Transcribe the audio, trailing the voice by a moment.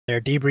their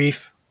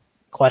debrief,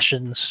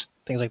 questions,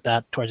 things like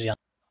that towards the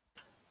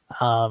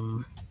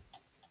end.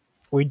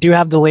 We do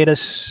have the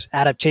latest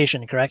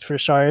adaptation, correct, for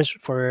SARS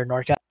for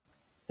NorCal.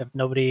 If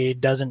nobody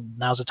doesn't,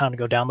 now's the time to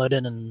go download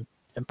it and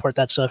import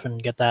that stuff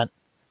and get that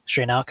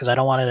straightened out, because I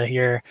don't want to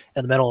hear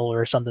in the middle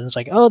or something. It's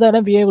like, oh, that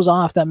MVA was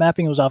off, that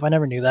mapping was off, I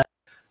never knew that.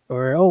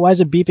 Or, oh, why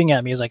is it beeping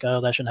at me? It's like,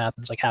 oh, that shouldn't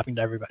happen. It's like happening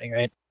to everybody,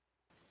 right?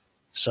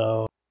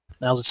 So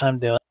now's the time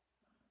to do it.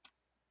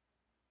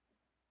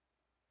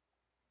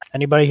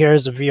 Anybody here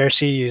is a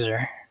VRC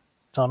user?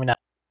 Tell me now.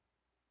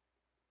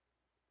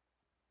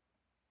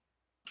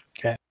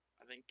 Okay.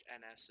 I think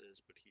NS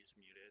is, but he's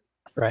muted.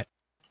 Right.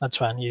 That's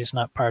fine. He's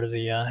not part of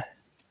the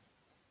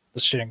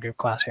student group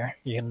class here.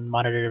 You can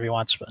monitor it if you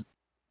want, but.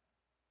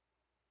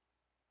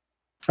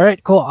 All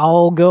right, cool.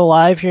 I'll go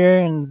live here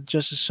in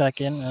just a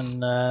second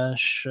and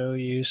show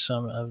you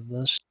some of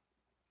this.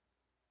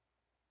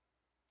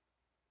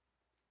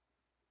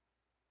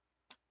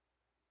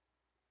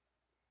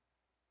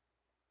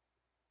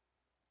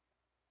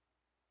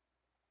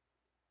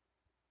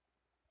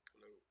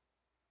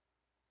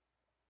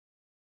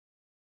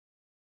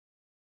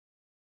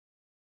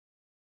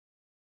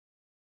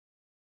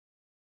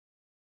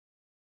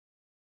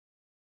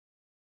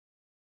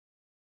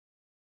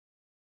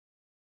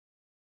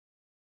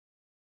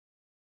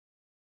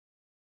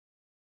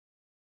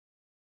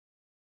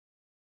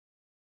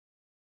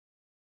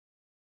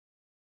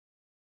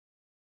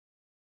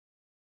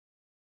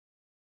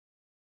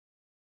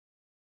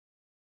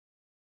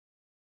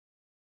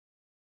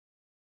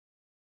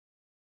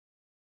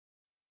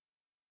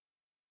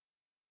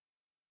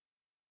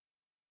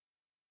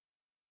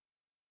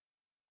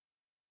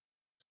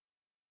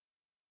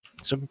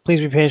 So please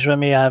be patient with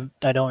me.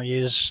 I don't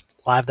use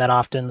live that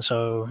often,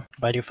 so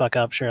if I do fuck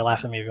up, sure,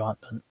 laugh at me if you want,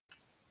 but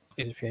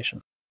please be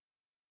patient.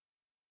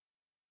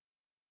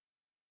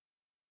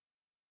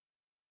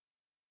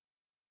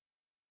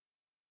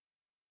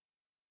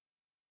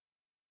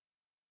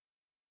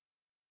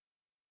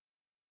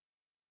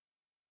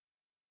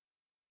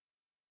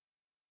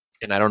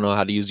 And I don't know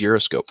how to use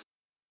Euroscope.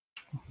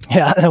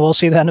 Yeah, we'll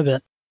see that in a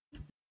bit.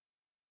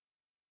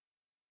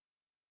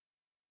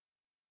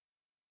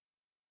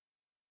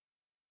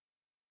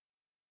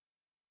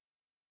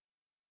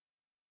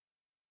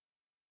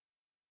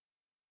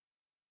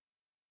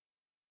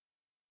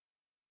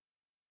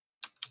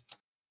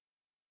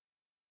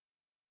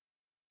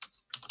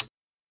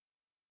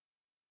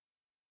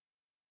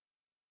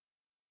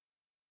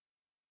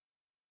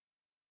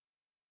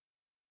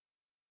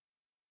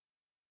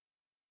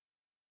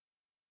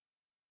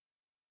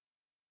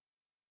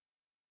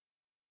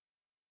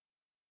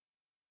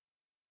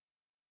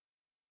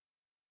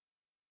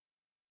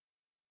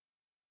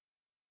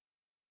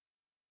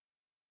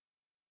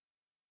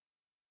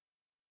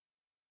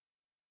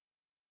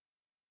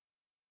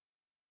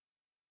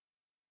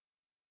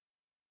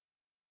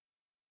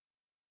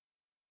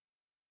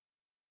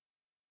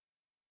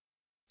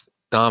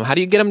 How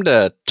do you get them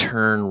to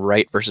turn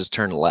right versus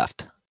turn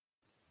left?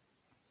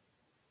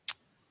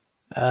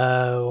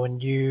 When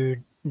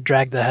you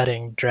drag the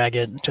heading, drag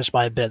it just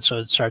by a bit so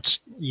it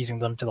starts easing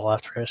them to the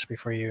left first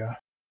before you.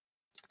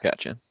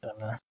 Gotcha.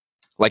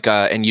 Like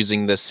and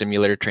using the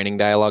simulator training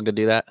dialog to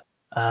do that?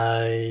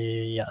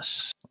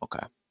 Yes.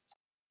 Okay.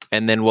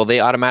 And then will they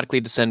automatically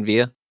descend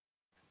via?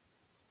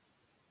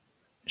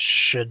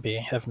 Should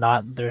be. If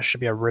not, there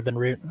should be a ribbon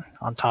route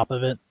on top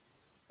of it.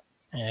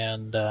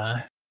 And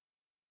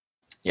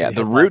yeah,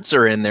 the routes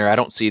are in there. I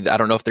don't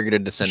know if they're going to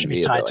descend should via.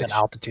 Be tied to an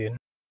altitude.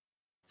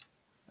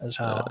 As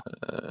how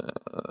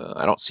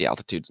I don't see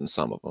altitudes in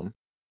some of them.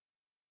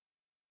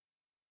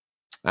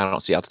 I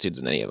don't see altitudes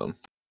in any of them.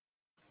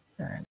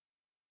 All right.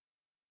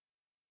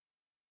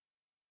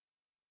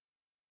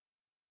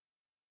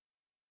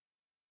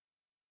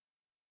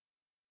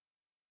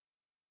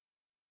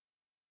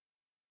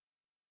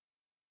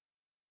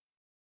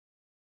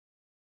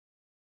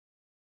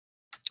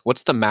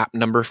 What's the map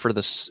number for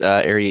this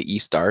area E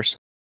stars?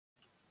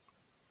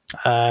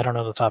 I don't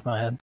know the top of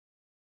my head.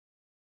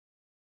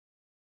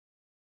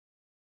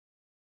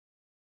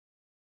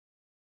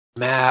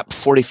 Map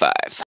 45.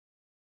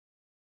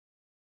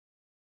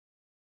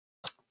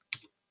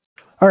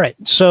 All right,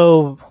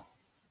 so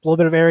a little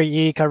bit of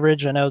Area E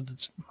coverage. I know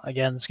that's,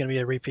 again, it's going to be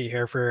a repeat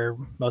here for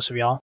most of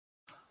y'all.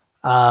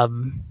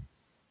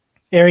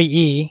 Area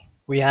E,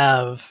 we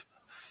have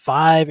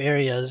 5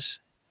 areas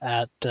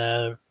at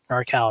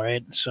NorCal,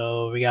 right?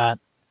 So we got,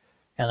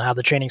 and how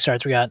the training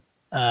starts, we got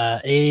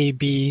A,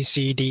 B,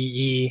 C, D,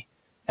 E,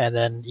 and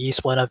then E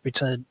split up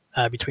between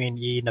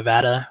E,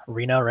 Nevada,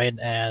 Reno, right?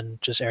 And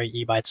just Area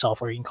E by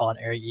itself, or you can call it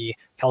Area E,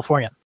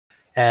 California.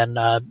 And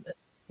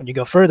when you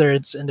go further,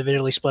 it's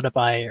individually split up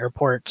by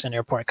airports and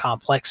airport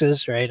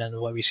complexes, right? And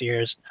what we see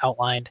here is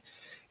outlined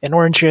in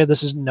orange here.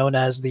 This is known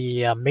as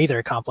the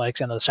Mather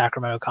complex and the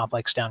Sacramento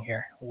complex down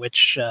here,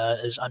 which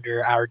is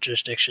under our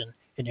jurisdiction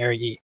in Area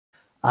E.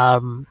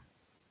 Although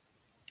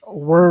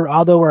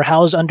we're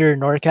housed under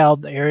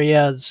NorCal, the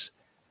areas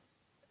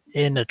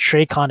in the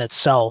TRACON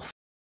itself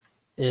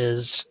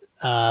is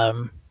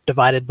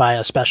divided by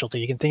a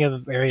specialty. You can think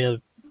of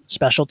area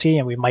specialty,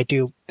 and we might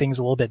do things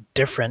a little bit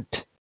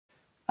different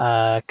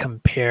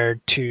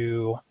compared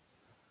to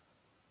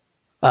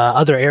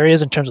other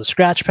areas in terms of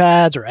scratch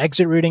pads or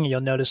exit routing.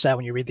 You'll notice that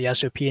when you read the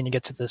SOP and you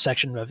get to the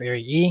section of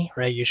Area E,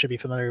 right? You should be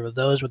familiar with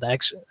those, with the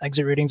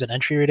exit routings and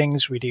entry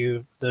routings. We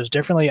do those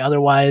differently.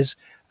 Otherwise,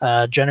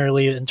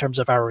 generally in terms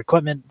of our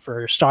equipment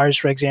for stars,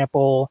 for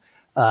example,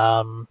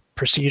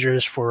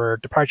 procedures for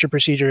departure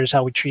procedures,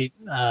 how we treat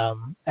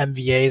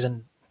MVAs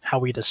and how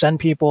we descend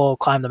people,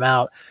 climb them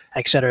out,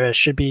 etc.,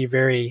 should be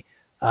very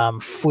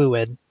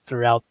fluid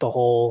throughout the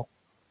whole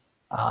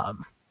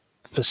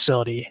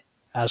facility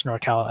as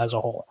NorCal as a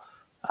whole.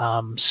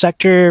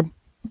 Sector,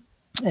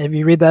 if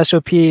you read the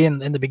SOP in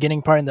the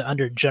beginning part,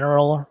 under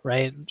general,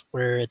 right,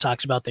 where it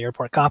talks about the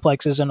airport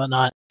complexes and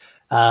whatnot,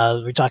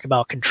 we talk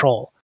about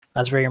control.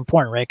 That's very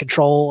important, right?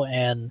 Control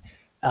and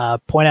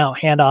point out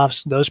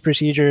handoffs, those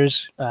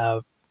procedures.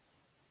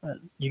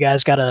 You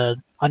guys got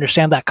to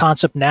understand that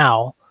concept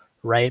now,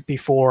 right,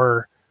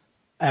 before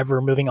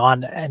ever moving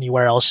on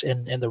anywhere else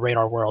in the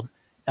radar world.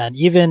 And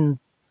even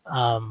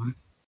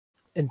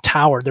in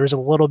tower, there's a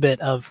little bit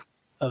of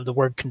the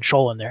word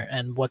control in there.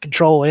 And what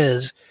control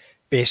is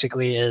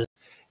basically is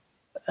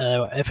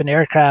if an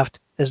aircraft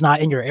is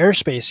not in your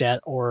airspace yet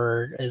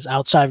or is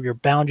outside of your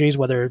boundaries,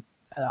 whether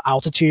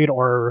altitude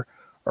or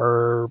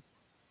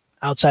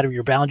outside of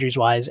your boundaries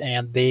wise,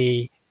 and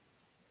they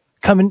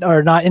come in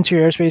or not into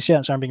your airspace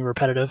yet, so I'm being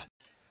repetitive,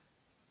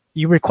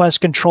 you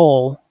request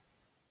control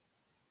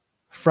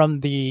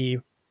from the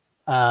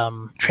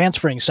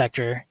transferring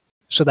sector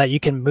so that you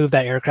can move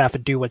that aircraft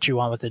and do what you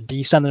want with it,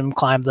 descend them,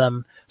 climb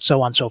them,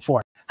 so on and so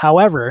forth.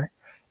 However,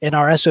 in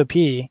our SOP,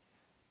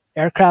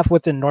 aircraft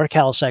within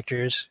NorCal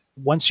sectors,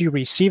 once you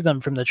receive them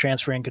from the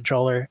transferring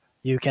controller,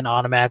 you can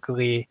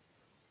automatically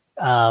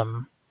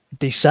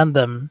descend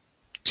them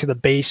to the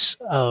base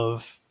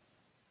of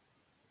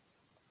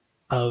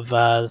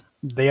the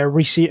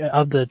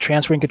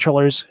transferring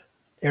controller's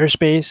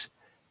airspace,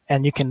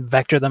 and you can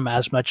vector them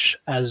as much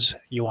as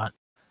you want.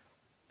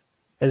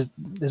 Is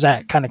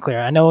that kind of clear?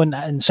 I know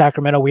in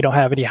Sacramento we don't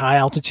have any high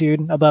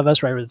altitude above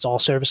us, right? It's all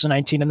service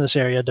 19 in this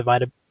area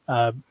divided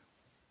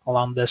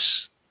along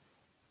this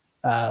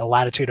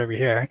latitude over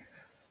here.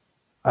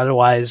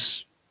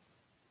 Otherwise,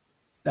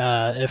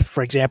 if,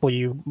 for example,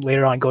 you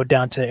later on go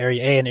down to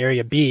Area A and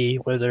Area B,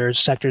 where there's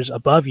sectors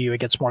above you, it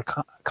gets more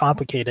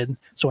complicated.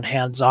 So when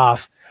hands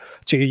off,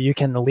 you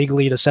can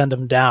legally descend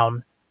them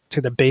down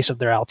to the base of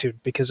their altitude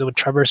because it would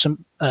traverse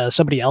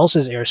somebody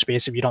else's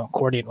airspace if you don't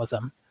coordinate with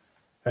them.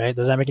 Right?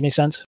 Does that make any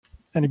sense?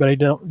 Anybody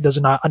does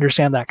not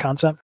understand that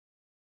concept?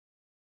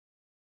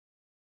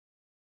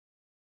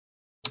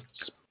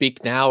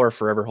 Speak now or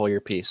forever hold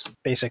your peace.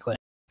 Basically.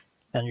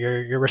 And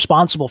you're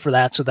responsible for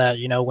that, so that,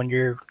 you know, when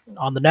you're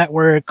on the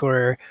network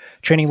or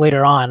training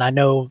later on, I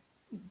know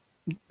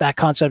that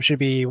concept should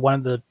be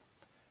one of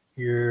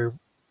your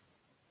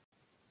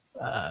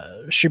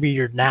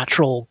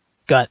natural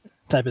gut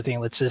type of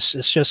thing. It's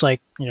just like,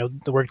 you know,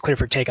 the word clear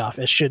for takeoff.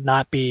 It should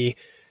not be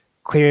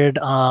cleared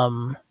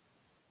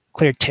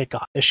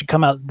takeoff. It should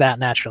come out that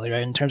naturally,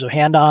 right? In terms of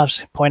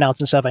handoffs, point outs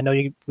and stuff, I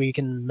know we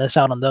can miss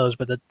out on those,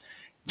 but in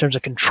terms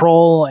of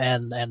control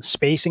and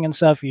spacing and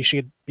stuff, you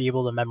should be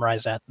able to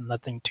memorize that.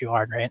 Nothing too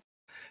hard, right?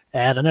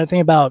 And another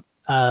thing about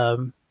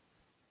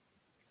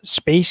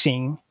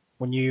spacing,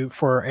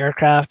 for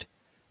aircraft,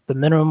 the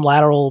minimum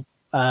lateral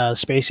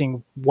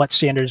spacing, what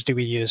standards do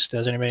we use?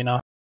 Does anybody know?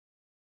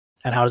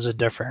 And how does it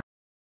differ?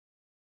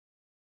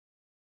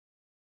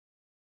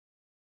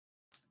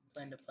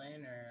 Plane to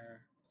plane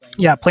or plane?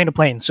 Yeah, plane to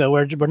plane. So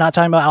we're not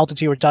talking about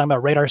altitude. We're talking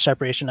about radar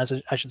separation, as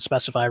I should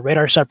specify.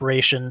 Radar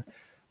separation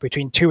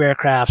between two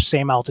aircraft,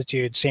 same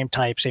altitude, same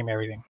type, same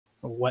everything.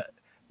 What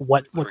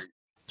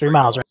 3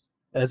 miles, right?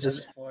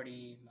 It's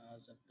 40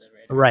 miles of the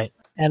radar. Right.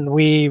 And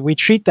we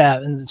treat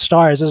that in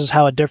stars. This is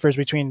how it differs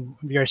between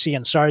VRC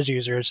and stars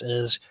users.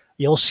 Is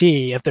you'll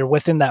see if they're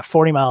within that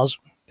 40 miles.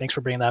 Thanks for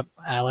bringing that,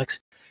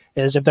 Alex.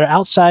 Is if they're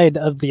outside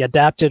of the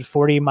adapted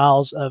 40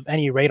 miles of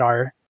any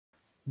radar,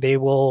 they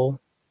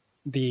will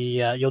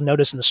you'll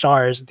notice in the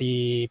stars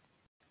I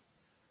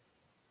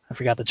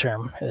forgot the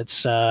term.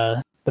 It's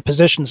the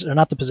positions, or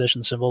not the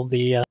position symbol.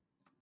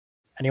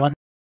 Anyone?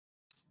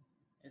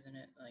 Isn't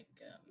it like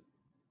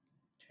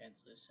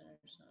translucent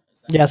or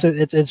something? Yes,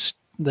 it's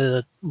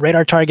the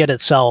radar target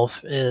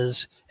itself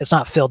it's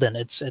not filled in.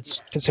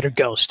 It's considered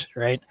ghost,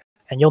 right?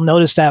 And you'll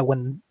notice that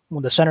when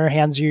the center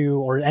hands you,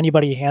 or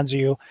anybody hands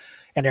you,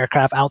 an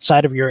aircraft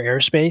outside of your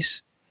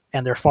airspace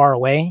and they're far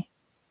away,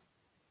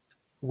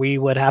 we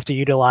would have to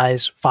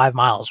utilize 5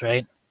 miles,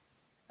 right?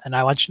 And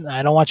I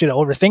don't want you to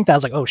overthink that. I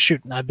was like, oh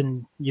shoot, I've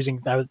been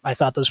using. I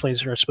thought those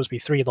places were supposed to be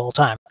 3 the whole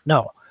time.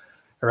 No,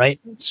 right?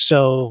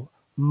 So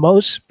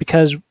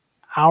because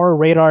our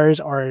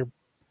radars are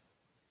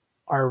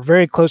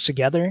very close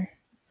together,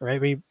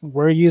 right?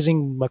 We're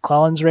using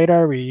McClellan's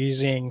radar. We're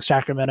using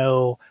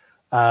Sacramento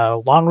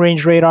long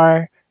range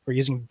radar. We're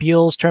using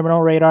Beale's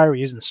terminal radar. We're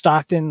using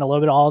Stockton, a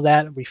little bit of all of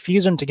that. We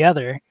fuse them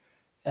together.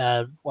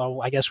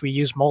 Well, I guess we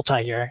use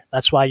multi here.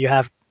 That's why you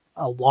have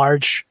a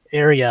large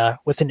area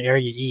within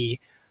area E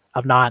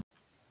of not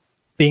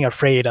being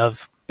afraid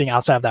of being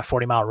outside of that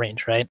 40-mile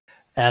range, right?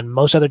 And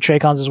most other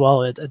TRACONs as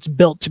well, it's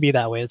built to be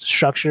that way. It's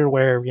structured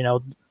where, you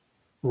know,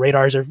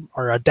 radars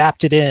are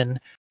adapted in,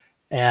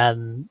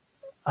 and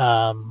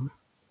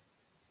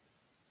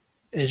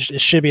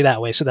it should be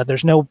that way, so that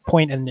there's no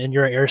point in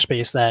your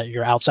airspace that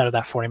you're outside of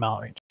that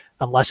 40-mile range,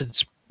 unless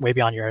it's way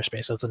beyond your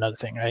airspace. That's another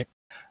thing, right?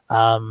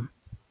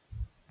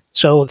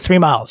 So 3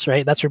 miles,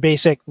 right? That's your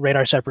basic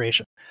radar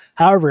separation.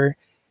 However,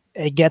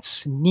 it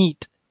gets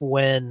neat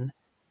when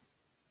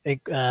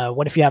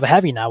what if you have a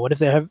heavy now? What if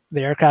the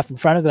aircraft in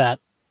front of that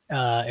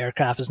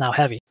aircraft is now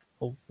heavy?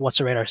 Well, what's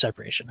the radar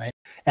separation, right?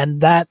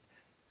 And that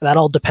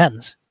all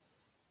depends.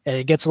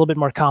 It gets a little bit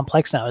more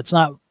complex now. It's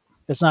not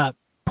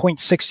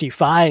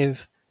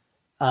 0.65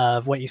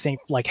 of what you think,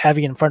 like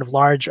heavy in front of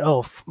large.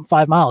 Oh,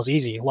 5 miles,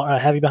 easy.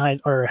 Heavy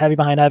behind, or heavy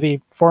behind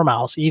heavy, 4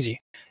 miles,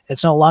 easy.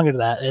 It's no longer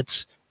that.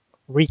 It's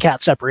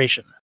recat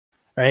separation,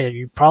 right?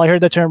 You probably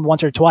heard the term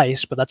once or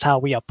twice, but that's how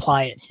we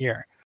apply it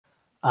here.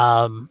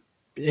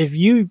 If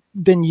you've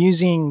been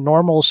using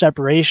normal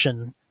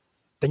separation,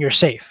 then you're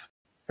safe,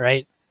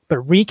 right?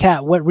 But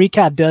recat, what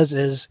recat does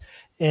is,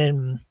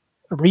 in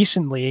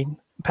recently,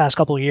 past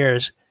couple of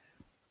years,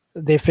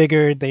 they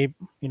figured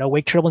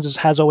wake turbulence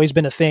has always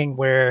been a thing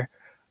where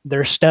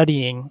they're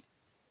studying,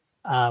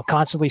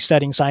 constantly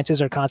studying,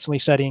 scientists are constantly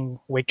studying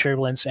wake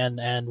turbulence and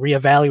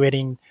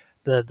reevaluating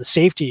the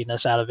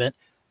safetyness out of it.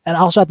 And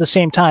also at the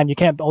same time, you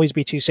can't always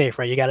be too safe,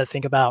 right? You got to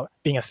think about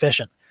being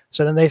efficient.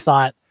 So then they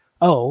thought,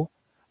 oh,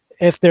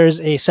 if there's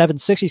a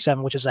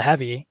 767, which is a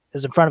heavy,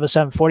 is in front of a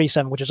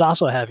 747, which is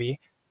also a heavy,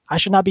 I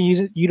should not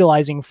be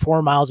utilizing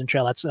 4 miles in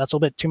trail. That's a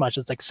little bit too much.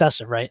 It's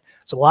excessive, right?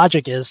 So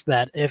logic is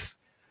that if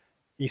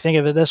you think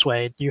of it this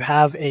way, you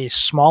have a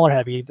smaller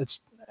heavy.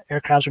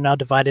 Aircrafts are now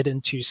divided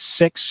into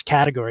 6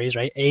 categories,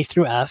 right? A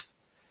through F.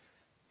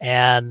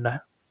 And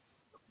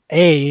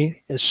A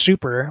is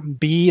super.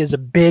 B is a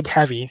big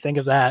heavy. Think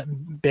of that,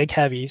 big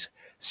heavies.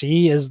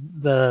 C is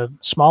the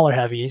smaller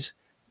heavies.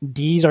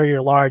 D's are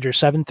your large, your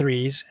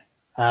 7.3s.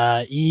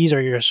 E's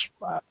are your,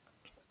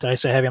 did I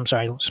say heavy? I'm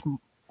sorry,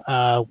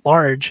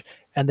 large.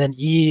 And then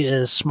E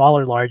is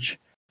smaller, large.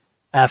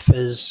 F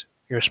is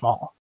your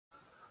small.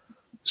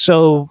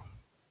 So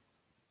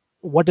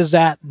what does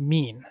that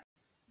mean?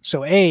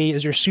 So A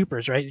is your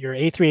supers, right? Your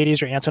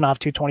A380s, your Antonov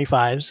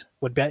 225s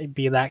would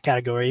be that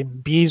category.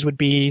 B's would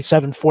be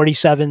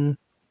 747,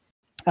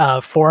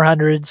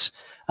 400s,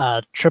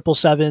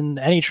 777,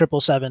 any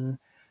 777,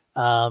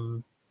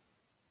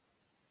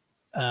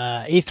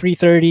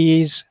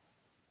 A330s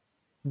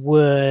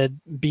would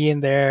be in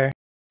there,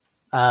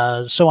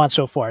 so on and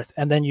so forth.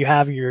 And then you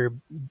have your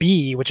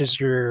B, which is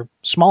your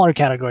smaller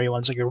category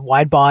ones, like your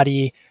wide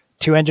body,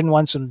 2-engine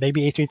ones, and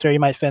maybe A330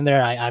 might fit in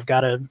there. I've got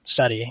to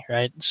study,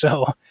 right?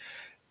 So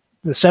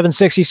the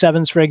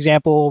 767s, for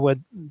example,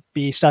 would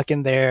be stuck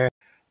in there.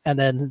 And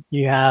then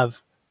you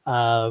have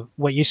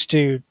what used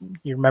to,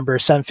 you remember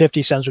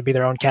 757s would be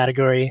their own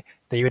category.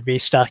 They would be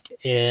stuck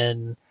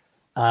in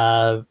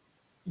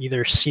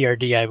either C or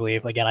D, I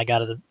believe. Again, I got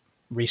to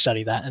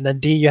restudy that. And then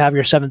D, you have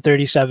your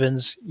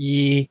 737s.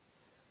 E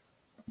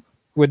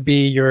would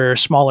be your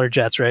smaller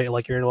jets, right?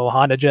 Like your little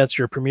Honda jets,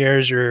 your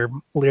Premiers, your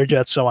Lear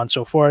jets, so on and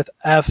so forth.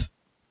 F,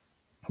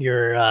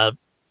 your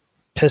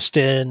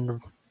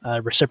piston,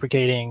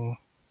 reciprocating,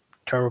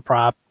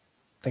 turboprop,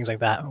 things like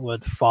that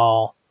would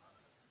fall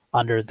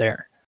under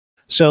there.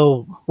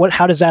 So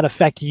how does that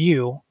affect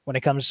you when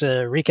it comes to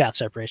recat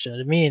separation?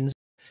 It means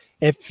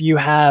if you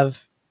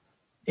have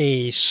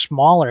a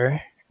smaller,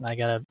 and I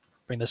gotta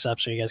bring this up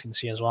so you guys can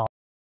see as well.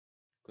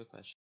 Quick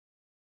question.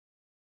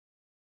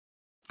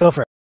 Go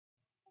for it.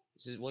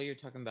 This is while you're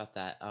talking about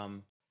that.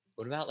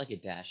 What about like a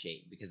Dash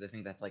 8? Because I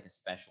think that's like a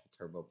special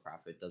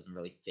turboprop. It doesn't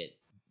really fit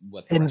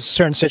what the In rest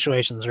certain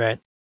situations, right?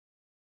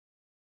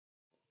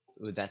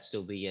 would that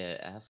still be a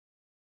F?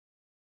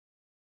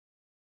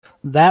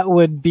 That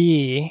would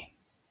be.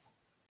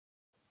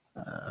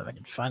 If I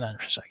can find that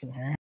for a second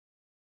here.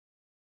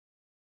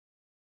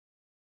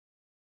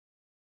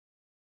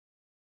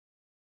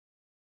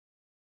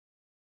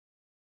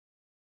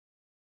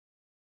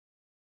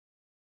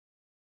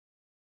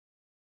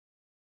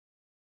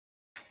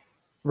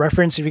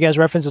 If you guys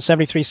reference the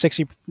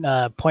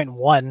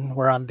 7360.1,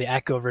 we're on the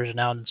Echo version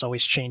now, and it's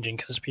always changing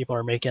because people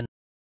are making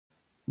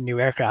new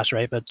aircrafts,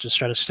 right? But just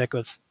try to stick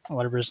with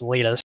whatever's the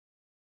latest.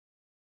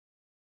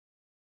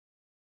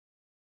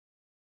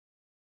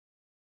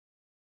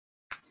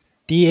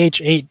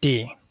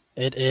 DH8D.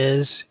 It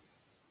is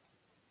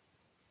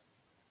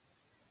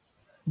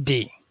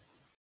D.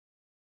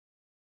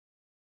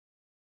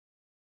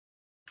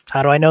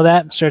 How do I know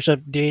that? Search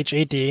up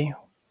DH8D.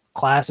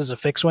 Class is a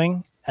fixed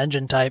wing.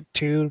 Engine type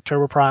 2,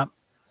 turboprop.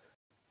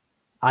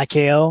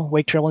 IKO,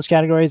 wake turbulence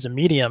category is a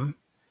medium.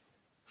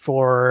 These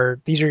are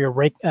your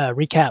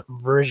recat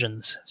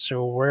versions.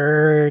 So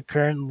we're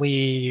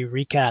currently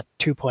recat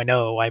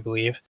 2.0, I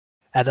believe.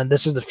 And then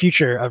this is the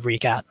future of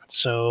recat.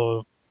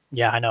 So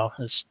yeah, I know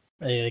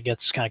it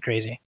gets kind of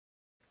crazy.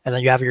 And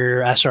then you have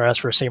your SRS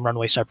for same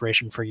runway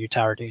separation for you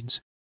tower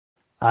dudes.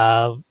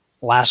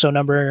 Lasso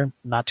number,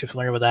 not too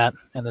familiar with that.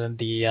 And then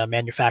the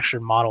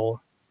manufactured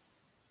model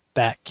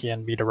that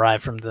can be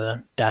derived from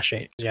the Dash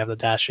 8. You have the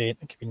Dash 8,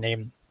 it can be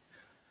named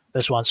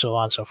this one, so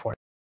on and so forth.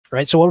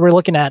 Right. So what we're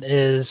looking at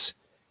is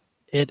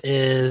it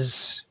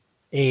is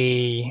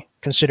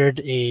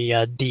considered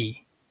a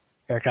D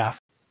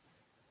aircraft.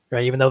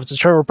 Right, even though it's a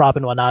turboprop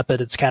and whatnot,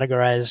 but it's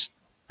categorized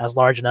as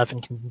large enough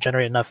and can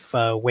generate enough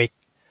weight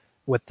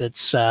with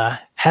its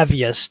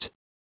heaviest.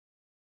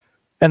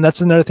 And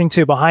that's another thing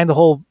too. Behind the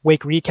whole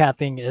wake recap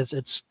thing is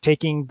it's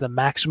taking the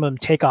maximum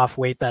takeoff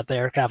weight that the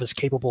aircraft is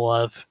capable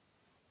of,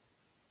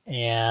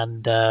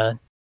 and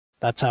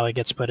that's how it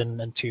gets put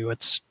into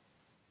its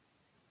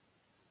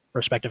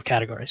respective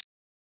categories.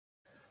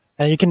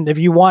 And you can, if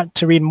you want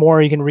to read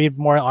more, you can read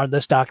more on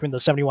this document, the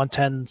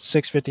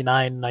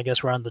 7110-659. I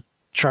guess we're on the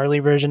Charlie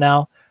version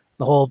now.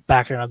 The whole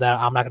background of that,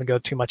 I'm not going to go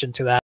too much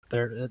into that.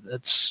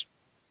 It's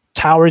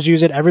towers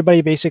use it.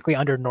 Everybody basically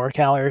under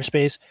NorCal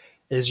airspace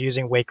is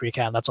using wake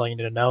recap. That's all you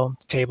need to know.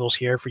 The table's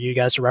here for you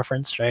guys to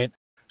reference, right?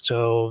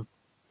 So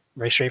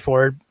very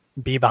straightforward.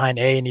 B behind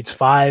A needs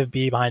 5.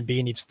 B behind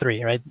B needs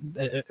 3, right?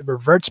 It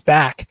reverts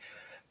back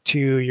to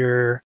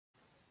your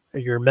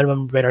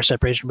minimum radar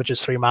separation, which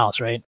is 3 miles,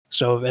 right?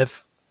 So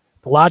if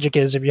the logic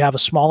is if you have a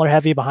smaller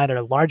heavy behind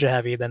a larger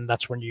heavy, then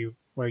that's where you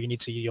need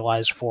to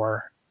utilize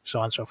 4, so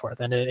on and so forth.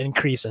 And it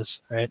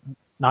increases, right?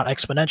 Not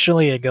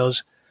exponentially, it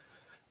goes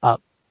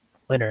up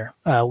linear.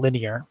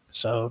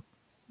 So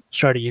it's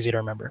sort of easy to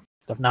remember.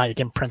 If not, you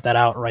can print that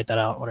out, write that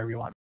out, whatever you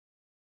want.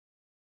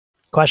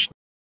 Question?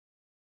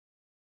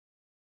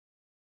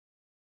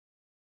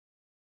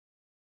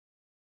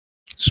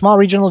 Small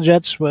regional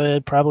jets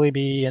would probably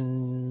be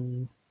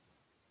in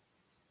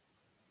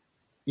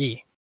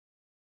E.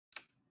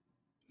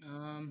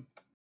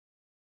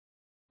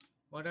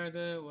 What are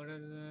the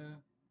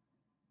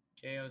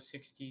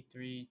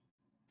JO63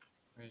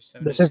 or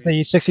 73? This is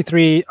the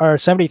 63 or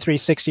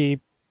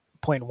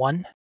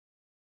 7360.1.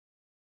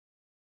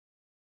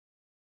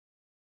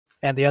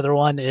 And the other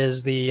one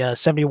is the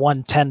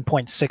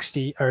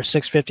 7110.60 or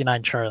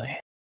 659 Charlie.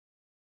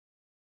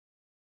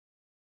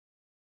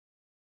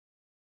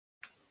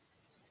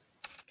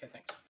 Okay,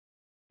 thanks.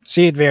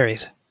 See, it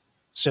varies.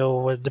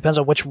 So it depends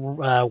on which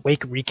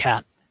wake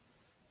recat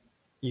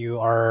you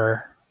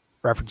are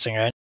referencing,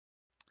 right?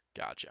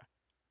 Gotcha.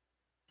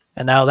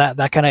 And now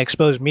that kind of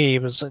exposed me.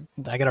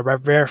 I got to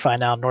verify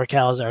now.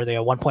 NorCal's, are they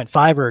a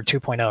 1.5 or a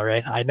 2.0,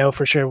 right? I know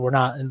for sure we're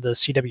not in the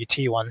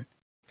CWT one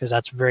because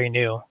that's very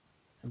new.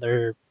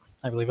 There,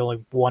 I believe,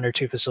 only 1 or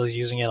 2 facilities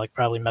using it, like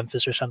probably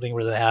Memphis or something,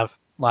 where they have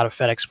a lot of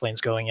FedEx planes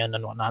going in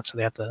and whatnot, so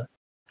they have to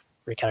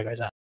recategorize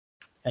that.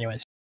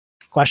 Anyways,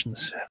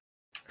 questions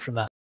from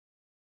that?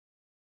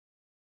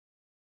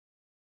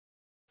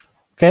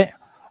 Okay.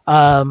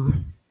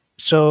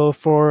 So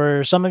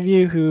for some of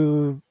you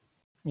who,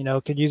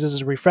 could use this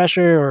as a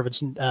refresher, or if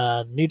it's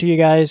new to you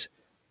guys,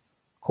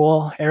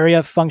 cool.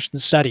 Area function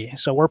study.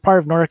 So we're part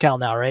of NorCal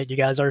now, right? You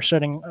guys are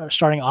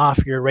starting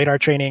off your radar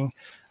training,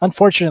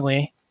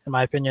 unfortunately, in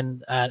my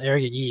opinion, at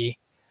Area E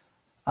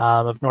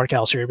of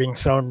NorCal. So you're being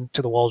thrown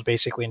to the wolves,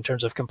 basically, in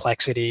terms of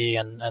complexity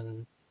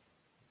and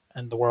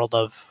the world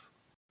of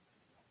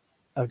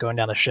going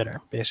down the shitter,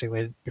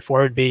 basically.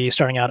 Before it'd be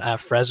starting out at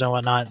Fresno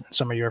and whatnot.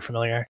 Some of you are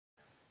familiar,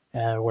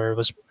 where it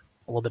was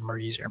a little bit more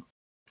easier.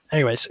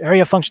 Anyways,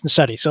 area function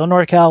study. So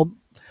NorCal,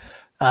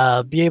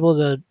 be able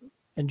to,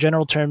 in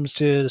general terms,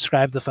 to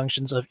describe the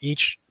functions of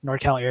each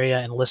NorCal area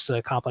and list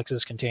the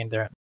complexes contained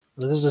there.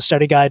 This is a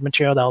study guide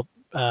material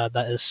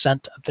that is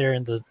sent up there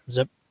in the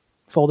zip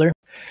folder.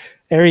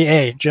 Area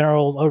A,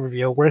 general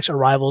overview, works,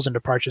 arrivals, and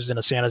departures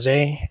into San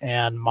Jose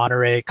and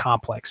Monterey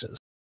complexes.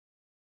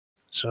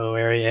 So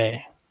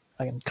Area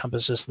A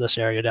encompasses this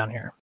area down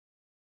here.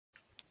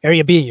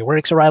 Area B,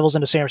 works, arrivals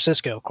into San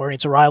Francisco,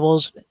 coordinates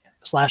arrivals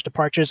 /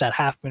 departures at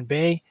Half Moon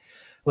Bay,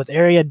 with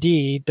Area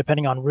D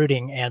depending on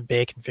routing and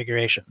bay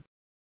configuration.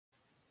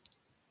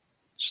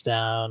 It's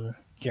down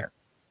here,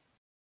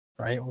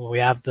 right? Well, we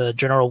have the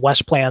general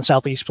west plan,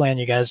 southeast plan.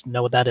 You guys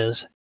know what that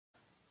is.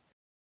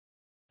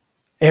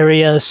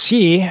 Area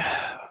C,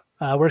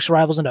 works,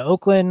 arrivals into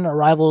Oakland,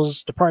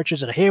 arrivals,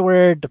 departures at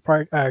Hayward,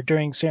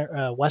 during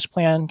west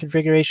plan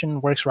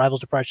configuration, works,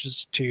 arrivals,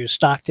 departures to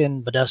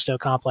Stockton, Modesto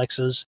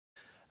complexes,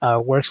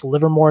 works,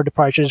 Livermore,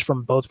 departures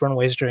from both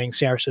runways during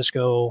San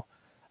Francisco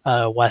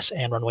West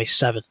and runway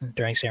 7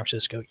 during San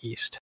Francisco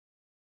East.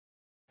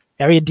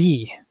 Area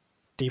D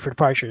for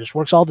departures,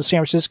 works all the San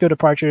Francisco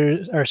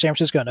departures, or San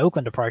Francisco and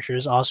Oakland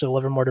departures, also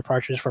Livermore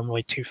departures from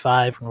runway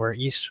 25 from where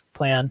East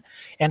plan,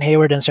 and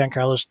Hayward and San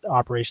Carlos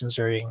operations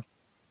during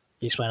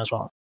East plan as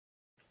well.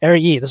 Area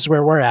E, this is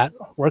where we're at,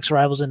 works,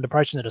 arrivals, and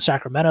departures into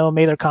Sacramento,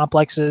 Mather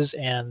complexes,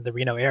 and the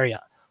Reno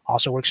area.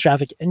 Also works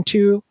traffic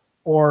into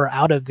or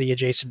out of the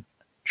adjacent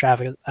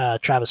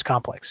Travis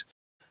complex.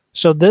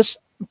 So this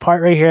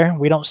part right here,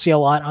 we don't see a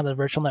lot on the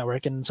virtual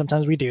network, and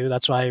sometimes we do.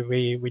 That's why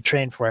we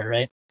train for it,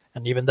 right?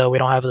 And even though we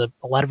don't have a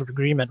lot of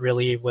agreement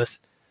really with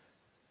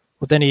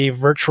any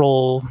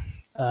virtual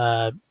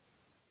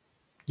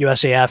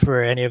USAF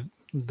or any of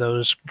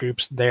those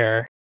groups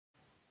there,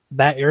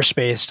 that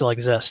airspace still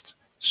exists.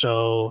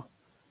 So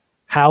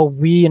how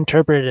we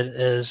interpret it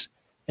is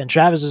in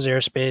Travis's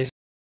airspace,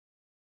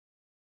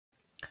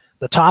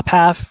 the top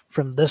half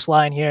from this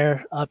line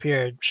here up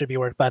here should be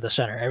worked by the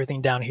center.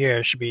 Everything down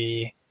here should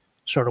be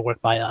sort of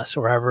worked by us,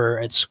 or however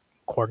it's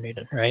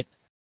coordinated, right?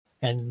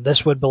 And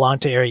this would belong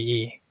to Area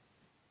E,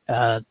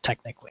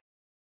 technically.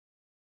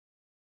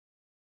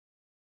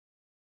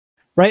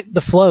 Right,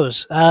 the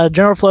flows.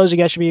 General flows, you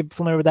guys should be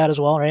familiar with that as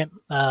well, right?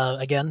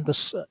 Again,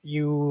 this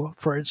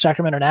for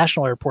Sacramento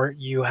International Airport,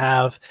 you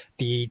have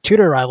the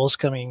Tudor arrivals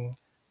coming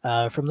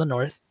from the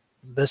north.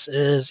 This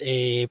is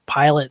a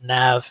pilot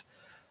nav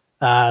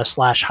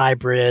slash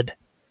hybrid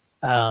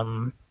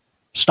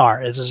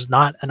star. This is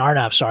not an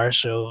RNAV star,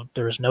 so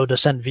there is no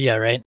descent via,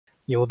 right?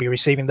 You will be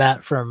receiving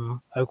that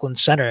from Oakland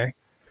Center,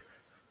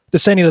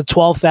 descending to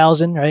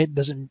 12,000, right?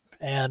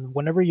 And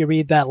whenever you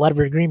read that letter of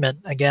agreement,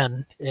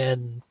 again,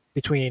 in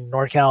between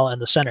NorCal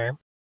and the center,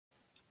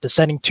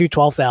 descending to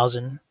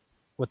 12,000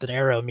 with an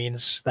arrow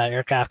means that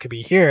aircraft could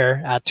be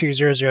here at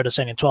 200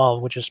 descending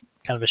 12, which is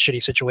kind of a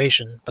shitty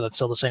situation, but that's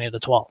still descending to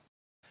 12,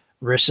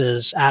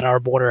 versus at our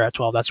border at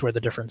 12. That's where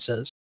the difference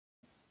is.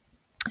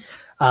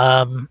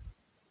 And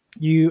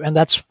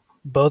that's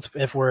both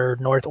if we're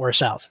north or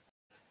south.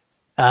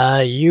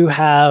 You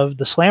have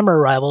the slammer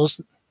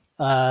arrivals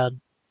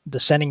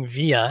descending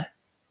via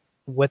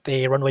with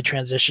a runway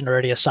transition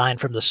already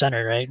assigned from the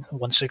center, right?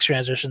 1-6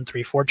 transition,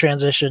 3-4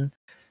 transition.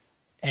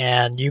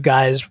 And you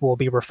guys will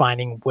be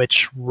refining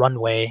which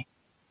runway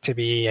to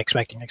be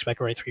expecting. Expect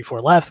runway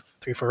 3-4 left,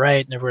 3-4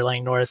 right. And if we're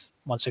landing north,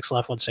 1-6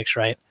 left, 1-6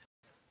 right.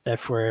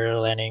 If we're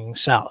landing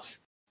south.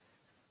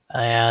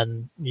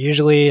 And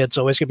usually it's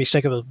always going to be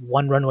stuck with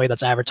one runway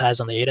that's advertised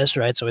on the ATIS,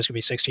 right? So it's going to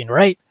be 16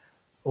 right,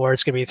 or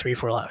it's going to be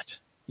 3-4 left,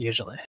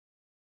 usually.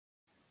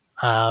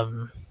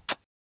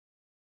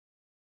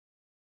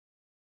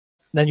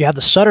 Then you have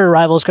the Sutter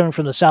arrivals coming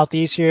from the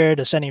southeast here,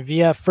 descending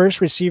via, first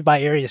received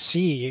by Area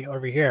C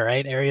over here,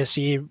 right? Area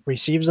C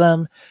receives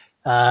them.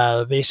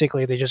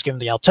 Basically, they just give them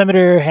the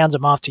altimeter, hands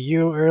them off to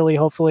you early,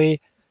 hopefully.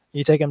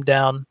 You take them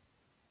down,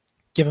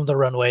 give them the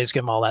runways,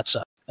 give them all that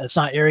stuff. It's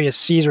not Area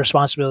C's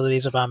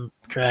responsibilities, if I'm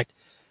correct,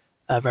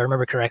 if I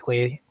remember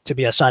correctly, to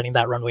be assigning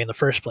that runway in the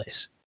first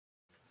place.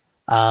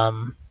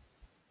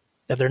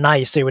 If they're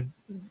nice, they would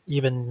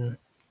even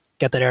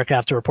get that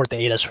aircraft to report the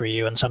ATIS for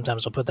you, and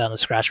sometimes they'll put that on the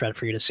scratch pad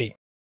for you to see.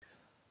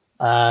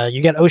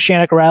 You get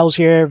oceanic arrivals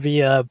here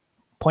via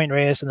Point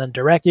Reyes and then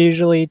direct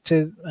usually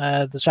to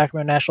the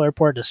Sacramento National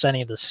Airport,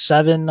 descending to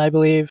 7, I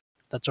believe.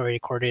 That's already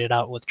coordinated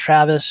out with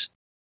Travis.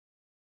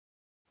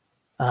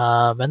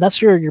 And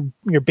that's your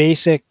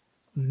basic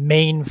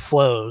main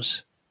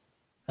flows,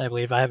 I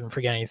believe. I haven't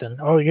forget anything.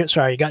 Oh,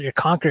 sorry, you got your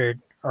Concord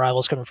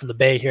arrivals coming from the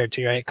Bay here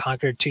too, right?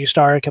 Concord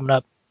 2-star coming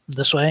up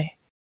this way.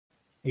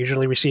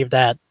 Usually received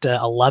at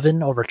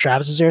 11 over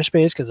Travis's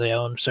airspace because they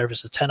own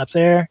service at 10 up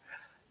there.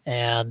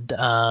 And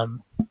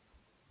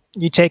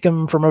you take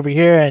them from over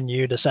here and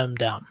you descend them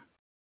down.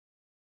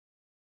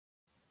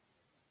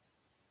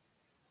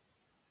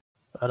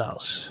 What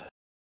else?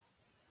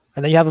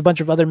 And then you have a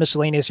bunch of other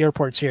miscellaneous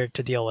airports here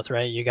to deal with,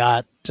 right? You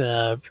got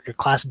your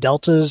Class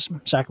Deltas,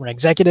 Sacramento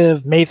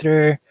Executive,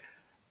 Mather,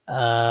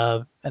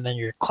 and then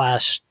your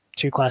Class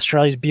 2 Class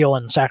Charlies, Beale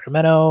and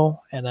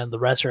Sacramento, and then the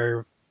rest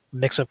are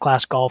mix of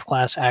Class Golf,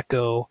 Class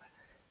Echo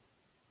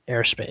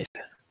airspace.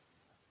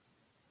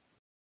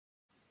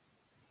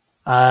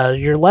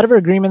 Your letter of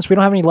agreements, we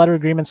don't have any letter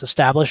agreements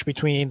established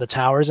between the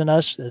towers and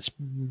us. It's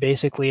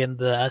basically in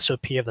the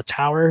SOP of the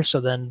tower. So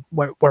then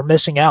what we're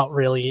missing out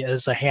really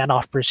is the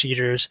handoff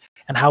procedures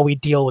and how we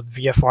deal with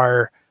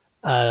VFR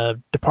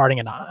departing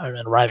and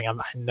arriving.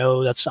 I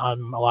know that's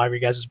on a lot of you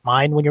guys'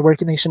 mind when you're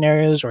working these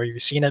scenarios, or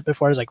you've seen it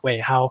before. It's like, wait,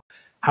 how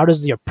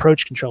does the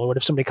approach controller, what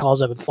if somebody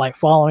calls up with flight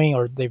following,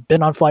 or they've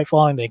been on flight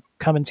following, they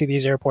come into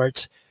these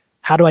airports,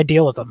 how do I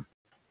deal with them?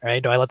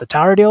 Right? Do I let the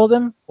tower deal with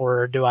them,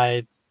 or do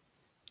I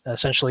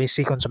essentially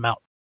sequence them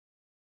out?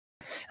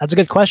 That's a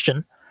good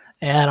question,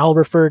 and I'll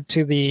refer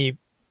to the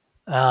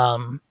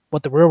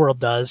what the real world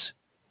does.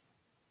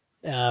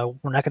 We're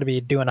not going to be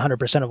doing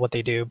 100% of what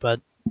they do, but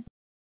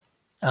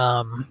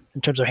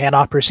in terms of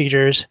handoff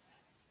procedures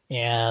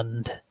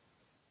and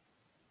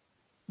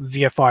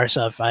VFR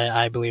stuff,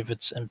 I believe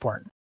it's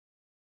important.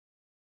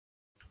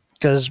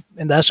 Because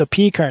in the SOP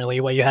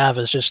currently, what you have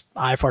is just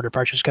IFR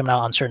departures coming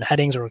out on certain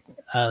headings, or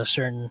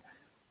certain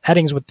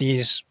headings with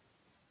these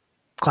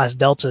Class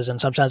Deltas,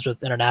 and sometimes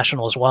with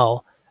international as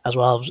well as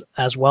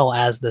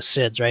the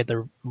SIDS, right?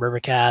 The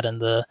Rivercat and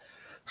the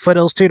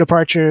Foothills 2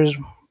 departures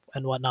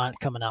and whatnot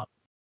coming out.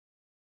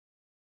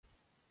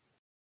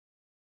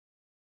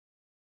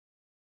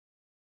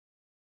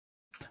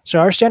 So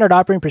our standard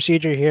operating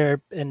procedure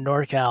here in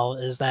NorCal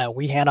is that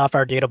we hand off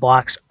our data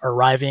blocks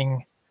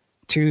arriving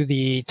to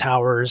the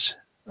towers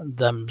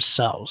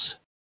themselves,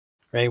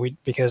 right?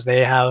 Because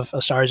they have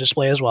a STARS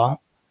display as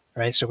well,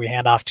 right? So we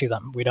hand off to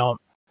them. We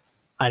don't.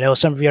 I know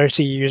some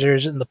VRC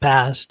users in the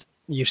past,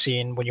 you've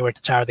seen when you work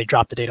at the tower, they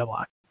drop the data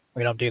block.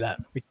 We don't do that.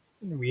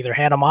 We either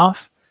hand them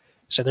off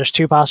So there's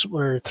three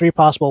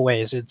possible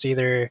ways. It's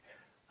either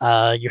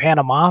you hand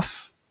them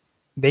off,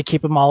 they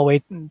keep them all the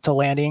way to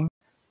landing,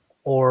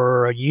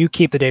 or you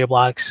keep the data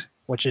blocks,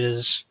 which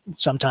is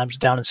sometimes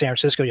down in San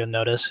Francisco, you'll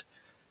notice,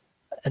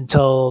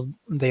 until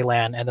they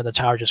land, and then the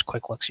tower just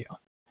quick looks you.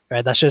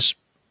 Right? That's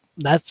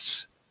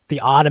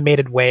the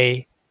automated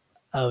way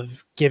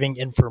of giving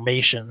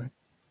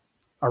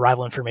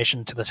arrival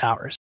information to the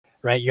towers.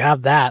 Right? You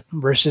have that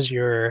versus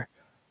your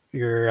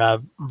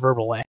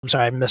verbal way. I'm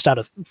sorry, I missed out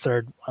a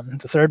third one.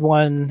 The third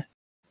one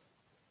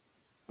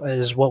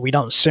is what we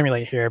don't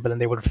simulate here, but then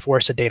they would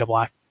force a data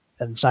block,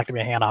 and it's not going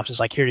to be a handoff. It's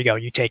like, here you go,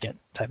 you take it,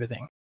 type of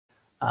thing.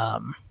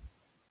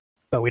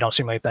 But we don't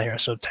simulate that here,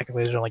 so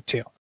technically there's only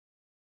two.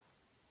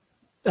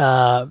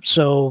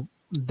 So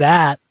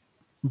that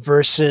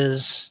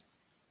versus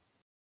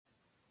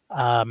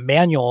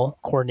manual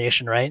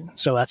coordination, right?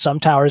 So at some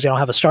towers, they don't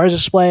have a stars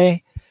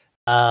display.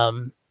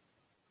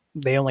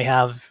 They only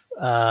have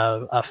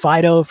a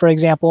FIDO, for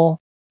example,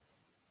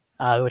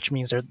 which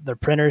means their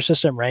printer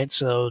system, right?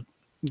 So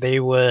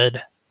they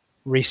would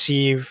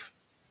receive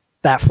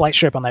that flight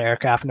strip on that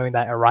aircraft knowing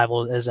that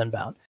arrival is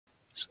inbound.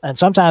 And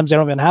sometimes they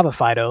don't even have a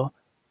FIDO,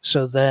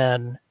 so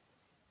then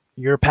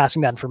you're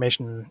passing that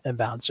information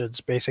inbound. So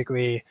it's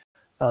basically,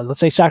 let's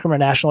say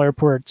Sacramento National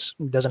Airport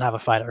doesn't have a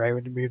FIDO, right?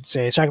 We would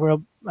say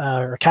Sacramento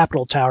or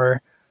Capitol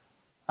Tower,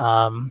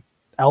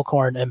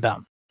 Elkhorn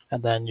inbound.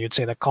 And then you'd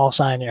say the call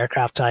sign,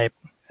 aircraft type,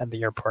 and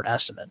the airport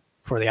estimate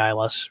for the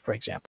ILS, for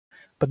example.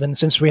 But then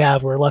since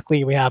we're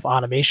luckily we have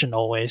automation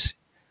always,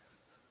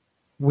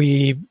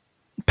 we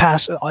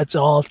pass, it's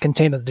all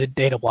contained in the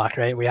data block,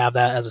 right? We have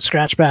that as a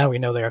scratch pad. We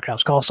know the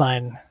aircraft's call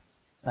sign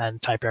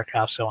and type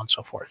aircraft, so on and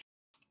so forth.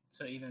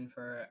 So even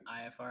for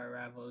IFR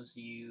arrivals,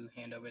 you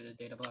hand over the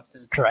data block to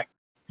the Correct.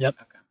 Yep.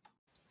 Okay.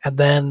 And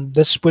then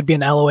this would be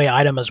an LOA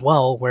item as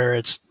well,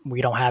 where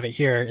we don't have it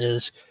here,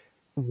 is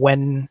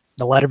when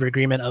the letter of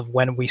agreement of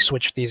when we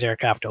switch these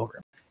aircraft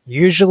over.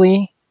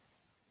 Usually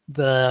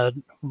the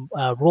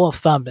rule of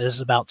thumb is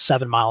about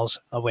 7 miles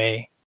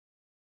away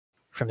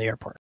from the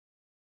airport,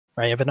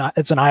 right? If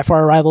it's an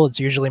IFR arrival, it's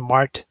usually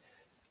marked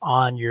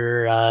on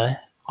your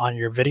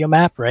video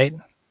map, right?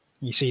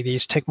 You see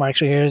these tick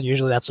marks right here.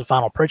 Usually that's the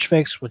final perch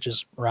fix, which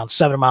is around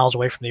 7 miles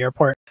away from the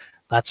airport.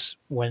 That's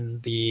when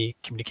the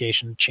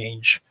communication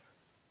change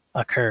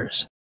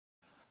occurs.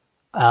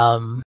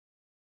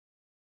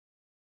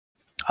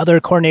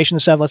 Other coordination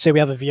stuff, let's say we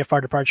have a VFR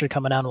departure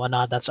coming out and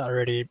whatnot, that's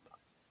already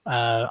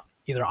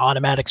either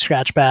automatic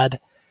scratch pad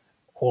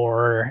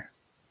or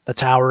the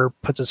tower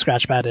puts a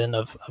scratch pad in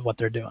of what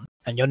they're doing.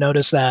 And you'll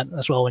notice that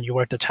as well when you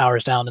work the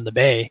towers down in the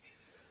bay.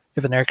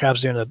 If an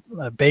aircraft's doing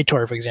a bay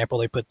tour, for example,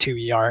 they put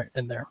 2 ER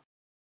in there.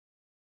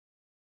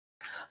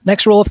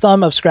 Next rule of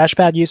thumb of scratch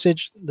pad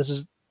usage, this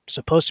is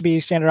supposed to be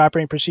standard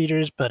operating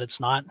procedures, but it's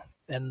not.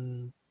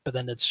 But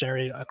then it's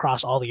generated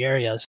across all the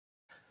areas.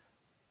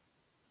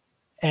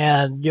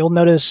 And you'll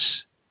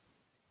notice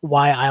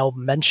why I'll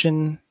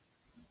mention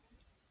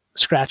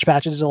scratch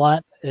patches a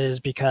lot is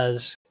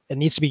because it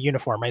needs to be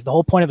uniform, right? The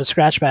whole point of a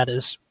scratch pad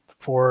is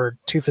for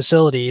 2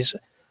 facilities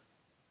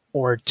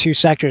or 2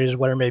 sectors,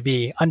 whatever it may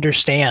be,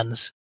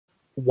 understands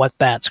what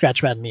that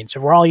scratch pad means.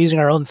 If we're all using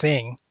our own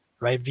thing,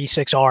 right?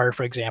 V6R,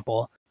 for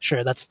example,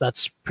 sure,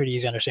 that's pretty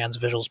easy to understand.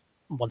 It's visuals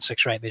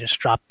 16, right? They just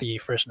drop the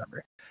first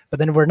number. But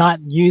then if we're not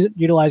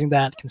utilizing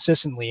that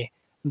consistently,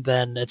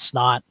 then it's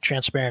not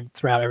transparent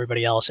throughout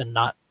everybody else and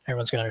not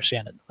everyone's going to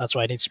understand it. That's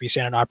why it needs to be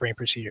standard operating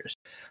procedures.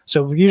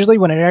 So usually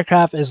when an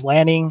aircraft is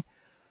landing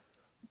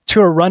to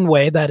a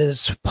runway that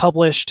is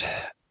published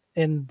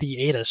in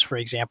the ATIS, for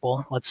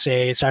example, let's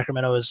say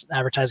Sacramento is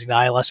advertising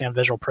the ILS and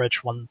visual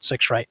approach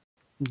 16 right.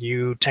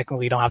 You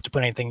technically don't have to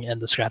put anything in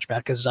the scratch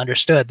pad because it's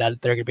understood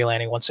that they're going to be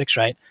landing 16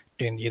 right,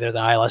 doing either the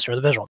ILS or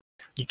the visual.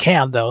 You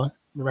can, though.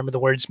 Remember the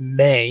words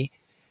may,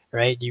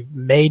 right? You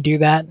may do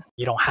that.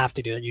 You don't have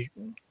to do it.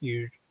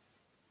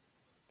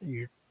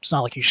 It's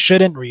not like you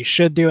shouldn't or you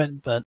should do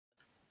it, but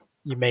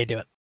you may do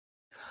it.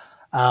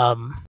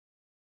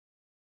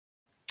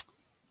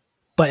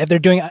 But if they're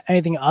doing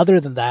anything other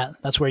than that,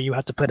 that's where you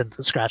have to put in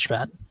the scratch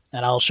pad.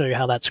 And I'll show you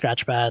how that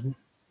scratch pad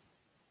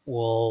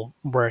will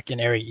work in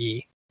Area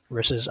E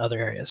versus other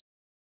areas.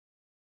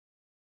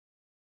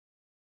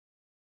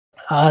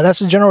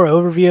 That's a general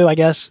overview, I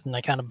guess. And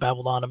I kind of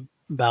babbled on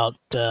about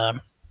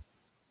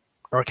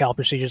NorCal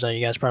procedures that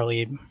you guys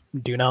probably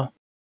do know.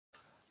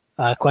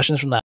 Questions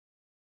from that?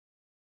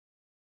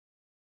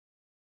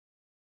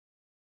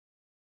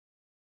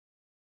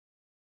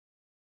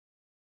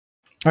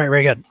 All right,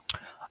 very good.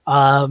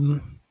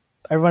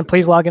 Everyone,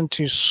 please log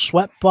into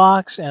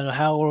Sweatbox. And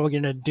how we're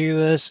going to do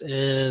this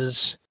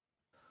is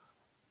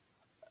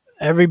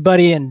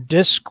everybody in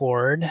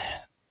Discord.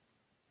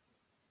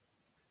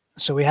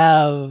 So we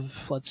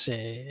have, let's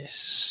see,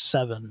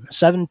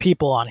 seven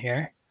people on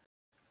here.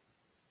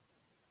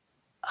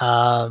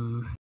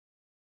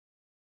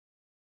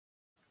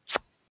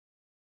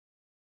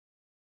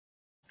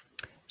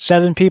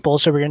 7 people.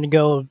 So we're going to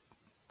go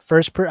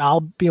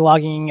I'll be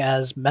logging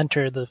as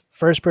mentor. The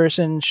first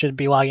person should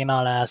be logging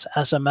on as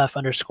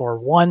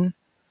SMF_1.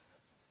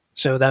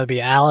 So that would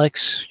be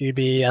Alex, you'd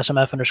be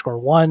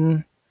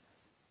SMF_1.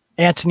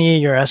 Anthony,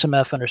 you're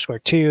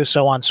SMF_2,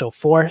 so on and so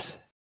forth.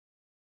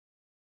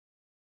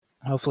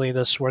 Hopefully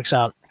this works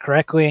out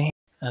correctly.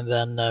 And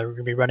then we're going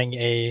to be running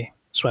a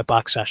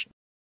sweatbox session.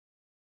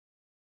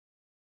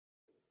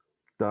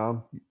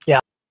 Dom?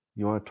 Yeah.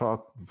 You want to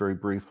talk very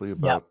briefly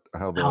about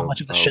how much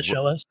of the shit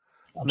show is?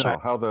 Sorry.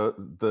 How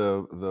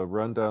the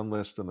rundown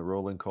list and the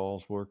rolling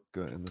calls work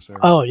in this area?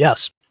 Oh,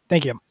 yes.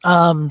 Thank you.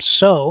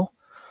 So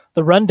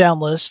the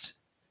rundown list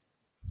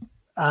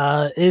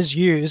is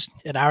used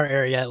in our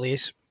area, at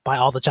least, by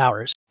all the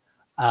towers.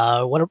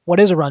 What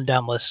is a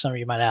rundown list? Some of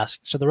you might ask.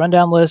 So the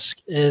rundown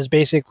list is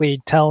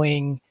basically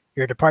telling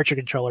your departure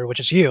controller,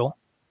 which is you,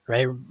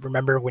 right?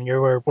 Remember when you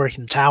were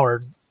working the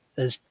tower,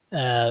 is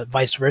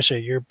vice versa.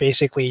 You're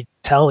basically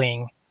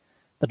telling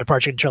the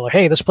departure controller,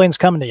 "Hey, this plane's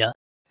coming to you,"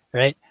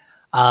 right?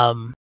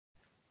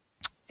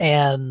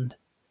 And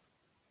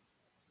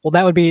well,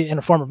 that would be in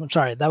the form of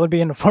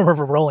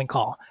a rolling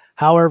call.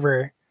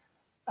 However,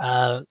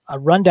 a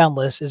rundown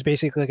list is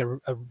basically like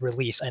a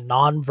release, a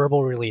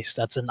non-verbal release.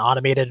 That's an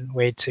automated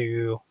way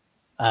to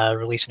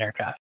release an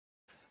aircraft.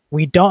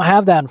 We don't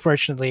have that,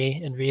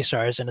 unfortunately, in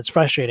VSTARS, and it's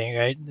frustrating,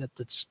 right?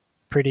 It's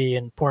pretty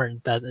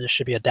important that it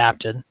should be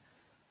adapted.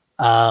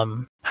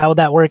 How would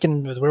that work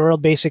in the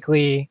world?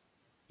 Basically,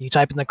 you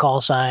type in the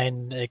call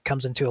sign, it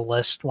comes into a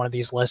list, one of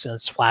these lists, and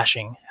it's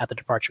flashing at the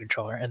departure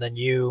controller. And then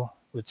you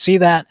would see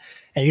that.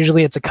 And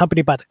usually it's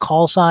accompanied by the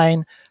call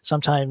sign,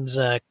 sometimes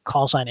a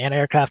call sign and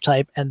aircraft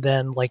type, and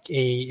then like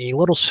a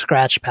little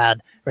scratch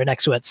pad right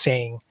next to it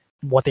saying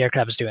what the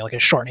aircraft is doing, like a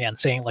shorthand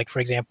saying, like, for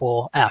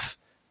example, F.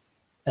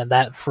 And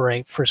that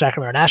for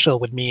Sacramento International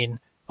would mean,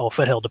 oh,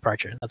 foothill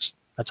departure. That's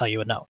how you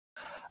would know.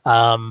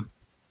 And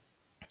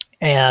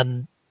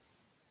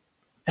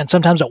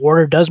sometimes the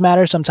order does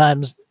matter.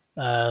 Sometimes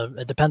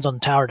it depends on the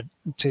tower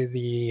to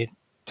the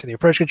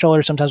approach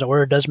controller. Sometimes the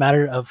order does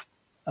matter of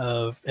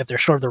if they're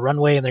short of the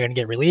runway and they're going to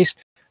get released,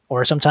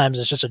 or sometimes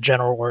it's just a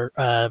general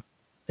order.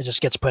 It just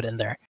gets put in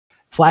there,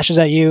 flashes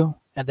at you,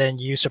 and then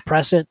you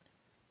suppress it.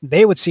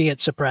 They would see it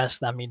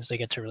suppressed. That means they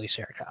get to release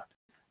the aircraft,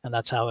 and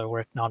that's how it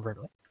works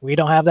non-verbally. We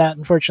don't have that,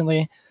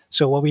 unfortunately.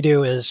 So what we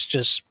do is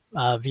just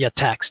via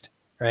text,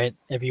 right?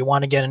 If you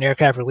want to get an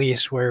aircraft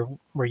release, we're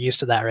used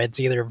to that, right? It's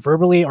either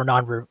verbally or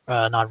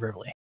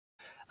non-verbally.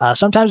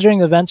 Sometimes during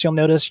the events, you'll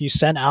notice you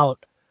send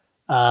out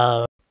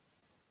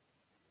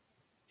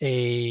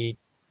a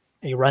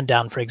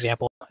rundown, for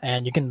example,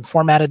 and you can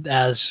format it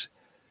as,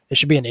 it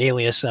should be an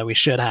alias that we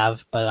should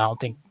have, but I don't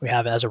think we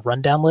have it as a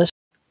rundown list.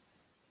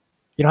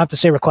 You don't have to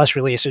say request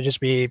release. It'd just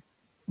be,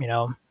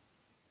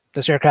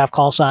 this aircraft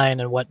call sign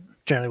and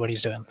generally what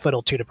he's doing.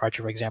 Foothill 2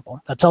 departure, for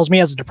example. That tells me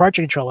as a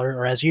departure controller,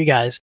 or as you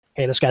guys,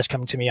 hey, this guy's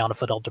coming to me on a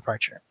foothill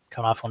departure,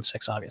 coming off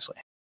 16, obviously.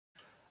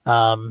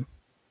 Main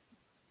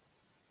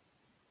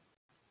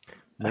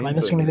am I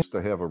missing thing anything? is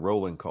to have a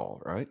rolling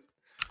call, right?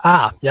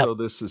 Yep. So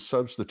this is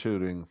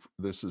substituting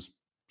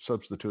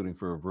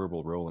for a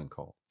verbal rolling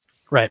call.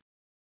 Right.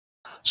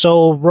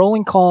 So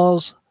rolling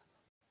calls,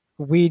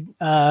 you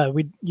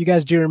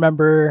guys do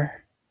remember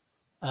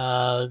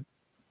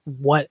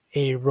what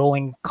a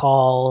rolling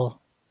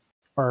call,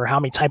 or how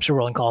many types of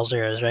rolling calls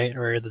there is, right?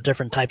 Or the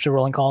different types of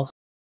rolling calls.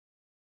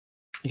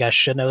 You guys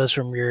should know this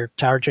from your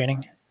tower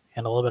training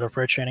and a little bit of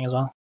approach training as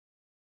well.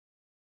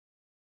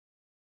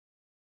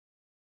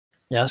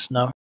 Yes,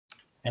 no?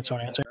 Answer.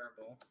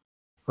 Verbal.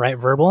 Right,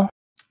 verbal.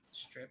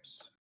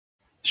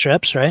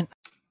 Strips, right?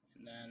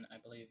 And then I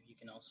believe you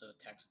can also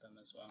text them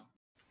as well.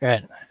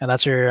 Right, and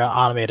that's your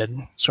automated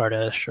sort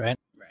of, right?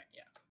 Right,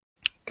 yeah.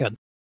 Good.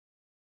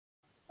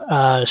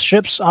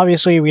 Strips,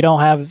 obviously, we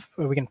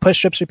can push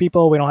strips to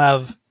people. We don't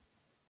have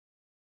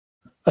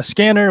a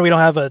scanner. We don't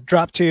have a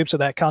drop tube, so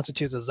that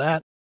constitutes as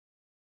that.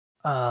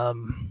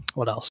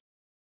 What else?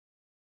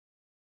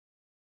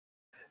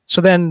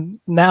 So then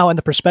now in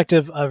the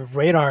perspective of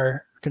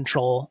radar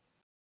control,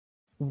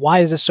 why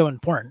is this so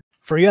important?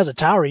 For you as a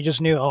tower, you just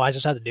knew, oh, I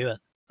just had to do it.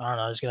 I don't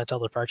know, I just got to tell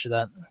the departure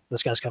that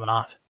this guy's coming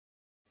off.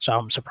 So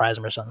I'm surprised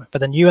him or something. But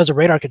then you as a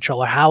radar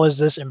controller, how is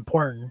this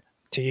important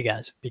to you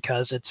guys?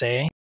 Because it's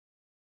a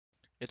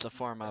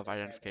form of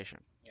identification.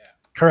 Yeah.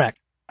 Correct.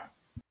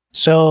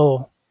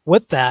 So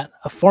with that,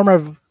 a form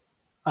of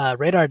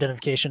radar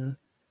identification,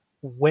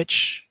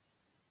 which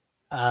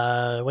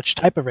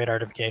type of radar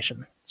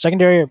identification?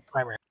 Secondary or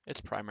primary? It's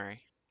primary.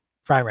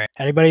 Primary.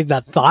 Anybody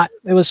that thought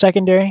it was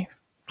secondary,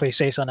 please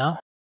say so now.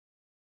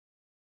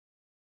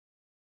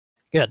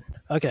 Good.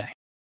 Okay.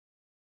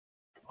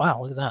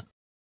 Wow, look at that.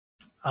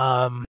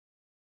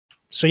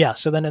 So yeah,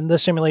 so then in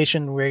this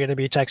simulation, we're going to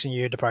be texting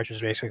you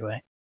departures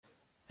basically,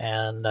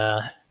 and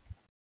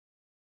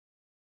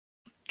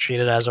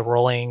treat it as a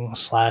rolling /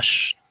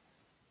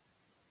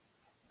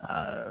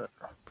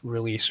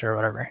 release or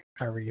whatever,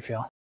 however you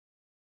feel.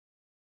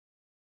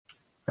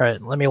 All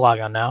right, let me log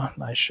on now.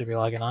 I should be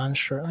logging on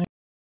shortly.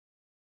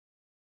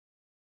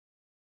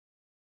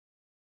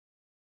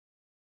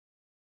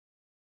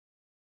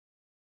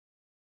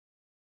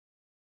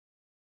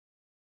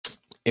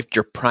 If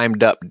you're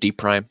primed up,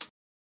 deprime.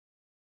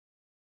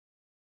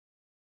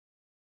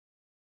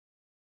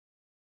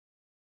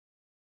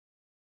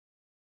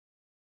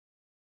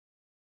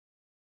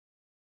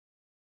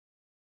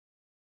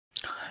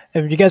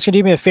 if you guys can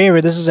do me a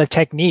favor, this is a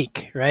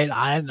technique, right?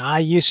 I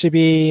used to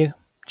be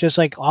just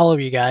like all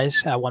of you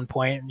guys at one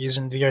point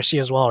using VRC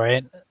as well,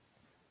 right?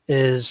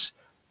 Is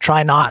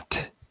try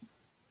not.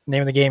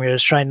 Name of the game here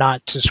is try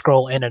not to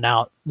scroll in and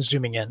out,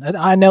 zooming in. And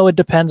I know it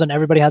depends on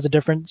everybody has a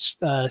different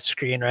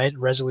screen, right?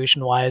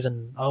 Resolution wise,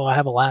 and I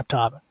have a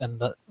laptop,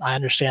 and I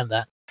understand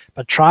that.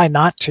 But try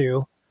not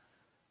to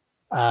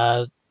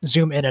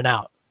zoom in and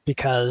out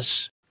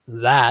because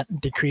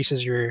that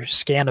decreases your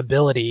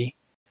scannability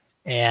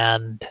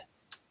and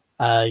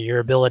your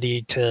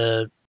ability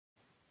to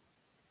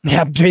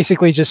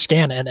basically just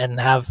scan and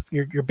have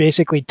you're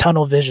basically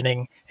tunnel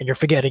visioning and you're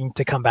forgetting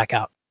to come back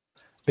out,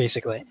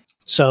 basically.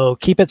 So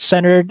keep it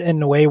centered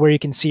in a way where you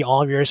can see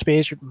all of your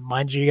airspace.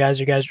 Mind you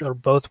guys are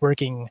both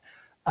working.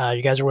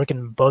 You guys are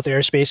working both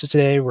airspaces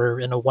today. We're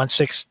in a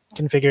 1.6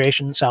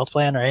 configuration south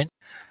plan, right?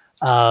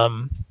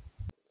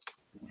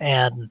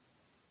 And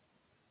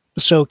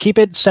so keep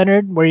it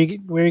centered where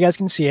you guys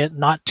can see it,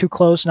 not too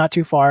close, not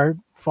too far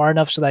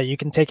enough so that you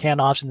can take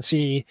handoffs and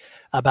see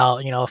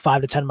about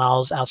 5 to 10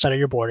 miles outside of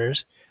your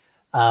borders.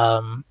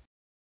 I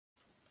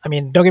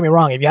mean, don't get me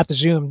wrong. If you have to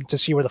zoom to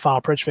see where the final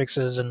approach fix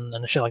is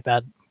and shit like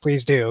that,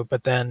 please do.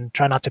 But then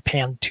try not to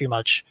pan too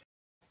much,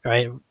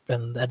 right?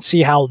 And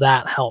see how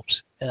that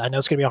helps. I know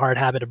it's gonna be a hard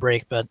habit to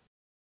break, but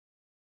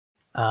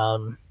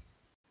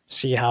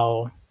see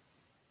how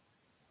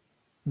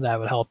that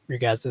would help your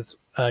guys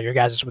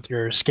with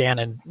your scan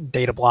and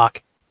data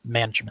block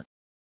management.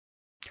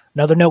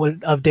 Another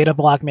note of data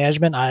block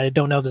management, I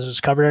don't know if this is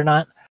covered or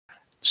not.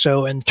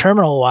 So in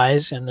terminal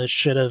wise, and this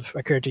should have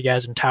occurred to you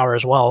guys in tower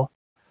as well,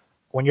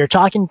 when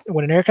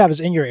an aircraft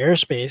is in your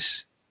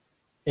airspace,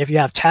 if you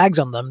have tags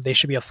on them, they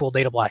should be a full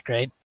data block,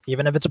 right?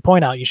 Even if it's a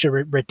point out, you should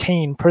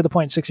retain, per the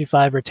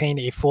 0.65, retain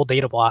a full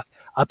data block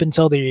up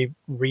until they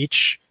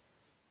reach,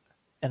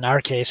 in our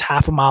case,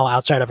 half a mile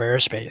outside of our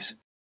airspace,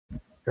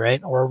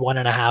 right? Or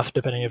 1.5,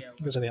 depending if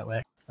it goes the other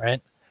way,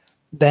 right?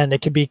 Then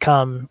it can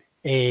become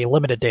a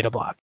limited data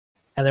block.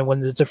 And then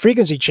when it's a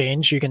frequency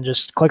change, you can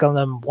just click on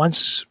them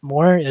once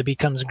more, it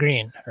becomes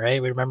green,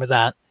 right? We remember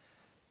that.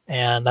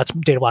 And that's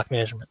data block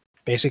management.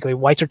 Basically,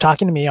 whites are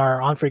talking to me,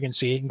 are on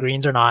frequency,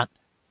 greens are not.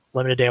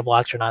 Limited data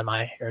blocks are not in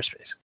my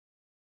airspace.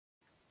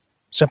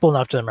 Simple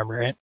enough to remember,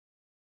 right?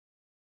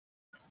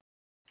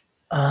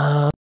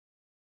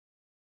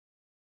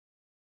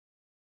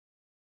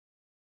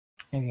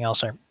 Anything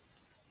else I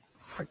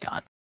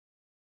forgot?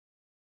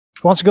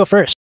 Who wants to go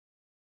first?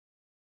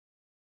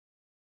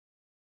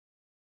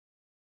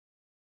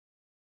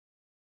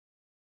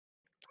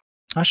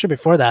 Actually,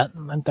 before that,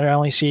 I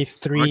only see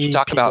 3 Why don't you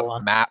talk people about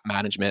on. map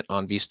management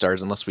on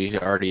V-Stars unless we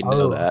already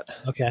know that.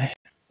 Okay,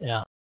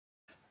 yeah.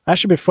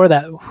 Actually, before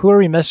that, who are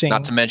we missing?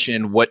 Not to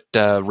mention what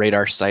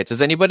radar sites. Has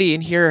anybody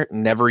in here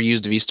never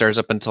used V-Stars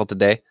up until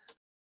today?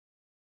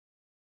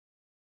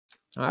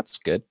 Oh, that's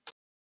good.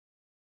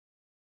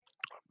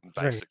 I'm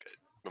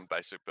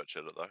basic bitch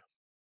at it though.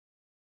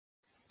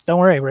 Don't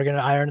worry, we're going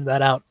to iron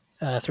that out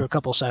through a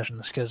couple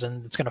sessions because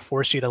then it's going to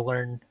force you to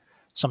learn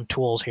some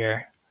tools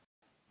here.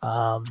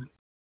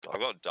 I've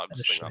got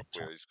Doug's thing up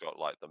where he's got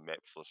like the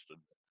maps listed.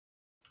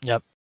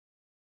 Yep.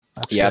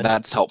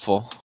 That's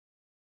helpful.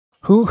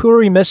 Who are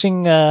we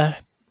missing?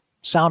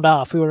 Sound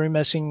off. Who are we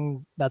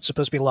missing? That's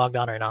supposed to be logged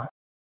on right now.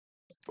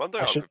 One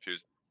thing I'm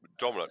confused,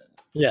 Dominic.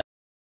 Yeah.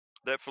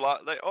 That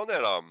on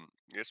that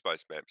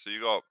airspace map. So you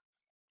got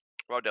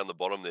right down the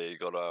bottom there. You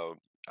got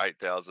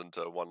 8,000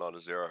 to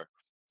 190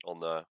 on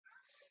the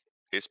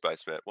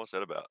airspace map. What's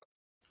that about?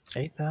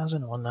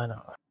 8,000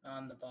 190.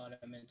 On the bottom,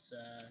 it's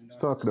It's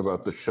talking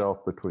about the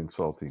shelf between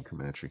Salty and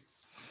Comanche.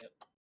 Yep.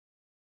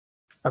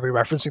 Are we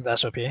referencing the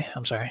SOP?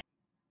 I'm sorry.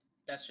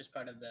 That's just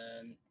part of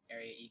the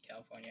Area E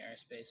California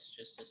airspace,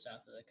 just to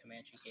south of the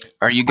Comanche Gate.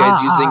 Are you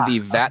guys using the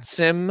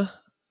Vatsim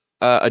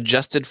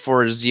adjusted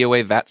for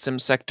ZOA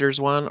Vatsim sectors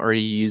one, or are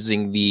you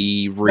using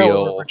the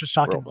real? No, we're just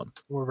talking. one?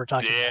 We're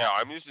talking. Yeah,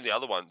 I'm using the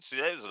other one. See,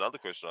 that was another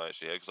question I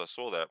actually had because I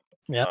saw that.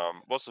 Yeah.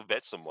 What's the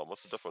Vatsim one?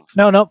 What's the difference?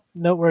 No.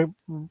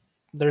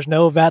 There's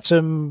no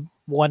Vatsim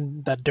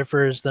one that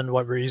differs than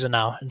what we're using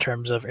now in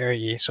terms of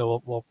Area E.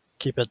 So we'll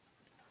keep it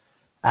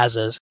as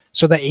is.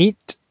 So the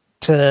 8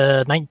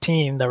 to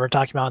 19 that we're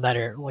talking about in that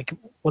area, like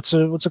what's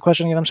the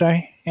question again? I'm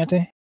sorry,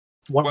 Anthony.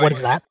 What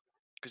is that?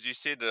 Because you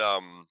said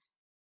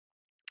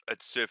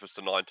it's surface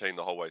to 19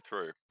 the whole way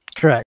through.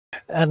 Correct.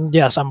 And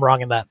yes, I'm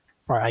wrong in that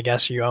part. I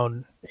guess you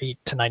own 8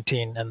 to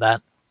 19 in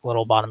that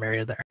little bottom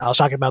area there. I was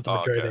talking about the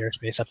majority of the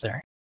airspace up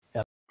there.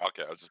 Yep.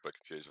 Okay, I was just a bit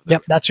confused with that.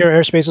 Yep, that's your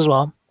airspace as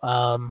well.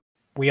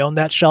 We own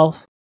that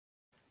shelf,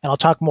 and I'll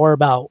talk more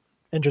about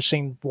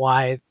interesting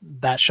why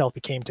that shelf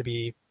became to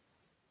be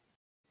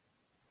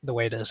the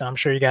way it is. I'm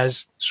sure you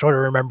guys sort of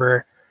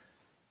remember,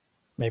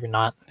 maybe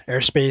not,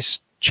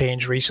 airspace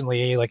changed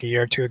recently, like a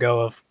year or two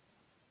ago, of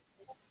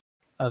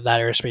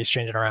that airspace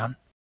changing around.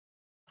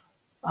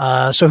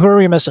 So who are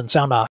we missing?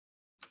 Sound off.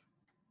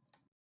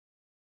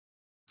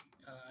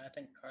 I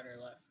think Carter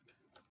left.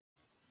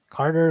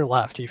 Carter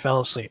left. He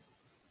fell asleep.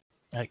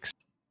 Yikes.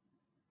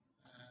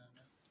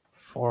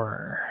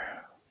 For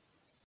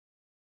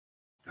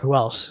who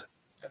else?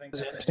 I think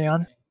Is that's Anthony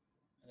on? everything.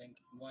 I think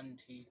 1,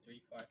 2,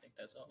 3, 4. I think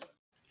that's all.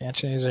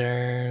 Anthony's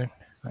there.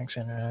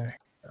 Alexander.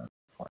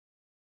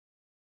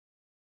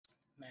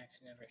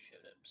 Max never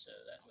showed up, so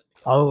that would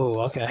be.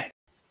 Oh, okay.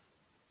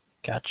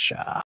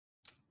 Gotcha.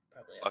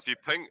 Probably.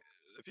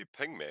 If you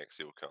ping Max,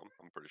 he'll come.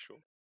 I'm pretty sure.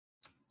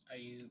 Are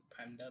you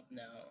primed up?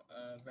 No.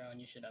 Rowan,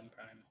 you should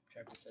unprime.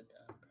 Trevor said to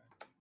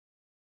unprime.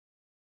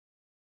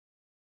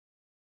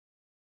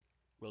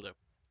 Will do.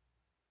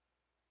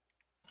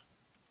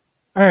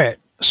 All right.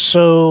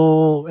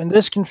 So in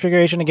this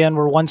configuration again,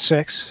 we're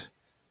 1-6.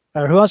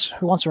 Who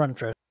wants to run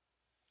first?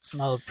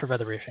 I'll provide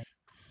the briefing.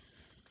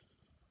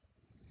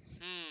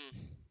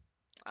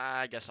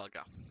 I guess I'll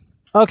go.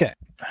 Okay.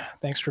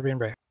 Thanks for being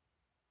brave.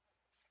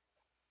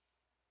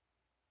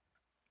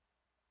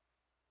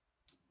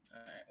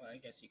 Alright, well, I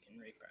guess you can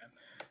reprime.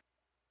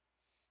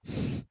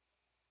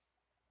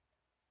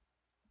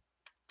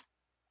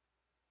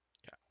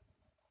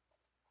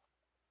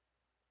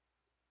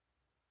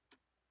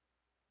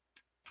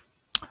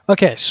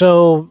 Okay,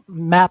 so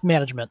map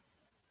management.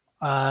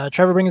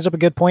 Trevor brings up a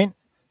good point.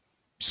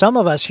 Some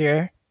of us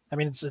here, I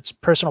mean, it's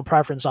personal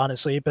preference,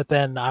 honestly, but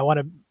then I want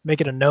to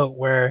make it a note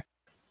where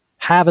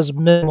have as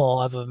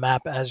minimal of a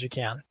map as you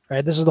can,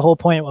 right? This is the whole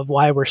point of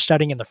why we're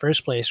studying in the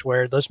first place,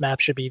 where those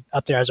maps should be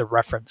up there as a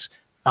reference,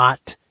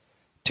 not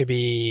to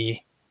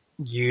be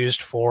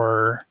used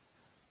for,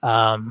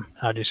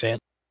 how do you say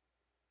it?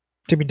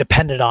 To be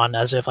depended on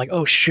as if like,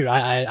 oh shoot,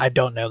 I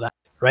don't know that,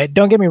 right?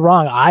 Don't get me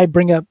wrong. I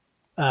bring up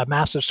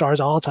maps of stars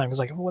all the time because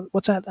like,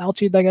 what's that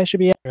altitude that guy should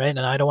be at, right? And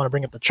I don't want to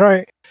bring up the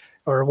chart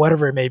or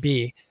whatever it may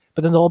be.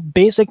 But then the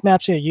basic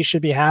maps here you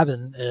should be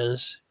having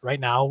is right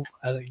now,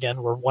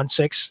 again, we're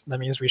 1-6. That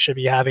means we should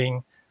be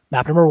having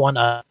map number 1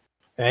 up,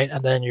 right?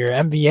 And then your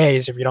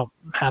MVAs, if you don't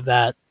have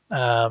that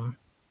kind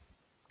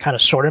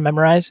of sort of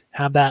memorized,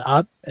 have that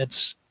up.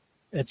 It's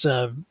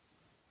a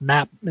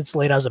map, it's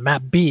laid as a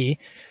map B,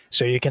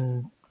 so you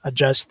can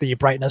adjust the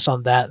brightness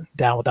on that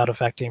down without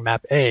affecting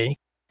map A,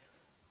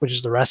 which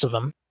is the rest of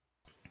them.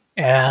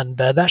 And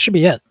that should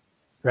be it,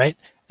 right?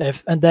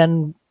 And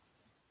then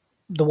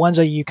the ones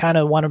that you kind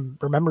of want to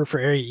remember for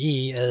Area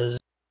E is,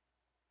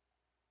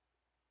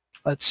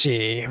 let's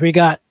see, we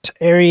got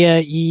Area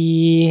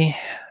E.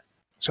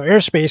 So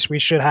airspace we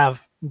should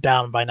have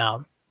down by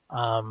now,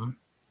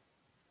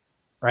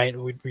 right?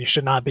 We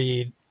should not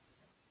be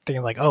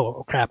thinking like,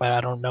 oh crap,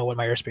 I don't know what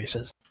my airspace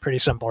is. Pretty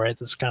simple, right?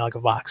 It's kind of like a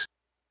box.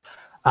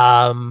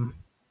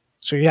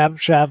 So you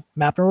should have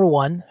map number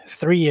 1,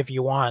 3 if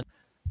you want.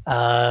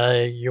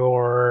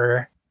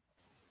 Your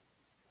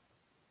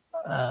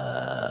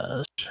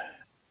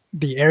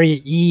the Area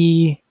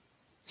E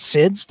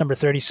SIDS number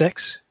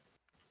 36,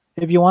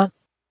 if you want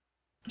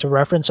to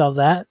reference of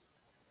that.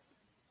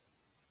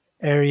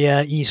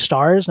 Area E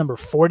stars number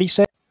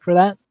 46 for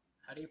that.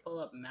 How do you pull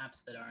up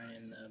maps that aren't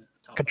in the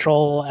top?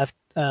 Control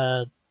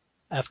F2.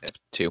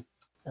 F2.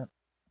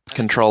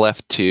 Control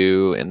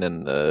F2 and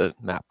then the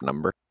map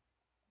number.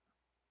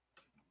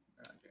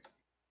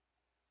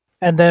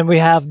 And then we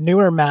have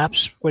newer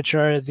maps, which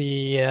are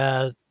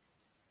the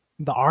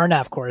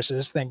RNAV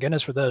courses. Thank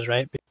goodness for those,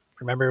 right?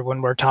 Remember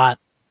when we're taught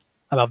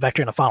about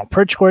vectoring the final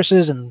perch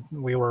courses, and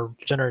we were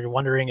generally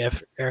wondering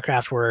if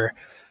aircraft were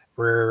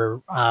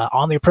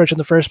on the approach in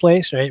the first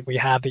place, right? We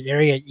have the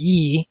Area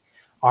E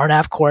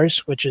RNAV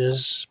course, which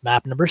is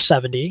map number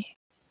 70,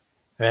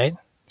 right?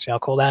 See how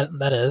cool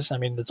that is? I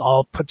mean, it's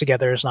all put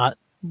together. It's not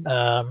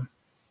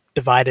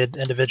divided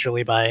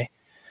individually by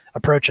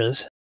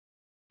approaches.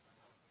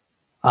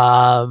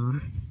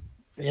 And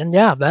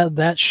yeah,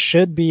 that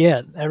should be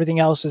it. Everything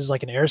else is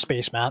like an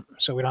airspace map,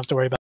 so we don't have to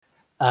worry about.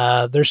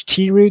 There's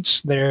T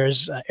routes,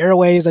 there's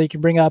airways that you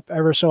can bring up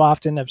ever so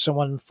often if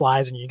someone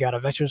flies and you got to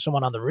vector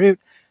someone on the route.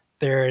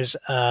 There's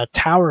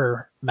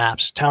tower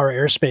maps, tower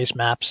airspace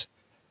maps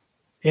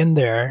in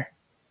there.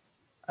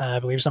 I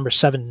believe it's number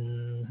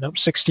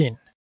 16.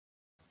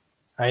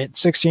 Right,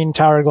 16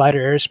 tower glider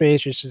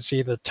airspace. You should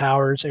see the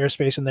towers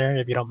airspace in there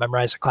if you don't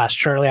memorize the class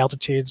Charlie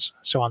altitudes,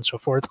 so on and so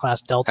forth.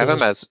 Class Delta. I have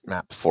them as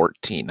map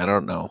 14. I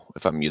don't know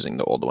if I'm using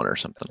the old one or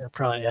something. You're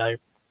probably on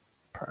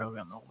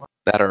the old one.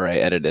 That or I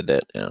edited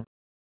it. Yeah.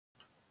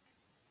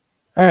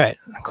 All right,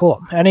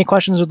 cool. Any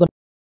questions with the?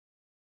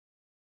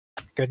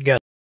 Good.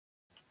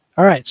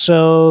 All right,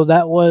 so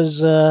that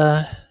was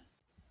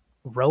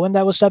Rowan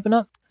that was stepping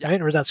up, right?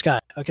 Or was that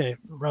Scott? Okay,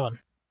 Rowan.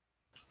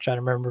 Trying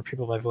to remember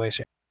people by voice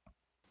here.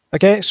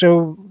 Okay,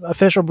 so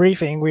official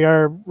briefing. We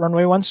are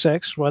runway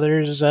 16.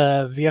 Weather's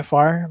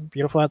VFR,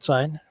 beautiful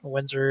outside.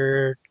 Winds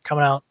are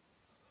coming out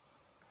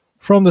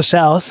from the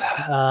south.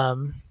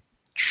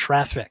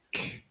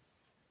 Traffic.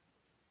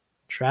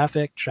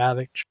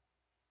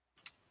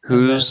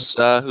 Who's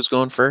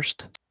going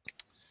first?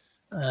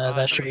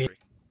 That should be.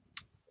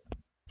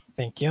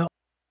 Thank you.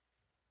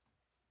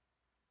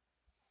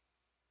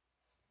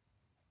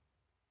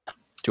 Do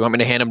you want me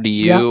to hand them to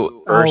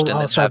you first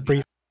and then have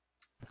brief?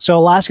 So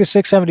Alaska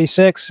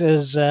 676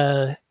 is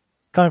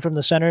coming from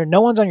the center. No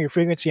one's on your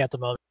frequency at the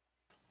moment.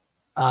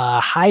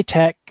 High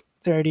Tech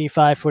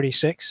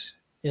 3546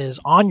 is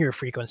on your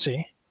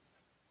frequency.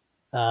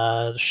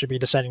 should be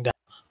descending down.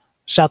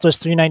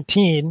 Southwest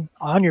 319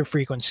 on your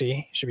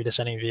frequency should be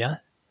descending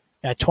via.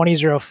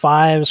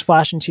 2005 is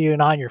flashing to you,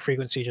 not on your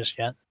frequency just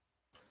yet.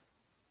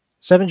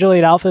 7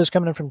 Juliet Alpha is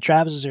coming in from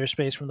Travis's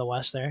airspace from the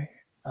west there,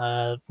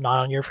 not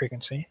on your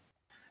frequency.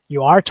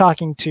 You are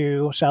talking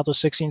to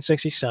Southwest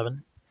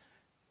 1667,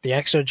 the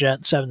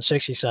Exojet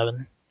 767,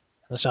 and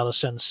the Southwest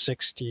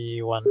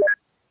 761.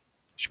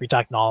 Should be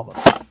talking to all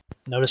of them.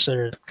 Notice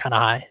they're kind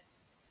of high,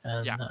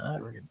 and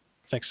we're going to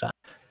fix that.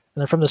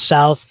 And then from the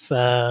south,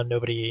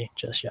 nobody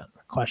just yet.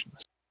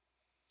 Questions?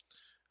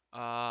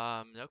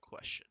 No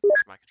questions.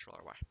 My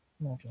controller, why?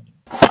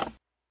 Okay.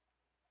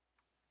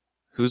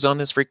 Who's on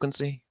his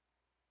frequency?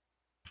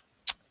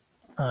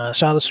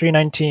 Southwest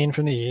 319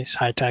 from the east,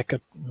 high tech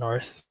up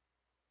north.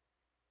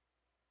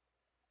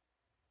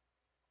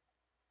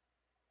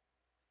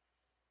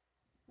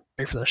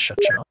 Wait for the shit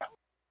show.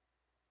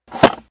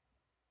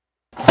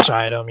 I'm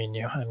sorry, I don't mean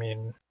you. I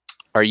mean.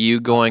 Are you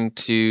going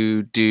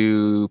to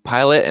do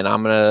pilot and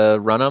I'm gonna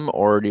run them,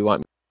 or do you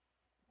want?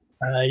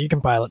 You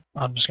can pilot.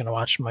 I'm just gonna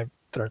watch my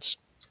threats.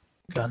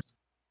 Done.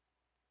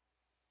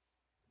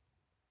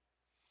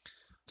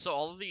 So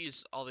all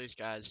these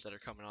guys that are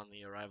coming on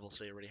the arrivals,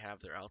 they already have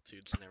their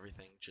altitudes and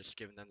everything, just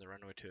giving them the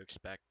runway to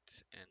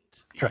expect and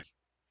the... Correct.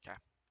 Okay.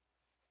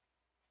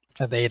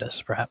 At the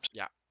ATIS, perhaps.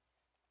 Yeah.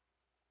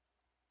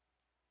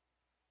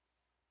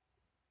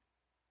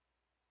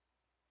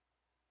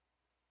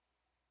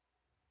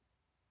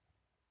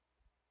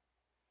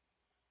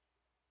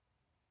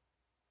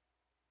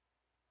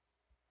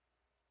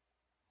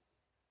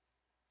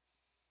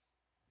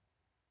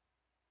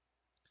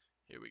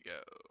 Here we go.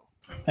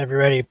 Have you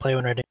ready? Play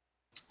when ready.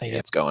 Thank Yeah, you.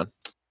 it's going.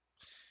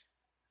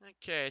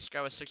 Okay,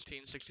 Skywest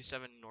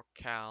 1667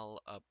 NorCal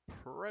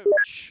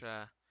approach.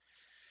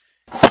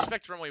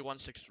 Expect runway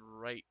 16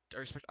 right,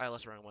 or expect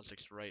ILS runway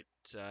 16 right.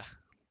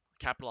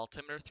 Capital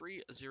altimeter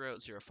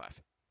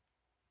 3005.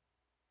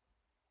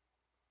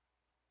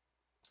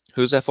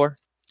 Who's that for?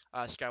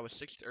 Skywest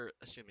 6, or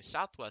excuse me,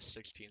 Southwest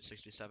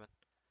 1667.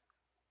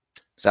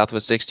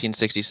 Southwest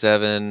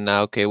 1667.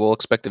 Okay, we'll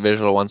expect a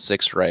visual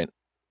 16 right.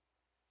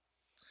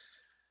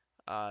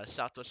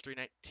 Southwest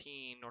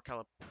 319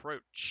 NorCal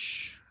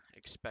approach.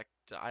 Expect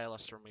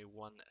ILS runway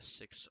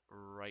 16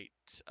 right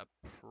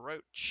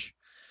approach.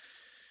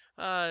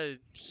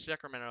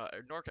 Sacramento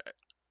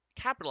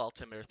capital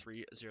altimeter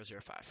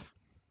 3005.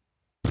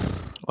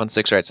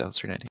 16 right, South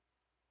 319.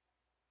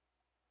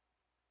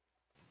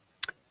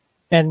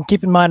 And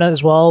keep in mind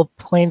as well,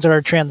 planes that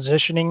are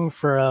transitioning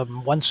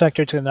from one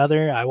sector to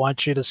another, I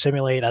want you to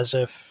simulate as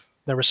if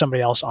there was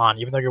somebody else on.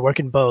 Even though you're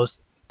working both,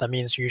 that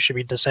means you should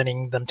be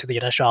descending them to the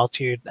initial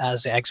altitude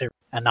as the exit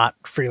and not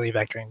freely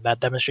vectoring.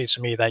 That demonstrates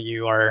to me that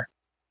you are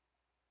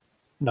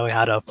knowing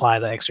how to apply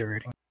the exit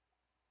routing.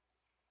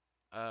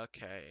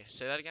 Okay,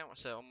 say that again.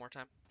 Say that one more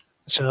time.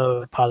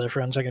 So pause it for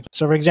 1 second.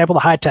 So for example, the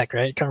high tech,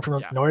 right? Coming from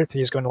the north,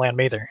 he's going to land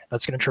Mather.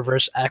 That's going to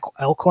traverse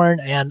Elkhorn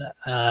and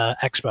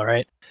Expo,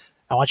 right?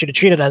 I want you to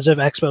treat it as if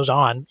Expo's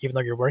on, even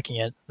though you're working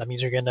it. That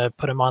means you're going to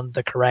put him on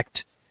the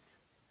correct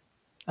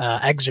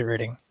exit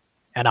routing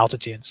and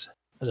altitudes.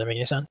 Does that make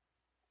any sense?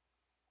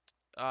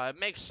 It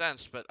makes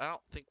sense, but I don't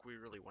think we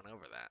really went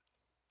over that.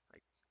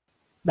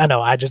 I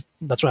know.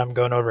 That's why I'm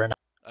going over it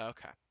now.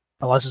 Okay.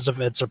 Unless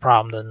it's a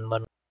problem, then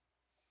let me.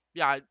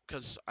 Yeah,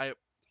 because I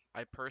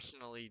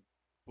personally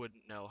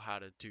wouldn't know how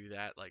to do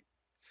that. Like,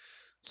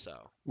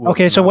 so.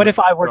 Okay, so what if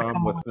I were to John,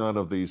 come with none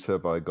of these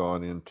have I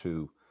gone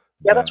into?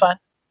 Yeah, that's fine.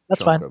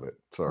 That's fine. Of it.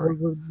 Sorry.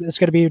 It's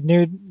going to be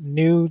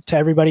new to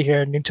everybody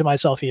here, new to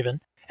myself even.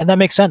 And that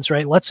makes sense,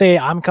 right? Let's say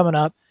I'm coming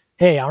up.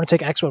 Hey, I want to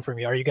take Expo from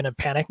you. Are you going to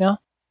panic now?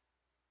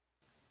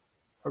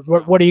 Or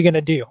what are you going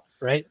to do,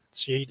 right?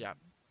 So you got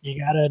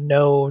to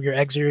know your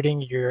exit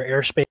routing, your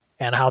airspace,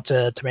 and how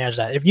to manage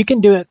that. If you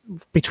can do it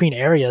between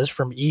areas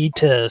from E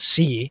to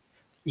C,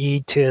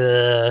 E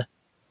to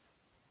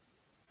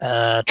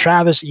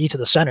Travis, E to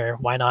the center,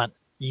 why not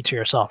E to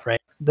yourself, right?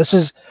 This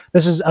is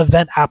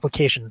event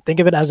application.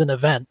 Think of it as an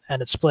event,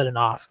 and it's splitting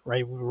off,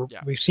 right?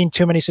 We've seen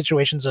too many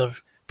situations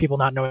of people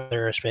not knowing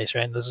their airspace,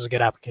 right? And this is a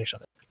good application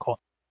of it. Cool.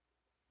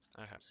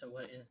 Okay. So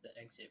what is the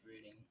exit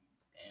routing,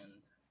 and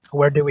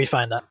where do we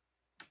find that?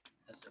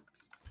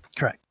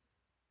 Correct.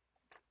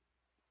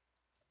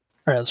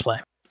 All right, let's play.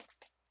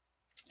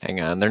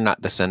 Hang on, they're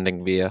not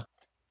descending via.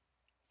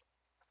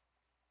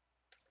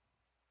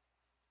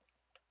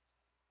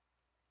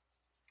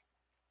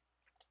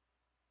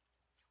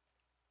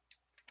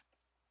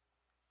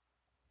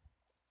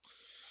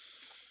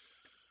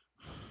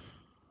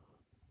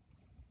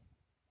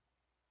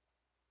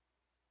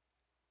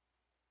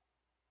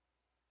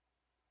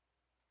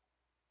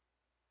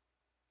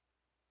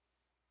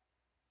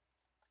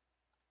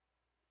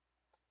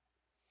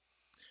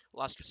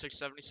 Alaska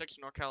 676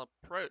 NorCal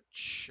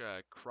approach,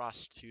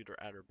 cross tutor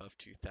at or above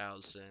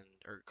 2000,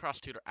 or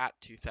cross tutor at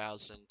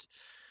 2000.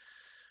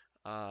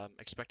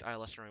 Expect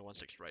ILS runway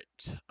 16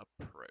 right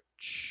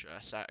approach.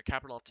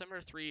 Capital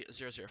altimeter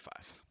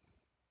 3005.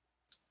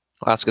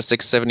 Alaska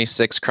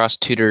 676 cross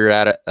tutor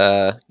at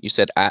you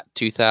said at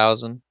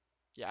 2000.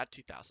 Yeah, at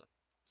 2000.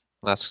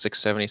 Last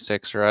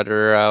 676,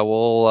 Roger.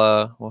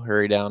 We'll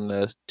hurry down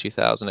to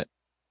 2000.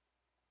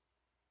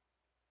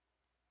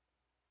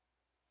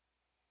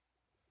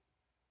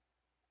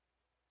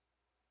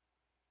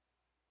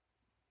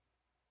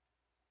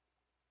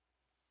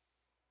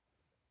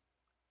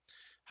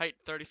 Height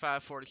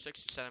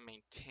 3546, descend and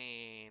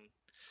maintain.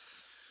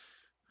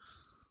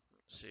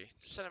 Let's see.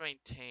 Descend and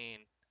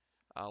maintain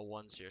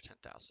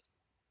 1010,000.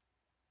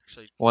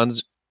 Actually,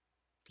 One's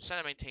descend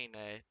and maintain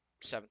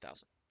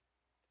 7,000.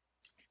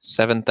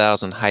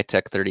 7,000 high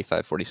tech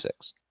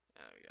 3546.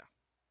 There we go.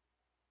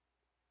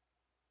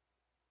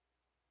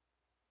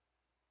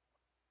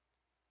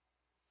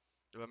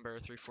 November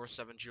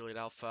 347 Juliet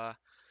Alpha.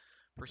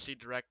 Proceed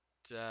direct.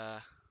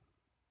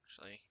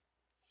 Actually,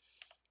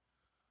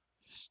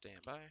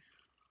 standby.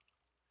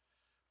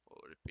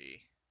 What would it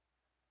be?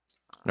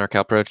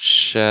 NorCal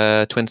approach,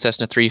 Twin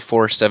Cessna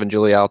 347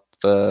 Julia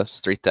Alpha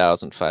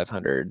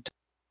 3,500.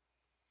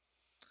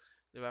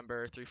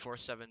 November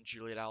 347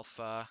 Juliet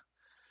Alpha.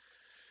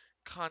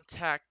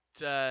 Contact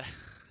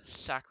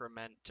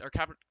Sacramento or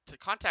to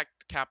contact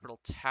Capital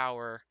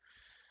Tower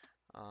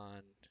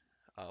on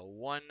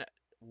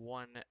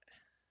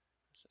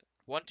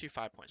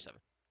 125.7.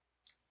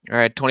 All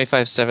right,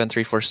 25-7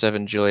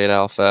 347 Juliet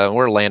Alpha.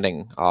 We're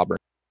landing Auburn.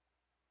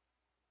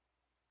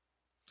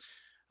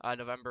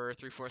 November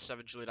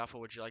 347 Juliet Alpha.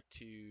 Would you like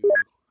to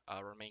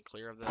remain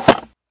clear of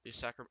the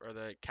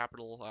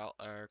Capital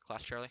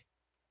class Charlie?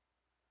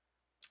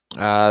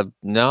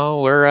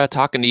 No, we're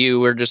talking to you.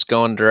 We're just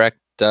going direct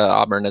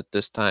Auburn at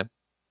this time.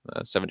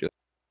 7 Juliet.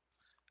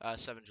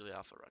 7 Juliet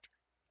Alpha, Roger.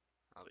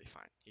 I'll be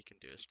fine. He can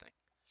do his thing.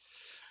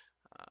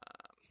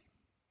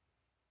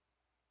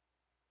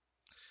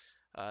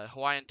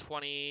 Hawaiian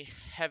 20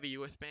 heavy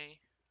with me.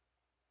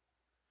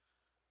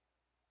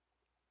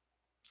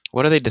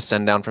 What do they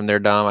descend down from there,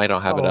 Dom? I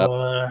don't have it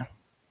up.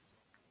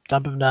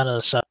 Dump him down to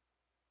the 7.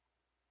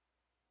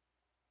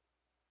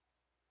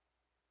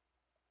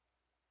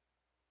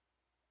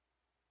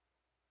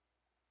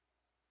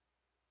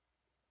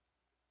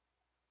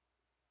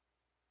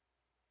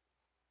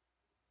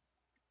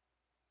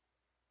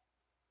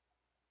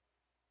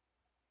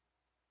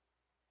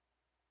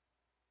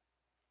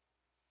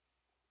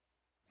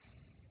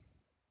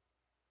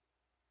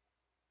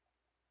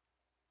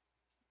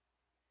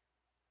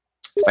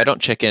 If I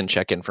don't check in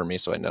for me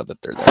so I know that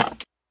they're there.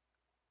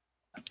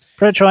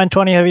 Approach Hawaiian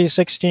 20 heavy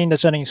 16,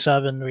 descending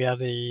 7. We have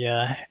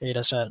the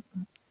ATIS at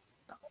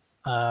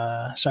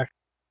sector.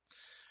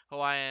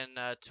 Hawaiian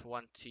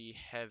 20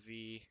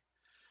 heavy.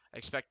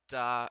 Expect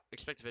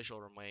visual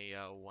runway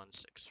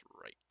 16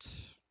 right.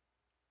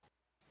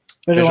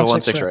 Visual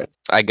 16 right.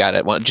 I got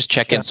it. Just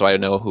check in so I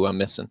know who I'm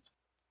missing.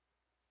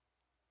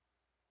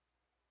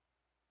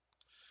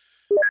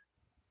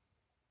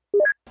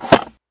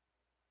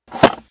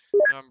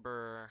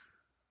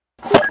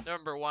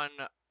 Number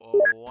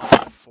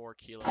 114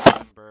 kilo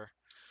number.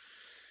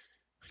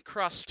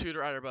 Cross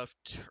tutor at above.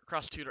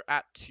 Cross tutor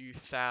at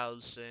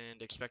 2000.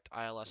 Expect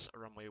ILS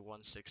runway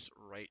 16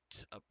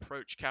 right.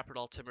 Approach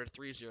capital altimeter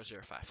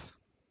 3005.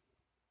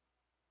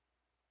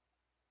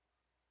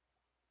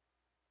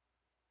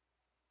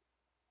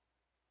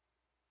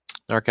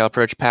 NorCal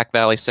approach Pack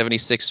Valley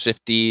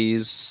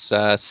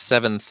 7650s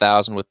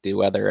 7,000 with the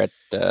weather at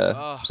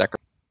Sacramento.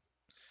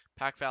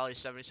 Pack Valley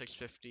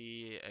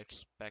 7650.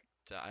 Expect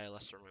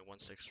ILS runway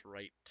 16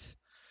 right.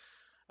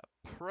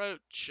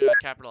 Approach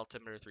capital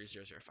altimeter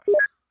 3005.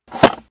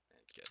 Oh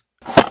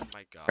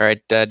my god. All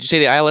right. Did you say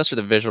the ILS or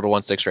the visual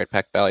to 16 right?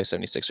 Pack Valley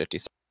 7650.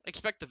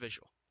 Expect the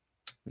visual.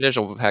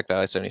 Visual Pack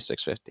Valley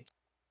 7650.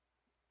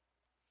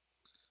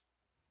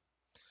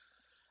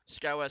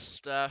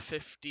 SkyWest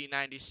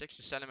 5096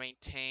 descend and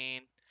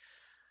maintain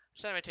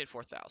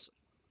 4,000.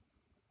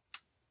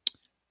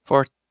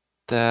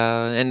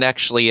 And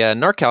actually,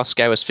 NorCal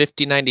SkyWest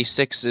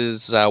 5096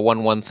 is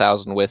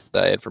 1,000 with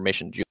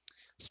information.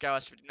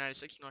 SkyWest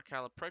 5096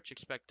 NorCal approach.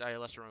 Expect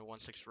ILS runway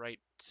 16 right.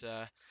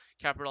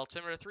 Capital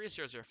altimeter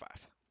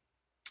 3005.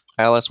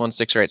 ILS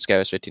 16 right,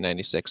 SkyWest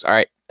 5096. All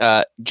right.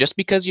 Just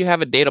because you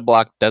have a data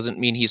block doesn't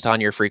mean he's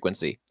on your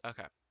frequency.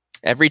 Okay.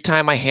 Every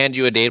time I hand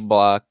you a data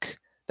block,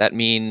 that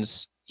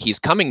means he's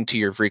coming to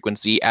your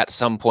frequency at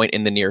some point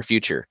in the near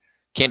future.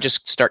 Can't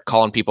just start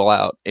calling people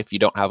out if you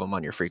don't have them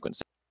on your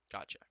frequency.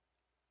 Gotcha.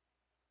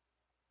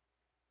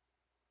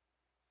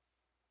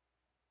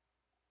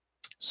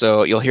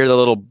 So you'll hear the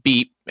little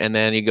beep, and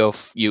then you go,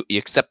 you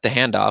accept the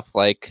handoff.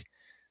 Like,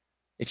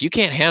 if you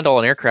can't handle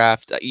an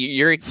aircraft,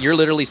 you're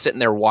literally sitting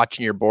there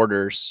watching your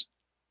borders,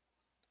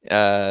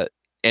 and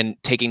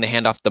taking the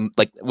handoff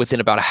within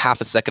about a half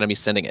a second of me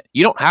sending it.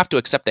 You don't have to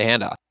accept the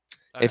handoff.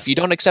 Okay. If you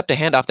don't accept a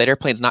handoff, that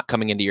airplane's not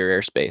coming into your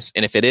airspace,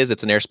 and if it is,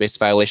 it's an airspace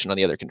violation on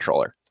the other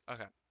controller.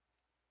 Okay.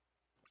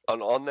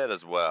 And on that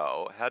as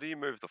well, how do you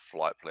move the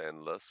flight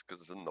plan list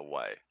because it's in the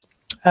way?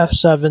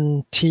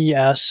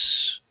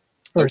 F7TS.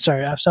 Or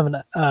sorry,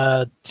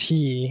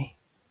 F7T,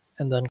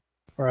 and then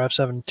or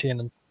F7T, and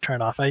then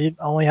turn off. I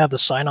only have the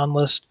sign-on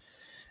list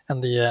and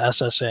the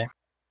SSA.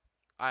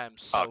 I am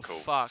so cool.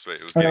 fucked.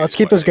 Sweet. All right, let's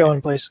keep this going,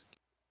 please.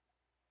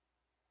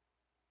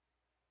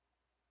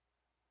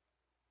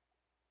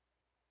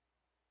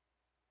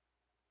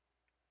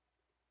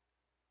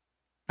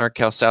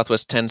 NorCal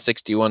Southwest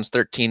 1061's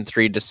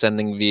 13-3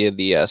 descending via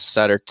the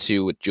Sutter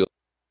 2 with Julie.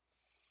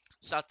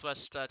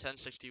 Southwest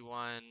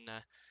 1061,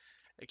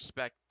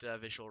 expect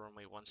visual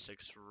runway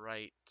 16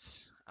 right,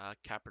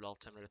 capital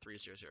altimeter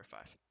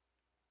 3005.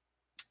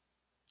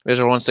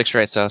 Visual 16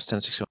 right, South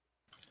 1061.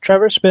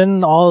 Trevor,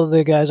 spin all of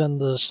the guys on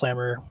the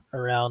slammer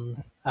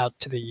around out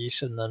to the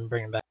east and then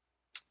bring them back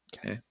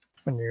Okay.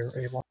 when you're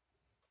able.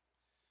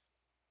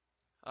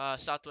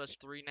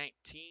 Southwest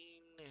 319,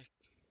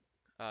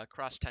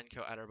 cross 10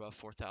 at or above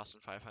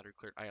 4,500,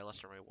 cleared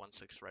ILS runway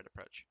 16 right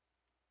approach.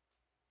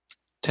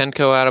 10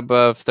 out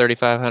above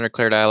 3,500,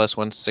 cleared ILS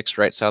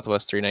 16 right,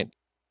 Southwest 319.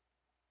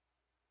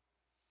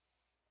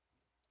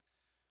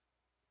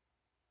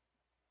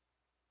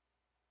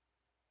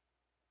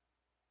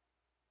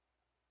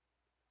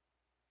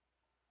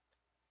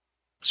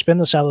 Spin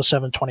the Southwest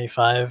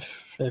 725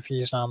 if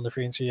he's not on the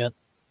frequency yet.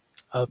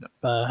 Up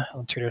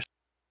on tutors.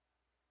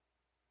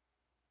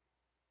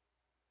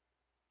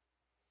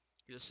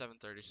 Either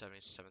 730,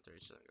 70,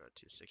 737, go to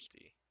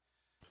 260.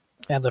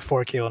 And the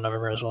 4 kilo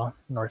November as well,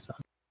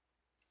 northbound.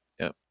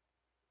 Yep.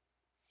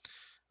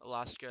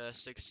 Alaska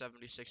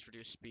 676,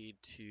 reduce speed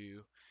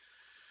to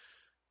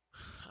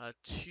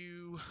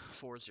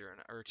 240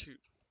 or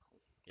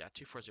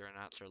 240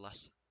 knots or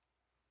less.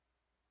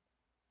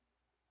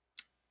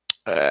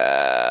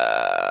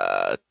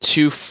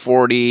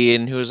 240,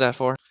 and who is that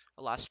for?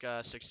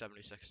 Alaska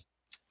 676.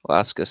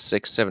 Alaska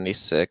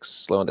 676,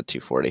 slowing to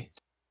 240.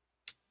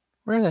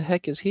 Where the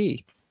heck is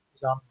he?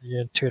 He's on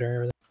the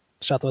tutor,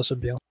 southwest of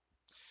Beale.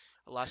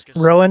 Alaska.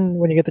 Rowan,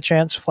 when you get the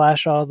chance,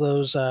 flash all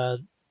those, the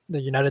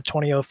United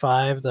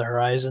 2005, the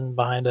Horizon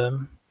behind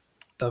him,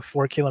 the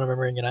 4 kilo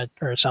November and United,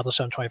 or Southwest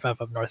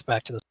 725 up north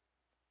back to the.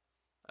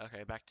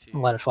 Okay, back to.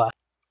 Let it flash.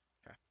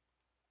 Okay.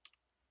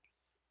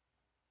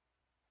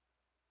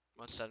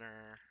 One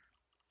center.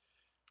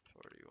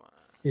 41.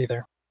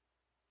 Either.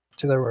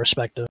 To their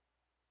respective.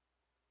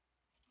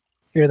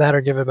 Either that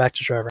or give it back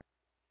to Trevor.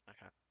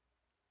 Okay.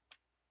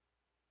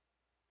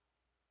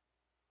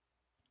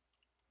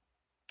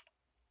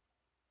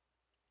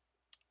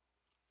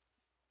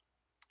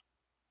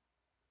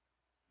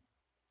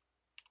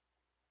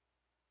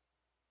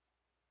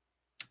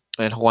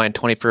 And Hawaiian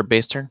 20 for a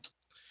base turn.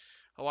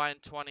 Hawaiian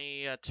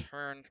 20,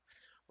 turn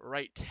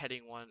right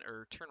heading 1,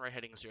 or turn right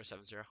heading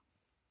 070.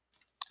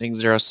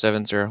 Heading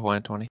 070,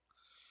 Hawaiian 20.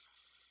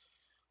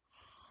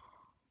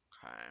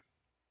 Okay.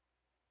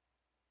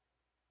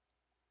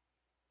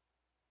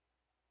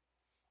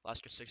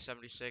 Alaska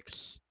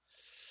 676.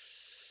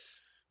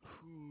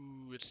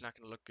 Ooh, it's not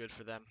going to look good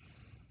for them.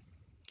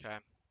 Okay.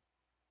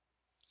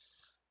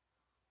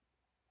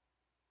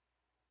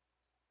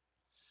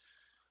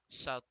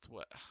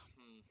 Southwest.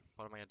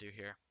 What am I going to do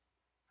here?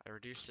 I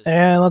reduced this.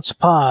 And let's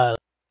pause.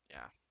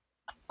 Yeah.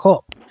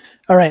 Cool.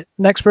 All right.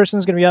 Next person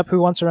is going to be up. Who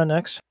wants to run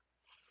next?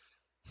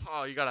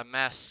 Oh, you got a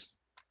mess.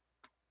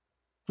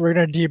 We're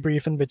going to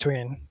debrief in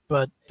between,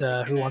 but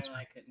who wants?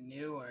 Like it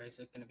new, or is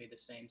it going to be the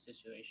same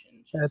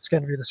situation? It's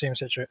going to be the same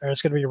situation, or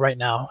it's going to be right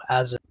now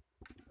as.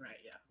 Right.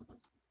 Yeah.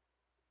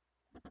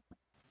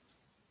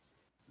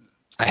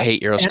 I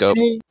hate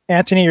Euroscope.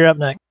 Anthony, you're up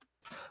next.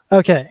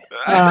 Okay.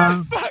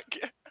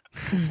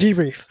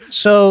 Debrief.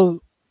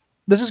 So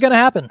this is going to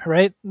happen,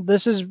 right?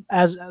 This is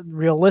as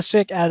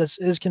realistic as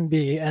can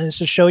be, and it's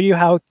to show you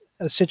how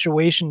a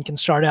situation can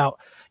start out.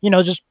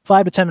 Just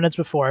 5 to 10 minutes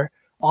before,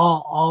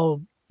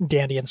 all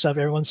dandy and stuff.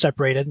 Everyone's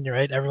separated,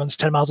 right? Everyone's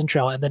 10 miles in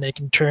trail, and then it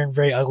can turn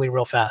very ugly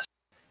real fast,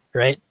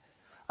 right?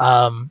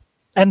 And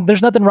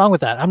there's nothing wrong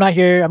with that. I'm not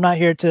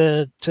here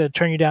to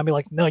turn you down and be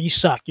like, no, you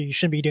suck. You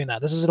shouldn't be doing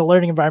that. This is a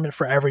learning environment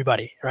for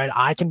everybody, right?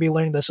 I can be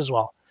learning this as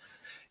well,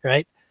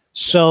 right?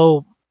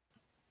 So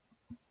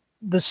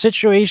the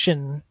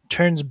situation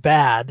turns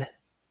bad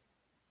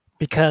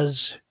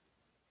because,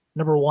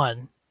 number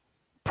one,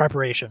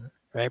 preparation,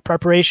 right?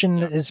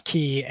 Preparation is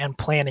key and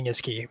planning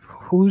is key.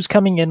 Who's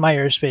coming in my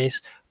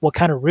airspace? What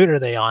kind of route are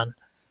they on?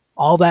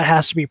 All that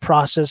has to be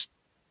processed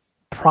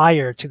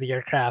prior to the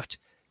aircraft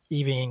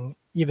even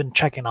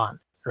checking on,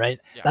 right?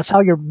 Yeah. That's how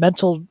your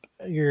mental,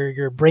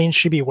 your brain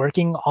should be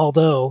working,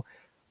 although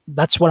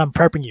that's what I'm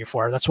prepping you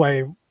for. That's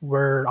why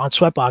we're on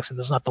Sweatbox and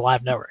this is not the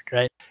live network,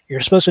 right?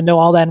 You're supposed to know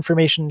all that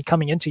information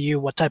coming into you,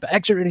 what type of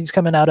exit route he's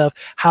coming out of,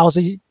 how's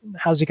he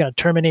going to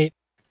terminate,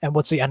 and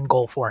what's the end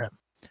goal for him,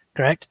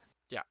 correct?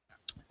 Yeah.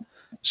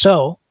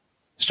 So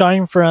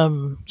starting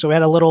from, we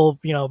had a little,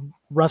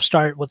 rough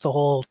start with the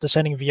whole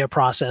descending via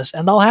process,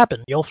 and that'll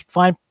happen. You'll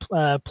find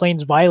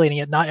planes violating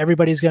it. Not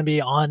everybody's going to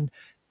be on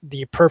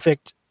the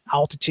perfect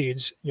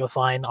altitudes you'll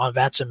find on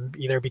Vatsim,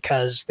 either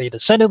because they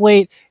descended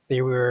late,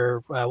 they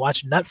were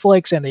watching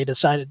Netflix, and they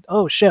decided,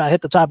 oh shit, I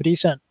hit the top of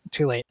descent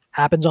too late.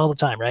 Happens all the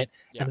time, right?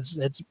 Yeah. And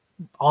it's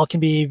all can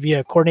be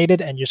via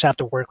coordinated, and you just have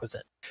to work with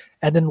it.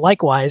 And then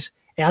likewise,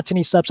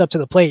 Anthony steps up to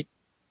the plate,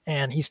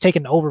 and he's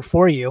taken over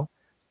for you.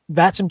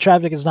 Vatsim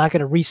traffic is not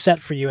going to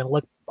reset for you and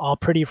look all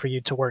pretty for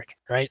you to work,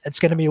 right? It's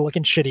going to be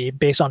looking shitty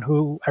based on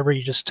whoever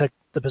you just took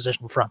the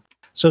position from.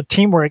 So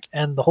teamwork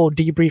and the whole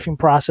debriefing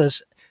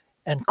process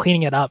and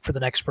cleaning it up for the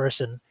next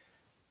person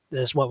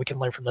is what we can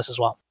learn from this as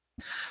well.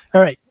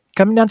 All right,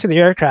 coming down to the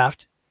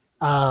aircraft.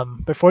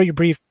 Before you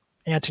brief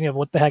Anthony of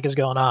what the heck is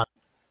going on,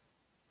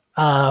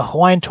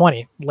 Hawaiian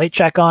 20 late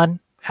check on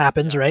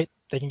happens, right?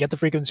 They can get the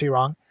frequency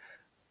wrong.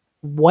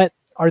 What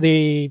are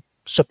they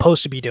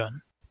supposed to be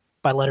doing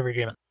by letter of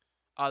agreement?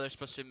 They're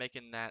supposed to be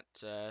making that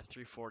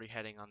 340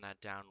 heading on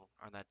that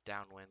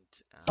downwind.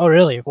 Oh,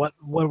 really? What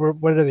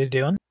are they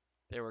doing?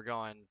 They were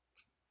going,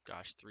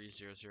 gosh,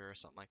 300 or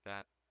something like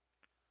that.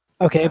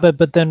 Okay,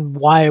 but then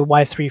why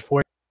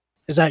 340?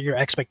 Is that your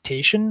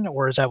expectation,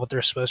 or is that what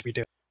they're supposed to be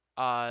doing?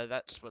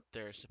 That's what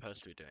they're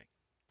supposed to be doing.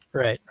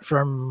 Right.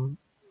 From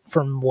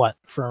what?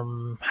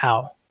 From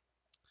how?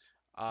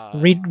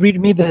 Read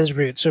me his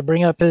route. So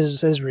bring up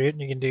his route,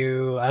 and you can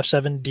do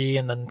F7D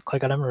and then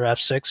click on him, or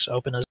F6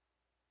 open as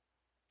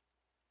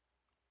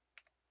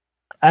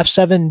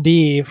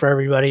F7D for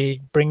everybody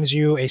brings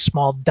you a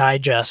small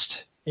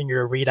digest in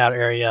your readout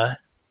area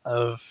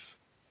of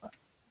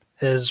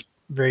his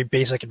very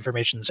basic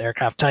information: his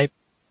aircraft type,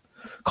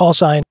 call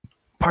sign,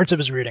 parts of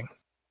his routing.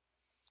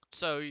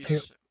 So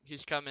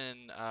he's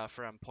coming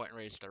from Point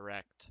Reyes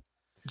direct.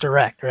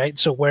 Direct, right?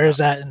 So where is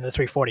that in the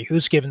 340?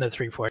 Who's given the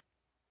 340?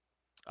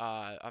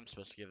 I'm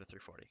supposed to give the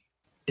 340.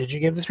 Did you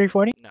give the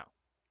 340? No.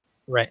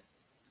 Right.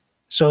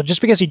 So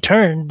just because he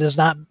turned does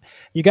not,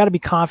 you got to be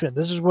confident.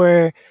 This is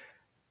where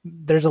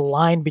there's a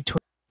line between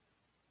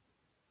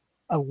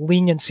a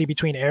leniency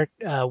between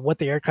what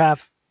the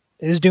aircraft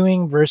is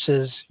doing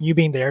versus you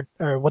being there,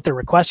 or what they're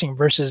requesting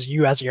versus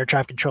you as the air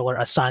traffic controller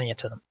assigning it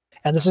to them.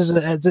 And this is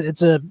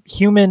it's a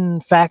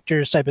human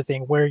factors type of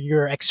thing where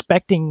you're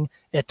expecting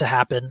it to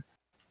happen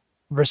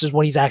versus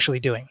what he's actually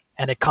doing,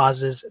 and it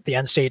causes the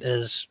end state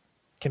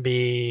can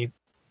be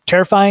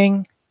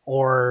terrifying,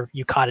 or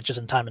you caught it just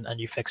in time and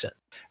you fix it,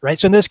 right?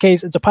 So in this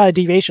case, it's a pilot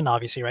deviation,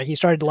 obviously, right? He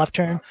started the left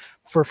turn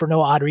for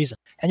no odd reason,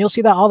 and you'll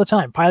see that all the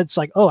time. Pilots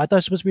like, oh, I thought I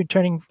was supposed to be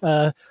turning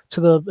to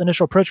the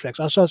initial approach fix.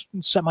 I was supposed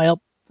to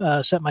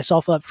set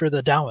myself up for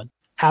the downwind.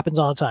 Happens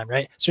all the time,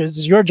 right? So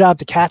it's your job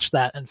to catch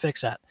that and fix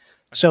that.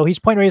 So he's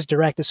point raised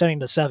direct, descending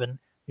to 7.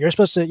 You're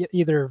supposed to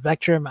either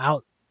vector him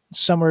out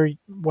somewhere,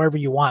 wherever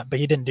you want, but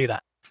he didn't do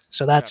that.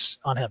 So that's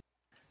on him.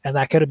 And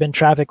that could have been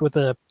traffic with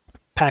the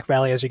Pack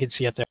Valley, as you can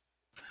see up there.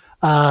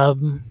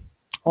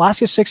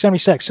 Alaska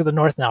 676 to the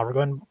north now. We're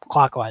going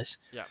clockwise.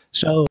 Yeah.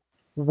 So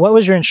what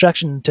was your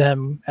instruction to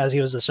him as he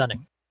was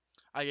ascending?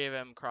 I gave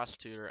him cross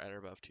tutor at or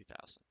above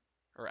 2,000,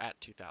 or at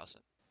 2,000.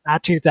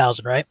 At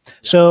 2,000, right? Yeah.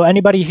 So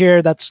anybody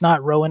here that's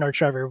not Rowan or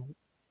Trevor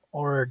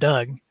or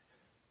Doug,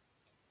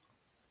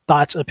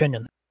 thoughts,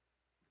 opinion?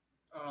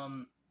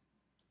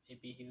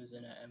 Maybe he was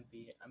in an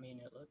MV. I mean,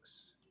 it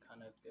looks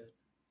kind of good.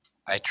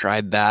 I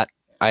tried that.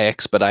 I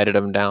expedited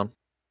him down.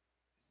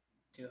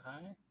 Too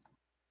high?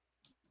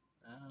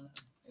 I don't know.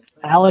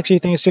 Alex, you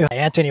think it's too high?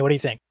 Anthony, what do you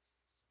think?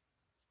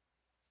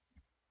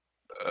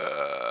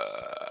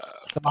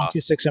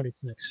 Alaska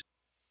 676.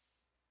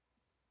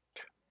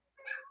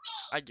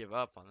 I give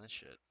up on this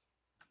shit.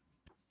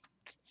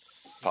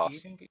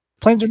 Pass.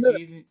 Planes are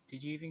moving.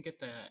 Did you even get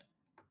the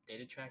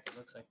data track? It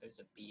looks like there's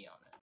a B on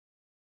it.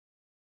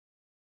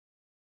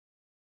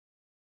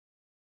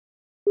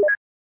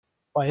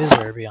 Why is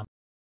there a B on?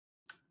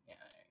 Yeah.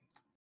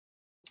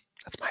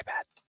 That's my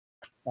bad.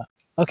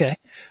 Okay.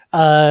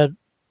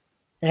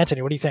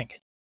 Anthony, what do you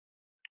think?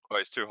 Oh,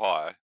 it's too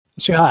high.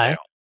 It's too high. Now.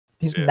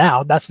 He's Yeah.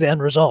 now. That's the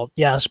end result.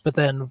 Yes, but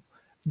then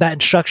that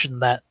instruction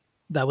that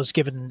was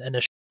given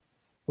initially.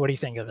 What do you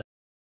think of it?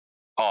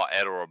 Oh,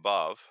 at or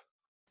above.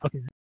 Okay,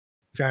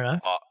 fair enough.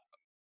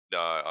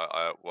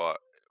 No, well,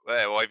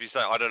 if you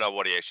say, I don't know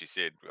what he actually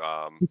said.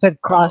 He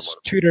said cross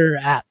tutor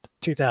at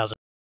 2,000.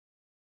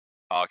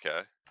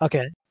 Okay.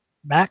 Okay,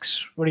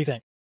 Max, what do you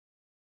think?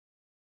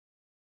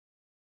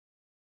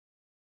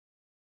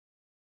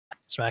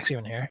 Is Max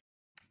even here?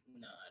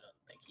 No, I don't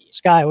think he is.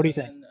 Sky, what do you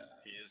think?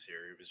 He is here.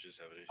 He was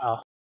just having issues.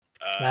 Oh,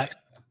 Max?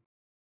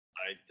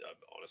 I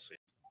honestly,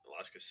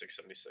 Alaska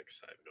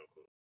 676. I have no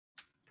clue.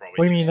 Probably.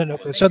 What do you mean?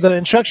 No? So the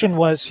instruction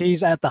was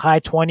he's at the high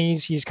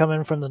 20s. He's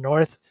coming from the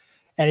north,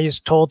 and he's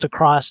told to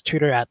cross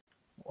tutor at.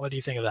 What do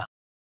you think of that?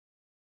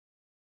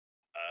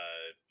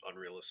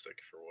 Unrealistic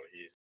for what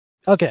he.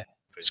 Okay,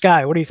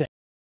 Sky, what do you think?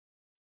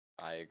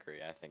 I agree.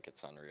 I think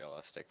it's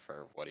unrealistic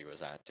for what he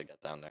was at to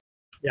get down there.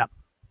 Yeah.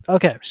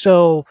 Okay,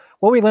 so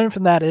what we learned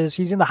from that is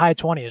he's in the high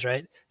 20s,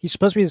 right? He's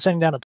supposed to be descending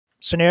down. A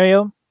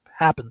scenario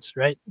happens,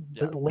 right?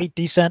 Yeah. The late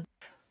descent.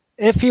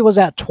 If he was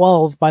at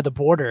 12 by the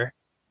border,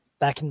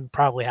 that can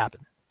probably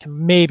happen.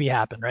 Can maybe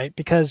happen, right?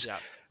 Because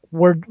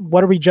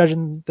what are we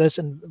judging this,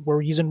 and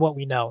we're using what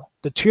we know.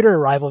 The tutor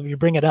arrival, if you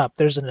bring it up,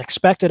 there's an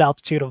expected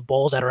altitude of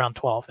Bowles at around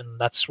 12,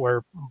 and that's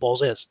where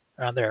Bowles is,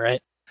 around there,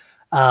 right?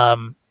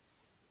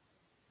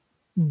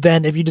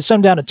 Then if you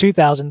descend down to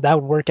 2,000, that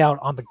would work out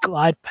on the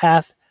glide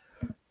path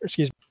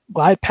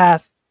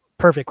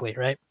perfectly,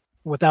 right?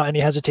 Without any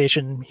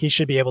hesitation, he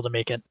should be able to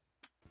make it.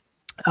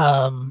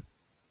 And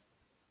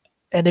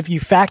if you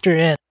factor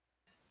in,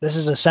 this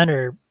is a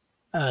center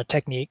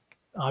technique.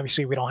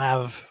 Obviously, we don't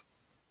have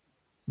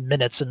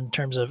minutes in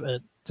terms of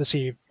to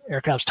see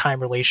aircraft's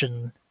time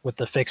relation with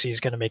the fix he's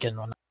going to make it.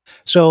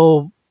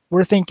 So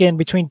we're thinking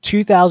between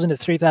 2,000 to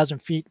 3,000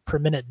 feet per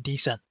minute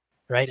descent,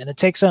 right? And it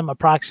takes him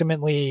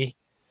approximately,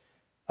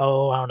 I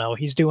don't know,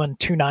 he's doing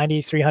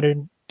 290,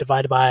 300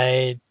 divided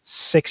by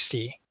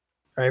 60,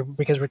 right?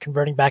 Because we're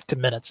converting back to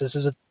minutes. This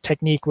is a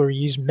technique where we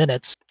use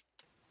minutes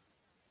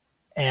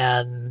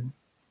and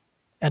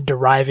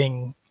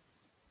deriving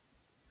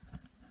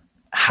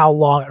how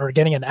long, or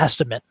getting an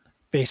estimate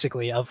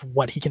basically of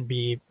what he can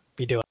be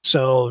doing.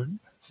 So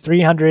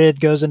 300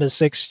 goes into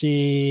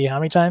 60 how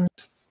many times?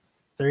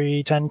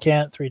 310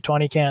 can't,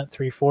 320 can't,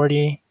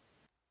 340.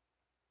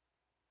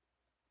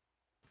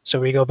 So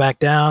we go back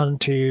down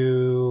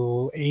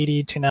to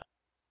 80 to now.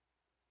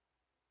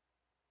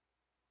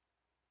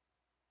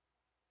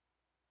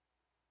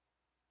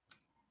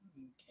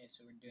 Okay,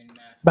 so we're doing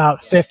math.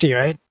 About 50,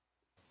 right?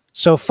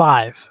 So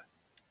 5.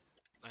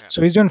 Okay.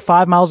 So he's doing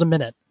 5 miles a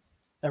minute.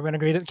 Everyone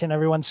agree? Can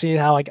everyone see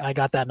how I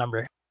got that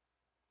number?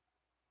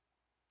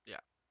 Yeah.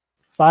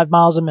 5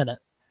 miles a minute.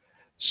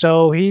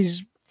 So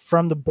he's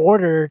from the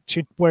border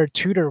to where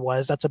Tudor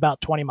was. That's about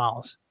 20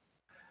 miles.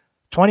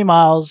 20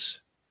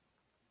 miles,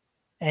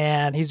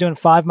 and he's doing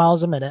 5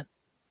 miles a minute.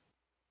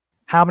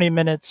 How many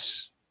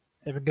minutes,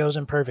 if it goes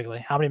in perfectly,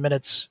 how many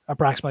minutes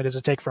approximately does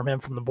it take from him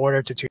from the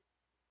border to Tudor?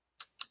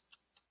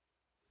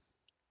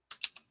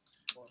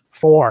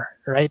 4,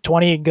 right?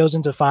 20 goes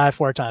into 5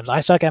 4 times. I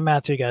suck at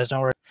math too, guys.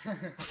 Don't worry.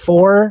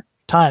 4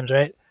 times,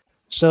 right?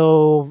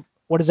 So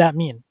what does that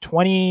mean?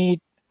 20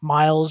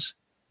 miles,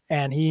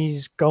 and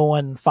he's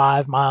going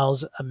 5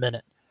 miles a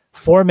minute.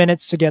 4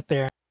 minutes to get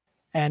there,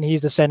 and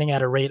he's descending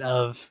at a rate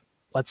of,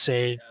 let's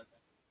say,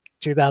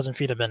 2,000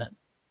 feet a minute,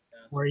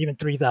 or even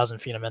 3,000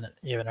 feet a minute,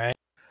 even, right?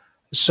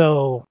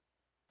 So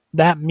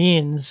that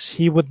means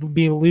he would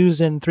be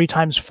losing 3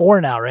 times 4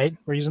 now, right?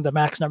 We're using the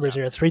max numbers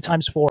here. 3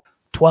 times 4,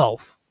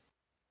 12.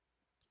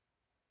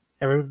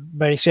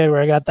 Everybody see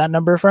where I got that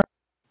number from?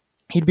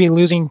 He'd be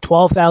losing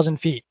 12,000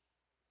 feet,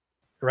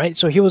 right?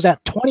 So he was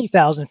at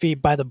 20,000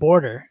 feet by the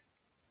border.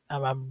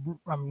 I'm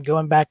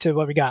going back to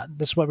what we got.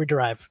 This is what we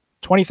derived.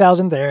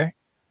 20,000 there.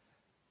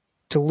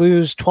 To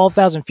lose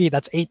 12,000 feet,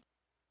 that's 8.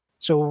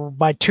 So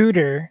by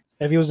Tudor,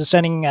 if he was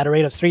descending at a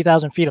rate of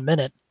 3,000 feet a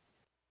minute.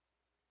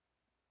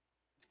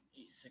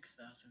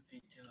 6,000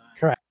 feet too high.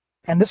 Correct.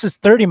 And this is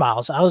 30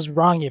 miles. I was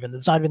wrong even.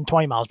 It's not even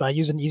 20 miles, but I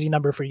used an easy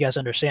number for you guys to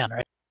understand,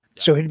 right?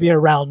 Yeah. So he'd be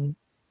around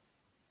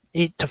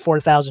 8 to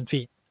 4,000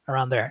 feet,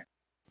 around there.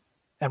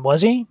 And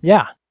was he?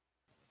 Yeah.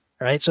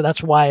 Right. So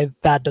that's why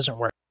that doesn't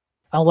work.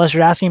 Unless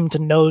you're asking him to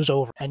nose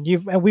over. And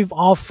we've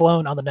all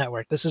flown on the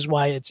network. This is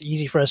why it's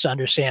easy for us to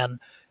understand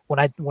when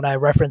I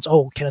reference,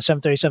 can a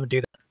 737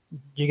 do that?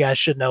 You guys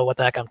should know what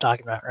the heck I'm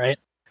talking about, right?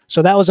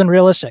 So that was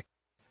unrealistic.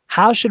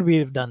 How should we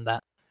have done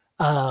that?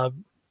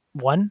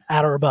 1,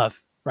 at or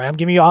above, right? I'm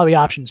giving you all the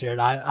options here.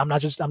 I'm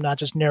not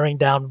just narrowing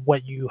down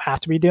what you have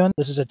to be doing.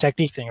 This is a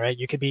technique thing, right?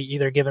 You could be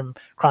either given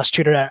cross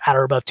Tudor at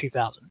or above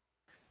 2,000.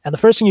 And the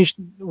first thing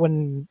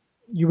when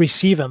you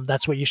receive him,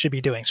 that's what you should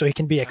be doing. So he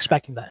can be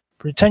expecting that.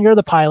 Pretend you're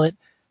the pilot,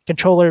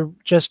 controller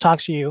just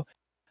talks to you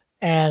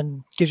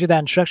and gives you that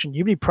instruction.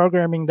 You'd be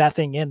programming that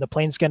thing in. The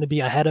plane's going to be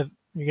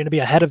you're going to be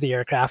ahead of the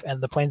aircraft,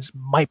 and the planes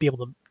might be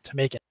able to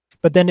make it.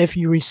 But then if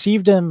you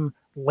received him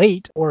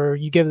late, or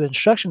you give the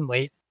instruction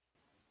late,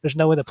 there's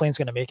no way the plane's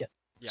going to make it.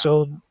 Yeah.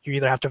 So you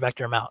either have to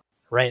vector him out,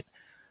 right?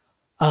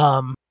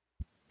 So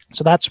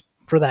that's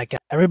for that guy.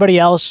 Everybody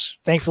else,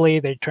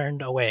 thankfully, they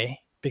turned away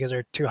because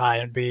they're too high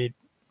and be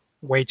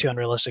way too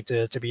unrealistic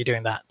to be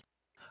doing that.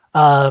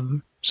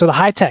 So the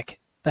high tech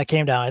that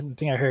came down, I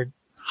think I heard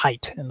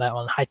height in that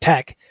one, high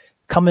tech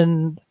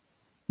coming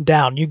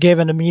down. You gave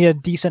an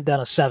immediate descent down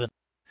to 7.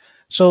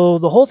 So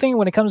the whole thing,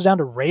 when it comes down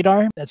to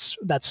radar, that's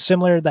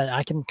similar, that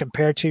I can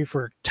compare to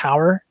for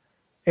tower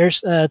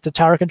to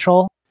tower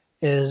control,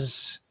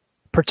 is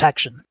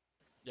protection.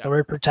 Yeah. The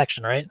word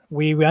protection, right?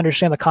 We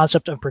understand the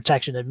concept of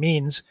protection. It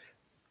means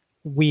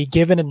we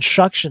give an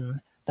instruction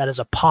that is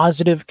a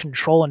positive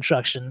control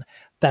instruction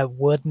that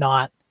would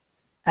not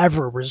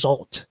ever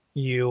result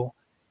you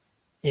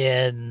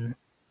in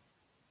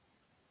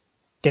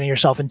getting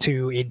yourself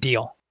into a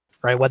deal,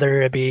 right?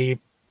 Whether it be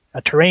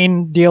a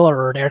terrain deal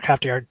or an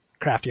aircraft to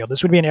aircraft deal.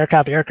 This would be an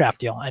aircraft to aircraft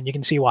deal, and you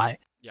can see why.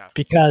 Yeah.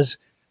 Because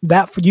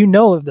that,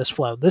 of this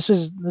flow. This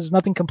is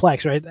nothing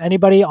complex, right?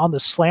 Anybody on the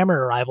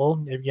Slammer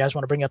arrival, if you guys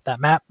want to bring up that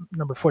map,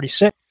 number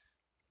 46,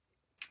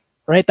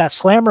 right? That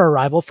Slammer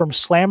arrival, from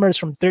Slammers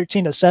from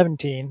 13 to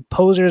 17,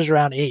 posers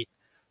around 8.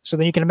 So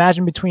then you can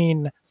imagine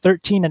between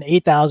 13 and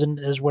 8,000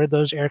 is where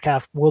those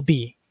aircraft will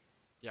be.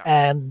 Yeah.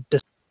 And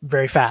just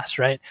very fast,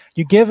 right?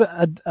 You give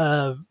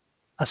a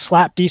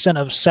slap descent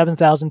of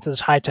 7,000 to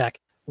this high tech.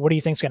 What do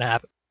you think is going to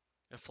happen?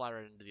 It'll fly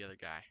right into the other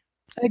guy.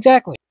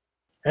 Exactly,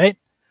 right?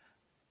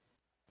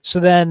 So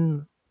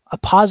then a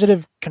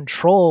positive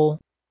control,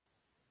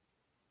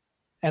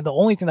 and the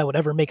only thing that would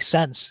ever make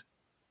sense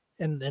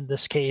in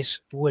this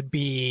case would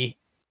be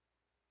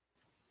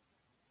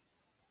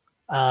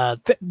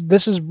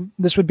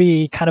this would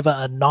be kind of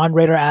a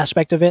non-radar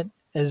aspect of it,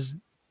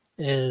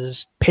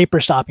 is paper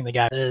stopping the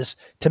guy, is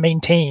to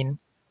maintain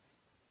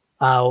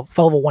fell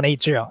level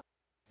 180,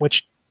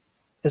 which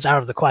is out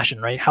of the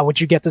question, right? How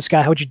would you get this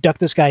guy? How would you duck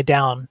this guy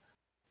down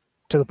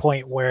to the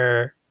point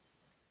where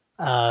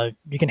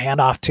you can hand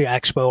off to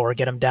Expo or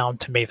get him down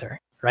to Mather,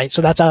 right?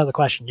 So that's out of the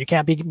question. You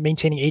can't be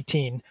maintaining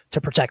 18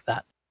 to protect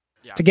that.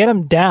 Yeah. To get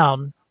him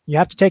down, you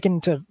have to take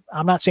into,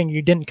 I'm not saying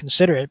you didn't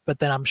consider it, but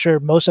then I'm sure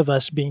most of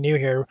us being new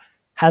here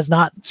has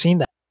not seen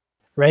that,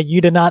 right?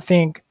 You did not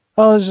think,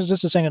 oh, this is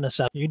just descending to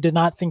 7. You did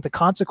not think the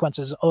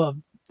consequences of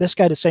this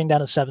guy descending down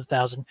to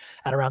 7,000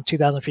 at around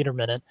 2,000 feet a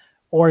minute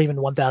or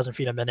even 1,000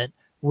 feet a minute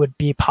would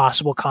be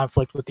possible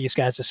conflict with these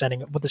guys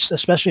descending, with this,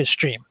 especially a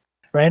stream,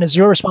 right? And it's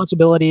your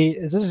responsibility.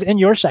 This is in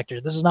your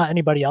sector. This is not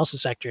anybody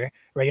else's sector,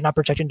 right? You're not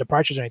protecting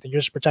departures or anything.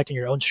 You're just protecting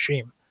your own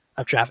stream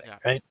of traffic,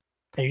 right?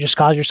 And you just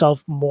cause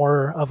yourself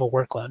more of a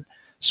workload.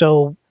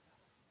 So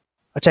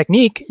a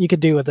technique you could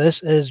do with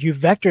this is you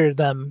vector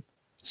them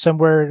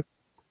somewhere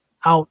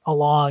out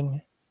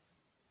along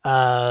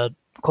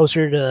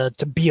closer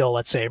to Beale,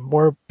 let's say,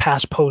 more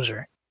past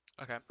Poser.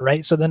 Okay.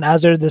 Right? So then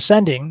as they're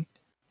descending,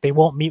 they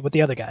won't meet with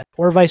the other guy.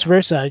 Or vice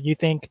versa. You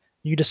think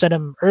you descend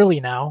them early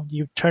now,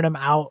 you turn them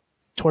out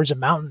towards a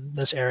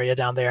mountainous area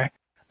down there.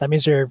 That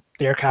means the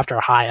aircraft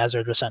are high as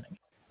they're descending.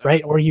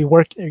 Right? Or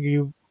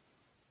you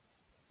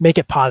make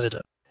it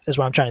positive, is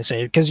what I'm trying to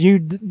say. Because you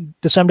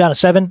descend down to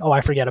 7, oh, I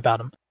forget about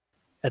them.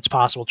 It's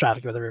possible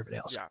traffic with everybody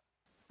else. Yeah.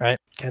 Right?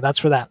 Okay, that's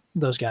for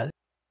those guys.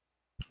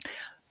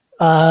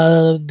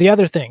 The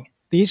other thing,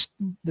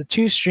 the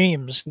two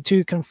streams, the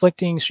two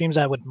conflicting streams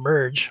that would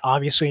merge,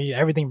 obviously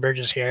everything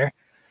merges here,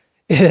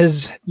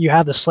 is you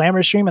have the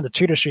slammer stream and the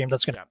tutor stream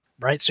that's going to,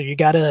 right? So you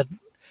got to,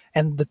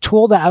 and the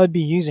tool that I would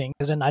be using,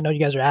 because then I know you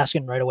guys are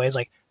asking right away, is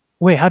like,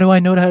 wait, how do I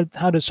know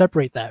how to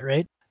separate that,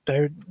 right?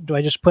 Do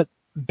I just put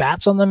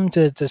bats on them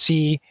to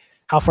see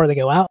how far they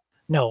go out?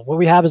 No, what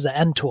we have is the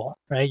end tool,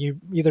 right? You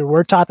either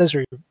were taught this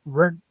or you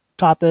weren't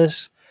taught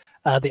this.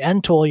 The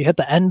end tool, you hit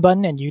the end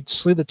button and you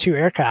slew the 2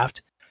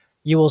 aircraft,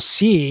 you will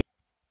see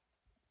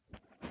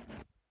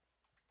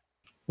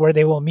where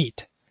they will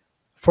meet.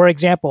 For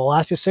example,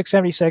 Alaska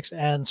 676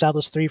 and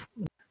Southwest 3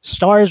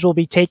 stars will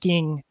be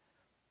taking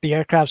the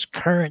aircraft's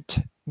current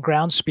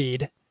ground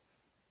speed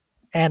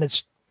and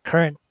its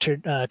current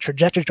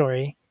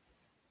trajectory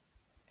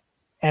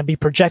and be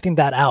projecting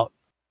that out.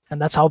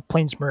 And that's how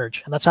planes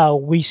merge. And that's how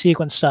we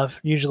sequence stuff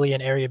usually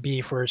in Area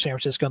B for San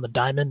Francisco and the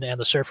Diamond and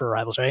the Surfer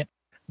arrivals, right?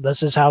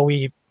 This is how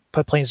we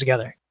put planes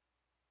together.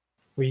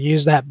 We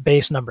use that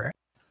base number.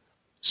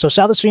 So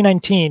Southwest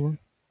 319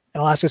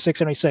 and Alaska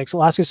 676.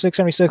 Alaska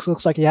 676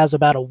 looks like he has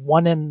about a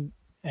 1 and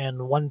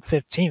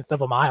 1/15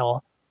 of a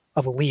mile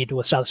of a lead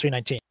with Southwest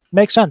 319.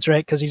 Makes sense,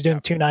 right? Because he's doing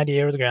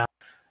 290 over the ground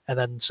and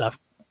then stuff.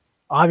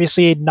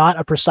 Obviously not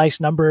a precise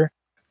number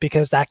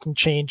because that can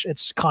change.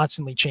 It's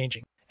constantly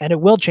changing. And it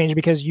will change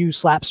because you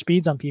slap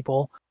speeds on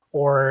people,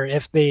 or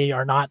if they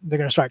are not, they're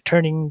going to start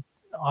turning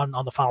on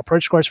the final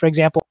approach course, for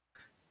example.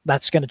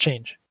 That's going to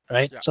change,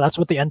 right? Yeah. So that's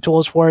what the end tool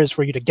is for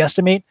you to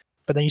guesstimate,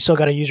 but then you still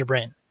got to use your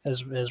brain,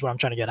 is what I'm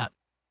trying to get at.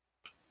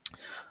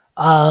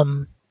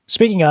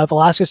 Speaking of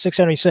Alaska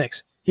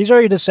 676, he's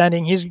already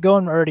descending. He's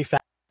going already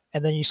fast.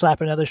 And then you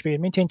slap another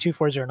speed, maintain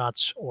 240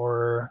 knots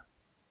or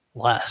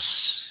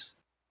less.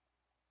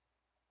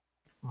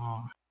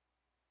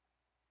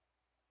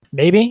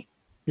 Maybe.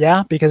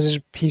 Yeah, because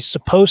he's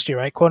supposed to,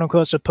 right? Quote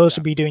unquote, supposed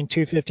to be doing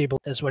 250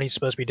 is what he's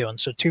supposed to be doing.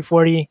 So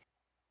 240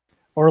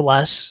 or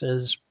less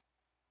is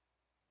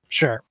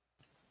sure.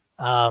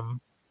 We'll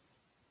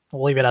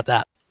leave it at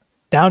that.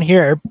 Down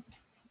here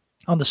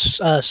on the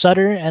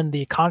Sutter and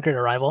the Concord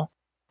arrival,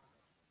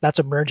 that's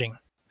emerging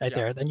right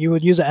there. Then you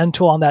would use an end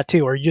tool on that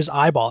too, or you just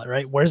eyeball it,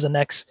 right? Where's the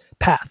next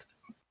path?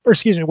 Or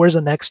excuse me, where's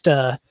the next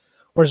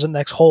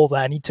hole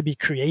that I need to be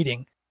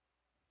creating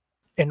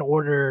in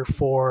order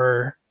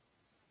for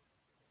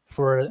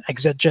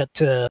exit jet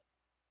to,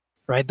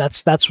 right?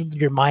 That's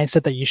your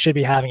mindset that you should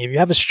be having. If you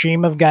have a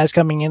stream of guys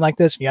coming in like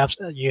this, you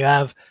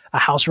have a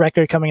house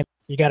record coming in,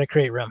 you got to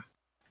create room,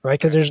 right?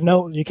 Because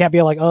you can't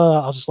be like,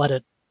 oh,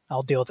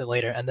 I'll deal with it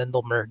later, and then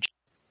they'll merge.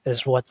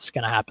 Is what's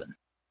going to happen.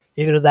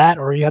 Either that,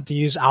 or you have to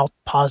use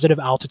positive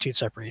altitude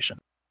separation,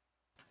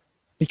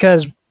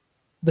 because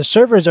the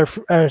servers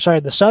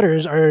the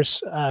Sutters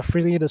are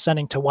freely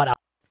descending to what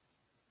altitude,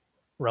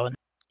 Rowan?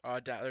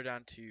 They're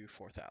down to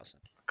 4,000.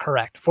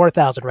 Correct,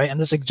 4,000, right? And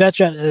this jet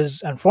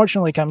is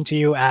unfortunately coming to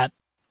you at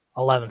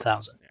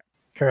 11,000. Yeah.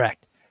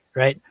 Correct,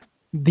 right?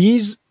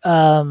 These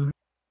guys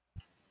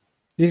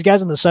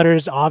in the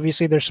Sutters,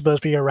 obviously they're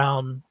supposed to be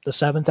around the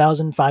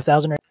 7,000,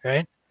 5,000,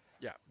 right?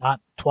 Yeah.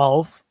 Not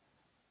 12,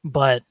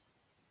 but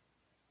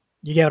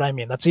you get what I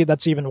mean.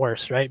 That's even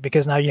worse, right?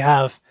 Because now you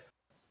have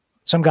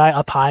some guy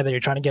up high that you're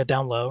trying to get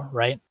down low,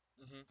 right?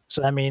 Mm-hmm.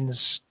 So that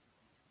means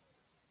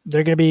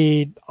they're going to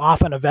be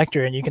off on a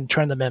vector, and you can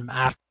turn them in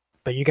after,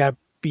 but you got to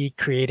be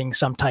creating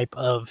some type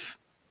of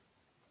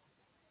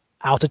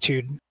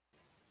altitude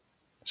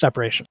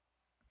separation.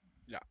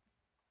 Yeah.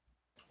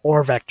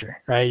 Or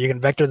vector, right? You can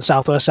vector the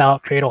southwest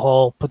out, create a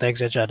hole, put the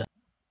exit jet in.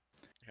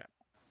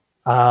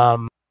 Yeah.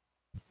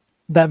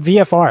 That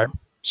VFR.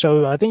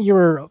 So I think you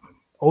were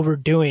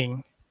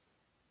overdoing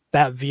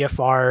that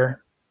VFR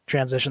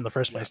transition in the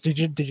first place?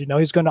 Yeah. Did you know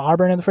he's going to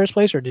Auburn in the first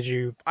place, or did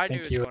you I knew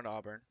think he was going to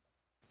Auburn.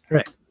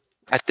 Right.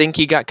 I think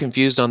he got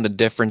confused on the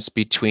difference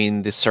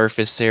between the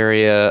surface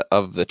area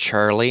of the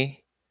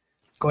Charlie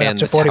going up and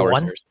to the tower's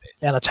 41? airspace.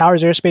 Yeah, the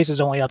tower's airspace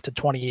is only up to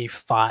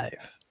 25.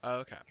 Oh,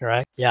 okay.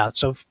 Correct. Yeah.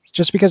 So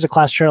just because the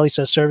class Charlie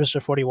says service to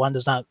 41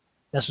 does not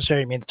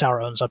necessarily mean the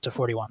tower owns up to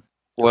 41.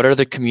 What are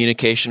the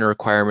communication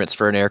requirements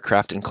for an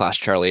aircraft in Class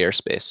Charlie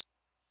airspace?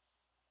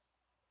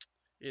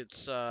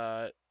 It's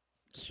a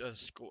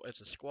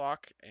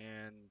squawk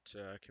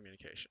and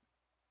communication.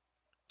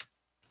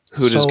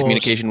 Who does So-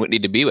 communication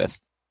need to be with?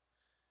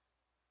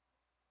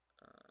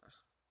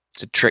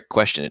 It's a trick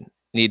question. It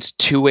needs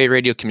two-way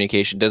radio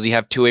communication. Does he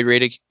have two-way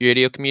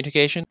radio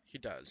communication? He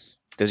does.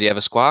 Does he have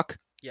a squawk?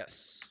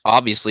 Yes.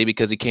 Obviously,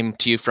 because he came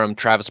to you from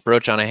Travis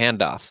Approach on a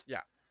handoff.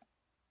 Yeah.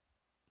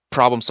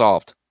 Problem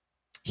solved.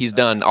 He's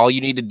Okay. done. All you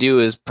need to do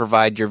is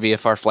provide your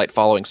VFR flight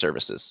following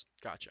services.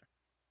 Gotcha.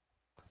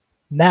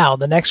 Now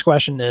the next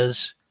question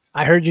is: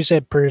 I heard you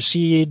said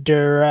proceed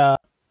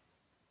direct.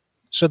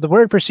 So the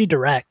word proceed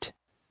direct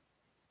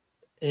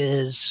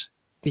is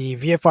the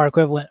VFR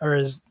equivalent, or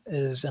is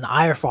an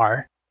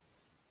IFR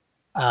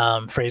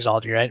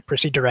phraseology, right?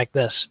 Proceed direct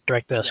this,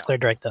 Yeah. clear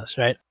direct this,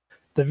 right?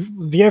 The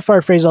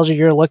VFR phraseology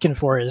you're looking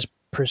for is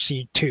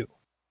proceed to,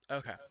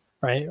 Okay.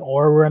 right?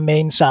 Or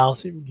remain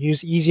south.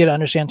 Use easy to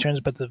understand terms,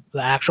 but the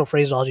actual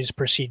phraseology is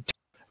proceed to,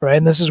 right?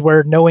 And this is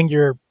where knowing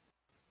your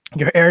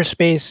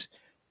airspace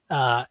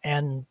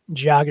and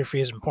geography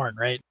is important,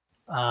 right?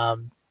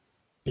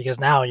 Because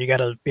now you got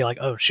to be like,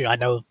 oh shoot, I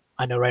know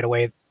right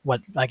away what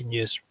I can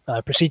use.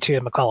 Proceed to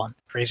McClellan,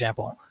 for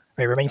example,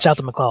 right? Remain south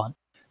of McClellan,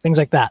 things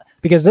like that.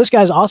 Because this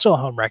guy's also a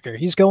home wrecker.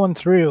 He's going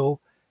through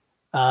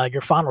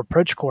your final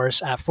approach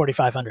course at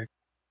 4,500.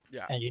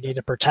 Yeah. And you need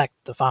to protect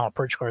the final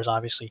approach course,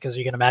 obviously, because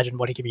you can imagine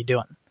what he could be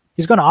doing.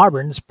 He's going to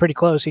Auburn. It's pretty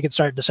close. He could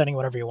start descending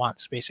whenever he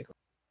wants, basically.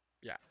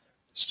 Yeah.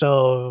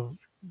 So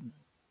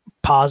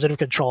positive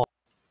control,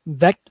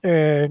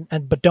 vector,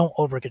 but don't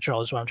over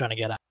control is what I'm trying to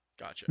get at.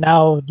 Gotcha.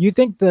 Now, do you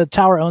think the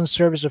tower owns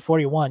service of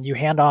 41? You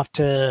hand off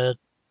to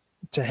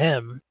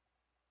him.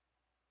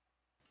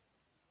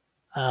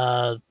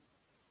 But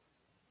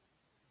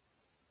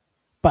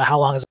how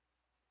long is it?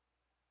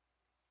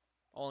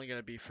 Only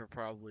gonna be for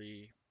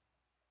probably.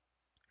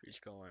 He's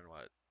going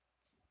what?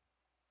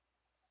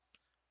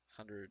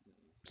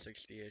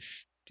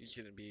 160-ish. He's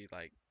gonna be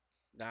like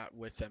not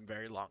with them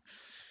very long.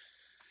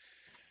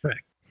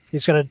 Correct.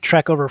 He's going to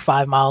trek over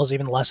 5 miles,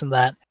 even less than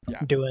that. Yeah.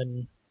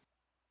 Doing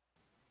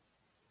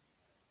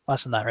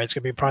less than that, right? It's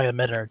going to be probably a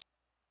minute or two.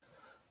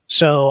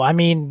 So, I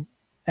mean,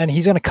 and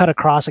he's going to cut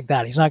across like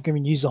that. He's not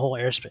going to use the whole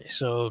airspace.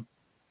 So,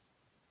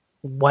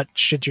 what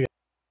should you,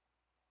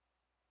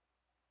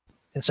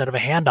 instead of a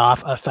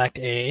handoff, affect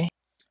a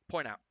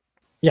Point out.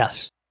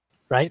 yes,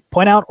 right?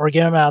 Point out or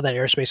get him out of that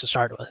airspace to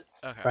start with,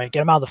 Okay. right?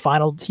 Get him out of the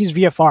final. He's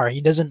VFR.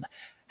 He doesn't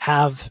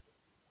have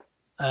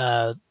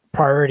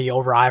priority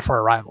over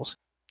IFR arrivals.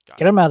 Gotcha.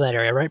 Get him out of that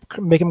area, right?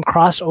 Make him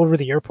cross over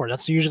the airport.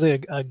 That's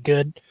usually a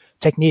good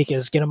technique,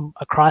 is get him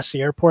across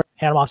the airport,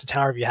 hand him off the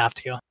tower if you have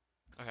to.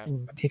 Okay.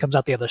 And he comes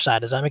out the other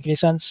side. Does that make any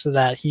sense? So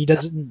that he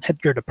doesn't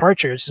hit your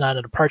departures. He's not in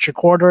the departure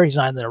corridor. He's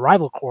not in the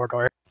arrival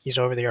corridor. He's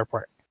over the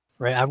airport,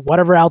 right? At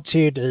whatever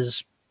altitude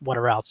is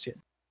whatever altitude.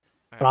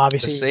 But Okay. The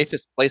obviously,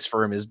 safest place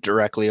for him is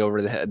directly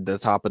over the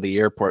top of the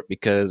airport,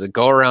 because a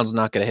go-around's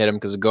not going to hit him,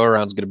 because a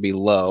go-around's going to be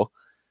low.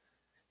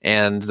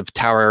 And the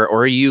tower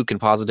or you can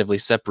positively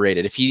separate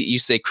it. If you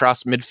say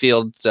cross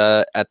midfield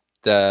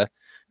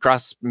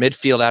cross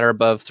midfield at or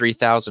above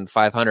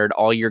 3,500,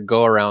 all your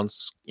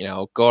go-arounds,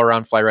 go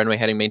around, fly runway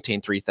heading, maintain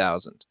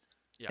 3,000.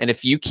 Yeah. And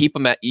if you keep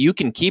them you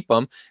can keep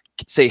them,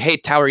 say, hey,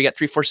 tower, you got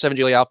 347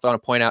 Julia Alpha on a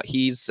point out.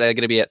 He's going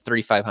to be at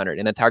 3,500.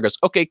 And then tower goes,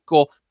 okay,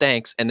 cool,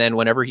 thanks. And then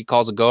whenever he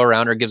calls a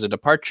go-around or gives a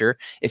departure,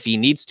 if he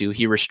needs to,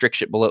 he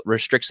restricts it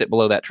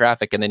below that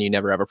traffic, and then you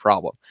never have a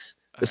problem.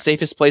 The Okay.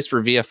 safest place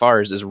for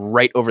VFRs is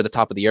right over the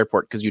top of the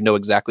airport, because you know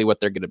exactly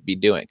what they're going to be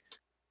doing.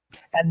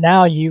 and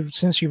now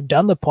since you've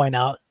done the point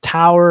out,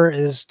 tower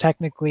is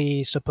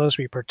technically supposed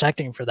to be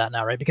protecting for that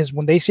now, right? Because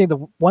when they say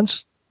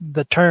once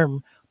the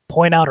term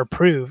point out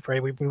approved,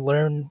 right? We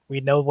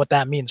know what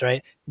that means,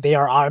 right? They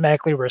are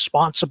automatically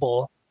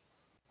responsible.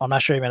 I'm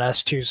not sure even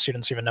S2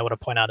 students even know what a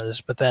point out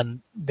is, but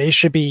then they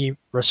should be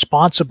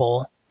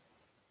responsible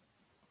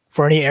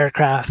for any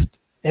aircraft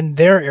in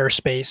their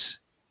airspace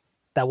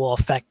that will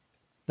affect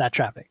that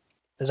traffic.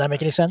 Does that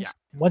make any sense? Yeah.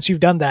 Once you've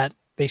done that,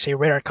 they say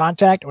radar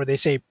contact or they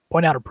say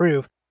point out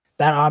approved,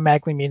 that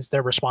automatically means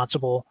they're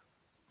responsible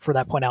for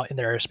that point out in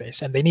their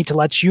airspace. And they need to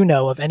let you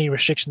know of any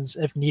restrictions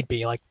if need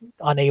be, like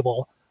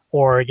unable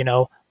or,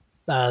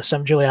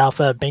 7 Juliet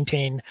Alpha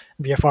maintain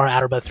VFR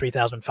at or above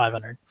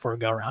 3,500 for a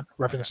go around.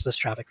 Reference this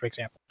traffic, for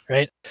example,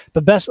 right?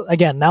 But best,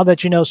 again, now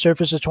that you know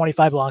surface is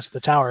 25 belongs to the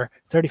tower,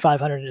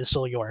 3,500 is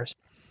still yours.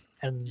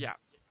 And Yeah.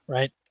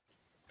 right.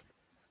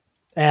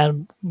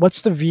 And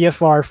what's the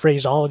VFR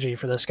phraseology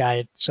for this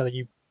guy so that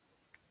you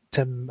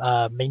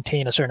to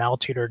maintain a certain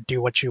altitude or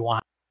do what you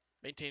want?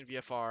 Maintain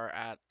VFR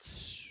at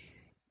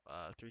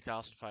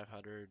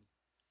 3,500,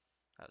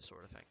 that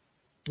sort of thing.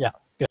 Yeah,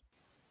 good.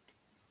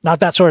 Not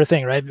that sort of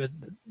thing, right? But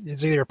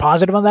it's either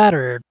positive on that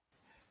or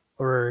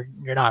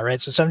you're not, right?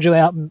 So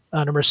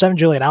number 7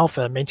 Juliet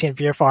Alpha, maintain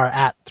VFR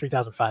at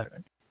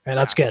 3,500. Right,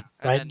 that's Yeah, good,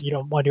 and right? then- You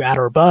don't want to do at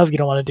or above. You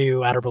don't want to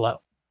do at or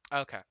below.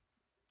 Okay.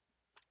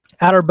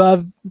 At or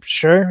above,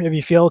 sure, if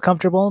you feel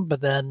comfortable, but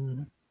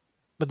then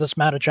with this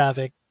amount of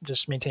traffic,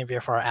 just maintain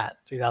VFR at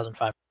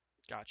 3,500.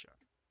 Gotcha.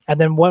 And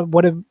then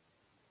what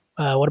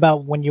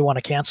about when you want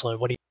to cancel it?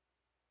 What do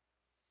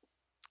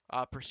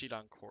you Proceed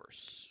on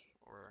course,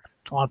 or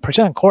on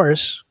percent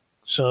course?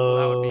 So well,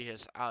 that would be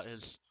his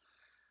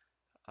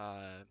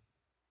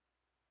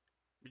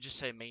we just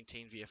say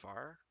maintain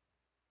VFR.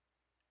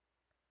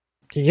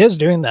 he is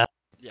doing that.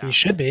 Yeah. He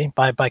should be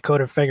by code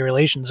of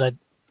regulations. I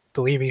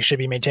believe he should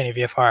be maintaining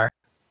VFR.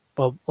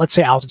 Well, let's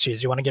say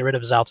altitudes. You want to get rid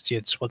of his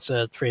altitudes. What's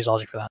the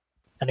phraseology for that?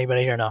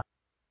 Anybody here know?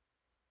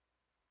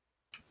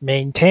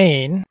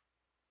 Maintain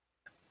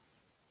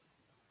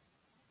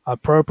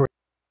appropriate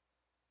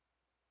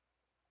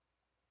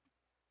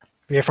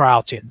VFR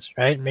altitudes,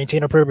 right?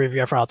 Maintain appropriate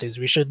VFR altitudes.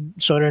 We should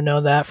sort of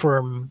know that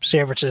from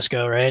San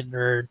Francisco, right?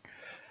 Or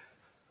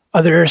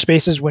other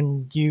airspaces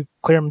when you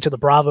clear them to the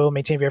Bravo,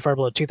 maintain VFR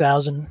below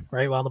 2,000,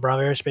 right? While in the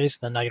Bravo airspace,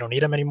 then now you don't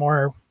need them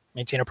anymore.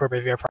 Maintain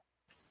appropriate VFR.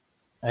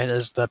 Right?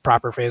 Is the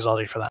proper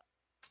phraseology for that.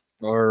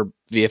 Or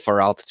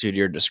VFR altitude,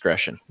 your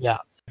discretion. Yeah,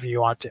 if you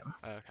want to.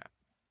 Okay.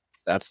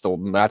 That's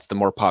the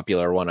more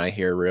popular one I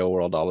hear real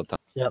world all the time.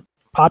 Yep.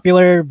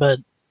 Popular, but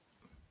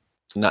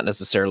Not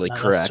necessarily Not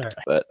correct,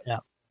 necessarily. but yeah.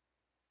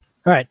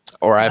 All right.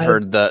 or I've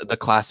heard the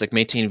classic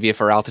maintain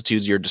VFR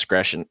altitudes your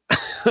discretion.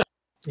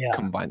 Yeah.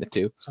 Combine the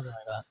two. Something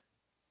like that.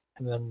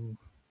 And then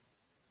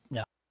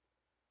yeah.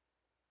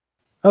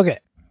 Okay.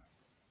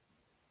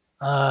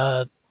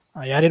 I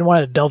didn't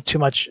want to delve too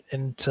much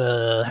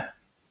into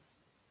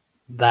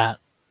that,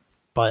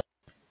 but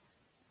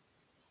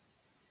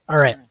all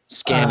right.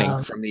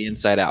 Scanning from the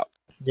inside out.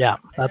 Yeah, I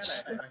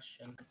that's got a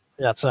question.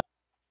 yeah.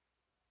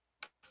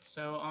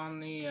 So on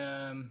the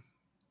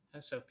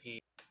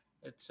SOP,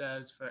 it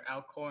says for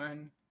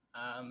Elkhorn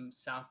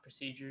south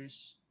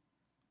procedures,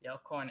 the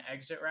Elkhorn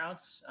exit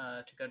routes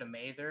to go to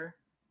Mather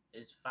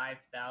is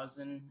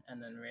 5,000,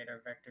 and then radar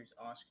vectors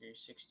Oscar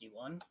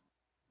 61.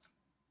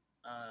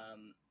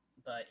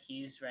 But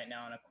he's right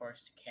now on a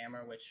course to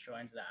Camera, which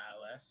joins the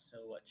IOS. So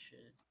what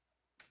should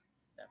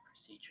that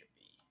procedure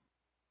be?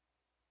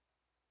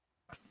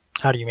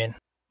 How do you mean?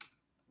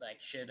 Like,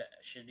 should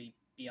he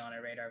be on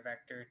a radar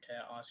vector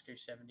to Oscar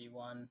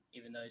 71,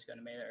 even though he's going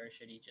to Mather, or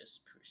should he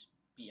just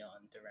be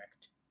on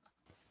direct?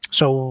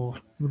 So,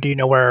 do you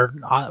know where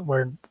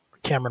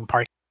Cameron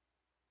Park?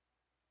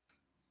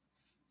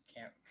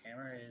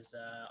 Camera is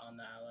on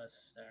the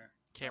ILS there.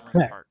 Cameron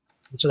Yeah. Park.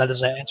 So that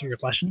does that answer your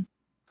question?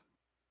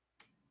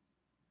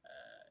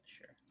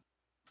 Sure.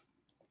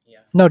 Yeah.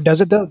 No,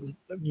 does it though?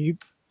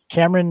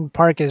 Cameron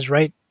Park is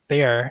right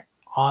there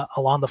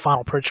along the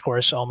final perch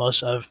course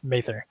almost of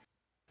Mather.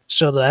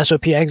 So the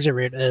SOP exit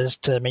route is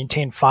to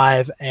maintain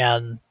 5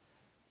 and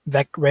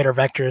radar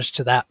vectors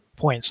to that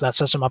point. So that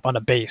sets them up on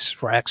a base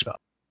for Expo.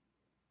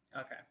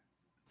 Okay.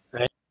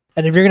 Right.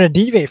 And if you're going to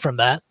deviate from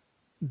that,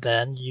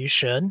 then you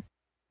should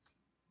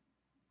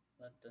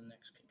let the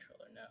next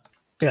controller know.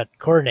 Good.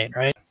 Coordinate,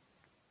 right?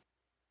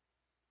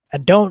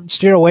 And don't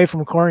steer away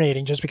from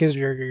coordinating just because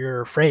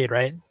you're afraid,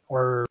 right?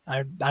 Or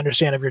I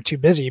understand if you're too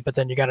busy, but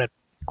then you got to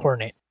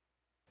coordinate.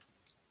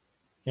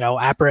 You know,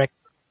 APRIC,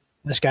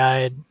 this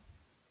guy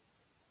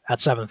at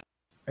 7th,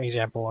 for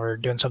example, or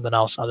doing something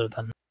else other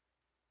than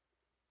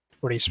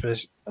what he's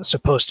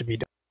supposed to be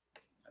doing.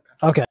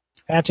 Okay.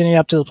 Anthony,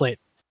 up to the plate.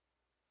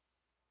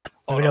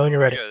 Let me know when you're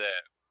ready.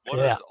 What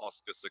Yeah. is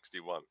Oscar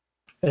 61?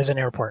 There's an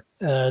airport.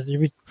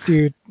 You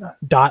do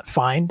dot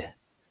find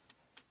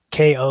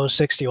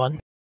KO61.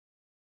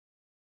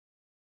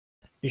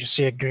 You just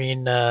see a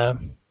green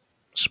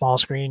small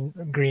screen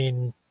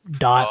green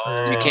dot.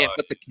 You can't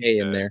put the K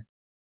in there.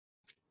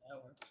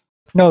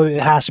 No,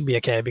 it has to be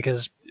a K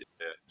because Yeah.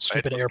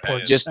 stupid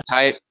airports. Just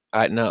type.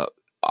 No,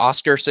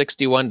 Oscar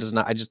 61 does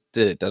not. I just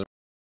did it. Doesn't.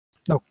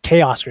 No,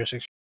 K Oscar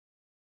 60.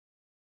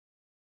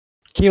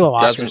 Kilo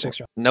Oscar Doesn't.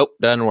 60. Nope,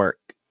 doesn't work.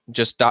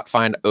 Just dot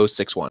find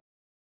 061.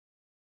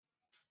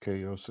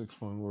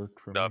 KO61 worked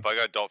for No, me. if I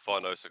go dot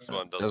find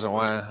 061,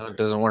 It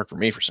doesn't work for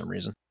me for some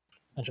reason.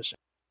 Interesting.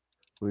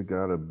 We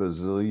got a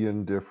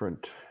bazillion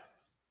different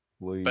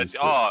ways But,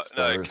 that no,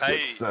 stars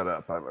get set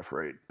up, I'm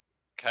afraid.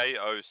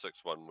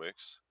 KO61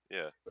 works.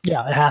 Yeah.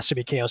 Yeah, it has to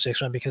be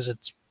KO61 because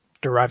it's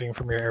deriving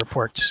from your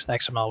airport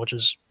XML, which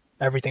is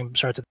everything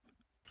starts at.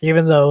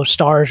 Even though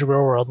Stars Real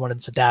World, when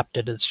it's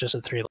adapted, it's just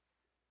a 3.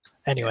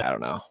 Anyway, Yeah, I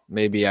don't know.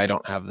 Maybe I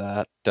don't have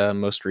that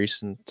most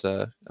recent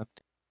update.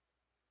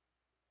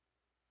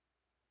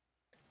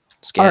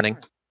 Scanning.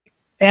 Right.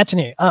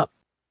 Anthony, up.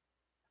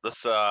 This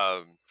is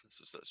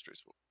so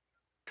stressful.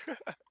 Who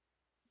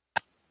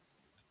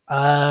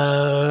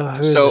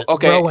is it?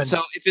 Okay, Rowan.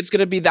 so if it's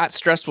gonna be that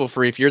stressful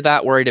for you, if you're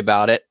that worried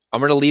about it, I'm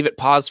gonna leave it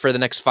paused for the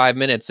next 5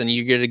 minutes, and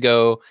you're gonna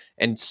go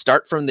and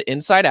start from the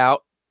inside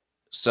out,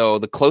 So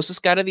the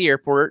closest guy to the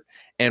airport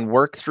and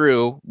work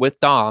through with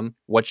Dom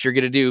what you're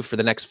going to do for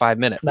the next 5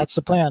 minutes. That's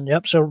the plan.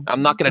 Yep. So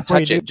I'm not going to before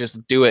you touch it.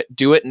 Just do it.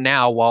 Do it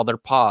now while they're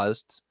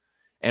paused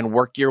and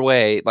work your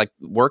way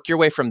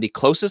from the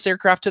closest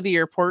aircraft to the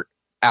airport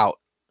out.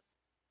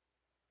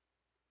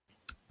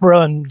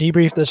 Rowan,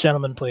 debrief this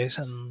gentleman, please,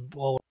 and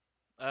we'll.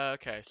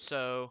 Okay,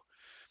 so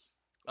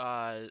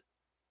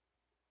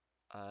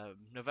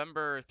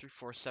November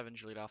 347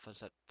 Juliet Alpha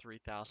is at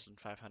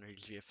 3,500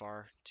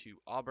 VFR to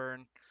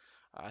Auburn.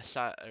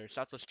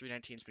 Southwest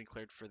 319 has been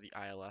cleared for the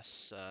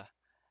ILS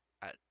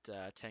at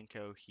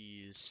Tenko.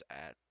 He's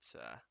at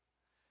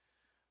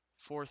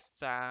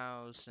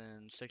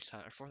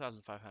 4,600,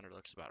 4,500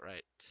 looks about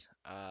right.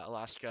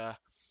 Alaska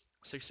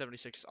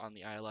 676 on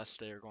the ILS.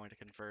 They are going to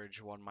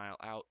converge 1 mile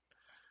out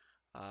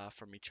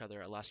from each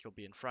other. Alaska will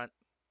be in front.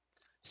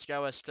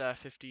 SkyWest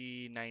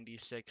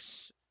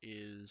 5096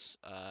 is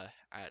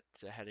at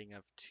a heading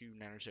of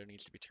 290,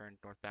 needs to be turned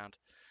northbound.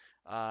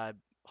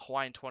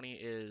 Hawaiian 20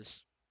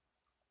 is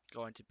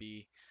going to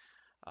be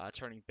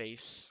turning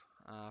base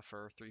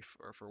for 16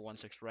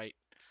 right.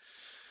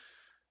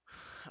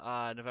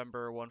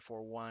 November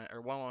 141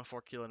 or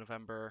 114 Kilo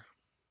November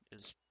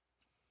is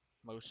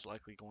most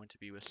likely going to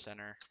be with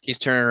center. He's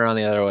turning around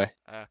the other way.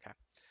 Okay.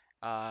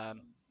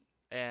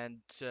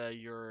 And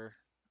your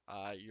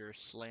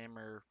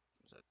slammer,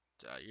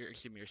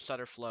 your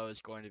Sutter flow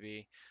is going to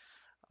be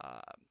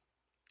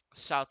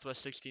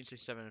Southwest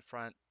 1667 in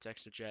front,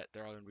 ExaJet,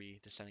 they're all going to be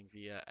descending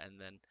via, and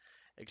then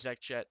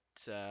ExecJet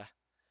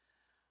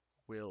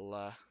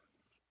will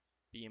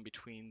be in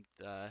between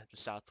the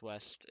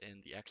Southwest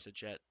and the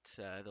ExaJet.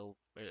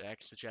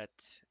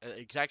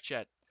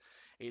 ExecJet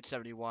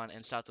 871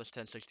 and Southwest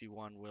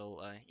 1061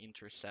 will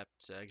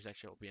intercept.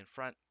 ExecJet will be in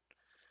front.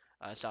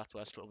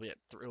 Southwest will be at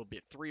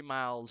 3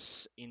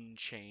 miles in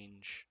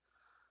change.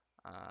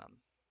 I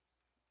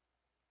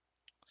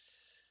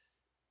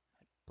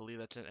believe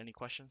that's it. Any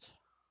questions?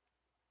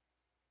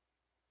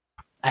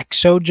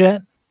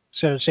 ExoJet.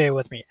 So say it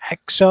with me.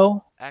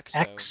 Exo.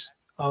 XO.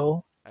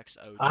 XO.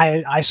 XO.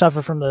 I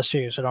suffer from this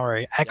too, so don't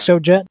worry.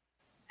 ExoJet.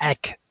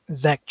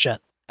 ExecJet.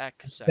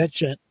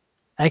 ExecJet.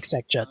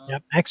 ExecJet.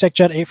 Yep.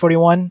 ExecJet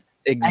 841.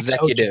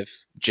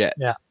 Executive jet.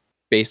 Yeah.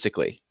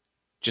 Basically.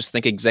 Just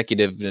think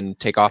executive and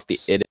take off the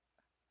it.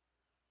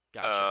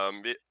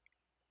 Gotcha.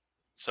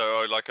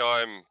 So like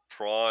I'm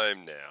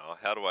prime now.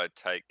 How do I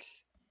take?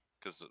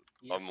 Because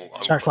I'm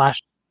Start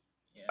flashing.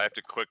 I have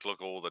to quick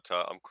look all the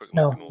time. I'm quick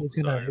No,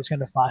 looking all he's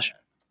gonna flash.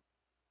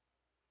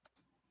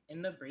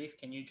 In the brief,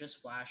 can you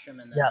just flash him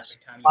and then Yes.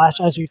 every time you Flash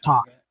as you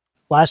talk. target?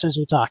 Flash as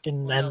you talk,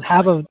 and Well, no, then but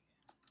have like, a.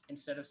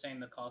 Instead of saying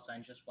the call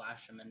sign, just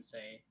flash him and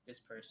say this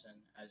person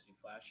as you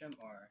flash him,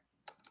 or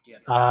do you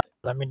have to set it?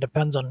 I mean,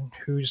 depends on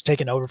who's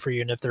taking over for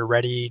you and if they're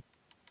ready,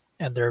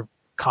 and they're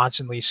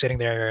constantly sitting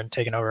there and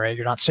taking over. Right,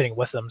 you're not sitting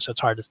with them, so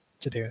it's hard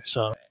to do.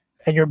 So, Right.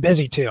 and you're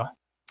busy too,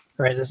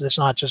 right? It's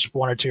not just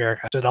one or two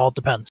aircraft. It all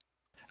depends.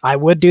 I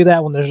would do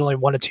that when there's only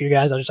 1 or 2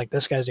 guys. I was just like,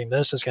 this guy's doing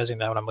this guy's doing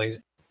that when I'm lazy.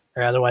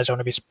 Or otherwise, I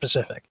want to be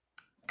specific.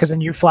 Because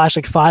then you flash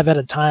like 5 at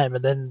a time,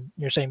 and then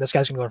you're saying this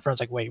guy's going to go in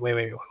front. It's like, wait,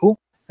 who?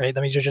 Right?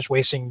 That means you're just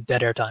wasting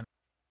dead air time.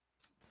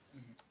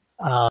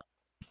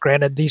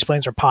 Granted, these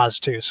planes are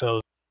paused too, so.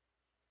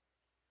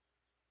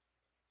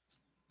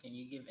 Can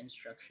you give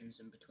instructions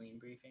in between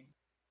briefing?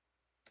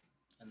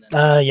 And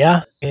then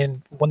Yeah.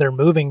 And when they're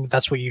moving,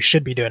 that's what you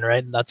should be doing,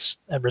 right? That's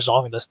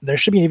resolving this. There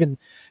should be even,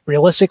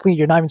 realistically,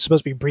 you're not even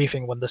supposed to be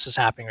briefing when this is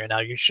happening right now.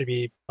 You should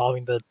be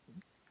solving the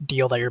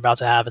deal that you're about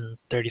to have in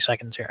 30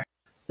 seconds here.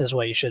 This is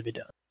what you should be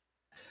doing,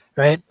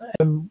 right?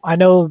 I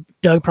know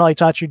Doug probably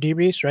taught you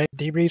debriefs, right?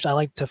 Debriefs, I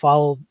like to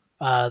follow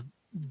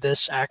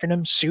this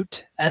acronym,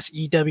 SEWT,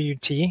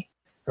 SEWT,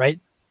 right?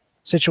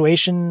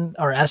 Situation,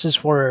 or S is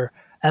for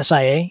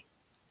SIA.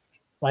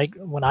 Like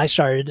when I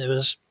started, it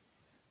was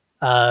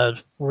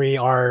we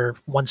are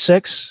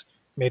 1-6,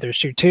 Mather's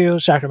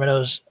 2-2,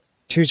 Sacramento's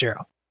 2-0,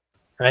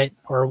 right?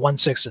 Or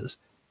 1-6s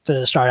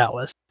to start out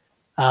with.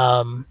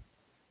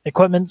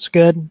 Equipment's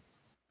good,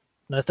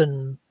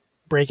 nothing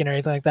breaking or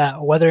anything like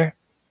that. Weather,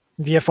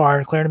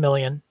 VFR, cleared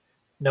 1,000,000,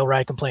 no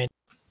ride complaint.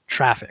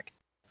 Traffic,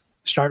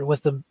 start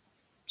with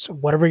so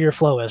whatever your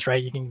flow is,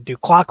 right? You can do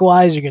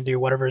clockwise, you can do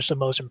whatever is the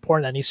most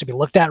important that needs to be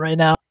looked at right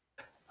now,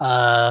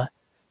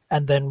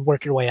 and then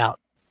work your way out.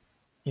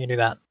 You can do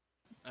that.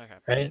 Okay.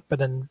 Right? But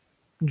then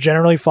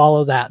generally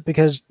follow that,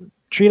 because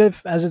treat it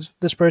as if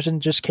this person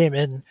just came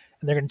in and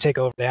they're going to take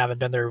over. They haven't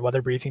done their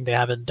weather briefing. They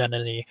haven't done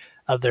any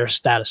of their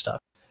status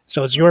stuff.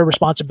 So it's your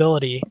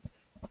responsibility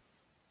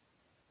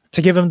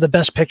to give them the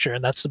best picture,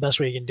 and that's the best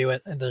way you can do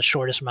it in the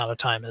shortest amount of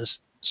time is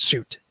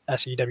SEWT,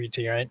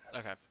 SEWT, right?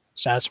 Okay.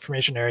 Status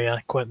information area,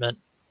 equipment,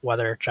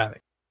 weather,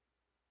 traffic.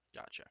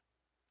 Gotcha.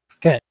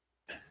 Okay.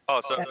 Oh,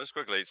 so just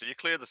quickly, so you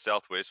cleared the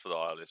Southwest for the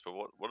ILS, but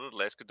what did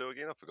Alaska do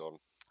again? I've forgotten.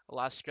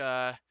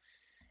 Alaska,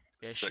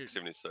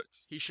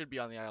 676. He should be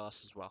on the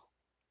ILS as well.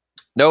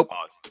 Nope.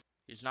 Oh,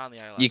 He's not on the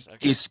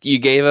ILS. You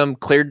gave him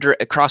cleared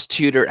cross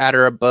tutor at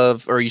or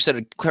above, or you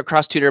said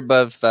cross tutor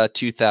above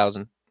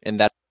 2,000, and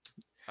that.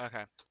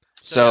 Okay.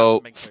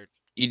 So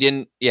You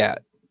didn't. Yeah,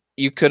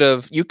 you could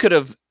have.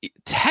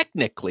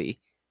 Technically,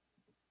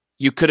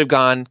 you could have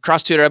gone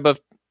cross tutor above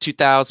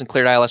 2000,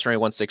 cleared ILS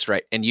runway 16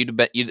 right, and you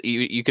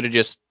could have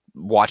just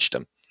watched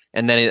him,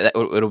 and then it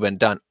would have been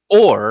done.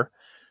 Or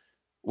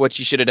what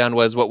you should have done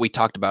was what we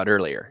talked about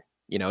earlier.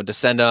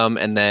 Descend him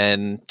and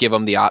then give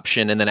him the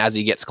option, and then as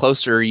he gets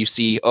closer, you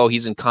see, oh,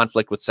 he's in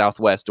conflict with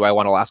Southwest. Do I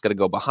want Alaska to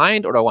go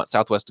behind, or do I want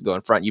Southwest to go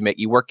in front?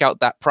 You work out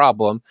that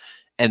problem.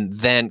 And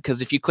then,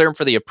 because if you clear him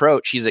for the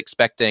approach, he's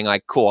expecting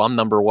like, cool, I'm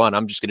number one.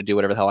 I'm just going to do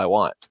whatever the hell I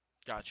want.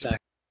 Gotcha.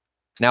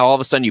 Now, all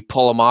of a sudden, you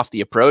pull him off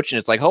the approach, and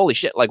it's like, holy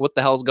shit, like, what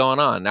the hell's going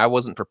on? I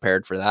wasn't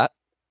prepared for that.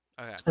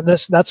 Okay. And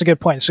that's a good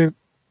point.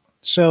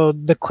 So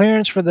the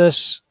clearance for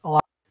this,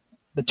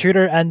 the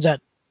tutor ends at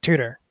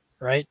tutor,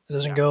 right? It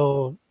doesn't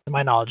go, to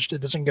my knowledge,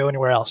 it doesn't go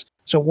anywhere else.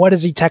 So what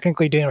is he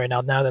technically doing right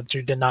now that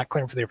you did not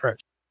clear him for the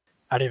approach?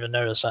 I didn't even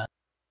notice that.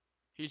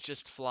 He's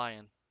just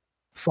flying.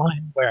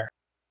 Flying where?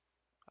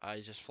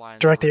 He's just flying.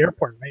 Direct to the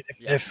airport, right?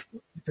 If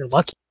you're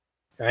lucky,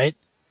 right?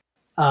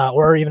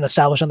 Or even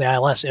established on the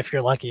ILS if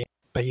you're lucky,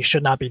 but you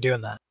should not be doing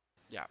that.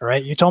 Yeah. All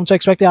right. You told him to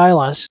expect the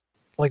ILS,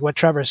 like what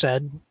Trevor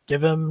said.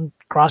 Give him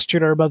cross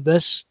tutor above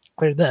this,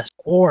 clear this,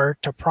 or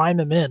to prime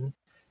him in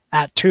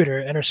at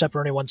tutor, intercept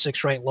runway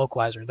 16 right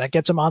localizer. That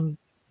gets him on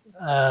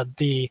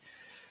the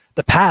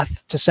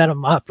path to set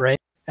him up,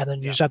 right? And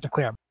then you just have to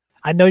clear him.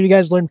 I know you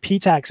guys learned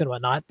PTACs and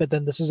whatnot, but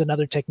then this is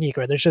another technique,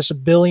 right? There's just a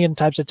billion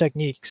types of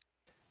techniques,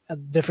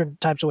 different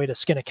types of way to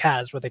skin a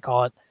cat is what they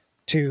call it,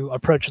 to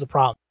approach the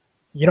problem.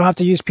 You don't have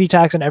to use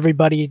PTACs on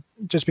everybody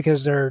just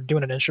because they're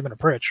doing an instrument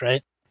approach,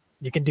 right?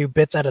 You can do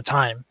bits at a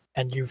time,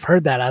 and you've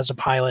heard that as a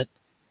pilot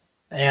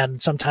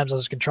and sometimes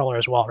as a controller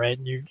as well, right?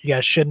 You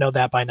guys should know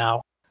that by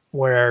now,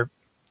 where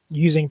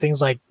using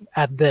things like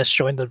at this,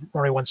 showing the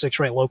runway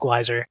 16 right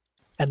localizer,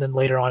 and then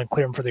later on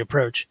clear them for the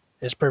approach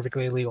is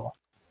perfectly legal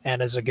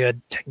and is a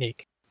good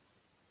technique,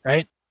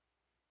 right?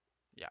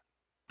 Yeah.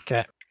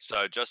 Okay.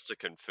 So just to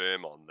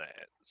confirm on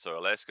that, so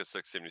Alaska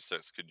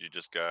 676, could you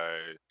just go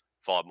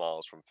 5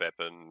 miles from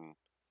Fapin,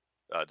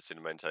 descend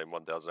and maintain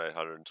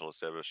 1,800 until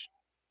established,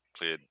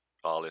 cleared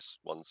ILS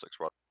 16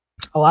 right?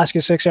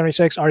 Alaska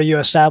 676, are you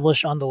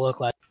established on the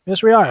localizer?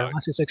 Yes, we are. Oh,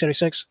 Alaska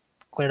 676,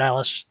 cleared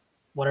ILS,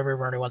 whatever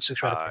runway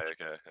 16 right.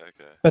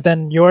 Okay. But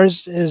then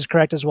yours is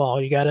correct as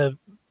well. You got to,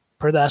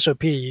 per the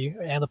SOP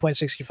and the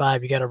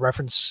 0.65, you got to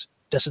reference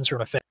distance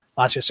from a fit.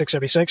 Alaska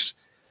 676,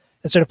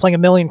 instead of playing a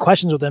million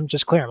questions with them,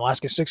 just clear them.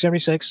 Alaska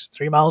 676,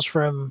 3 miles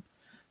from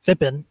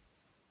Fipin,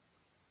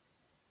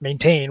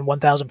 maintain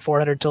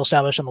 1,400 till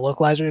established on the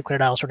localizer,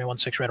 cleared ILS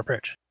 16 right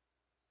approach.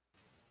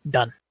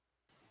 Done.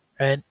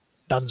 Right?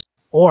 Done.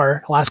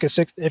 Or Alaska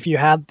 6, if you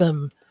had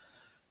them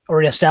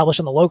already established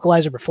on the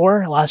localizer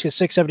before, Alaska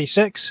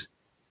 676,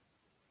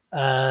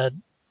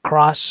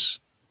 cross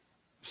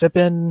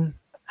Fipin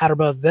at or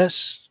above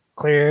this,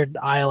 cleared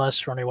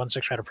ILS runway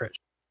 16 right approach.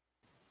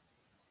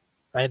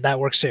 Right, that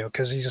works too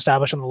because he's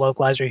established on the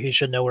localizer. He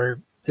should know where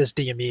his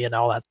DME and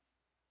all that.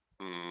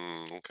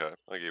 Okay,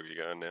 I get where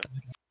you're going now.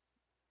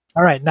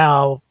 All right,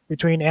 now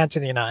between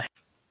Anthony and I,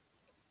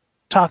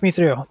 talk me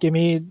through.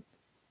 Don't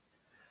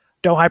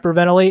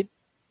hyperventilate.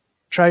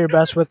 Try your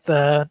best with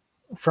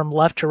from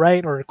left to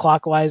right or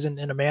clockwise in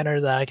a manner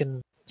that I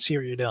can see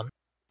what you're doing.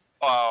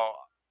 Oh,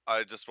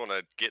 I just want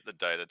to get the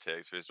data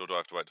tags first, or do I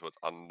have to wait till it's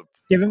under?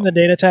 Give him the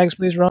data tags,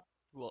 please, Ron.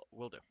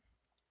 We'll do.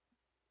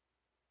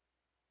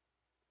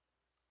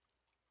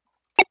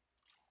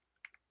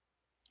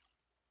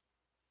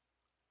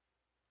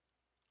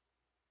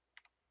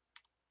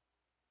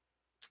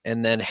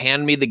 And then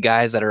hand me the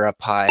guys that are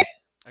up high.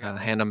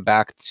 Hand them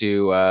back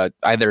to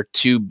either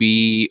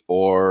 2B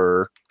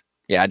or,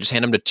 just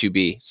hand them to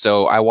 2B.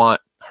 So I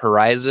want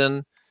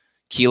Horizon,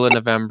 Kilo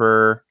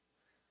November,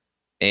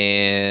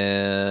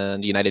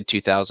 and United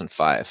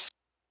 2005,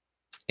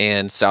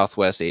 and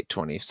Southwest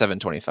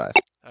 725.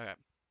 Okay.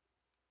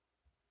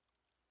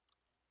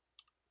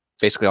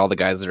 Basically all the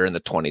guys that are in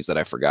the 20s that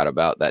I forgot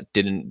about that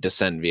didn't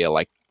descend via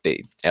like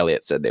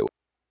Elliot said they would.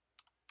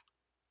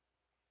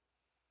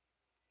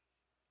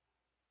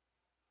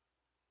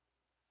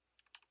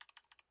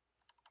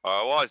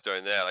 While I was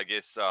doing that, I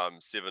guess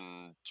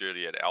 7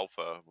 Juliet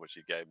Alpha, which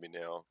he gave me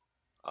now,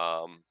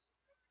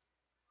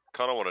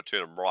 kind of want to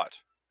turn him right,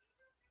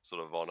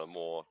 sort of on a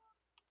more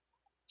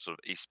sort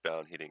of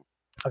eastbound heading.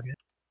 Okay.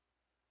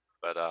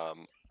 But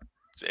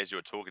as you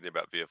were talking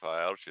about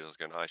VFR altitude, I was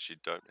going, I actually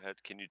don't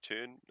have. Can you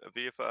turn a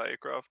VFR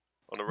aircraft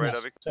on a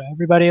radar? Yes. So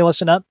everybody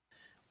listen up.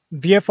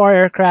 VFR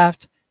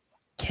aircraft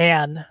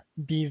can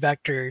be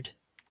vectored.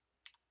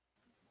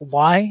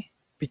 Why?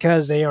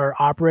 Because they are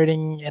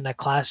operating in a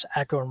Class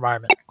Echo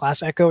environment.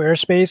 Class Echo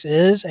airspace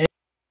is a...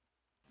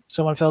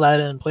 Someone fill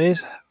that in,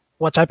 please.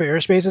 What type of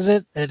airspace is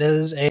it? It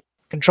is a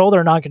controlled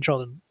or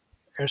non-controlled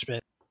airspace.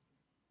 It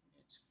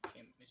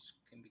can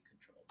be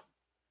controlled.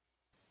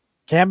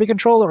 Can be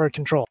controlled or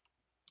controlled?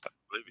 I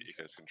believe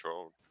it is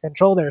controlled.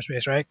 Controlled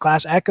airspace, right?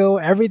 Class Echo,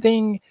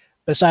 everything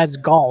besides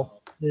golf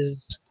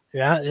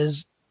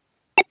is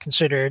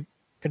considered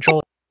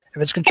controlled.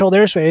 If it's controlled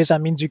airspace, that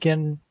means you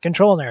can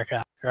control an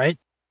aircraft, right?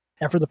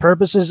 And for the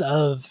purposes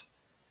of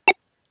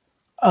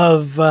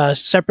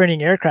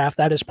separating aircraft,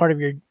 that is part of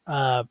your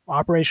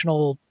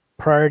operational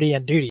priority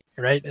and duty,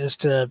 right? Is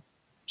to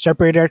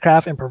separate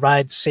aircraft and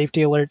provide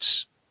safety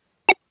alerts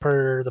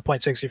per the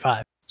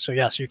 .65. So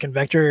yes, you can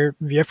vector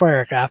VFR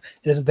aircraft.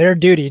 It is their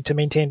duty to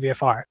maintain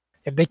VFR.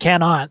 If they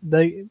cannot,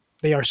 they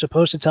are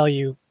supposed to tell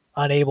you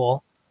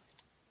unable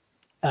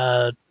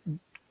to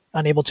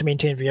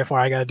maintain VFR.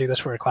 I got to do this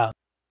for a cloud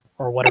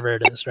or whatever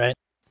it is, right?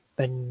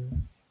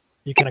 Then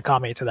you can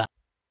accommodate to that.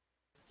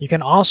 You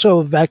can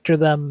also vector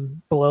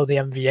them below the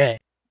MVA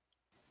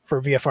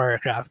for VFR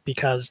aircraft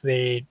because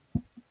they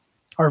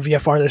are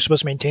VFR. They're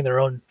supposed to maintain their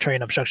own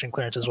terrain obstruction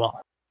clearance as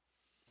well.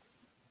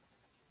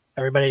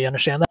 Everybody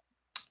understand that?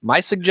 My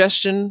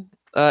suggestion,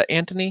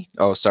 Anthony.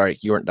 Oh, sorry,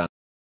 you weren't done.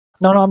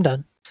 No, I'm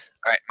done.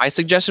 All right, my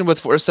suggestion with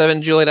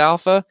 47 Juliet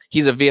Alpha,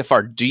 he's a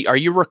VFR. Are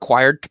you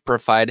required to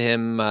provide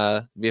him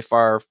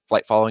VFR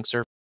flight following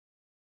service?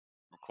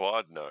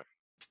 Required? No.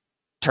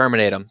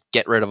 Terminate him.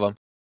 Get rid of him.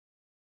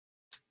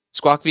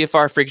 Squawk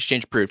VFR, freak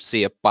exchange approved.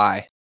 See ya.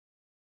 Bye.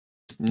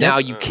 Now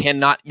you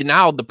cannot.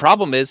 Now the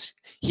problem is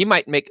he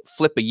might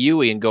flip a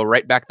Yui and go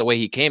right back the way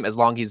he came as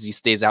long as he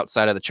stays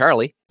outside of the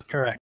Charlie.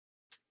 Correct.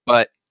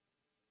 But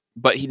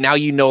now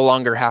you no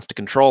longer have to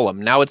control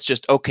him. Now it's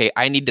just, okay,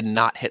 I need to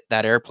not hit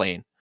that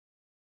airplane.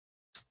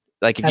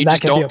 Like if you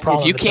just don't,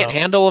 if you can't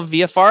handle a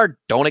VFR,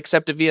 don't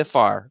accept a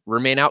VFR.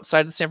 Remain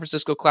outside the San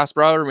Francisco class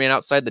Bravo. Remain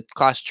outside the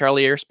class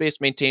Charlie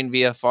airspace. Maintain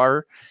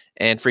VFR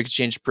and freak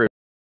exchange approved.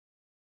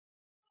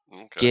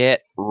 Okay.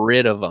 Get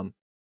rid of them.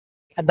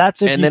 And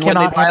that's if and you then when they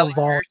cannot violate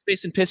handle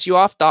airspace and piss you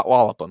off, dot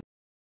wallop them.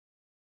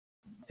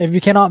 If you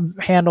cannot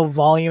handle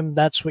volume,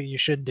 that's what you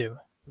should do.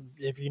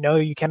 If you know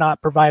you cannot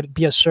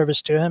be a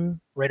service to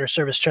him, radar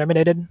service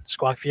terminated,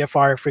 squawk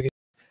VFR, freak,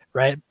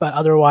 right? But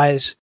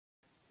otherwise,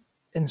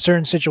 in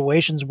certain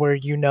situations where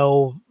you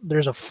know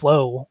there's a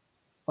flow,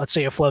 let's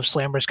say a flow of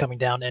slammers coming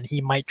down and he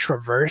might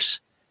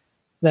traverse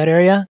that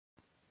area,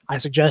 I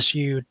suggest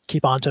you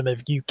keep on to him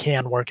if you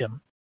can work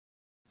him,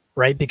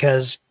 right?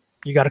 Because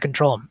you got to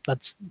control him.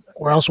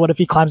 Or else what if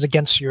he climbs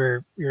against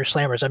your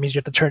slammers? That means you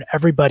have to turn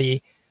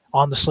everybody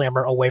on the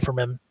slammer away from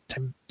him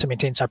to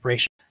maintain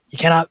separation. You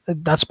cannot.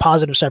 That's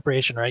positive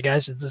separation, right,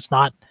 guys? It's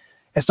not.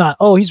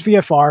 Oh, he's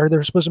VFR.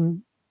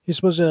 He's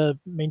supposed to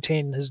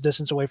maintain his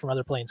distance away from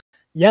other planes.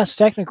 Yes,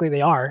 technically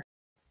they are,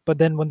 but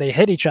then when they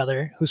hit each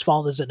other, whose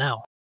fault is it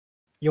now?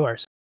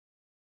 Yours,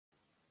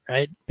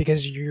 right?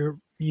 Because you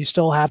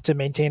still have to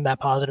maintain that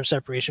positive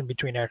separation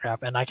between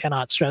aircraft, and I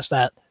cannot stress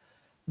that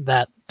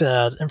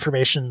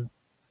information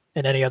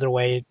in any other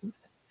way,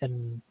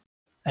 in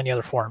any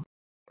other form.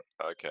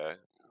 Okay.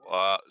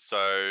 So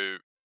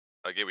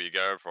I get where you're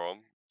going from.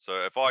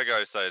 So if I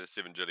go, say, to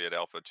 7 Juliet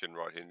Alpha, 10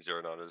 right hand,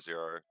 090,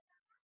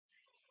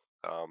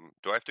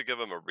 do I have to give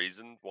him a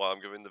reason why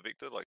I'm giving the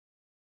vector? Like,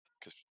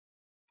 because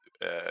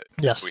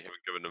yes, we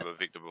haven't given him a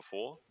vector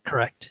before?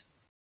 Correct.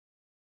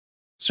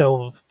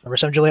 So, number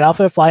 7 Juliet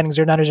Alpha, flying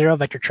 090,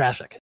 vector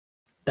traffic.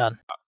 Done.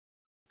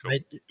 Cool.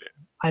 Right? Yeah.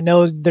 I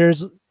know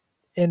there's,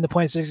 in the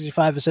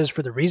 .65, it says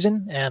for the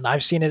reason, and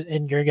I've seen it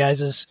in your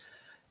guys'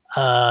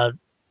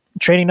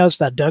 training notes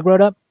that Doug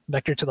wrote up,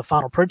 vector to the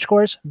final purge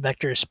course,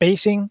 vector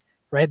spacing,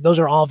 right? Those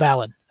are all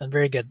valid and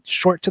very good.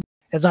 Short to,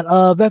 it's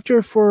not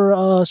vector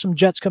for some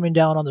jets coming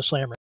down on the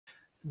slammer.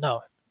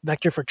 No,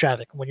 vector for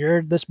traffic. When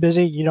you're this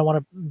busy, you don't want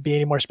to be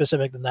any more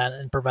specific than that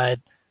and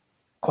provide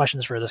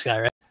questions for this guy,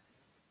 right?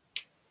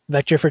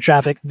 Vector for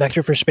traffic,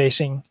 vector for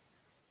spacing,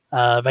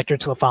 vector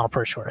to the final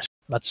purge course.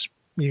 That's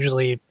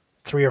usually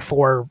 3 or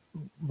 4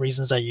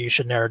 reasons that you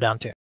should narrow down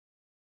to.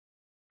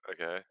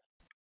 Okay.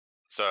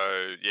 So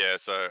yeah,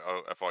 if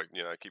I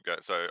keep going,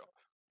 so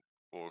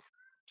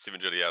 7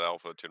 Juliet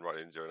Alpha, 10 right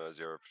in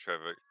 090 for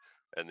traffic,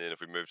 and then if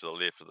we move to the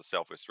left of the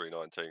Southwest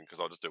 319, because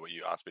I'll just do what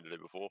you asked me to do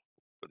before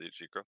with the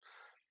aircraft.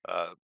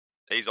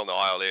 He's on the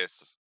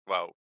ILS.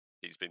 Well,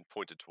 he's been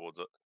pointed towards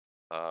it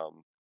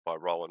by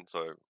Rowan,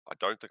 so I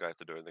don't think I have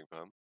to do anything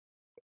for him.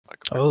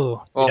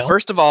 Well,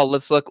 first of all,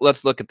 let's look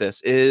at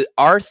this. Is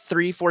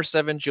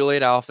R347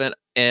 Juliet Alpha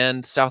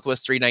and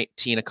Southwest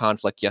 319 a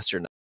conflict? Yes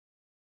or no?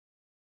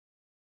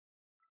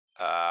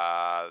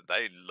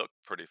 They look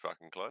pretty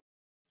fucking close.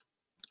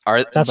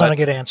 That's not a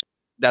good answer.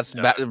 That's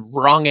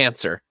wrong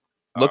answer.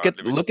 Look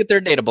at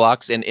their data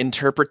blocks and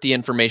interpret the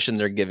information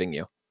they're giving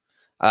you.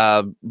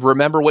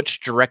 Remember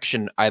which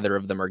direction either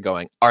of them are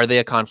going. Are they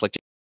a conflict?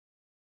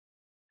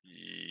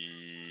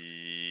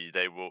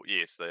 They will.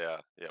 Yes, they are.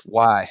 Yep.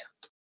 Why?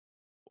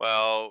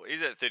 Well,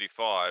 he's at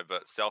 35,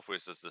 but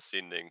Southwest is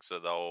descending, so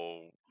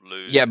they'll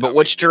lose. Yeah, but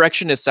which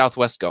direction is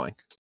Southwest going?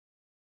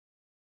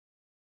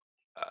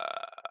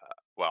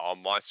 Well,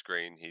 on my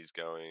screen, he's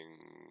going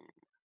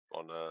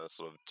on a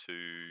sort of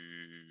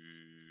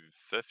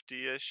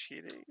 250-ish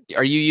heading.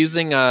 Are you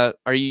using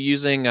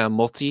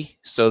multi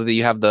so that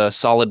you have the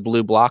solid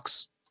blue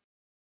blocks?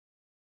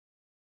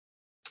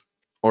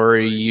 Or are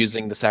you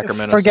using the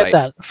Sacramento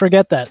site?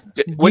 Forget that.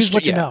 Use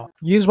what you know.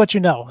 Use what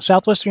you know.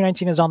 Southwest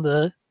 319 is on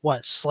the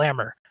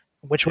slammer.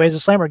 Which way is the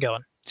slammer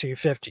going?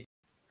 250,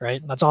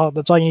 right? That's all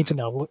you need to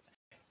know.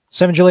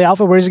 7 Juliet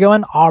Alpha, where's he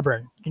going?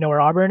 Auburn. You know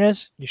where Auburn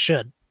is? You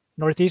should.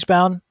 Northeast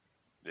bound.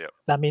 Yep.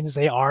 That means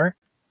they are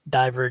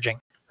diverging,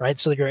 right?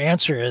 So your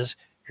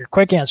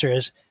quick answer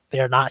is they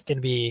are not going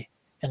to be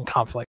in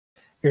conflict.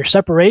 Your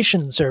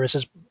separation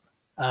services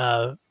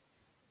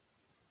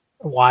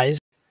wise,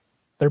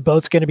 they're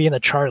both going to be in the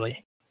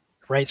Charlie,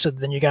 right? So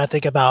then you got to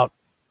think about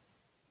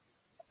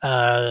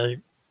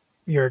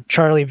your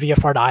Charlie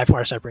VFR to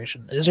IFR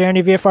separation. Is there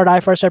any VFR to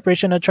IFR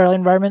separation in a Charlie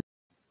environment?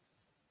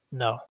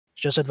 No,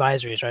 it's just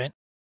advisories, right?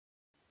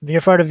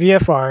 VFR to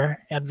VFR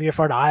and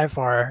VFR to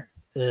IFR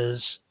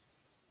is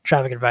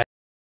traffic advisory.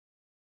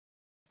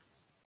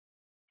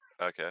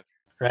 Okay.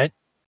 Right?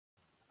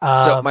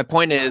 So my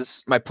point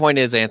is,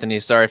 Anthony,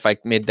 sorry if I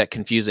made that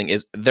confusing,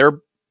 is they're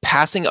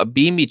passing a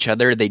beam each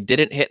other. They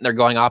didn't hit and they're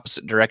going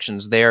opposite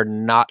directions. They are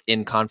not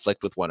in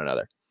conflict with one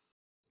another.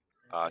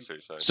 I see what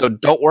you're saying. So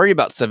don't worry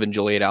about 7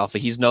 Juliet Alpha.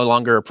 He's no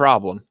longer a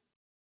problem.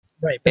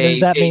 Right, but does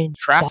that mean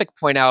traffic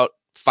point out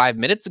 5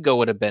 minutes ago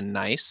would have been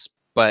nice,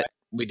 but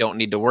we don't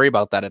need to worry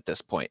about that at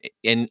this point.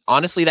 And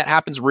honestly, that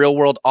happens real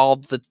world all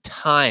the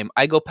time.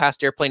 I go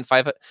past airplanes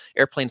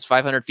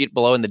 500 feet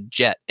below in the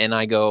jet, and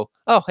I go,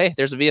 oh, hey,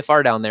 there's a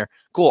VFR down there.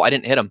 Cool, I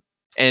didn't hit him.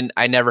 And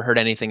I never heard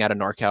anything out of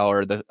NorCal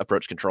or the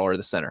approach controller or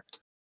the center.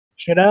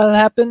 Should that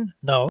happen?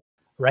 No,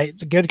 right?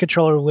 The good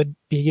controller would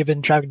be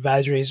given traffic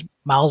advisories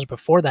miles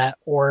before that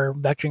or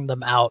vectoring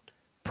them out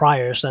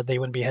prior so that they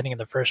wouldn't be heading in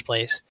the first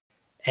place.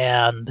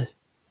 And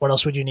what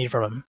else would you need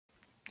from them?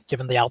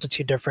 Given the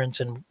altitude difference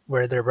and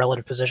where their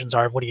relative positions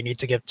are, what do you need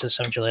to give to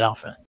 7 Juliet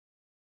Alpha?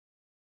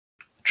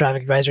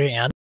 Traffic advisory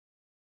and?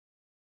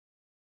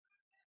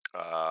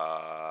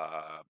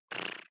 Got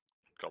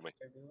me.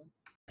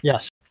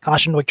 Yes.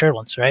 Caution wake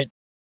turbulence, right?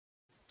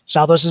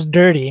 Southwest is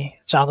dirty.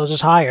 Southwest is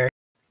higher.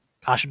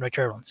 Caution wake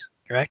turbulence,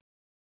 correct?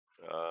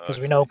 Because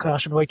we know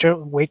caution wake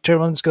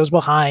turbulence goes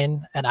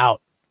behind and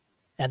out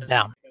and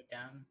down. Go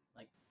down,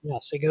 like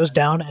yes, it goes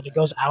down and it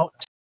goes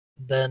out.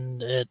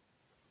 Then it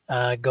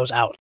goes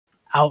out,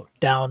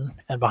 down,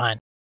 and behind.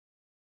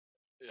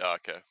 Yeah,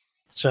 okay.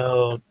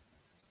 So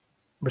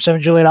we're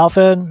 7 Juliet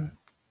Alpha.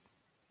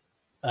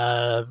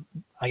 I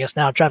guess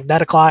now traffic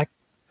data clock.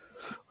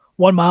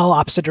 1 mile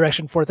opposite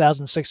direction,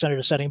 4,600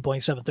 to setting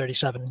point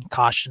 737.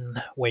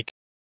 Caution wake.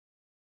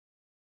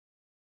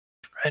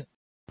 Right.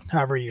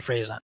 However you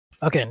phrase that.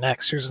 Okay,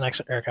 next. Who's the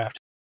next aircraft?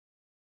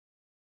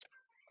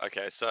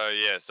 Okay, so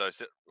yeah, so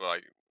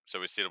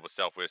we set up with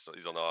Southwest.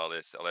 He's on the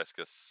ILS,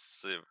 Alaska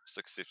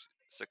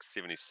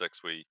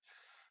 676. We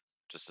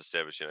just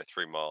established,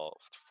 3 mile,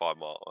 5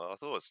 mile. I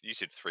thought it was, you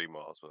said 3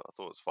 miles, but I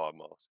thought it was 5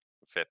 miles.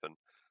 Fapping,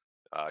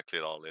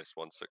 cleared ILS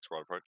 16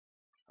 right approach.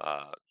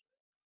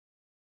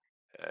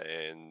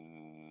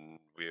 And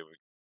where we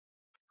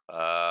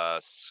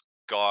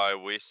Sky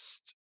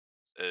West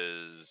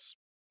is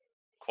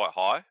quite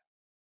high.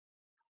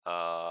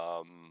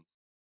 I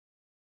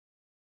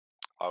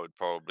would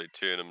probably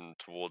turn him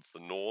towards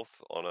the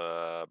north on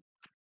a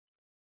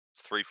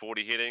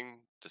 340 heading,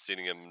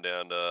 descending him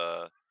down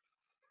to,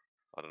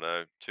 I don't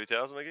know,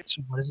 2,000, I guess.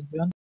 So what is he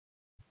doing?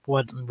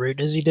 What route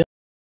is he doing?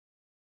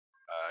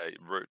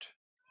 Route.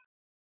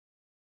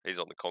 He's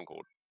on the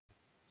Concorde.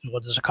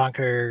 What does the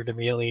Concorde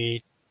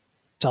immediately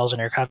tells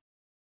an aircraft?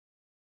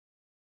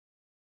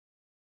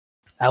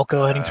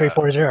 Alco heading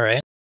 340,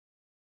 right?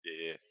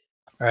 Yeah.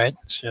 All right,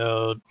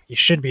 so you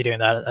should be doing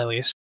that at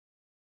least.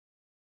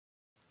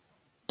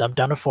 Dump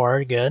down to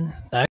 4, good.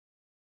 Next.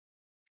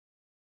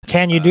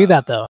 Can you do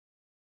that though?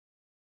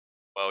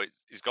 Well,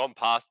 he's gone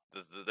past.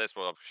 That's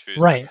what I'm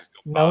confused. Right.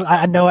 No,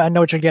 I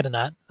know what you're getting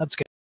at. That's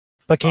good.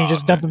 But can you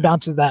just dump him down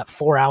to that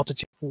 4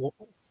 altitude?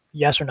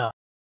 Yes or no?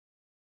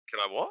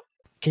 Can I what?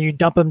 Can you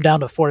dump him down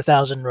to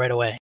 4,000 right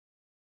away?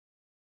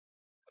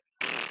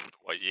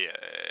 Well, yeah.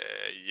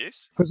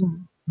 Yes. Because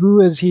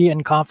who is he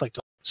in conflict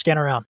with? Scan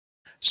around.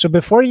 So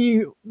before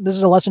you, this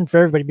is a lesson for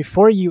everybody.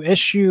 Before you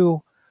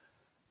issue,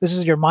 this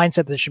is your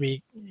mindset that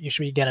you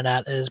should be getting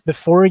at, is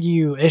before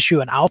you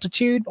issue an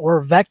altitude or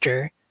a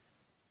vector,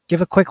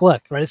 give a quick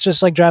look, right? It's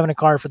just like driving a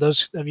car. For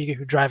those of you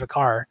who drive a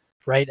car,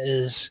 right,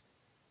 is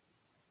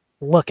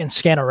look and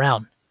scan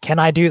around. Can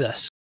I do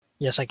this?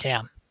 Yes, I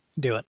can.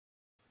 Do it.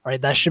 All right,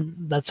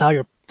 that's how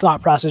your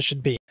thought process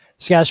should be.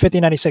 Scout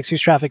 5096,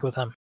 who's traffic with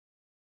him?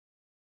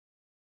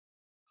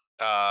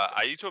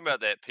 Are you talking about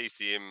that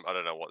PCM? I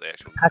don't know what the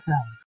actual.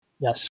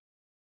 Yes.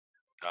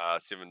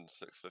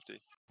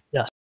 7650.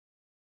 Yes.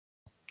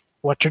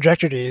 What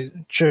trajectory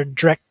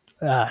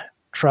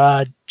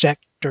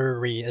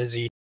is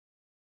he?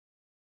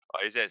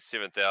 He's at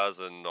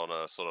 7,000 on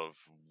a sort of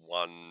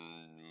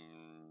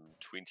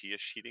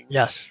 120-ish heading.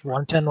 Yes,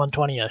 110,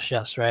 120-ish.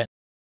 Yes, right.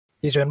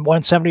 He's doing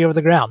 170 over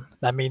the ground.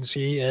 That means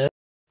he is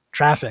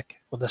traffic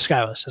with the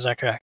Skywest. Is that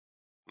correct?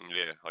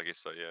 Yeah, I guess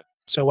so. Yeah.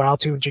 So what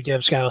altitude would you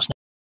give Skywest now?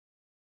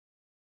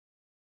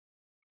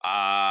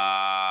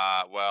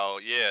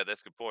 Well, yeah,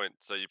 that's a good point.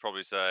 So you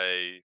probably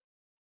say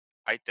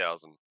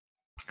 8,000.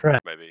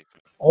 Correct. Maybe.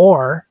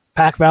 Or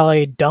Pack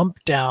Valley dump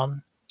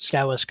down,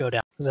 Skywest go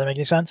down. Does that make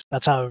any sense?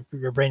 That's how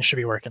your brain should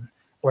be working,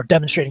 or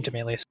demonstrating to me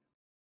at least.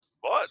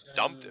 What?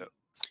 Dumped it?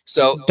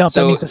 So Dump,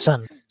 that means to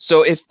send.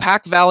 So if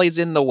Pack Valley's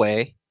in the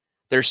way,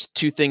 there's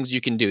two things you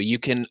can do. You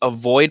can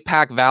avoid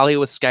Pack Valley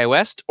with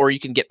SkyWest, or you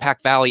can get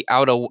Pack Valley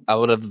out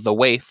of the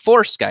way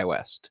for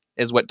SkyWest,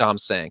 is what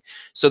Dom's saying.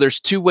 So there's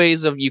two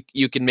ways of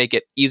you can make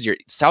it easier.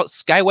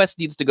 SkyWest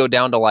needs to go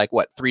down to like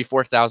what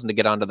 3,000-4,000 to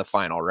get onto the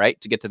final, right?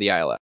 To get to the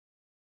ILF.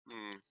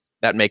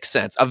 That makes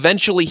sense.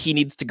 Eventually he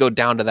needs to go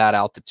down to that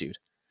altitude.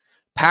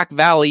 Pack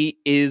Valley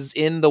is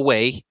in the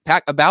way.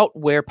 About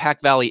where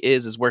Pack Valley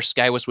is where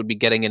SkyWest would be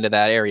getting into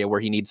that area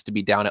where he needs to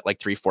be down at like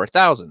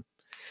 3,000-4,000.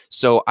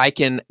 So I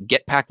can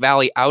get Pack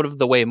Valley out of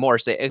the way more.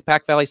 Say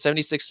Pack Valley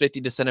 7,650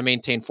 descend and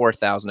maintain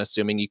 4,000,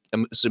 assuming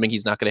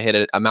he's not going to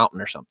hit a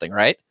mountain or something,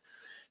 right?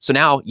 So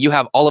now you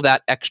have all of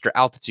that extra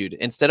altitude.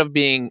 Instead of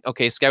being,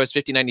 okay, SkyWest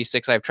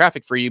 5096, I have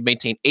traffic for you,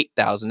 maintain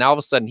 8,000. Now all of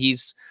a sudden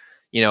he's,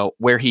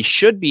 where he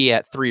should be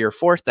at 3,000 or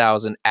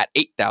 4,000 at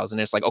 8,000.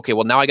 It's like, okay,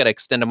 well now I got to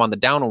extend him on the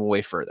down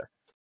way further.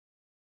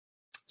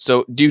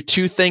 So do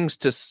two things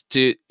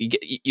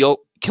you'll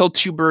kill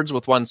two birds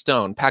with one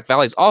stone. Pack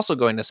Valley is also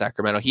going to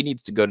Sacramento. He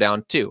needs to go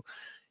down too.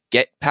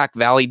 Get Pack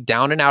Valley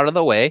down and out of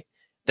the way.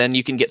 Then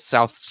you can get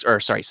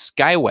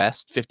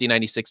SkyWest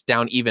 5096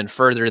 down even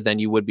further than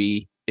you would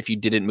be if you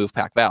didn't move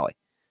Pack Valley.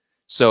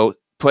 So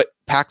put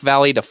Pack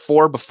Valley to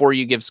 4 before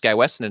you give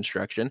SkyWest an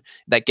instruction.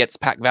 That gets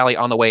Pack Valley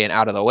on the way and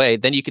out of the way.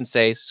 Then you can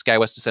say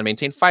SkyWest descend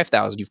maintain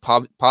 5,000. You've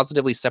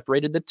positively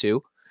separated the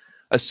two,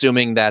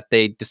 assuming that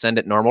they descend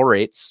at normal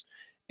rates,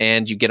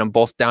 and you get them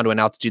both down to an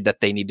altitude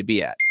that they need to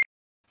be at.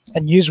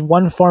 And use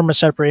one form of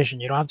separation.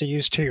 You don't have to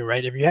use two,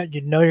 right? If you're going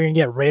to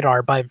get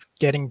radar by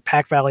getting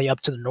Pack Valley up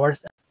to the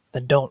north,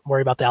 then don't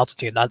worry about the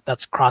altitude.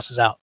 That crosses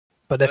out.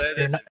 But if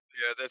you're not...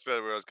 Yeah, that's where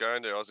I was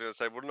going to. I was going to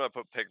say, wouldn't I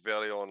put Pack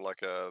Valley on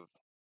like a,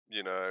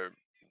 0?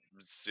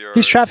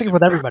 He's traffic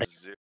with everybody.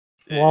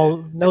 Yeah.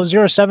 Well, no,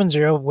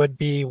 070 would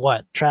be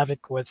what?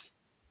 Traffic with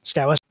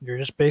SkyWest. You're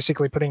just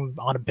basically putting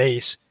on a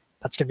base.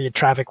 That's going to be a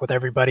traffic with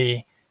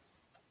everybody.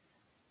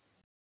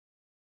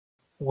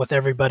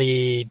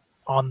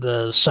 On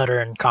the Sutter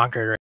and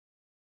Concord.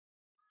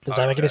 Does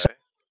that make any sense?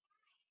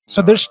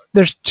 So No.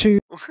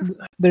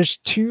 there's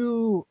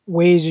two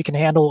ways you can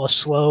handle a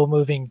slow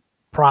moving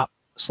prop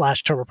 /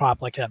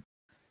 turboprop like him.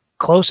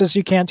 Close as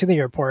you can to the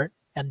airport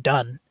and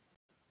done,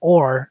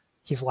 or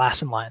he's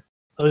last in line.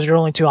 Those are your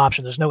only two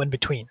options. There's no in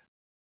between.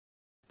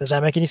 Does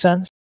that make any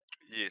sense?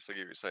 Yes, I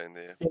get what you're saying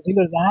there. It's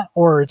either that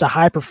or it's a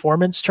high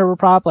performance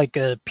turboprop like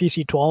a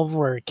PC-12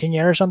 or a King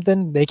Air or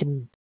something. They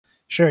can,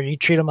 sure, you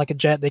treat them like a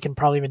jet. They can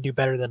probably even do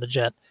better than a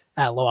jet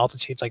at low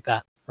altitudes like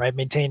that, right?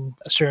 Maintain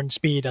a certain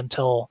speed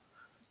until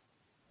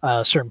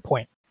a certain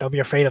point. Don't be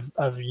afraid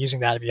of using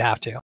that if you have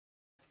to,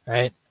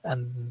 right?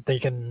 And they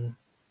can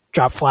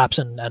drop flaps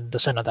and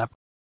descend at that point.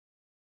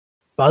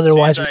 But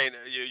otherwise, so you're saying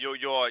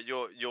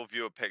your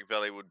view of Pack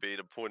Valley would be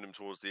to point him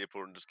towards the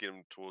airport and just get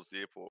him towards the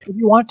airport. if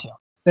you want to,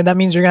 then that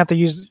means you're gonna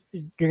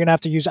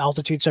have to use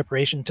altitude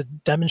separation to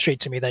demonstrate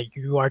to me that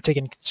you are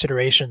taking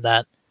consideration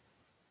that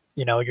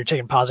you're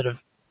taking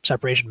positive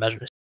separation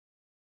measures.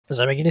 Does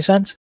that make any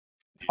sense?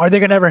 Are they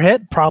gonna ever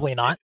hit? Probably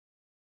not.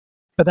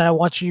 But then I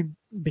want you,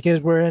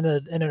 because we're in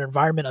an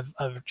environment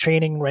of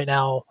training right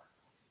now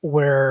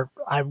where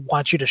I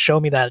want you to show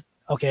me that,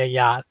 okay,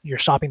 yeah, you're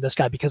stopping this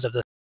guy because of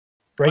this.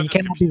 Right? I'm You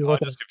can't be I'm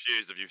looking. just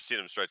confused. If you've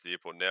sent him straight to the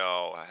airport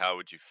now, how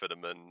would you fit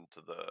him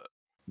into the?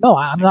 No,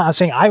 I'm not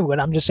saying I would.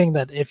 I'm just saying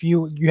that if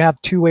you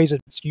have two ways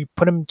of, you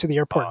put him to the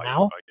airport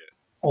now,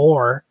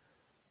 or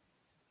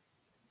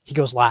he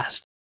goes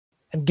last.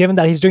 And given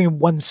that he's doing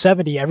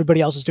 170,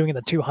 everybody else is doing in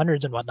the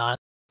 200s and whatnot.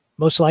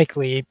 Most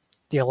likely,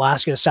 the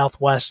Alaska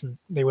Southwest,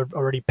 they would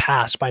already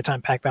pass by the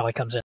time Pack Valley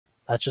comes in.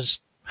 That's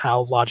just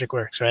how logic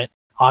works, right?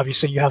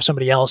 Obviously, you have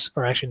somebody else,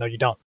 or actually, no, you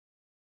don't.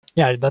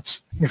 Yeah,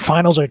 your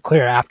finals are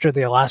clear after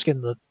the Alaska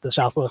and the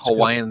Southwest.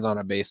 Hawaiian's on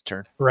a base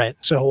turn. Right,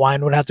 so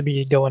Hawaiian would have to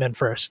be going in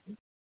first.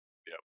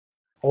 Yep.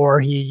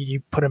 Or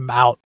you put him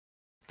out,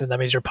 then that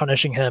means you're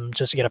punishing him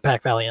just to get a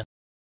Pack Valley in.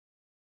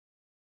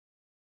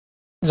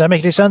 Does that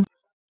make any sense?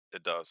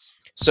 It does.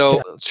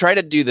 So try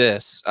to do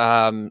this.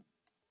 The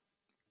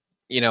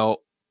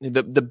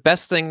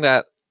best thing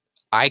that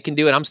I can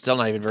do, and I'm still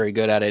not even very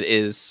good at it,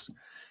 is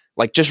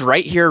like just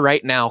right here,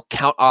 right now,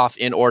 count off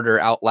in order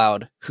out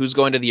loud who's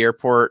going to the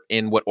airport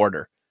in what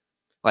order.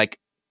 Like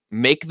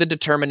make the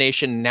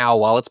determination now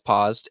while it's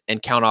paused and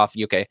count off.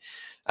 Okay,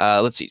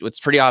 let's see. It's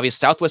pretty obvious.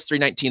 Southwest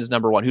 319 is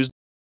number 1. Who's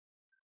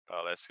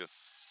Alaska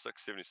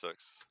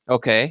 676.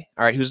 Okay.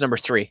 All right. Who's number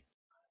 3?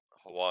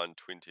 Hawaiian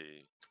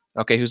 20.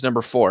 Okay. Who's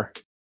number 4?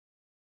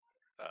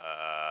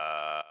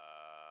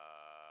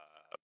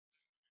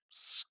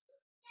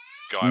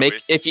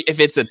 If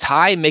it's a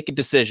tie, make a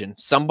decision.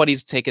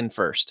 Somebody's taken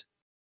first.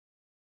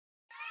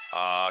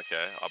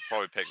 Okay. I'll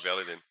probably Pack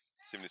Valley then.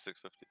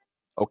 7650.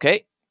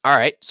 Okay. All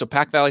right. So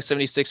Pack Valley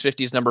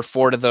 7650 is number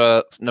 4 to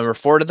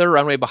the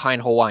runway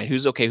behind Hawaiian.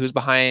 Who's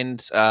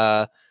behind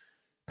Pack?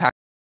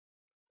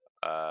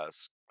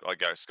 I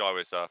go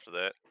SkyWest after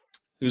that.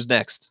 Who's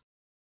next?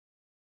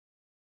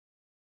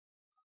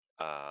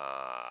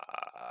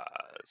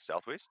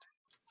 Southwest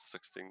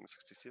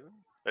 1667.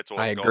 That's all.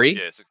 I agree.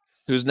 Yeah,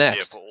 Who's Yeah,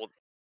 next? for all...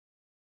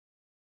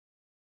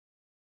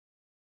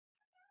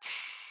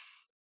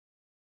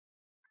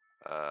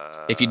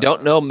 If you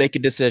don't know, make a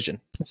decision.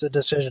 It's a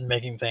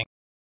decision-making thing.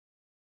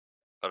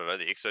 I don't know,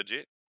 the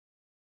Exojet.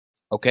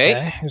 Okay.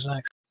 Okay, who's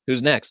next?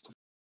 Who's next?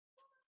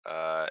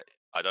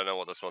 I don't know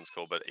what this one's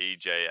called, but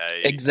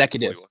EJA.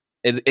 Executive. 841.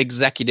 It's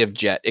executive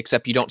jet,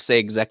 except you don't say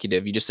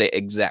executive. You just say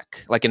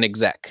exec, like an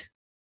exec.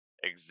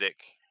 Exec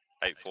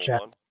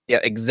 841. Yeah,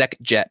 exec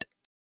jet.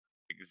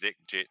 Exec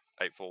Jet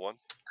 841.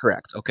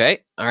 Correct.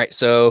 Okay. All right.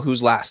 So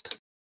who's last?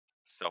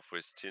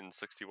 Southwest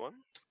 1061.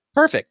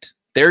 Perfect.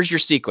 There's your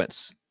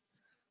sequence.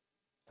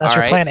 That's All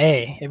your right. plan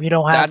A. If you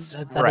don't have, That's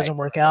if that right. doesn't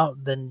work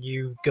out, then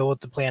you go with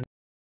the plan.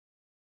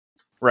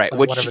 Right, Like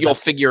which whatever you'll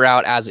that- figure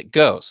out as it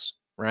goes,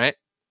 right?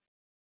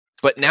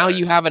 But now Right.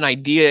 you have an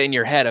idea in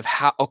your head of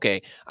how,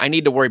 okay, I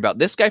need to worry about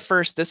this guy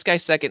first, this guy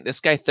second, this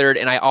guy third,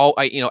 and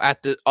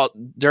at the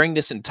during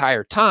this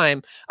entire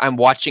time, I'm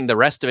watching the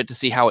rest of it to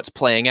see how it's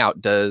playing out.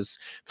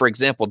 For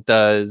example,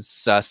 does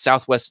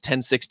Southwest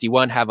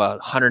 1061 have a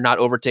 100-knot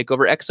overtake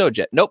over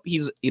Exojet? Nope,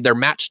 they're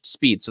matched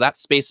speed, so that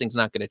spacing's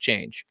not going to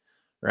change,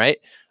 right?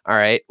 All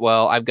right,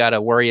 well, I've got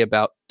to worry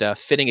about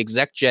fitting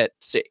ExecJet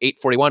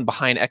 841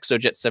 behind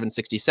Exojet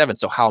 767.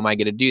 So how am I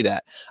going to do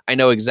that? I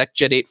know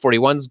ExecJet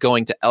 841 is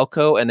going to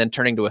Elko and then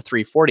turning to a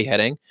 340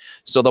 heading,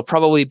 so they'll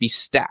probably be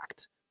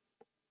stacked.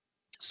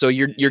 So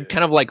you're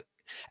kind of like,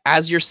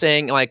 as you're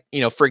saying, like,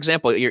 for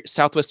example, your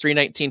Southwest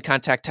 319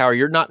 contact tower,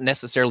 you're not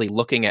necessarily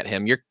looking at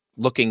him. You're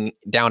looking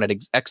down at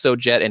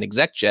Exojet and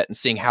ExecJet and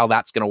seeing how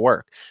that's going to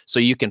work, so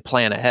you can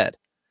plan ahead.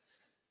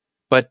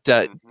 But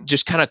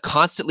just kind of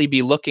constantly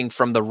be looking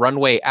from the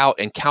runway out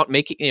and count,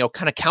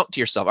 kind of count to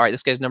yourself. All right,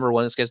 this guy's number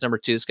 1, this guy's number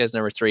 2, this guy's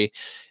number 3,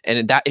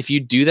 and that if you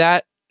do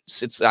that,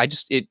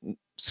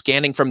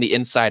 scanning from the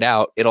inside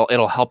out,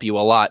 it'll help you a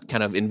lot.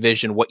 Kind of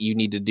envision what you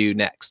need to do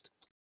next.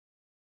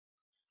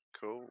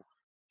 Cool.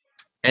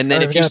 And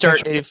then if you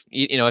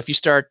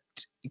start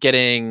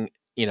getting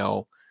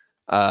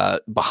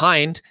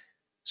behind,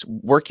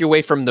 work your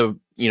way from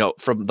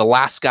the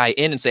last guy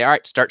in and say, all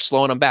right, start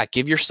slowing them back.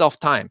 Give yourself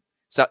time.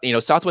 So,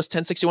 Southwest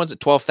 1061's at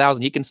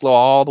 12,000. He can slow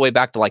all the way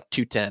back to like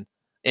 210,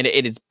 and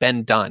it's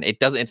been done.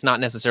 It's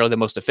not necessarily the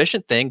most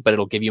efficient thing, but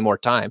it'll give you more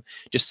time.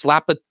 Just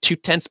slap a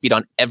 210 speed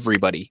on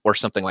everybody or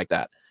something like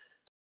that.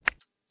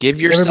 Give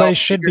yourself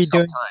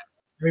time.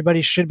 Everybody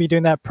should be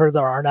doing that per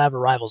the RNAV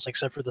arrivals,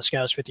 except for the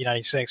Scouts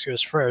 5096, who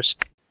was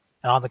first,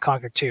 and on the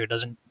Conquer 2,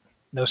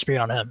 no speed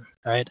on him,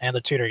 right? And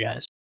the Tutor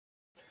guys.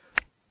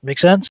 Make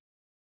sense?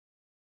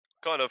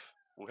 Kind of.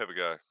 We'll have a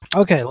go.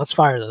 Okay, let's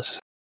fire this.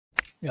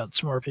 Got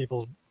some more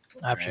people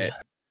after Right. you.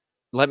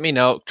 Let me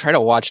know. Try to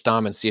watch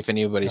Dom and see if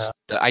anybody's.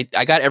 I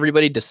got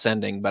everybody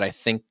descending, but I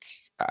think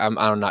I'm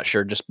not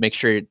sure. Just make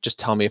sure. Just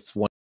tell me if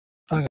one.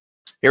 Okay.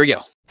 Here we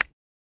go.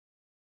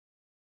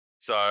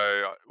 So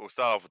we'll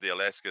start off with the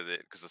Alaska,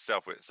 because the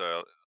Southwest.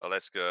 So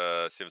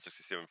Alaska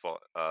 767,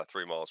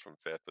 3 miles from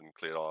FAP and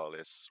cleared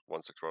ILS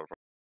 16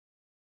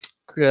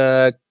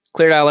 right.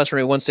 Cleared ILS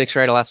runway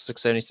 16 right, Alaska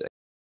 676.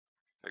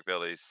 Pack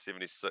Valley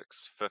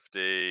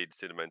 7650,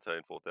 descend to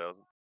maintain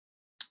 4,000.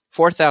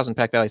 4,000,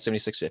 Pack Valley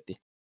 7650.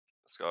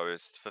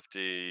 Skywest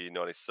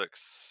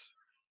 5096.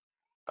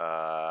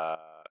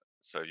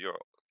 So you're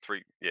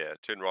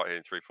turn right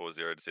heading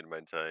 340, descend to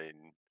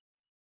maintain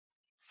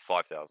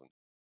 5,000.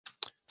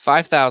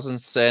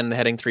 5,000 and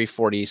heading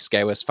 340,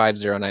 Skywest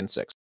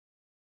 5096.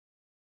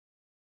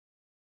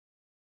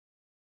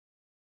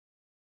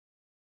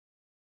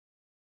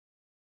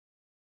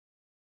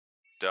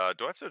 Do I have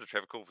to do a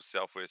traffic call for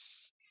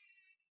Southwest?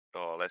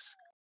 Oh, less.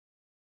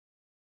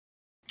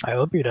 I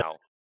hope you do.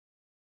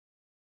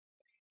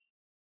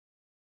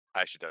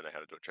 I actually don't know how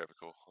to do a traffic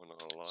call. I'm not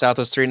gonna lie.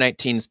 Southwest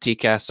 319's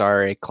TCAS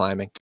RA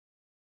climbing.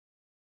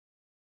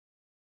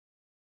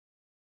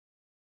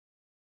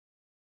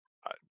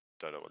 I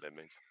don't know what that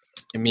means.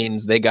 It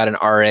means they got an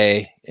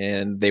RA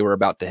and they were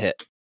about to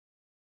hit.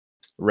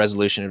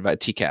 Resolution by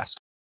TCAS.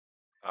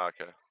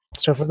 Okay.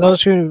 So for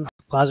those who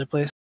closet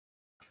please.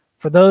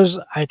 For those,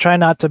 I try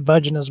not to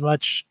budge in as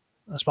much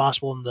as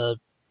possible in the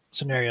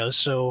scenarios.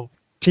 So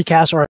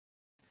TCAS or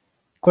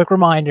quick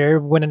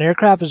reminder, when an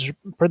aircraft is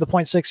per the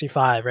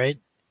 0.65, right?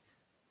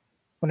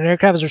 When an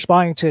aircraft is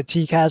responding to a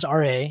TCAS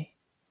RA,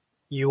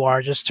 you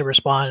are just to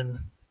respond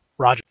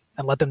roger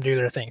and let them do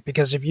their thing.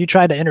 Because if you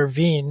try to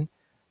intervene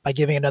by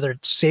giving another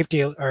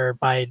safety or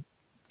by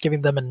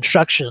giving them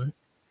instruction,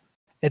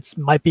 it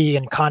might be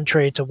in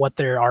contrary to what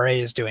their RA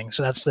is doing.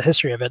 So that's the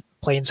history of it.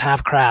 Planes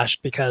have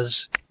crashed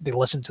because they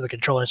listened to the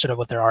controller instead of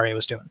what their RA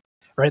was doing.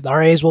 Right? The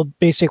RAs will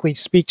basically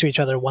speak to each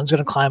other. One's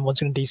going to climb, one's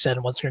going to descend,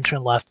 and one's going to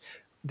turn left.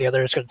 The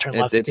other is going to turn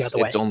left the other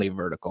way. It's only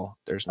vertical.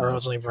 There's no.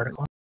 It's only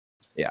vertical.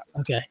 Yeah.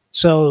 Okay.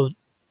 So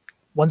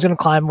one's going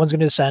to climb, one's going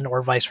to descend,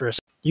 or vice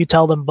versa. You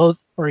tell them both,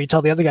 or you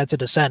tell the other guy to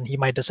descend. He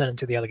might descend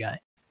into the other guy.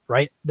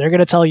 Right? They're going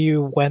to tell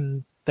you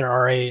when their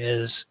RA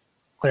is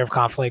clear of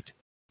conflict,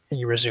 and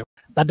you resume.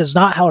 That does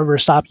not, however,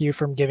 stop you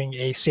from giving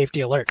a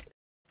safety alert,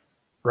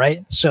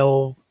 right?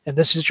 So in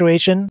this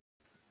situation,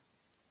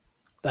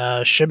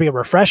 should be a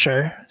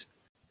refresher,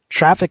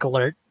 traffic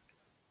alert,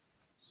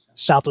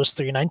 Southwest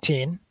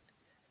 319,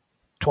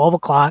 12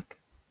 o'clock,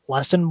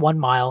 less than 1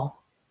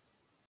 mile,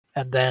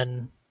 and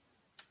then,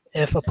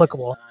 if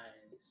applicable,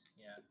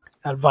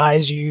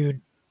 advise you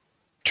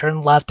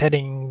turn left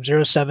heading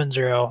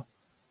 070,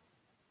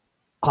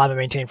 climb and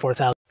maintain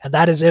 4,000. And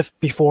that is if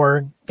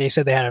before they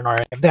said they had an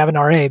RA. If they have an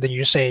RA, then you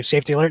just say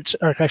safety alerts,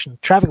 or correction,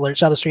 traffic alert,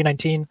 Southwest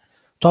 319,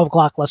 12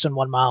 o'clock, less than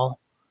 1 mile,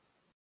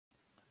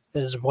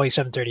 is Boeing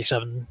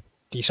 737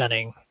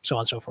 descending, so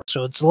on and so forth.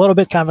 So it's a little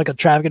bit kind of like a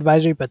traffic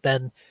advisory, but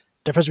then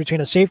difference between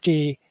a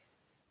safety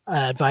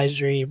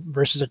advisory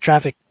versus a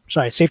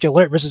safety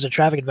alert versus a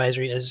traffic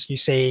advisory is you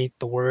say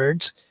the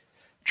words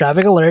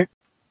traffic alert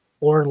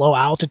or low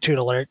altitude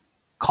alert,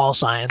 call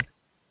sign,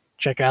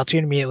 check your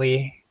altitude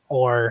immediately,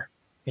 or,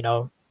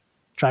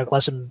 traffic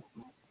less than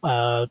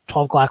 12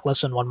 o'clock,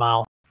 less than 1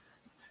 mile,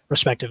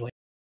 respectively.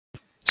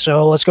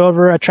 So let's go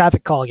over a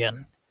traffic call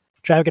again.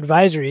 Traffic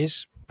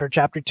advisories per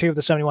Chapter 2 of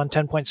the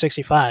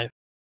 7110.65.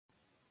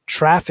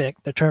 Traffic,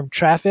 the term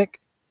traffic,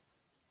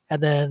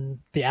 and then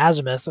the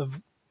azimuth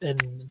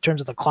in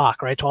terms of the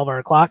clock, right?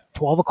 12-hour clock,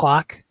 12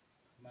 o'clock,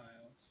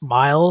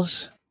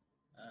 miles.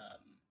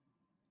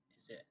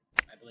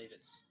 I believe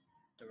it's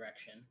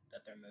direction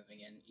that they're moving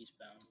in,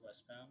 eastbound,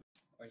 westbound,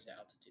 or is it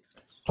altitude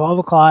first? 12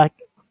 o'clock,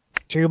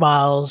 2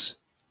 miles,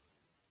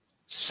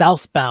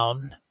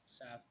 southbound.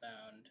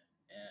 Southbound,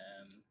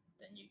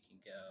 then you can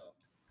go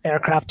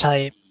aircraft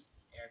type,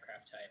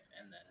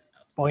 and then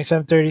altitude. Boeing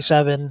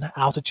 737,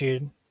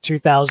 altitude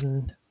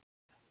 2,000.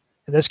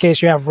 In this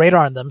case, you have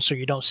radar on them, so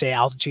you don't say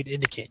altitude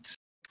indicates.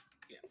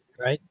 Yeah.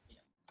 Right? Yeah.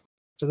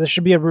 So this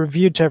should be a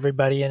review to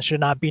everybody and should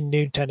not be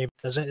new to anybody.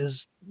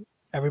 Is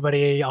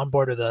everybody on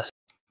board with this?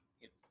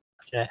 Yep.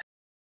 Okay.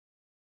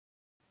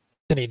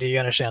 Anthony, do you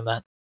understand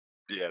that?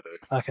 Yeah, I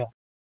do. Okay.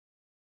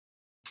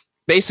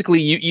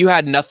 Basically, you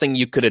had nothing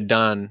you could have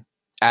done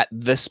at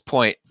this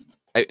point.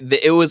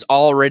 It was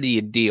already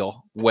a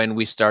deal when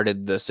we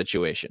started the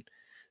situation.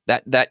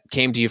 That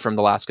came to you from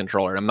the last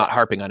controller. I'm not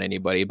harping on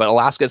anybody, but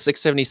Alaska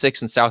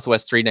 676 and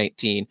Southwest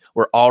 319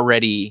 were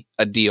already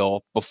a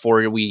deal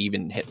before we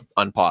even hit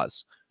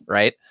unpause,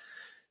 right?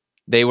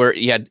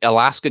 You had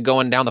Alaska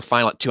going down the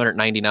final at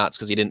 290 knots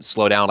because he didn't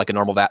slow down like a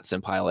normal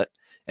Vatsim pilot.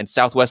 And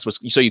Southwest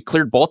so you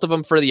cleared both of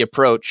them for the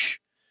approach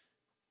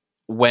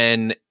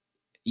when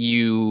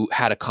you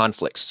had a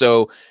conflict.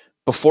 So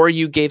before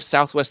you gave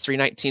Southwest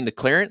 319 the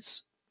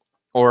clearance,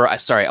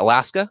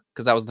 Alaska,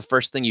 because that was the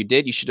first thing you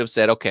did, you should have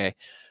said, okay,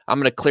 I'm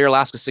going to clear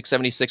Alaska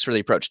 676 for the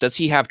approach. Does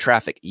he have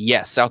traffic?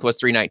 Yes, Southwest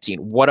 319.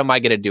 What am I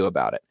going to do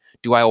about it?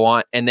 Do I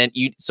want, and then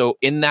so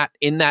in that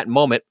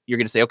moment, you're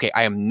going to say, okay,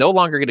 I am no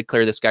longer going to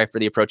clear this guy for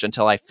the approach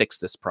until I fix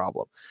this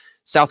problem.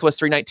 Southwest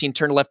 319,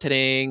 turn left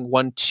heading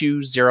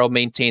 120,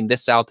 maintain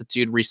this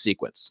altitude,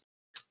 resequence.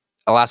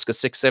 Alaska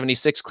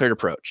 676, cleared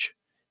approach.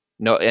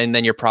 No, and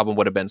then your problem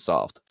would have been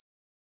solved.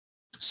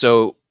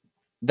 So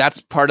that's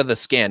part of the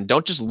scan.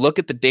 Don't just look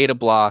at the data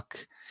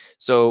block.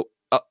 So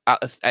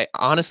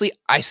honestly,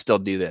 I still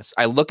do this.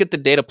 I look at the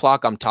data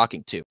block I'm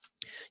talking to.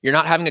 You're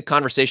not having a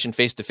conversation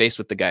face to face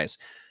with the guys.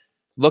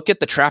 Look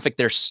at the traffic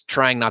they're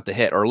trying not to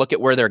hit, or look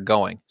at where they're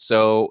going.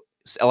 So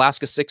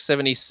Alaska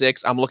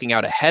 676, I'm looking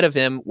out ahead of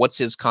him. What's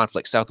his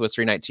conflict? Southwest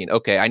 319.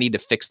 Okay, I need to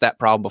fix that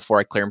problem before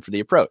I clear him for the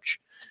approach.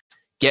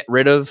 Get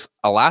rid of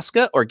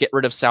Alaska or get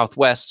rid of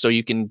Southwest so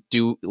you can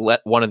let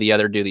one or the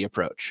other do the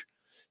approach.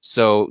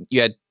 So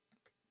you had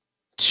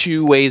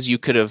two ways you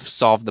could have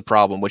solved the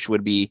problem, which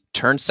would be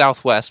turn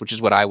Southwest, which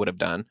is what I would have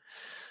done,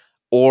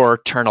 or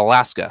turn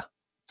Alaska.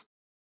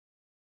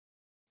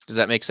 Does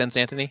that make sense,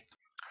 Anthony?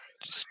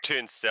 Just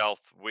turn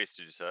southwest,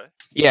 did you say?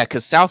 Yeah,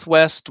 because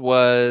Southwest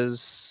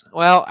was,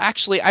 well,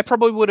 actually, I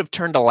probably would have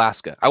turned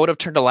Alaska. I would have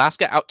turned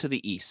Alaska out to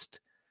the east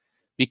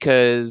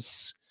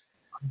because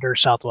under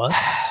Southwest.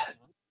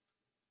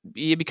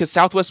 Yeah, because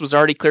Southwest was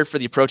already cleared for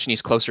the approach and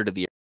he's closer to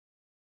the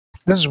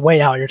This is way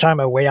out. You're talking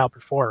about way out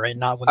before, right?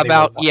 Not when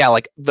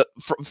like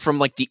from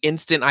like the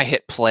instant I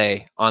hit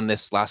play on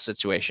this last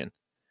situation,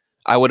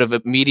 I would have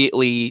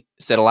immediately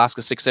said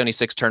Alaska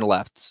 676 turn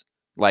left,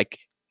 like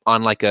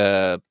on like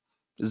a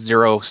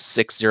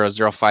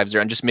 060050,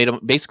 and just made him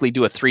basically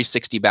do a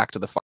 360 back to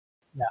the far.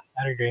 Yeah,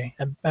 I agree,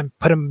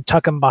 and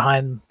tuck him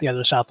behind the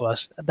other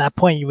Southwest. At that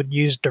point, you would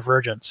use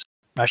divergence.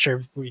 I'm not sure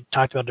if we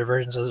talked about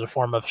divergence as a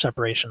form of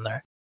separation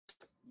there.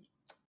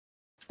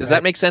 Does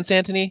that make sense,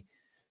 Anthony?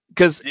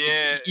 Because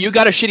you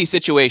got a shitty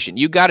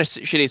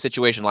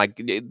situation.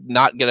 Like,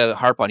 not gonna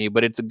harp on you,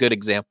 but it's a good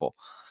example.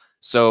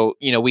 So,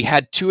 we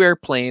had two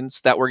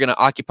airplanes that were going to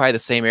occupy the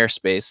same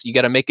airspace. You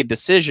got to make a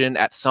decision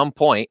at some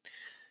point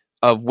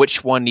of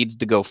which one needs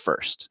to go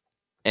first.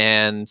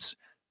 And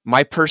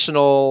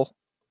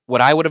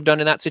what I would have done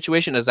in that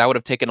situation is I would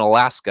have taken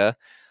Alaska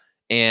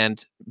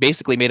and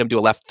basically made him do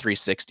a left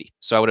 360.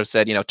 So I would have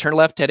said, turn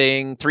left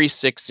heading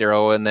 360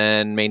 and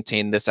then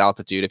maintain this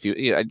altitude. If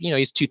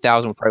he's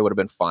 2,000, probably would have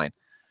been fine.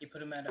 You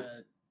put him at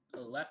a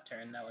left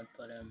turn, that would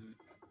put him.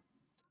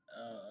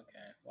 Oh,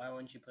 okay. Why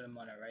wouldn't you put him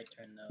on a right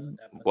turn though?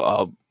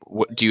 Well,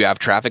 do you have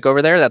traffic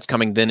over there that's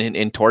coming then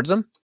in towards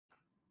him?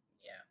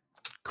 Yeah.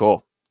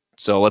 Cool.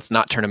 So let's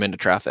not turn them into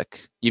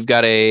traffic. You've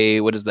got a,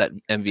 what is that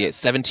MVA?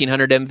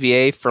 1700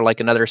 MVA for like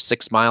another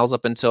 6 miles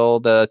up until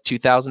the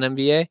 2000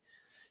 MVA.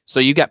 So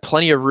you got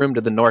plenty of room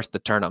to the north to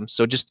turn them.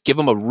 So just give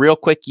them a real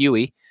quick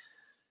UE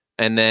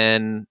and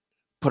then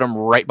put them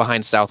right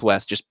behind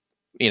Southwest. Just,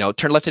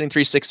 turn left heading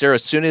 360.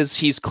 As soon as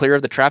he's clear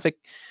of the traffic,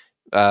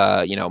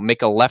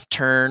 make a left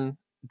turn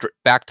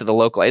back to the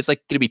local. It's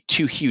like going to be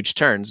 2 huge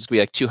turns. It's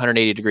going to be like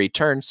 280-degree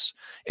turns.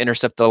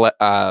 Intercept the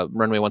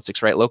runway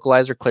 16 right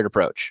localizer, cleared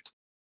approach.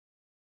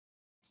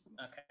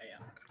 Okay, yeah.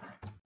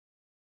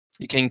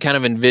 You can kind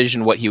of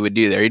envision what he would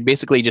do there. He'd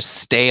basically just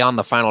stay on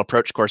the final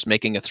approach course,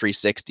 making a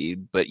 360,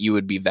 but you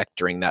would be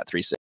vectoring that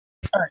 360.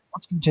 All right,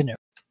 let's continue.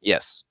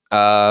 Yes. So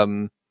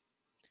I'm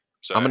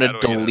how gonna do we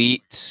get it?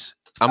 delete.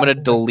 I'm gonna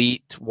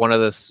delete one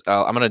of this.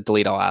 I'm gonna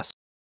delete Alaska,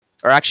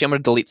 or actually, I'm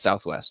gonna delete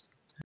Southwest,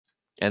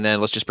 and then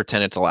let's just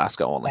pretend it's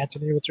Alaska only.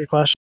 Anthony, what's your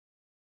question?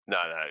 No,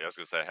 I was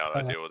gonna say how do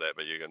I deal with that,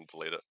 but you're gonna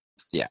delete it.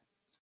 Yeah.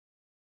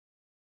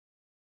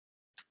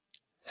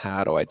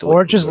 How do I delete?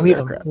 Or just leave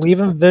them. aircraft? Leave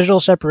them visual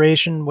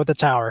separation with the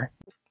tower.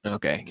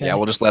 Okay. Yeah,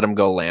 we'll just let them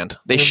go land.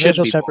 They They're should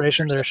visual be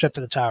separation. They're shipped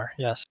to the tower.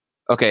 Yes.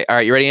 Okay. All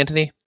right. You ready,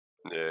 Anthony?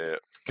 Yeah.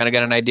 Kind of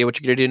got an idea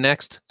what you're gonna do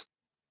next?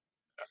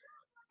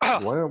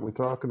 Why aren't we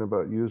talking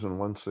about using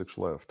 1/6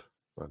 left,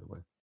 by the way?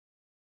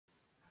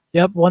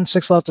 Yep,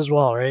 1/6 left as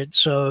well, right?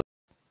 So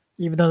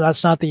even though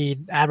that's not the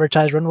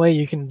advertised runway,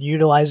 you can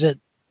utilize it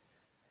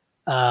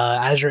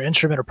as your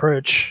instrument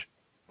approach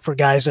for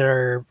guys that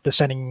are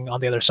descending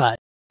on the other side.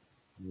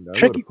 I mean, I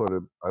Tricky.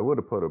 would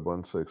have put a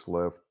 1/6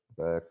 left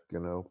back,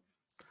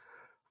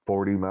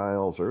 40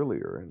 miles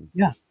earlier, and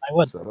Yeah, I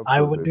would. set up I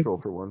for would visual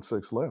do. for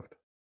 1/6 left.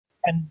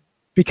 And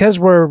because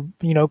we're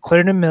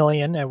clearing a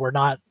million and we're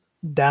not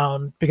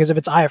down, because if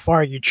it's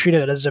IFR, you treat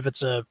it as if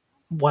it's a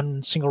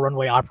one single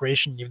runway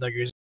operation, even though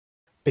you're using,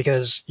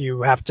 because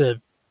you have to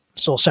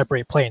still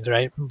separate planes,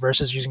 right?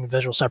 Versus using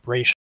visual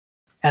separation.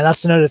 And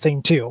that's another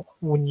thing too.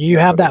 When you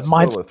have But that it's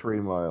mindset, still a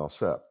 3-mile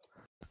set.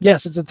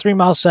 yes, it's a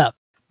 3-mile set.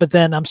 But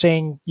then I'm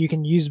saying you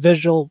can use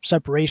visual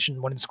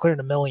separation when it's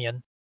clearing a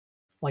million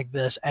like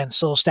this and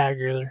still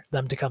stagger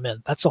them to come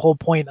in. That's the whole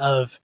point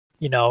of,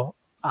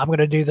 I'm going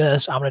to do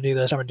this, I'm going to do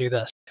this, I'm going to do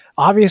this.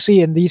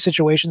 Obviously, in these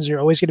situations, you're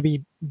always going to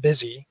be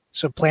busy.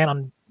 So plan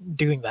on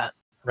doing that,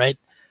 right?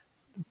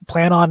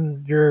 Plan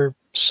on your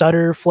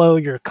Sutter flow,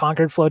 your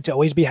Concord flow to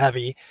always be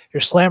heavy.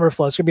 Your Slammer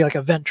flow, it's going to be like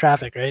event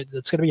traffic, right?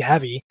 It's going to be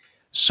heavy.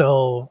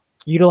 So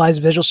utilize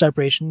visual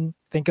separation.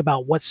 Think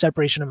about what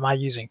separation am I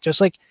using?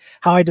 Just like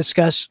how I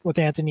discussed with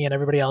Anthony and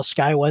everybody else,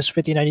 SkyWest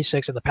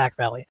 5096 in the Pack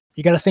Valley.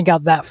 You got to think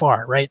out that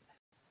far, right?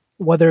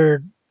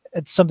 Whether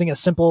it's something as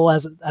simple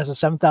as a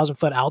 7,000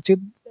 foot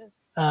altitude,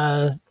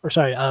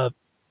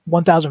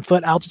 1,000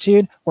 foot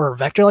altitude or a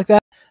vector like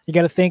that, you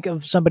got to think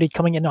of somebody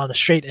coming in on the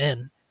straight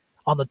in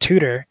on the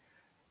Tudor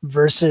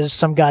versus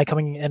some guy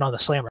coming in on the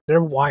Slammer.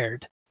 They're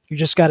wired. You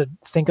just got to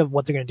think of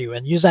what they're going to do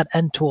and use that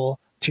end tool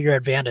to your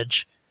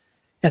advantage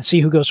and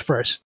see who goes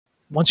first.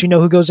 Once you know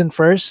who goes in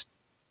first,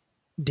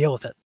 deal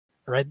with it,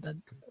 right?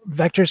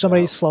 Vector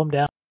somebody, slow them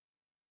down.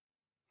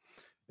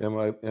 Am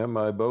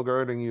I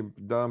bogarting you,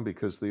 Dom?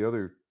 Because the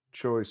other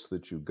choice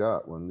that you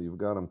got when you've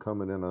got them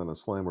coming in on a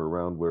Slammer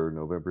around where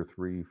November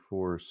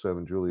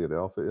 347 Juliet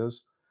Alpha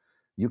is,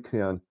 you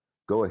can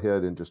go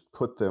ahead and just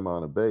put them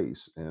on a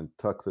base and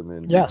tuck them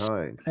in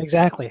behind.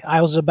 Exactly. I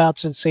was about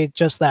to say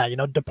just that.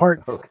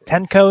 Depart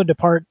Tenco,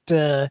 depart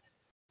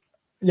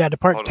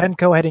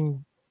 10Co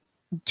heading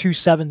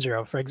 270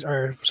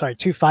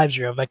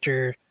 250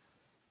 vector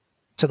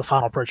to the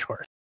final approach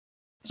course.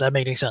 Does that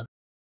make any sense?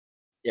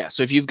 Yeah.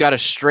 So if you've got a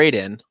straight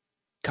in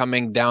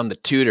coming down the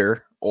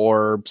Tudor,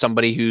 or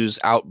somebody who's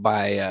out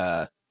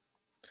by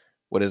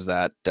what is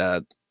that?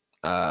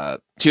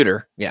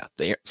 Tudor, yeah,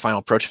 the final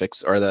approach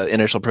fix or the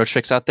initial approach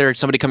fix out there.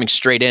 Somebody coming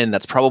straight in,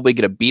 that's probably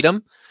going to beat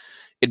them.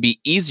 It'd be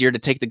easier to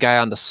take the guy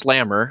on the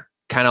Slammer,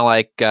 kind of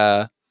like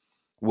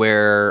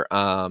where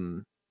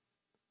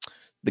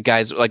the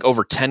guys like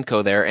over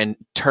Tenco there, and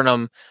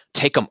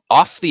take them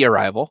off the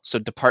arrival. So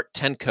depart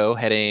Tenco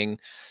heading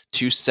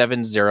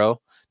 270,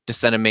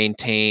 descend and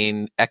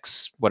maintain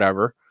X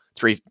whatever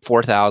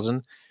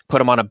 4,000. Put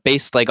them on a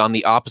base leg on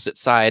the opposite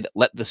side,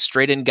 let the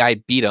straight in guy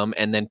beat him,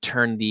 and then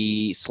turn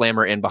the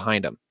Slammer in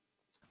behind him.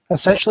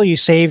 Essentially, you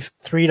save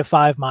 3 to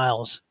 5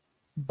 miles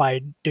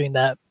by doing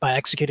that, by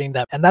executing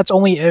that. And that's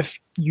only if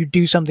you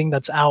do something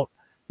that's out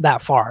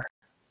that far.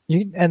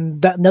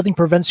 Nothing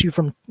prevents you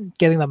from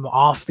getting them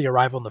off the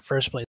arrival in the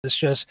first place. It's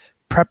just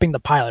prepping the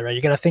pilot, right?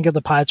 You got to think of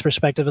the pilot's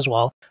perspective as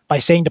well. By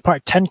saying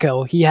depart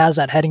Tenco, he has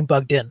that heading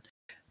bugged in.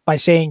 By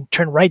saying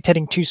turn right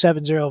heading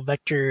 270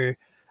 vector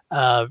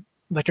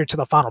to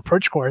the final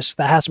approach course,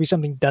 that has to be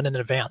something done in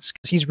advance,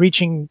 because he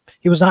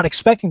was not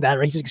expecting that,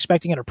 right? He's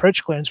expecting an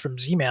approach clearance from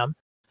ZMAM,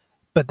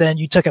 but then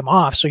you took him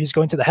off, so he's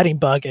going to the heading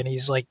bug, and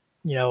he's like,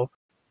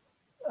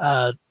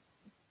 trying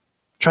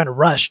to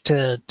rush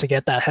to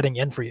get that heading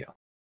in for you,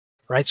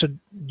 right? So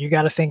you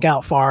got to think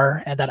out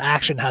far, and that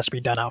action has to be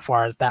done out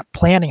far. That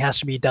planning has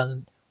to be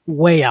done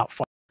way out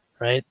far,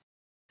 right?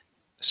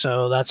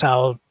 So that's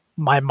how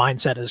my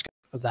mindset is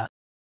with that.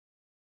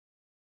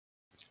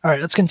 All right,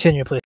 let's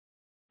continue, please.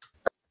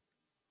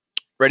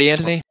 Ready,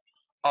 Anthony?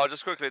 Oh,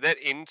 just quickly, that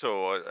end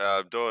tool,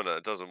 doing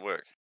it doesn't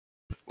work.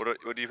 What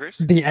do you press?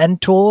 The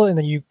end tool, and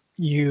then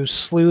you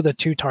slew the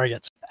 2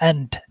 targets.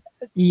 End,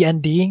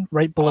 END,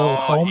 right below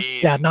home.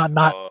 Yeah, End.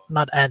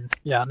 not end.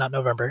 Yeah, not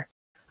November.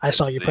 I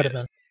saw It's you the- put it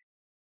in.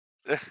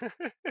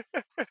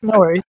 No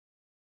worries.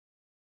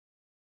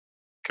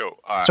 Cool.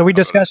 All right. So we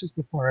discussed this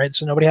before, right?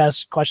 So nobody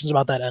has questions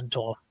about that end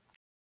tool.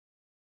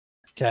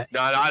 Okay. No,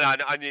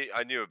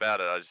 I knew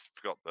about it. I just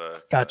forgot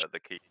Gotcha. the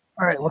key.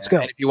 All right, let's go.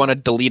 And if you want to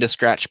delete a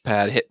scratch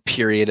pad, hit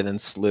period and then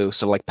slew.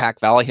 So like Pack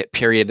Valley, hit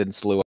period and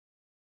slew.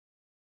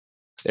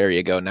 There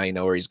you go. Now you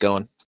know where he's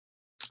going.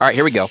 All right,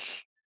 here we go.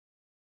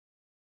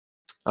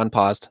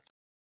 Unpaused.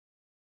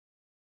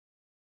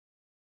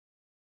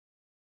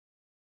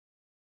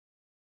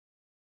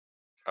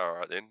 All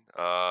right then.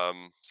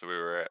 So we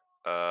were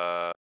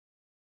at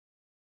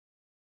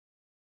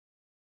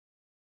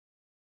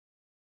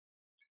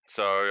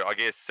so I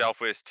guess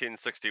southwest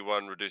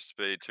 1061, reduced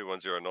speed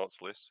 210 knots,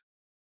 less.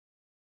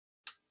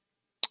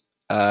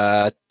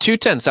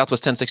 210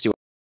 Southwest 1061.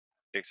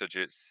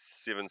 Exojet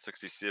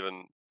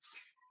 767.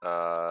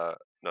 No,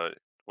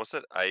 what's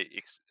that?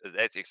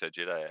 That's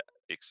Exojet.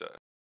 Exo.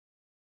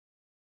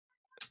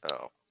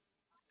 Oh.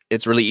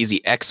 It's really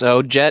easy.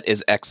 XO jet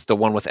is X, the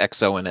one with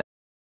XO in it.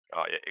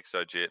 Oh yeah,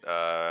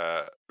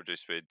 Exojet.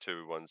 Reduced speed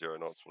 210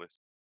 knots, less.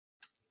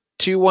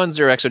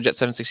 210 Exojet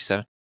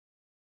 767.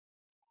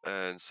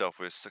 And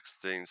southwest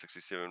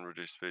 1667,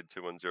 reduced speed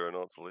 210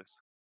 knots or less.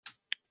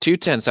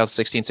 210 South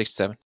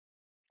 1667.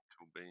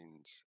 Cool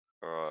beans.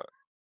 All right.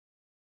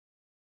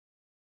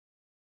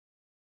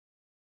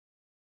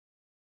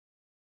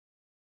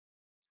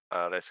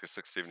 Alaska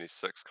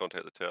 676,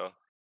 contact the tower.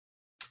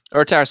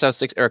 Or Tower South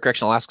 6, or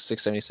correction, Alaska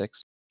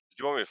 676. Did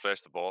you want me to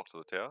flash the ball to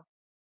the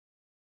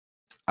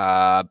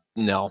tower?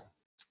 No,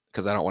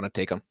 because I don't want to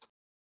take him.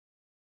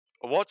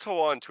 What's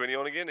Hawaiian 20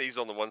 on again? He's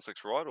on the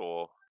 16 right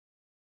or?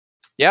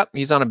 Yep,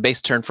 he's on a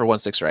base turn for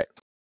 16 right.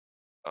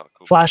 Oh,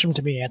 cool. Flash him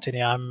to me,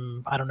 Anthony. I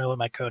don't know what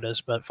my code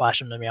is, but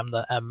flash him to me. I'm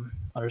the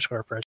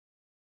M_person.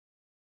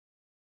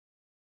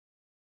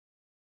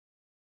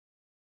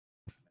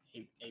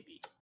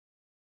 AB.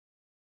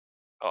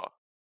 Oh.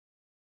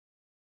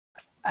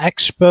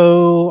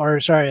 Expo, or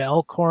sorry,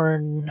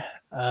 Elkhorn,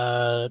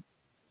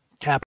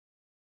 cap.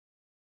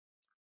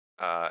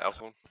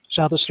 Elkhorn.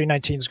 Southwest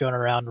 319 is going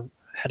around,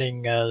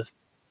 heading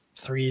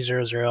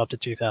 300 up to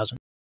 2000.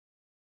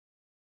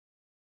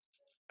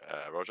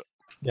 Roger.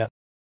 Yeah.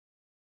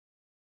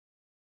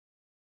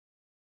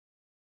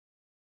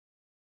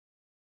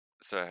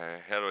 So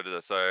how do I do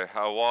this? So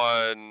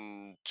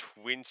Hawaiian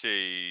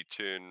 20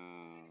 turn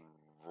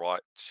right,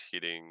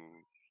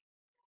 heading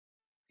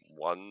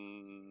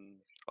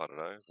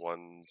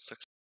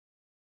 16.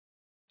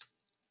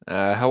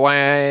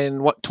 Hawaiian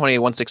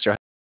 20 16 right.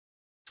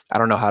 I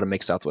don't know how to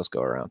make Southwest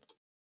go around.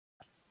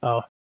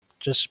 Oh,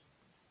 just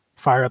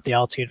fire up the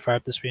altitude, fire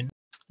up the speed.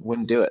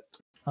 Wouldn't do it.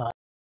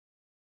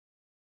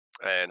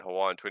 And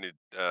Hawaiian 20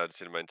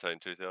 descend to maintain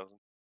 2000.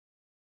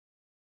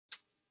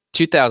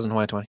 2000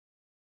 Hawaiian 20.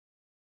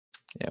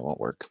 Yeah, it won't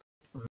work.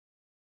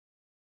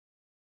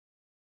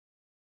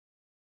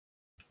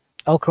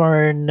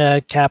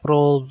 Elkhorn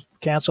capital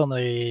cancel, and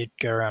they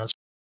go around.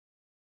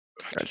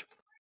 Roger.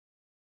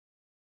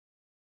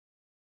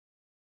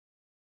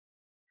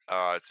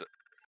 Alright.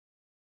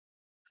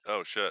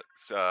 Oh shit.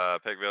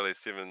 Pack Valley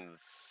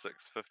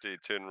 7650,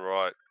 turn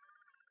right,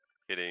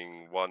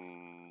 heading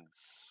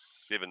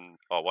 180.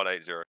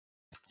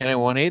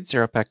 And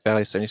 180 Pack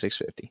Valley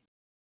 7650.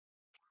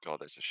 God,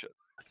 that's a shit.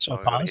 So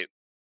I'm gonna pause.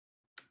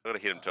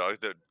 hit him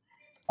too.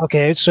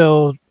 Okay,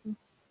 so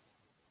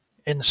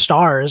in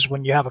stars,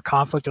 when you have a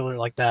conflict alert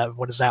like that,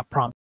 what does that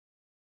prompt?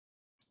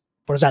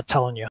 What is that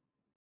telling you?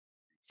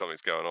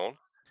 Something's going on.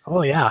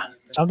 Oh yeah,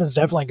 something's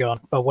definitely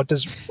going. But what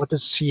does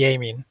CA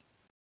mean?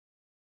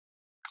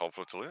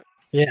 Conflict alert.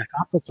 Yeah,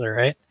 conflict alert,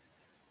 right?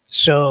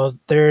 So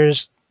there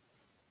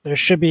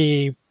should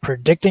be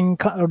predicting.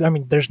 I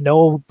mean, there's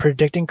no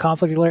predicting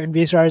conflict alert in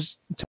VSRs.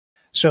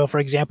 So, for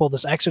example,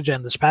 this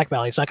Exogen, this Pack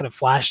Valley, it's not going to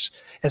flash.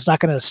 It's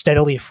not going to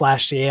steadily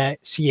flash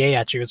CA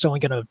at you. It's only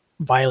going to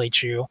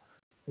violate you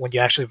when you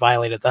actually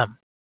violated them,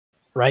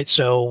 right?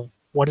 So,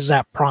 what does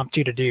that prompt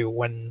you to do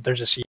when there's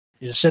a CA?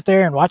 You just sit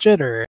there and watch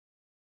it, or?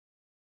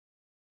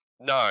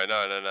 No.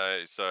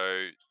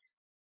 So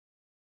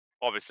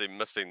obviously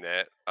missing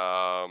that.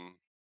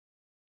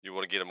 You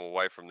want to get him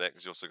away from that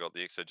because you also got the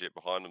Exojet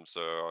behind him.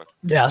 So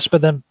Yes, but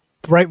then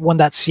right when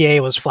that CA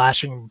was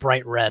flashing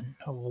bright red,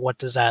 what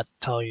does that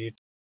tell you?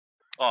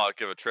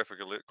 give a traffic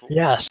alert call.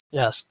 Yes.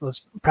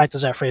 Let's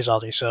practice that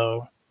phraseology.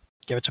 So,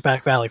 give it to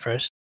Pack Valley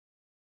first.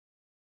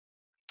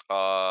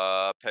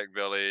 Pack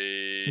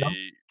Valley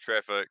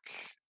traffic.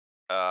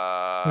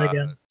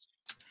 Again.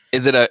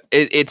 Is it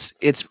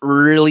it's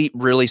really,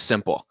 really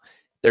simple.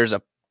 There's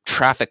a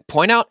traffic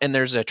point out and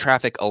there's a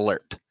traffic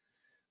alert.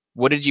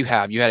 What did you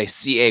have? You had a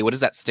CA. What does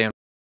that stand for?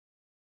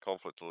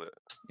 Conflict alert.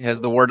 It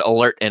has the word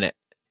alert in it.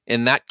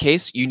 In that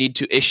case, you need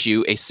to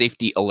issue a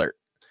safety alert.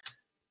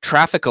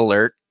 Traffic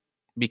alert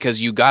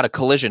because you got a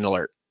collision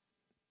alert.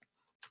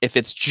 If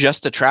it's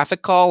just a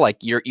traffic call, like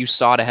you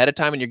saw it ahead of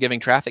time and you're giving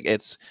traffic,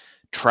 it's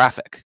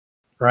traffic.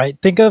 Right?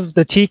 Think of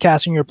the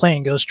TCAS in your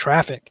plane goes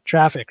traffic,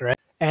 right?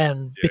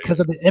 And because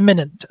of the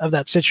imminent of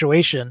that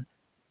situation,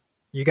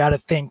 you got to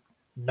think,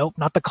 nope,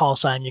 not the call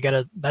sign.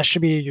 That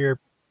should be your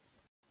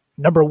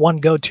number one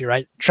go-to,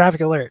 right?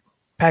 Traffic alert,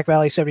 Pack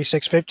Valley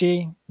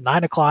 7650,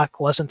 9 o'clock,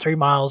 less than 3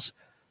 miles,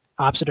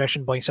 opposite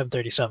direction, Boeing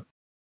 737.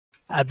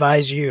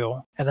 Advise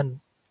you. And then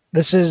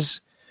this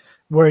is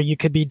where you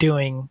could be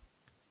doing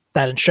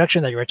that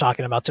instruction that you were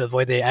talking about to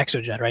avoid the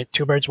exojet, right?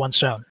 2 birds, 1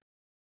 stone.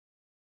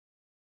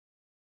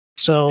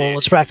 So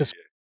let's practice.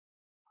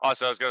 Oh,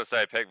 so I was going to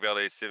say Pack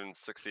Valley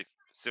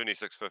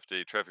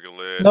 7650 traffic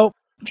alert. Nope.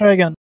 Try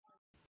again.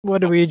 What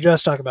did we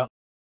just talk about?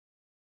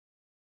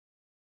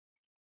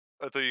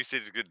 I thought you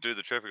said you could do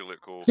the traffic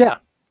alert call. Yeah,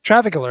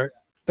 traffic alert.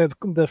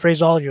 The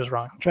phraseology was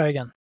wrong. Try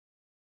again.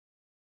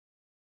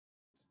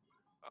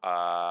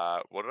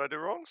 What did I do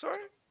wrong? Sorry.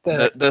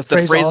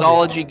 The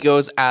phraseology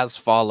goes as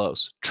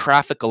follows: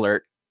 traffic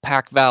alert,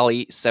 Pack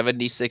Valley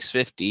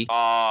 7650.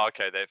 Oh,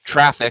 okay.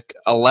 Traffic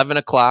 11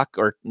 o'clock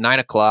or 9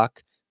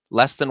 o'clock,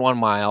 less than 1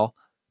 mile,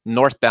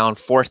 northbound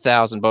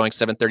 4000 Boeing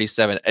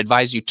 737.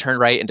 Advise you turn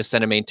right and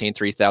descend and maintain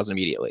 3000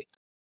 immediately.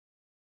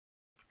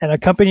 And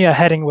accompany a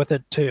heading with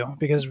it too,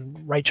 because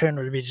right turn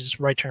would be just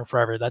right turn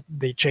forever. That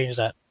they changed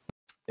that.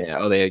 Yeah.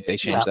 Oh, they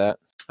changed that.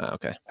 Oh,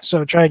 okay.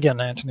 So try again,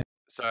 Anthony.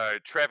 So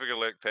traffic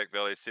alert, Pack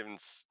Valley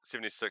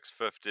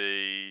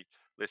 7650,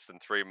 less than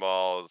 3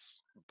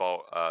 miles,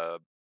 Boeing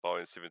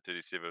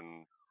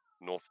 737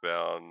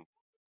 northbound.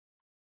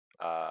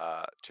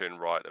 Turn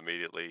right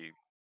immediately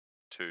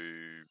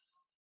to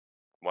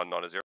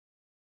 190.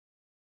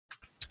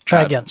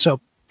 Try again. So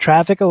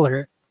traffic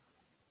alert,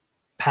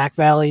 Pack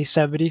Valley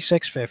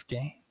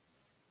 7650,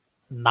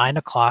 9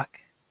 o'clock,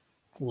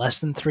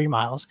 less than 3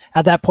 miles.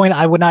 At that point,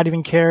 I would not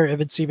even care if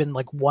it's even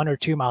like 1 or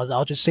 2 miles.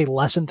 I'll just say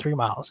less than 3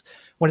 miles.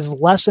 When it's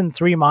less than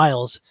 3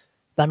 miles,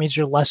 that means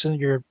you're less than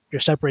your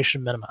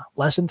separation minima.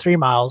 Less than 3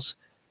 miles.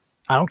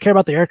 I don't care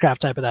about the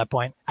aircraft type at that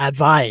point.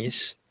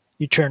 Advise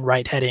you turn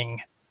right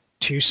heading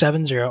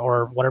 270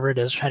 or whatever it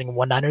is, heading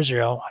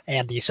 190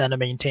 and descend and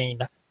maintain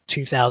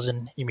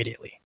 2000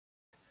 immediately.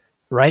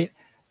 Right?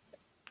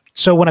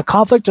 So when a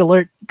conflict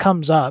alert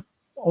comes up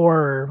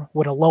or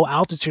when a low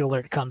altitude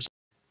alert comes up,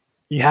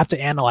 you have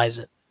to analyze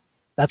it.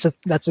 That's a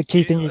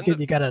key thing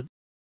you gotta.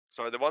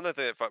 Sorry, the one thing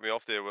that fucked me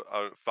off there,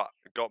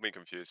 got me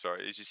confused.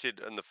 Sorry, is you said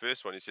in the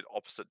first one you said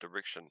opposite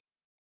direction.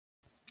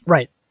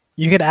 Right.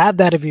 You could add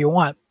that if you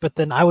want, but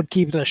then I would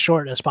keep it as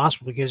short as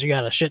possible because you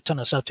got a shit ton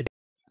of stuff to do.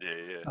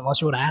 Yeah.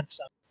 Unless you want to add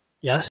stuff.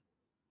 Yes.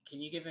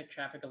 Can you give a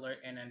traffic alert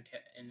in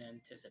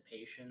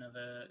anticipation of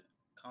a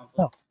conflict?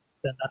 No,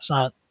 then that's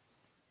not.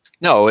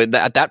 No, at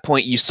that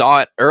point you saw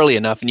it early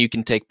enough, and you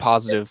can take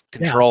positive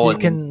control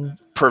can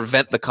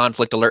prevent the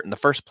conflict alert in the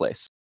first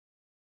place.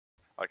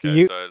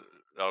 Okay, so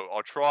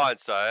I'll try and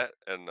say it,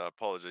 and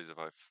apologies if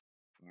I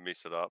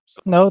mess it up.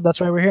 So, no, that's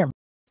why we're here.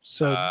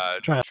 So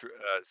try.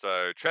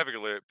 So traffic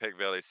alert, Pack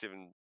Valley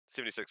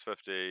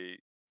 7650,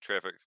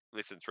 traffic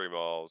less than 3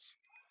 miles,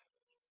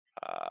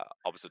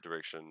 opposite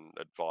direction.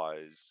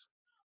 Advise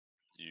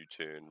you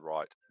turn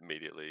right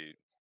immediately,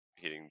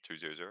 heading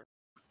 200.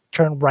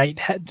 Turn right.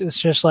 It's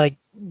just like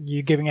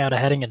you giving out a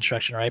heading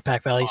instruction, right?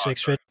 Pack Valley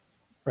 650,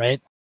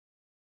 right?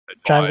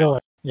 Traffic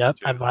alert. Yep.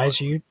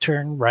 Advise you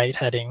turn right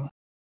heading.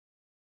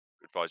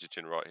 Advise you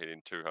turn right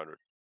heading 200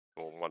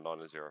 or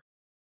 190.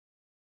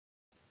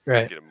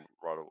 Right. Get them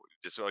right away.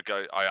 Just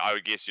go. I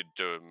would guess you'd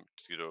do a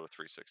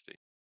 360.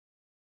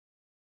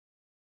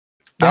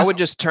 Yeah. I would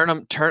just turn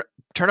them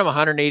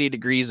 180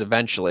 degrees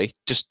eventually.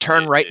 Just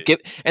turn right.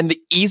 And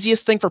the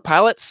easiest thing for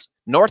pilots: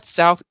 north,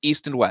 south,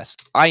 east, and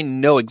west. I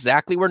know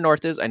exactly where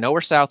north is. I know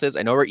where south is.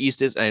 I know where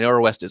east is, and I know where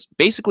west is.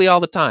 Basically,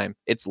 all the time,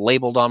 it's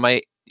labeled on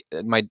my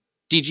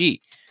DG.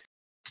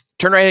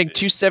 Turn right heading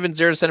 270,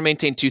 descend and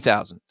maintain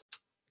 2000.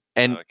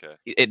 And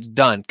it's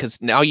done,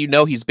 because now you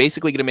know he's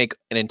basically going to make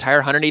an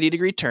entire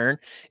 180-degree turn.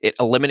 It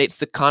eliminates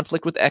the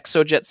conflict with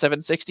Exojet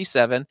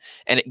 767,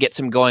 and it gets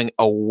him going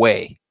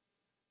away.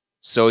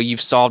 So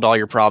you've solved all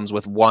your problems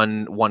with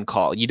one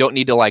call. You don't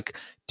need to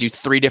do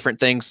 3 different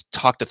things,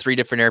 talk to 3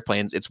 different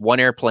airplanes. It's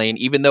one airplane.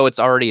 Even though it's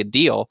already a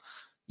deal,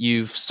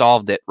 you've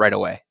solved it right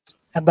away.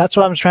 And that's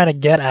what I'm trying to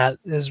get at,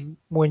 is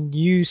when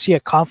you see a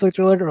conflict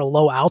alert or a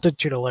low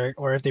altitude alert,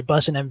 or if they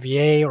bust an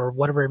MVA or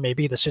whatever it may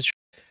be, the situation,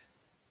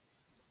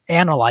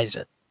 analyze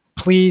it.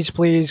 Please,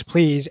 please,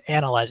 please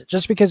analyze it.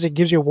 Just because it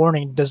gives you a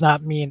warning does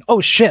not mean,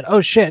 oh shit,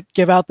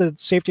 give out the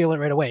safety alert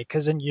right away,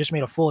 because then you just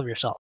made a fool of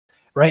yourself,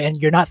 right? And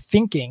you're not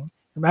thinking.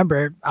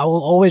 Remember, I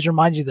will always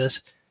remind you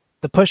this: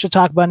 the push to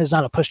talk button is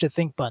not a push to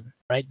think button,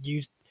 right?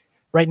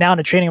 Right now in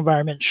a training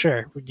environment,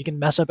 sure, you can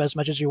mess up as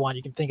much as you want,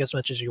 you can think as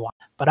much as you want,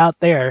 but out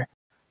there,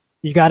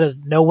 you got to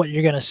know what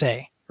you're going to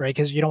say, right?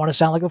 Because you don't want to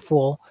sound like a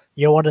fool.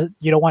 You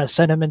don't want to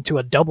send him into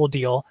a double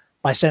deal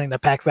by sending the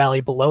Pack Valley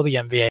below the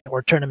MVA,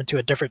 or turn him into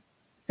a different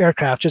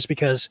aircraft just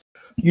because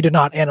you did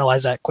not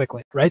analyze that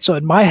quickly, right? So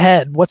in my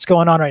head, what's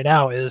going on right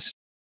now is,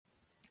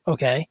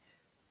 okay,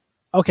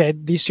 okay,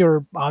 these two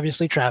are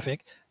obviously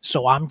traffic,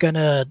 so I'm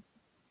gonna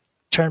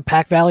turn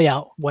Pack Valley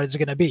out. What is it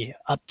gonna be?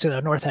 Up to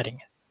the north heading.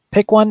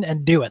 Pick one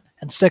and do it,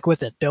 and stick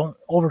with it. Don't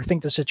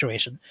overthink the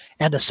situation,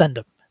 and ascend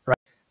them. Right?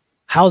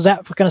 How's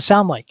that gonna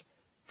sound like?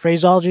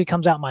 Phraseology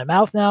comes out my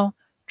mouth now.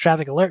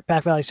 Traffic alert,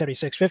 Pack Valley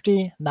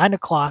 7650, 9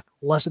 o'clock,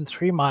 less than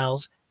 3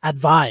 miles.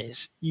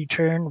 Advise you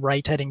turn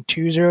right heading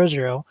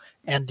 200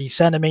 and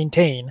descend and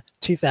maintain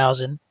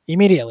 2000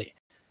 immediately.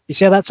 You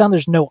see how that sounds?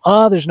 There's no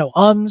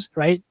ums,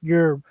 right?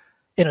 You're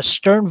in a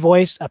stern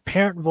voice, a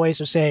parent voice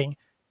of saying,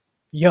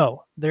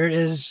 yo, there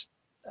is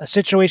a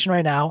situation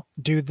right now.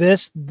 Do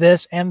this,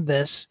 this, and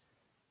this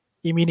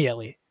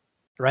immediately,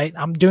 right?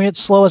 I'm doing it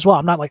slow as well.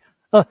 I'm not like,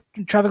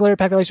 traffic alert,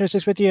 Pack Valley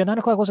 650 at 9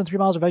 o'clock, less than 3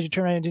 miles. Advise you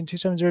turn right into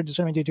 270 to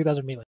 72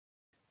 2000 immediately.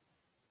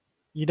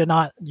 You did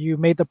not, you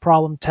made the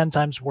problem 10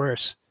 times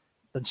worse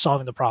than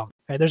solving the problem.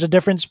 Right? There's a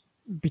difference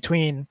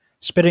between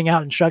spitting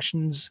out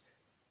instructions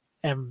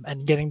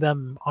and getting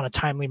them on a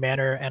timely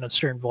manner and a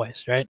stern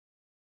voice, right?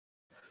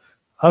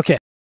 Okay.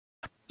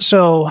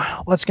 So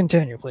let's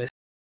continue, please.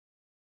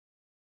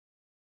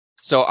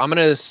 So I'm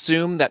going to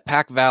assume that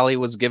Pack Valley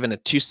was given a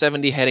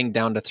 270 heading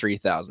down to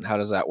 3000. How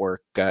does that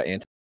work,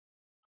 Anthony?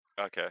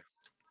 Okay.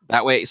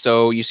 That way,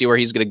 so you see where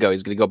he's going to go.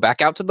 He's going to go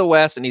back out to the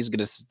west, and he's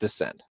going to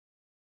descend.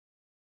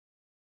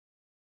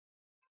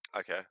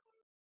 Okay.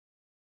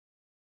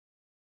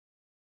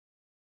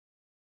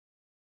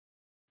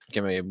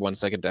 Give me 1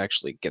 second to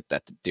actually get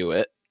that to do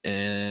it.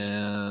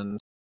 And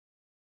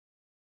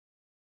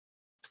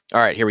all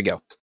right, here we go.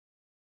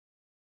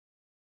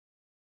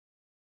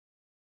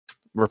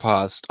 We're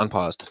paused,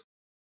 unpaused.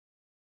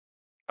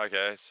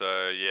 Okay,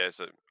 so yeah,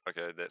 so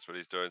okay, that's what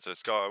he's doing. So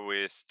Sky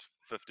West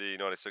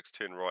 5096,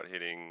 turn right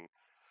heading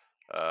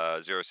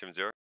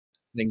 070.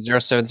 Heading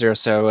 070,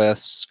 so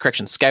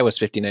correction, Sky was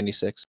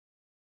 5096.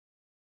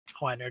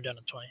 Hawaiian Air down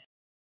to 20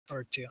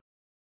 or 2.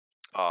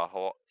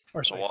 Hawaii.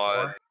 Or sorry,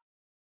 Hawaii. 4.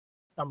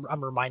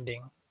 I'm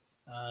reminding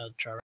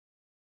Trevor.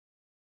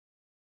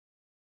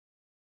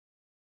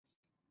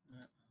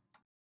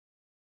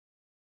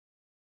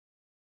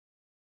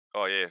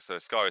 Oh yeah, so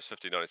Sky West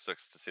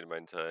 5096 to set and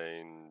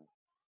maintain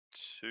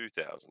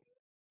 2000.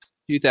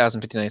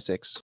 2000,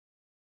 5096.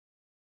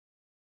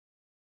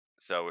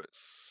 So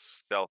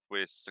it's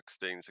Southwest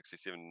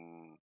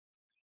 1667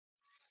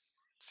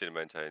 set and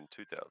maintain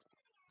 2000.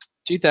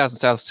 2000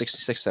 south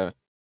 667.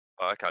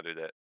 Oh, I can't do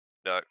that.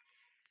 No.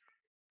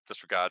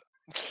 Disregard.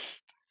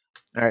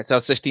 All right,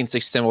 south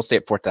 1667, we'll stay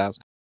at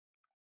 4000.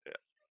 Yeah.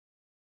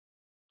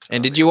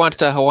 And did you want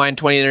Hawaiian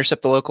 20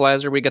 intercept the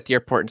localizer? We got the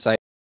airport in sight.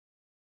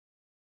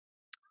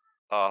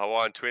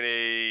 Hawaiian 20,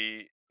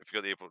 if you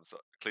got the airport,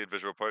 cleared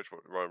visual approach,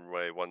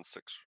 runway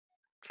 16.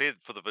 Cleared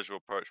for the visual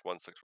approach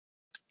 16.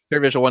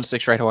 Cleared visual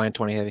 16 right, Hawaiian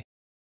 20 heavy.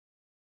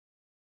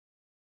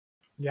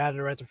 You had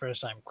it right the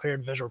first time.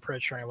 Cleared visual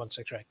approach, running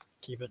 16 right.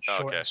 Keep it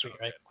short and sweet,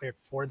 right? Cleared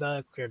for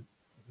the cleared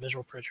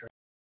visual approach, right?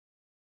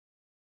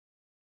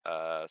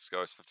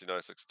 Sky's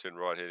 5096, turn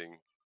right heading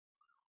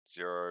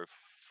 070.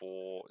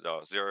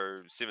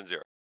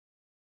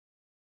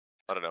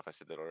 I don't know if I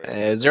said that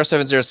already.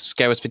 070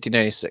 Sky was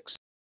 5096.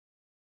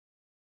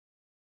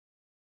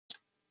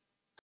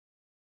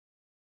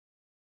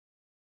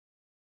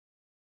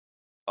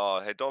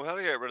 Oh, hey Dom, how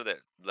do you get rid of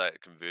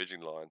that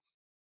converging line?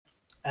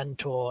 End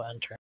tool,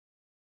 enter.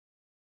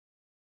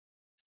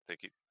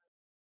 Thank you.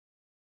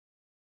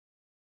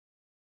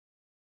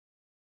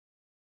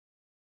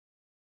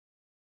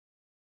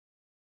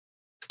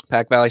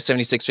 Pack Valley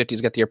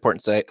 7650's got the airport in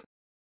sight.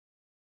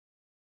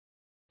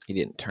 He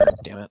didn't turn,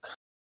 damn it.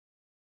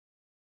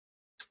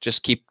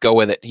 Just go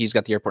with it. He's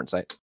got the airport in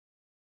sight.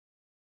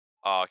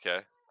 Oh,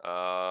 okay.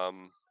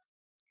 You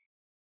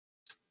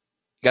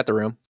got the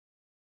room.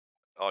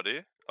 Oh, do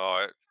you?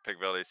 Alright. Pack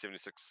Valley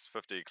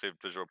 7650, cleared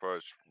visual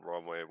approach,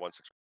 runway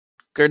 16.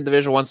 Cleared the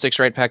visual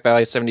 16 right, Pack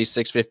Valley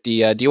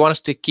 7650. Do you want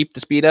us to keep the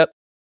speed up?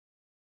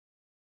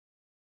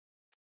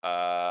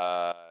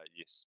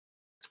 Yes.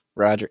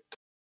 Roger.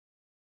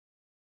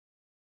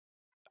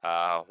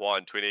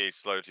 120,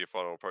 slow to your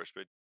final approach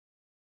speed.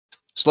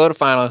 Slow to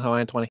final,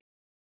 Hawaiian 20.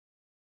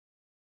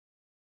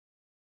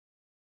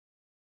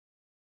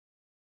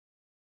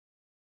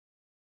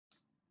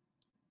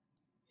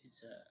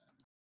 Is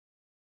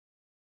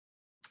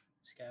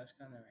Scout's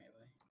gone the right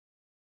way?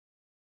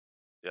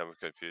 Yeah, I'm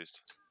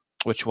confused.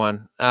 Which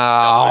one?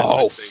 Southwest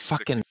Oh, 16,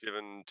 fucking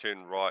 67,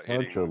 turn right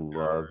Don't heading you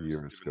love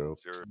Euroscope?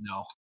 070.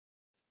 no.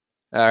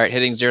 All right,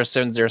 heading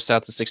 070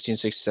 south to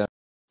 1667.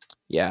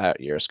 Yeah,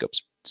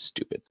 Euroscope's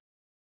stupid.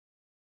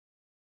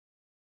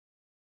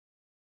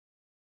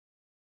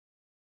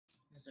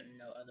 Is there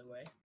no other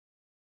way?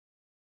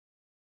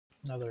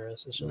 No, there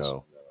is. It's just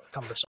No.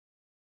 cumbersome.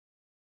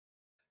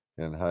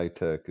 And high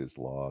tech is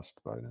lost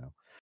by now.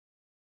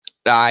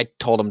 I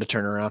told him to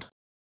turn around.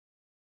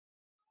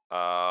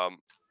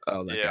 Um,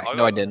 Oh, that yeah, guy.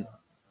 No, I didn't.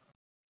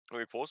 Let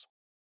me pause.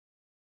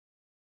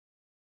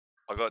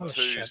 I got Oh,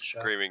 two shit,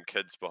 screaming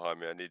kids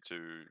behind me. I need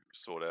to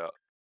sort out.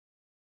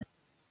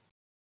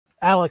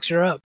 Alex,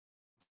 you're up.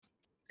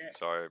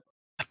 Sorry.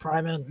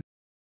 Prime in.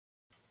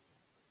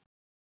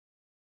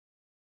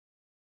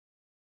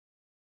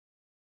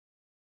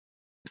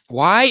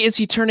 Why is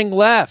he turning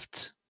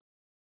left?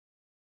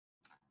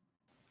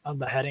 On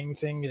the heading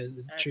thing, it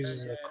That's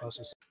chooses the okay.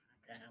 closest.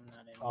 Okay, I'm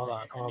not in Hold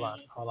on, hold on,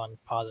 any- hold on.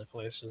 Pause it,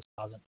 please. Just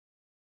pause it.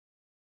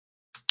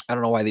 I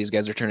don't know why these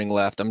guys are turning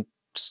left. I'm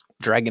just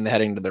dragging the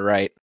heading to the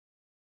right.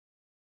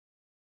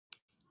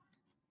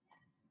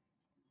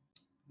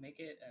 Make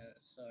it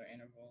slower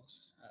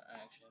intervals. I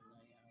actually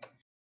have no idea.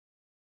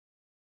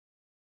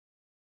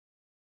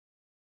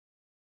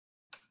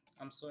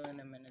 I'm slowing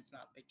him and it's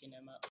not picking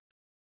him up.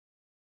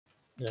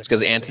 Yeah, It's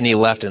because Anthony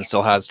left and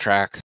still has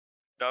track.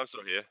 No, I'm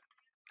still here.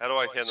 How do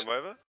I hand them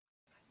over?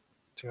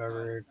 to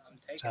whoever I'm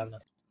is taking having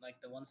it. like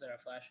the ones that are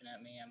flashing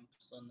at me. I'm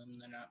slowing them.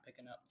 They're not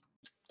picking up.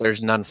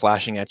 There's none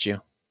flashing at you.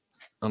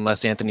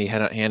 Unless Anthony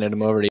handed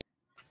him over to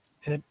you.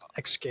 Hit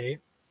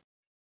escape.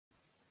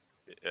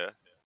 Yeah.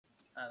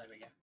 Oh, there we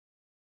go.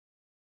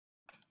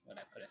 Would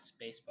I put a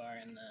space bar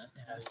in the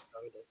tab?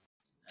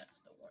 That's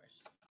the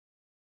worst.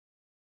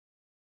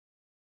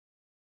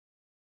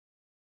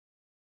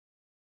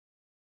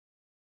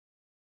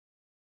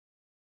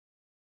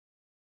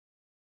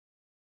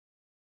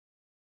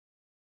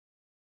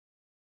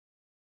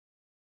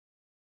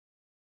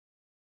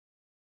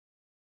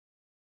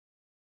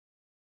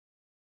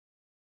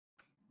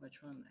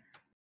 Which one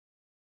there?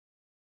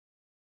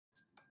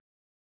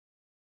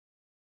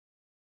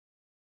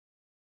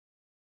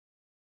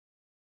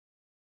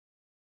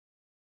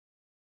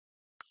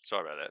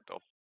 Sorry about that, Dom.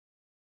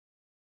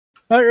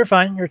 No, you're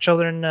fine. Your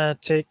children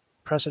take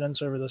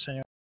precedence over this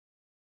anyway.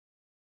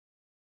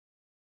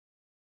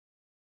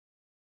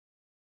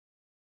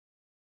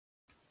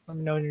 Let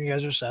me know when you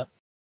guys are set.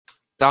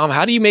 Dom,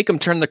 how do you make them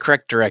turn the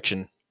correct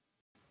direction?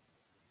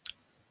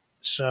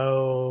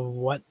 So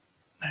what?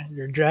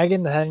 You're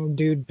dragging the heading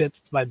dude bit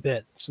by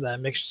bit, so that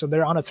makes so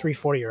they're on a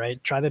 340,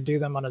 right? Try to do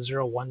them on a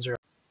 010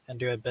 and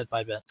do it bit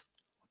by bit.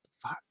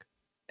 Fuck.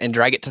 And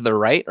drag it to the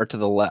right or to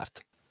the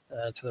left?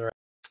 To the right.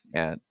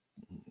 Yeah,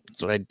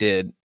 that's what I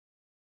did.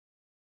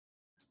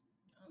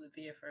 Oh,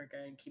 the VFR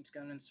guy keeps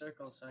going in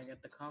circles, so I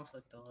get the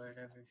conflict alert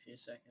every few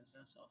seconds.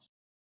 That's awesome.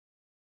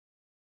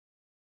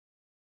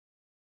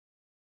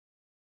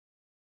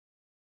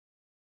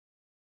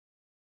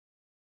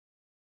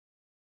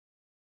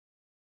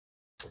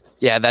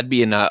 Yeah, that'd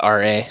be an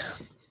RA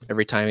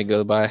every time he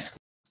goes by.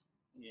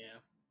 Yeah.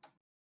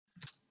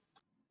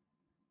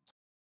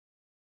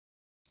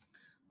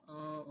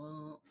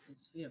 Well,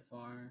 it's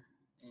VFR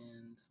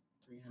and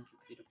 300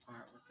 feet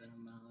apart within a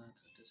mile.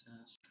 That's a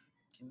disaster.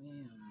 Can we,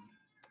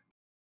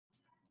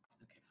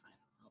 Okay, fine.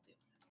 I'll deal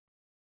with it.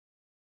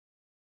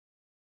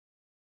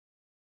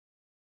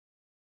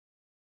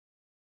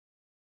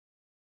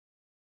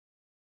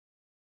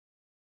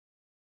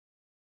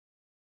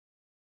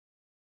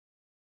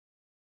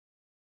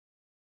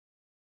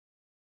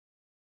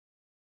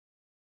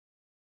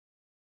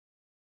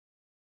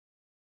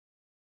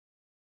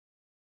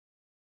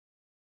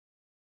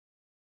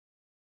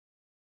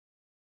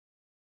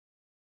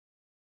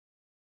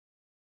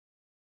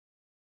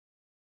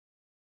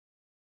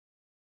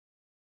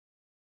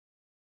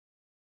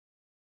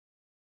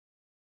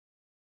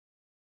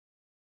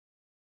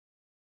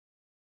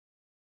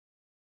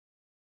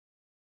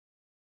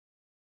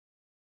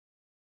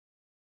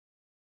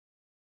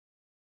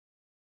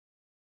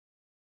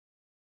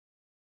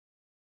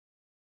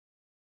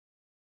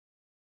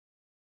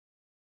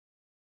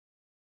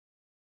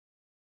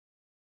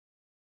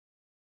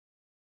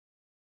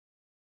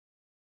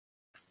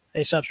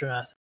 Hey,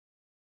 Substramath.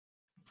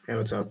 Hey,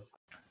 what's up?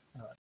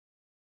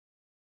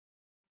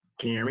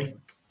 Can you hear me?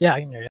 Yeah, I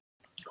can hear you.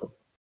 Cool.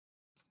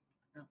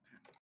 Okay.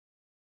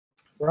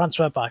 We're on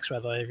Sweatbox, by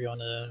the way, if you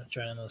want to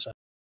join in this.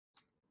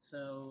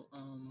 So,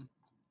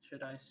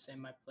 should I say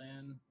my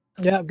plan?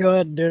 Yeah, go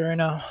ahead, do it right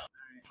now. Alright,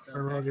 so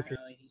For road repeat.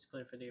 he's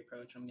clear for the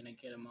approach. I'm gonna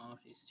get him off.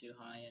 He's too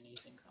high and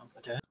he's in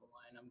conflict Okay. with the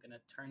line. I'm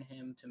gonna turn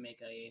him to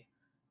make a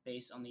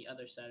base on the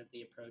other side of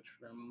the approach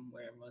from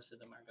where most of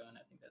them are going.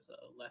 I think that's a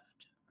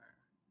left, or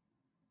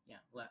yeah,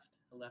 left,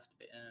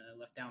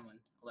 left downwind,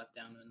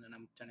 and then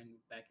I'm turning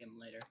back in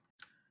later.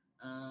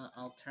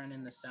 I'll turn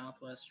in the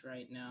southwest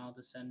right now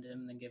to send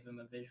him, then give him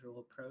a visual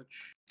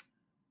approach.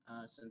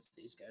 Since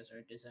these guys are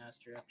a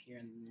disaster up here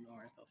in the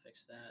north, I'll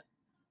fix that.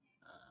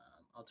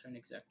 I'll turn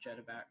exec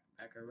jet back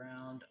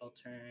around. I'll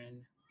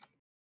turn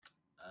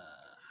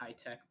high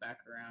tech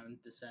back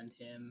around to send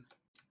him.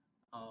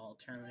 I'll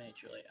terminate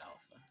Juliet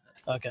Alpha.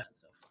 That's my Okay. plan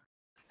so far.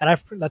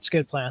 And that's a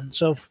good plan.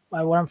 So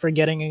what I'm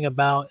forgetting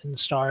about in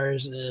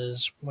stars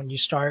is when you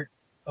start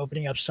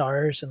opening up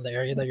stars in the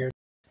area that you're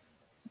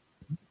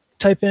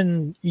type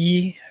in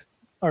E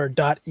or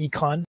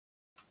 .econ.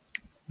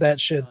 That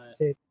should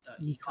take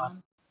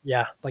econ.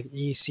 Yeah, like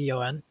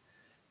ECON.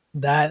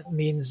 That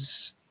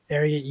means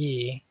area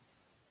E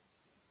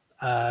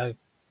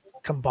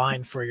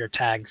combined for your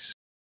tags.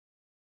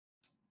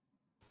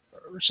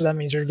 So that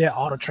means you get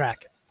auto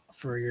track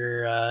for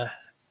your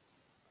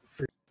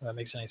if that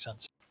makes any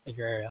sense. In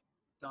your area.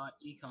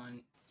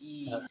 .econ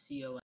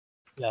ECON.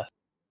 Yeah.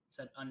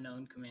 Said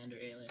unknown commander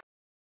alien.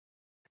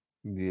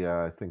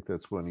 Yeah, I think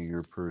that's one of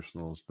your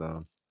personals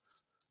down.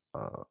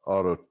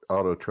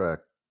 Auto track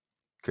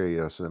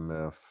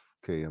KSMF,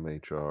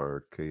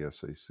 KMHR,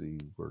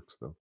 KSAC works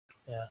though.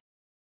 Yeah.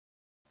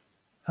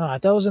 Huh, I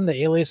thought it was in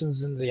the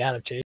aliases and the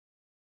adaptation.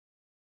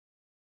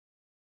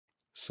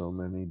 So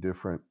many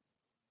different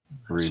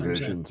That's what I'm saying.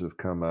 revisions have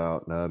come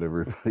out. Not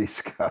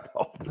everybody's got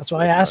all the That's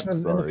why I same. asked I'm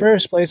them in the sorry.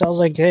 first place. I was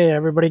like, hey,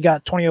 everybody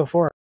got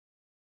 2004.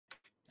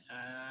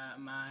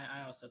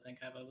 I also think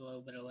I have a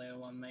little bit of layer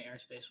one. My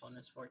airspace one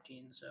is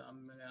 14, so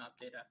I'm gonna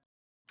update after.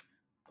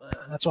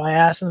 But That's why I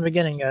asked in the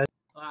beginning, guys.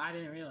 well, I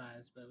didn't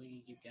realize, but we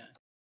can keep going.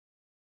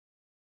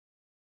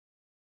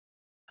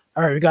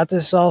 All right, we got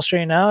this all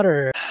straightened out,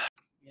 or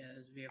Yeah,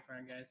 this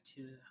VFR guy's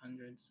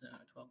 200s,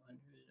 1200.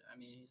 I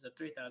mean, he's a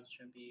 3000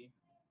 should be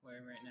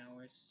where right now.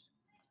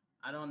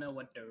 I don't know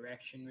what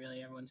direction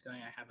really everyone's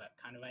going. I have a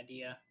kind of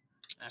idea.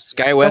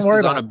 SkyWest worry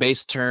is on about a it.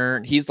 base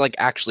turn. He's like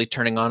actually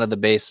turning onto the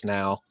base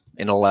now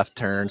in a left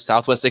turn.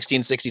 Southwest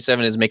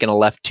 1667 is making a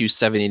left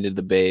 270 to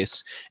the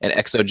base, and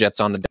ExoJet's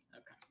on the. Okay.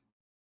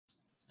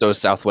 So is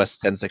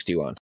Southwest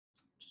 1061.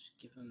 Just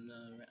give him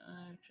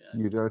the.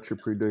 You got your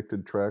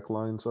predicted track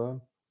lines on?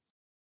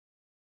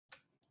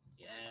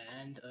 Yeah,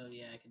 and oh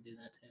yeah, I can do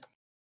that too.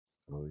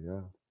 Oh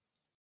yeah.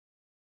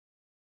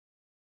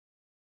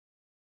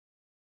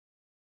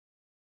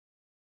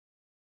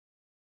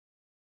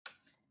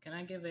 Can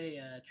I give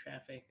a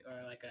traffic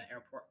or like an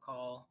airport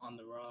call on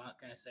the rollout?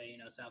 Can I say,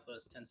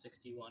 Southwest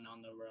 1061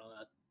 on the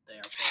rollout the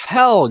airport?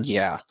 Hell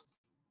yeah.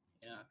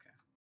 Yeah, okay.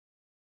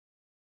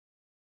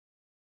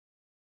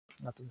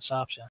 nothing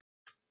stops you.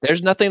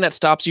 There's nothing that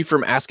stops you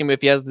from asking him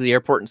if he has the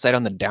airport in sight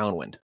on the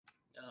downwind.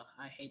 Oh,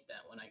 I hate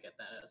that when I get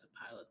that as a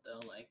pilot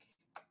though. Like,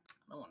 I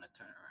don't want to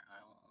turn around. I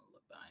don't want to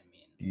look behind me.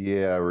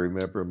 Yeah, I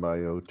remember my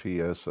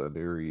OTS on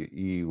Area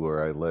E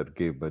where I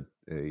gave him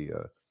a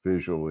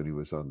visual when he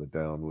was on the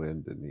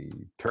downwind and he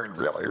turned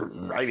really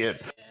right in.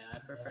 Yeah, I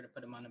prefer to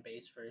put him on a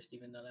base first,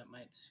 even though that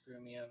might screw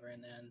me over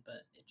in the end.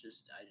 But I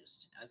just,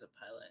 as a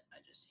pilot, I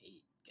just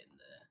hate getting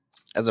the.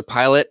 As a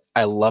pilot,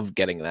 I love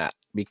getting that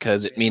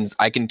because it means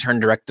I can turn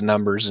direct the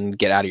numbers and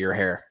get out of your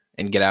hair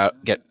and get on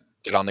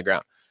the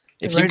ground.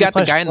 If Ready you to got the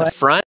push guy in the play.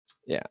 front,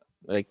 yeah,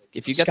 like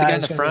if you got the guy in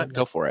Sky's the gonna be front,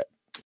 go for it.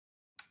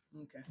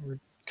 Okay. We're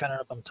kind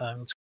of up on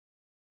time.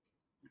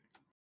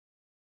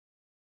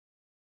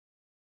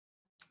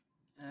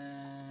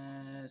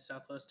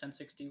 Southwest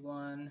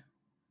 1061.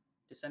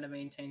 Descend and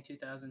maintain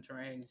 2000 to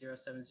rating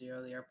 070.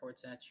 The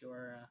airport's at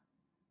your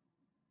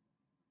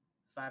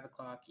 5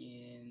 o'clock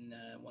in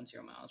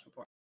 10 miles.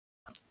 Report.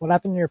 What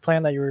happened to your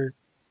plan that you were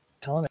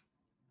telling me?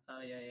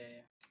 Oh, yeah.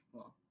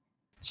 Well,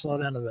 Slow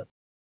down a bit.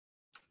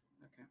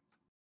 okay.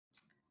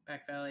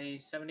 Back Valley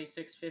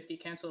 7650.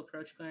 Cancel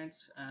approach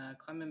clearance.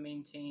 Climb and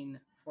maintain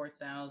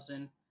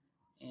 4000.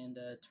 And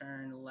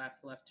turn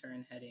left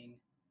turn heading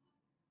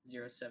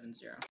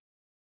 070.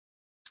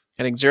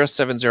 Heading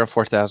 070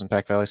 4000,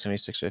 Pack Valley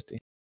 7650.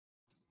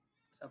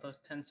 Southwest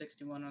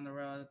 1061 on the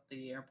road.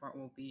 The airport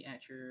will be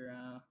at your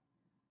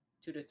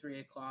 2 to 3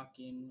 o'clock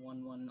in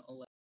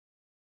 1111.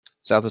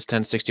 Southwest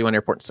 1061,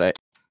 airport in sight.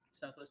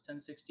 Southwest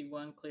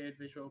 1061, cleared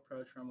visual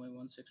approach, runway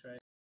 16 right.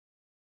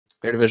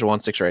 Clear to visual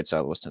 16 right,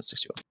 Southwest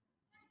 1061.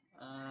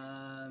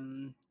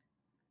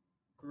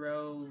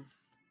 Grove,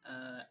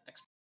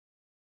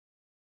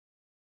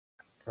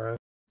 Right.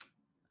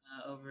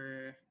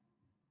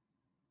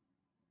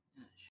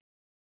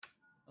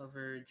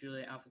 over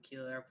Juliet Alpha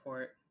Kilo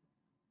Airport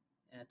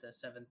at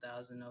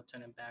 7,000. No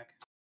turning back.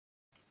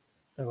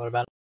 And what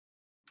about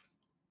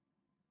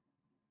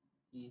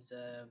He's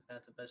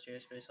about the best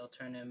airspace. I'll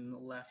turn him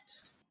left.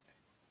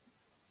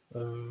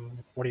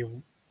 what do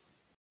you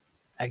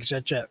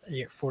exit jet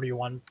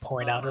 41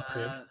 point out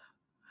approved?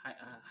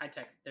 High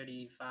tech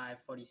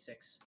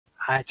 3546.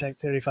 High tech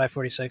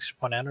 3546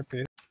 point out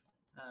approved.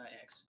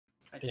 X.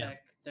 High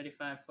tech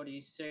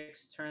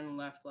 3546. Turn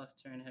left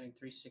turn heading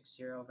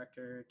 360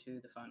 vector to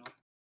the final.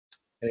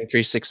 Heading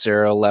 360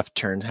 left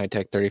turn, high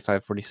tech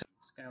 3546.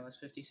 Skywest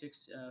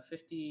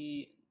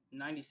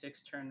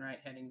 5096 turn right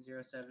heading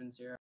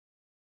 070.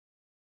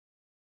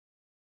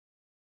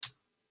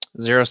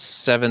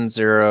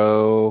 070.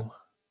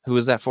 Who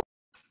is that for?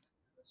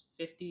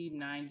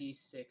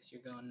 5096.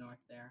 You're going north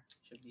there.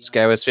 Should be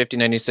Skywest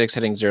 5096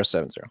 heading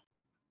 070.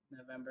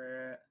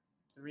 November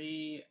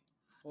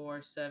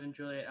 347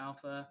 Juliet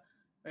Alpha.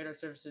 Radar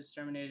services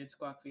terminated.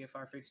 Squawk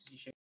VFR frequency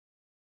shape.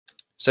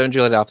 7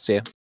 Juliet Alpha, see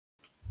ya.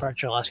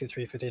 Departure Alaska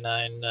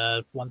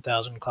 359,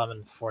 1000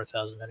 climbing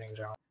 4000 heading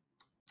 0.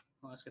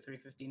 Alaska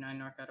 359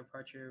 northbound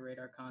departure.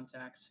 Radar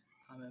contact.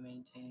 Climb and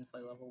maintain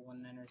flight level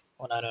 19.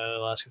 190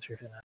 Alaska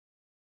 359.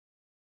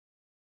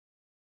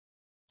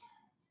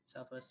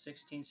 Southwest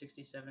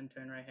 1667,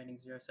 turn right heading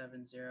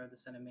 070,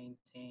 descend and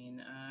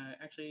maintain.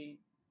 Actually,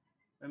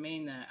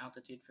 remain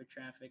altitude for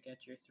traffic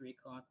at your 3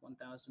 o'clock,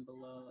 1000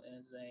 below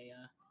as a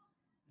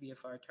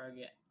VFR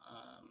target.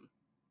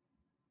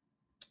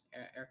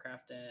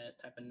 Aircraft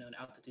type unknown,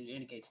 altitude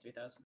indicates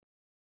 3000.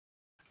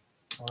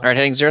 All right,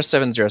 heading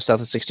 070,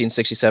 south of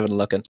 1667,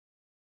 looking.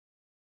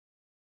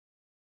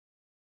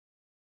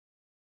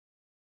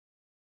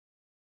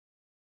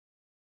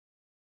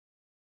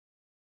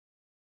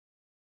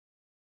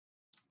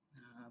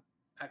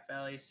 Pack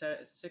Valley,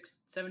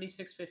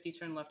 7650,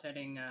 turn left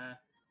heading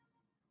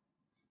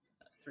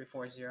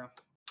 340.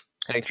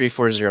 Heading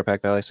 340,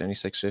 Pack Valley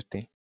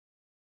 7650.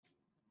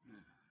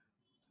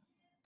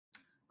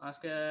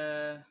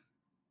 Alaska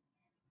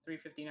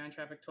 359,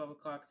 traffic 12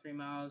 o'clock, 3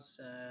 miles.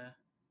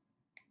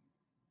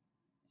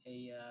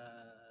 A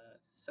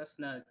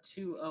Cessna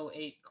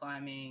 208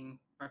 climbing,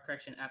 or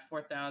correction, at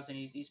 4000.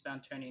 He's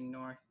eastbound turning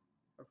north.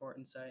 Report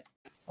in sight.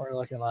 We're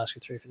looking at Alaska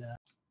 359.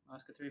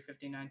 Alaska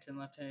 359, turn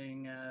left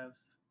heading of.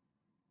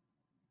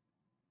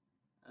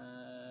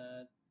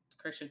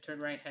 Correction, turn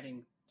right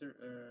heading.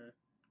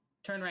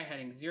 Turn right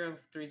heading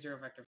 030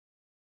 vector.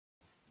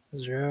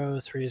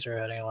 030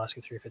 heading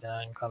Alaska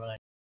 359, climbing.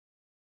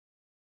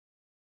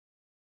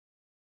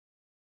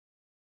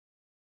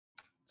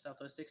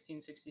 Southwest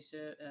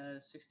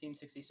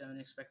 1667,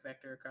 expect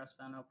vector across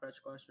final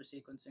approach course for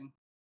sequencing.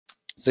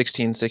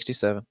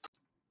 1667.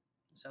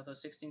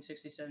 Southwest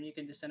 1667, you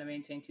can descend and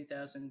maintain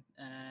 2000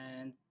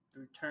 and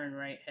turn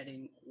right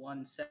heading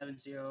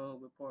 170.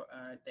 Report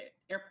the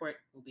airport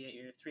will be at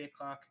your 3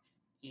 o'clock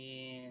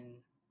in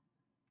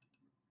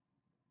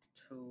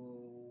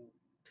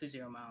 20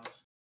 miles.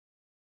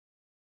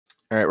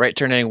 All right, right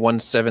turn heading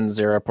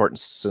 170, port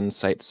in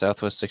sight,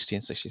 Southwest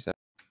 1667.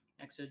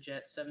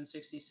 Exojet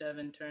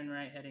 767, turn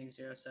right heading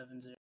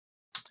 070.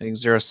 Heading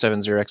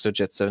 070,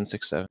 Exojet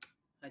 767.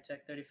 High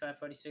Tech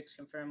 3546,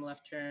 confirm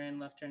left turn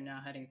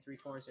now heading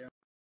 340.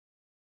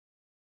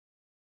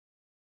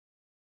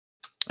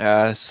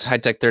 High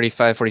Tech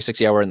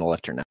 3546, yeah, we're in the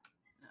left turn now.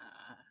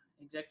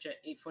 Execjet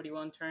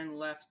 841, turn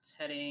left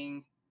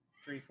heading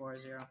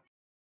 340.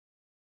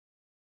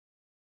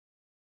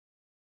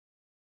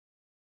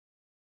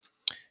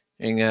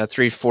 Heading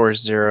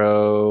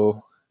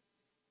 340.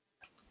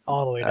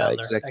 All the way down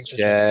there.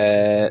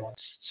 Execjet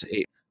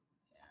 8.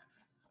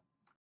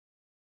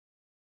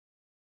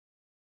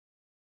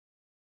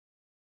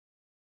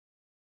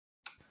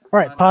 All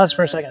right, pause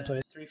for a second,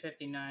 please.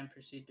 359,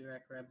 proceed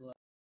direct red left.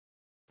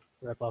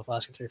 Red left,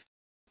 Alaska 3.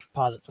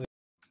 Pause it, please.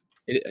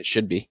 It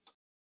should be.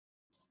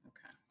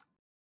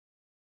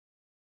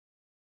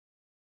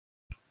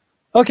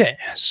 Okay,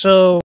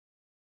 so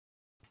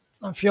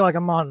I feel like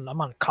I'm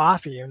on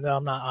coffee, even though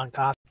I'm not on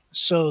coffee.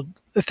 So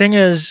the thing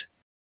is,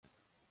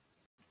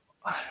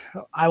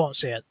 I won't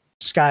say it.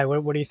 Sky,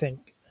 what do you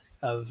think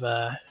of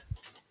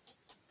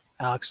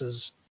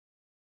Alex's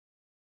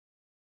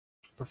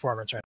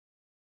performance right now?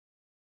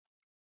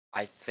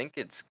 I think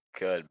it's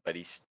good, but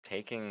he's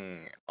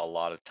taking a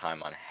lot of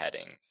time on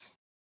headings.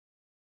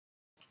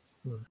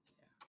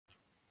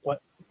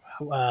 What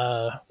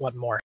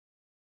more?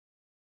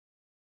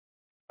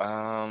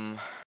 I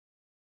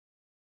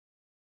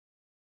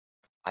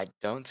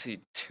don't see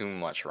too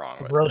much wrong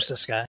with Roast it.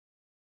 this guy.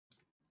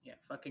 Yeah,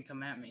 fucking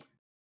come at me.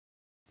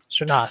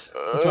 Srinath,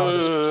 what's wrong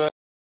with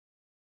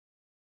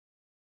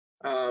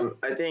this?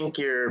 I think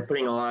you're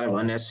putting a lot of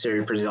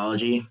unnecessary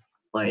phraseology,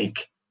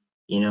 like,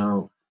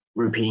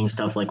 repeating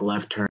stuff like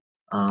left turn,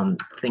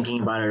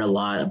 thinking about it a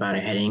lot about a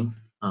heading.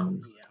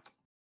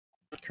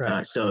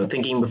 Correct. So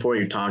thinking before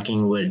you're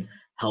talking would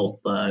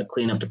help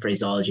clean up the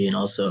phraseology and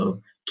also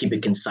keep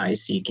it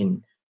concise so you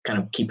can kind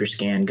of keep your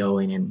scan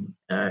going and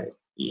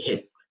you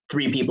hit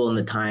 3 people in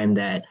the time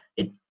that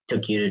it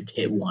took you to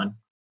hit 1.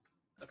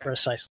 Okay.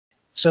 Precisely.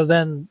 So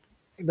then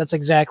that's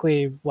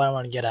exactly what I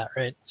want to get at,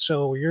 right?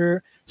 So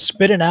you're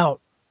spitting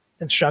out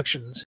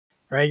instructions,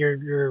 right?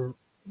 Your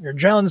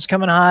adrenaline's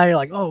coming high. You're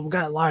like, oh, we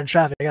got a lot of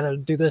traffic. I got to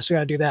do this. I got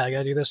to do that. I got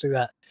to do this, do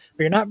that.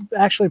 But you're not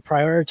actually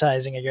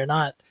prioritizing it. You're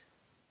not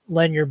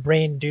letting your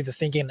brain do the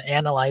thinking and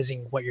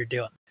analyzing what you're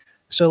doing.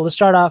 So let's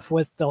start off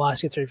with the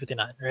Alaska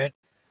 359, right?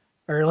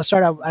 Or let's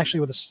start out actually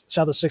with the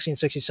Southwest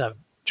 1667.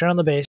 Turn on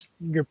the base.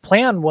 Your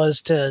plan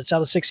was to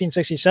Southwest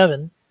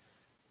 1667,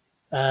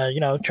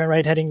 turn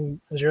right heading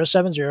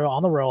 070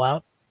 on the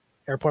rollout.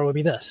 Airport would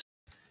be this,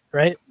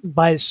 right?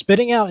 By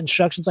spitting out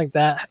instructions like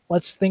that,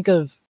 let's think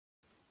of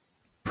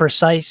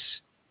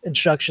precise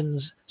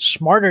instructions,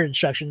 smarter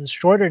instructions,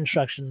 shorter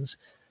instructions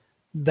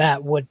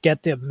that would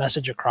get the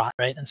message across,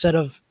 right? Instead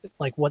of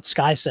like what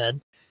Sky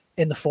said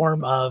in the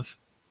form of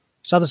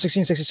Southwest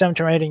 1667,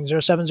 turn right heading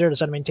 070 to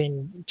set and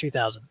maintain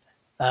 2000.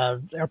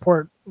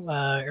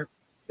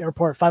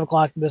 Airport 5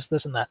 o'clock, this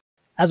and that.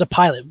 As a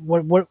pilot,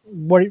 what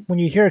when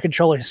you hear a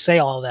controller say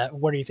all that,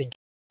 what do you think?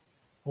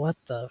 What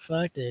the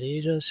fuck did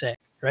he just say?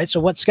 Right? So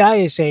what Sky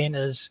is saying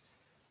is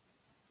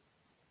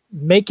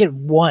make it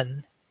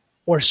 1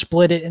 or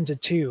split it into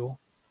 2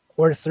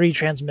 or 3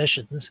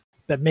 transmissions,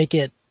 but make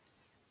it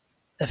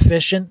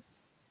efficient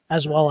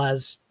as well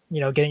as,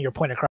 getting your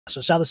point across.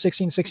 So Southwest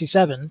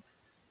 1667,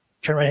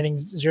 turn right heading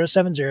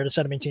 070 to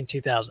set and maintain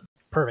 2000.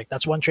 Perfect.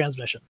 That's 1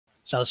 transmission.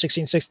 Southwest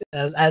 1660,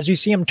 as you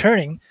see him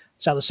turning,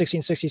 Southwest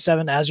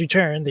 1667, as you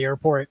turn, the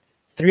airport,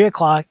 3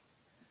 o'clock,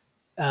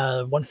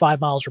 15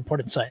 miles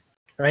reported sight,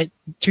 right?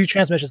 2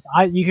 transmissions.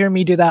 You hear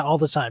me do that all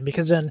the time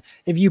because then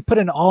if you put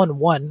an all in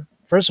one,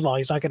 first of all,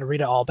 he's not going to read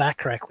it all back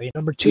correctly.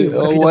 Number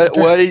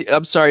 2,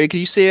 I'm sorry,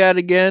 can you say that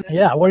again?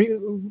 Yeah,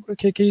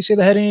 can you say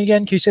the heading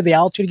again? Can you say the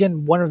altitude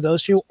again? One of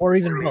those 2 or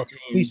even both?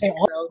 Can you say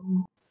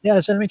all? Yeah,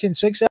 instead of maintaining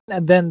 6,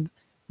 and then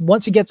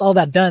once he gets all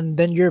that done,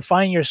 then you're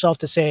finding yourself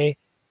to say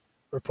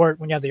report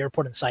when you have the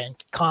airport in sight and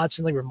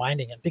constantly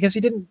reminding him because he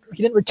didn't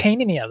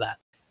retain any of that,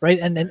 right?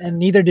 And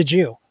neither did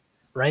you,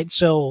 right?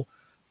 So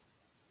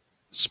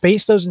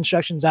space those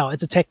instructions out.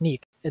 It's a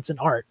technique. It's an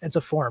art. It's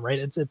a form, right?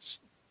 It's it's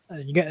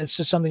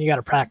just something you got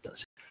to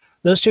practice.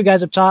 Those two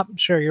guys up top,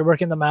 sure, you're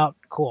working them out.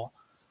 Cool.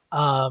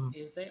 Are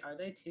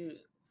they too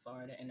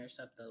far to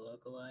intercept the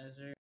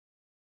localizer?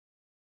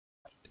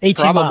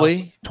 18 Probably,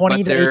 miles,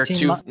 20 but to they're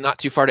 18 not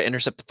too far to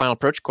intercept the final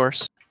approach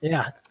course.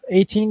 Yeah,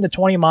 18 to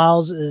 20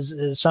 miles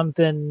is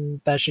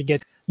something that should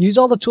get. Use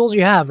all the tools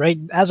you have, right?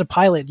 As a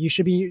pilot, you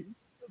should be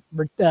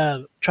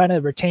trying to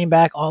retain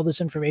back all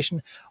this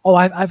information. Oh,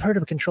 I've heard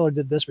of a controller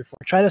did this before.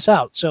 Try this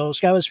out. So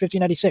SkyWest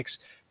 1596,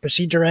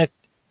 proceed direct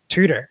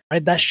tutor,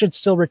 right? That should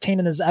still retain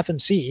in his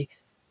FMC,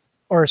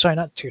 or sorry,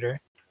 not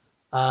tutor.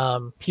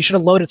 He should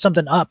have loaded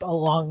something up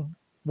along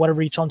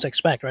whatever you told him to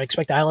expect, right?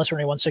 Expect ILS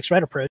runway 16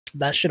 right approach.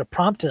 That should have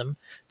prompted him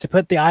to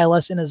put the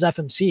ILS in his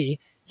FMC.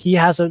 He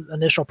has an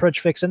initial approach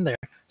fix in there.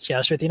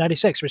 SkyWest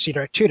 1596, proceed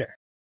direct tutor,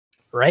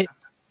 right?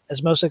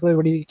 That's most likely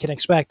what he can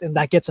expect, and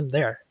that gets him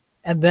there.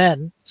 And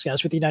then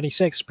SkyWest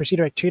 1596, proceed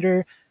direct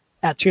tutor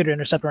at tutor,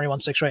 intercept runway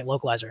 16 right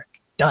localizer.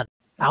 Done.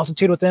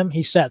 Altitude with him,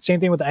 he's set. Same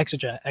thing with the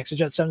Exojet.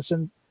 Exojet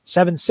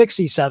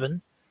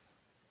 767,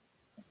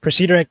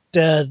 proceed direct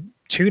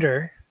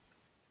tutor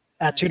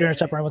at tutor,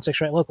 intercept runway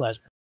 16 right localizer.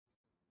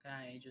 Can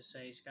I just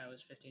say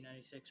SkyWest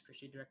 1596,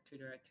 proceed direct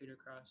tutor at tutor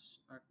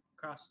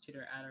cross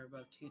tutor at or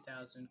above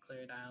 2000,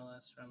 cleared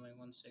ILS runway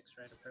 16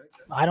 right approach?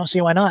 I don't see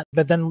why not.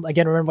 But then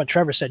again, remember what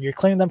Trevor said. You're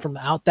clearing them from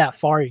out that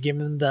far. You're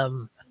giving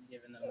them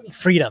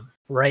freedom,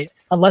 right?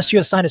 Unless you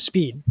assign a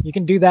speed. You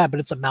can do that, but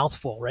it's a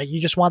mouthful, right? You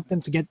just want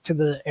them to get to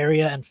the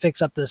area and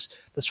fix up this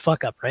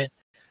fuck up, right?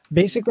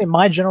 Basically,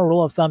 my general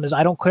rule of thumb is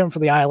I don't clear them for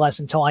the ILS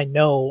until I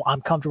know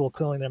I'm comfortable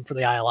clearing them for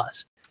the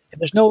ILS. If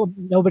there's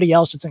nobody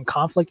else that's in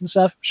conflict and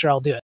stuff, sure, I'll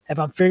do it. If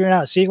I'm figuring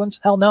out a sequence,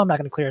 hell no, I'm not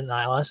going to clear it in the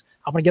ILS.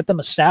 I'm going to get them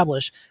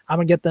established. I'm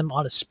going to get them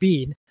on a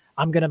speed.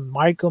 I'm going to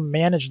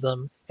micromanage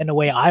them in the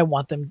way I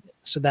want them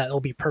so that it'll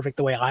be perfect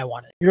the way I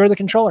want it. You're the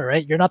controller,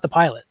 right? You're not the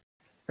pilot,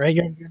 right?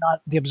 You're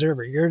not the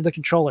observer. You're the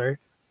controller.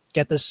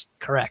 Get this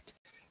correct,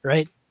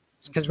 right?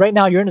 Because right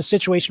now you're in a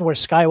situation where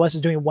SkyWest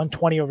is doing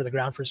 120 over the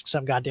ground for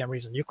some goddamn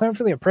reason. You're clearing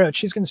for the approach.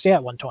 He's going to stay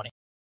at 120.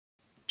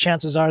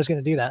 Chances are he's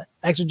going to do that.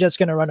 Exojet's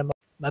going to run him.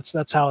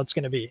 That's how it's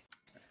going to be.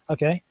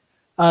 Okay.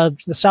 The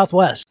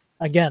Southwest,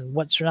 again,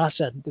 what Srinath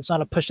said, it's not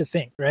a push to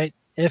think, right?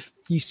 If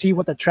you see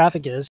what the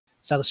traffic is,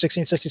 South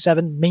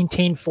 1667,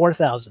 maintain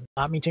 4,000,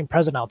 not maintain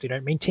present altitude,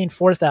 right? Maintain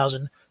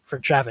 4,000 for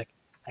traffic.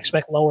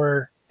 Expect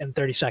lower in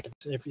 30 seconds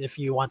if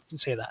you want to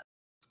say that.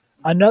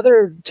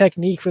 Another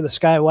technique for the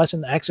SkyWest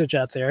and the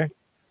Exojet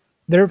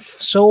they're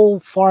so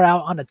far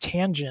out on a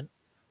tangent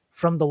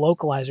from the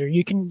localizer,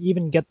 you can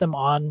even get them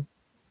on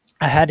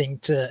a heading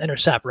to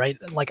intercept, right?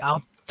 Like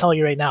I'll tell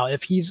you right now,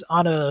 if he's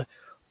on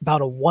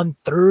about a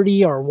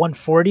 130 or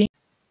 140,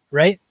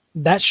 right?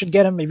 That should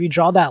get him, if you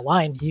draw that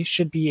line, he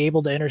should be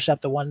able to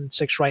intercept the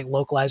 16 right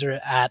localizer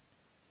at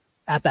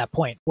that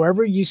point.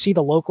 Wherever you see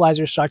the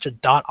localizer start to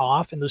dot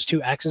off and those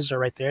two X's are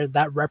right there,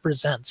 that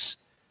represents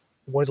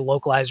where the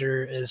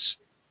localizer is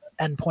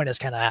endpoint is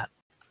kind of at.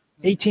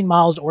 18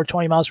 miles or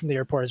 20 miles from the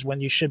airport is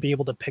when you should be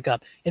able to pick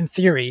up, in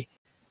theory,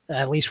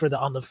 at least for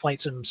on the flight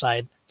sim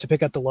side, to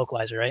pick up the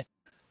localizer, right?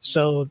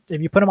 So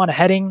if you put them on a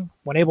heading,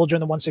 when able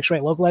during the 16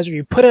 right localizer,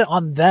 you put it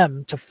on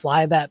them to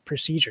fly that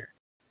procedure.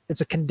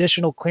 It's a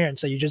conditional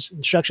clearance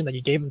instruction that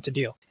you gave them to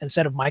do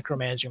instead of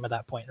micromanaging them at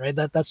that point, right?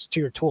 That's to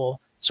your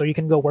tool, so you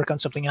can go work on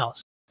something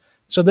else.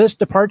 So this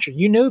departure,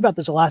 you knew about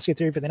this Alaska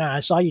 359. I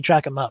saw you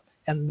track them up,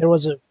 and there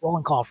was a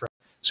rolling call for it.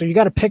 So you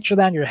got to picture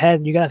that in your head,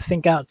 and you got to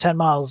think out 10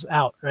 miles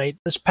out, right?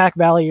 This Pack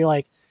Valley, you're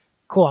like,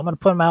 cool, I'm going to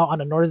put them out on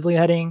a northerly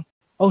heading.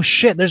 Oh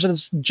shit, there's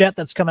this jet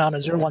that's coming out on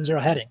a 010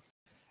 heading,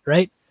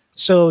 right?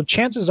 So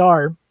chances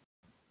are,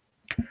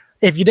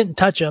 if you didn't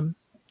touch them,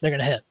 they're going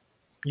to hit.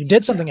 You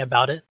did something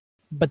about it,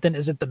 but then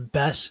is it the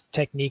best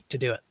technique to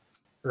do it,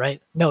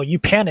 right? No, you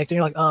panicked and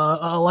you're like,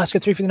 Alaska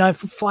 359,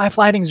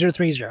 fly heading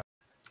 030,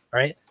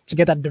 right? To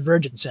get that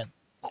divergence in.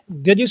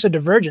 Good use of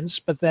divergence,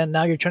 but then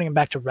now you're turning him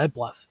back to Red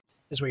Bluff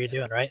is what you're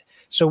doing, right?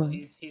 So well,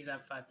 he's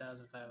at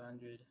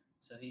 5,500,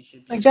 so he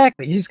should be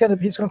exactly. He's gonna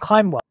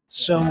climb well.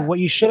 So what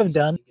you should have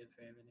done,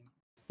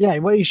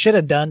 what you should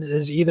have done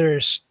is either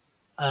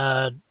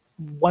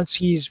once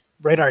he's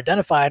radar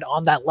identified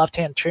on that left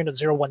hand turn to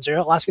 010,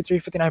 Alaska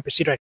 359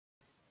 proceed direct.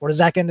 What is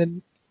that going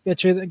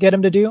to get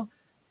him to do?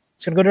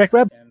 It's going to go direct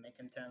Red. Make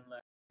him turn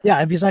left.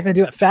 Yeah, if he's not going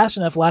to do it fast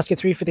enough, Alaska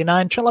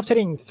 359, turn left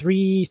heading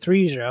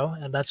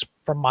 330, and that's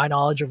from my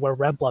knowledge of where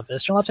Red Bluff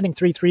is. Turn left heading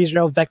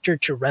 330, vector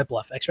to Red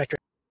Bluff, X vector,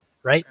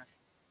 right? Okay.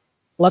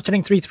 Left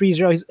heading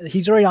 330,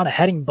 he's already on a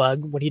heading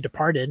bug when he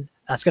departed.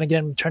 That's going to get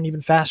him to turn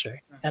even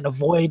faster and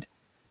avoid.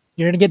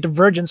 You're going to get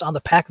divergence on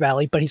the Pack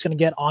Valley, but he's going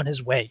to get on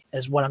his way,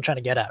 is what I'm trying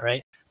to get at,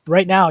 right?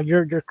 Right now,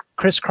 you're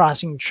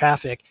crisscrossing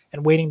traffic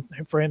and waiting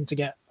for him to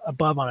get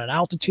above on an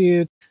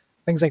altitude,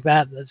 things like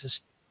that. That's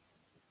just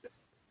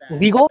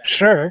legal,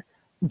 sure,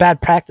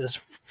 bad practice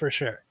for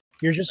sure.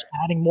 You're just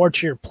adding more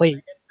to your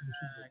plate.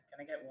 Can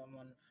I get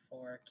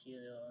 114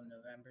 Kilo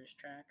November's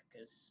track?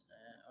 Because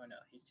oh no,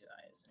 he's too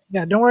high, isn't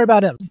Yeah, don't worry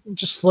about him.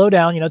 Just slow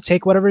down.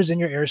 Take whatever's in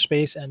your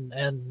airspace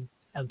and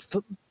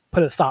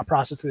put a thought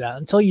process through that.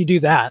 Until you do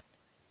that,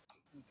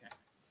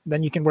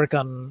 then you can work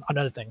on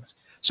other things.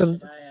 So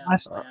Should I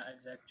point out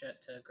exec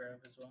jet to Grove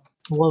as well?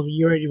 Well,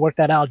 you already worked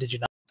that out, did you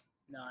not?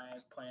 No, I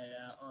pointed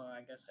out. Oh,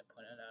 I guess I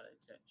pointed out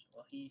exec.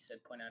 Well, he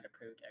said point out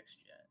approved X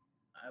jet.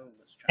 I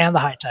was trying. And the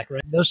high tech,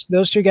 right?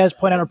 Those two guys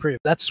point out approved.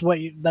 That's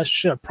that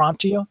should have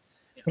prompted you.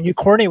 When you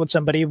coordinate with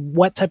somebody,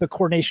 what type of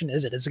coordination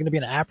is it? Is it going to be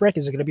an app rec?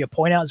 Is it going to be a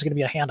point out? Is it going to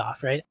be a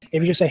handoff, right?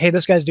 If you just say, hey,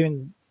 this guy's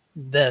doing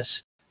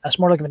this, that's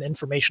more like an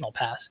informational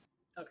pass.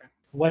 Okay.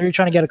 What are you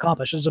trying to get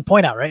accomplished? It's a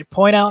point out, right?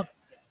 Point out,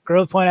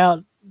 Grove point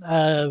out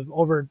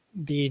over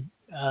the,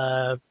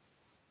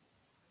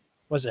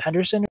 was it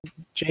Henderson?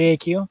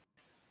 JAQ?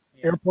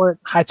 Airport,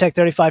 high tech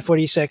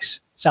 3546,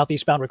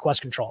 southeastbound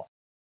request control,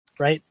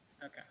 right?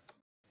 Okay.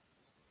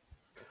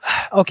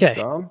 Okay.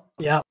 Dom?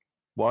 Yeah.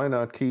 Why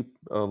not keep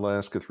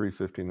Alaska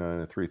 359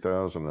 and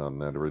 3000 on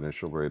that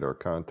initial radar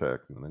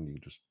contact, and then you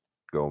just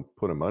go and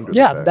put them under the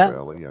back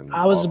valley? And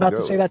I was about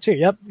to say that too.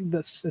 Yep.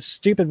 That's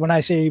stupid when I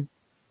say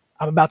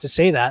I'm about to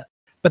say that,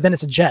 but then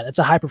it's a jet. It's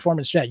a high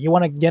performance jet. You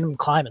want to get them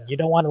climbing. You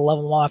don't want to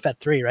level them off at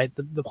 3, right?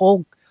 The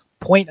whole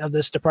point of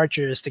this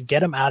departure is to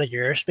get them out of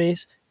your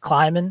airspace,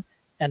 climbing,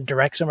 and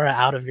direct somewhere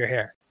out of your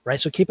hair, right?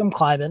 So keep him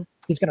climbing.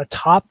 He's going to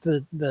top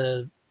the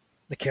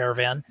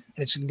caravan, and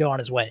it's going to go on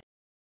his way.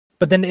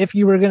 But then if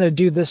you were going to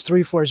do this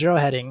 340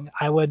 heading,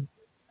 I would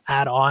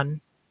add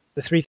on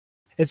the 3.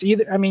 It's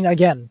either, I mean,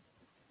 again,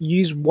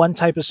 use one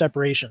type of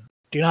separation.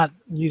 Do not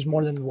use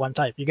more than one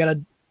type. You got to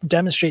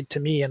demonstrate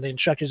to me and the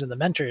instructors and the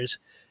mentors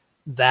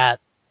that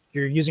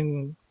you're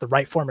using the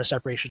right form of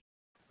separation,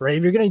 right?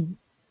 If you're going to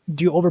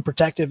do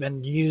overprotective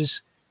and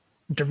use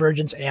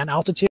divergence and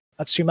altitude,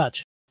 that's too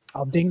much.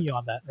 I'll ding you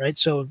on that, right?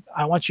 So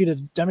I want you to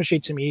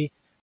demonstrate to me,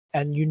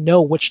 and you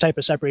know which type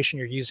of separation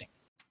you're using.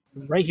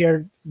 Right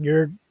here,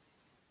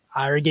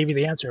 I already gave you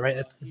the answer,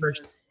 right? He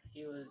was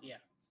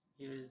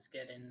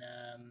getting.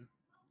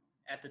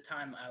 At the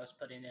time, I was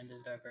putting in the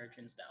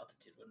divergence. The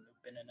altitude wouldn't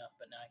have been enough,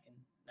 but now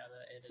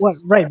that it is. Well,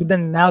 right, but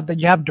then now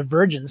that you have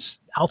divergence,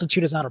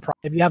 altitude is not a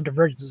problem. If you have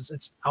divergence,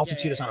 it's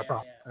altitude is not a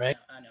problem, right?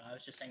 I know. I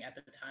was just saying at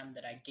the time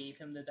that I gave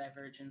him the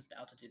divergence, the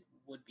altitude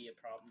would be a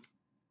problem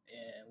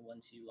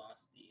once you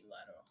lost the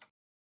lateral.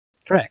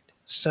 Correct.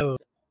 So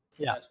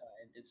yeah. That's why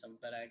I did some,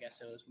 but I guess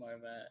it was more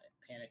of a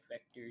panic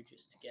vector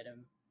just to get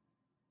him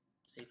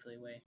safely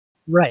away.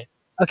 Right.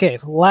 Okay,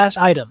 last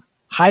item.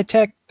 High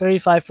tech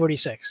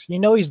 3546. You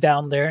know he's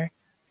down there.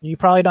 You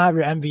probably don't have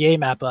your MVA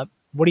map up.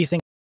 What do you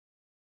think?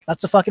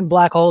 That's a fucking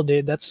black hole,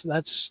 dude. That's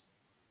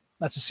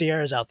the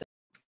Sierras out there,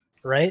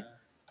 right?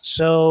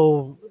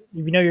 So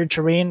you know your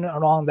terrain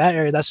along that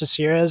area. That's the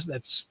Sierras.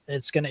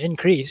 It's going to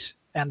increase,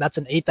 and that's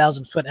an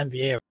 8,000 foot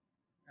MVA. Okay.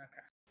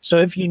 So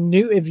if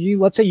you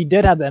let's say you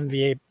did have the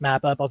MVA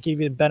map up, I'll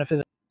give you the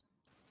benefit.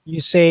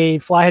 You say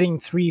fly heading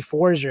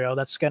 340.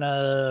 That's going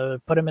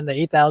to put him in the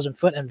 8,000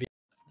 foot MVA.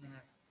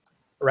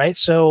 Right,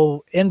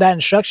 so in that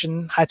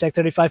instruction, high tech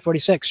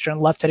 3546, turn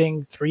left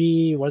heading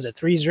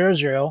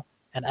 300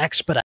 and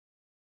expedite.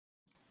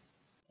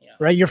 Yeah.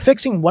 Right, you're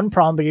fixing one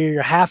problem, but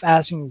you're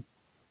half-assing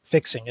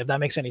fixing. If that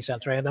makes any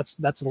sense, right? That's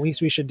the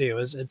least we should do.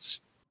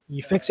 Is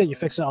you fix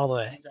it all the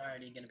way. He's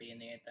already going to be in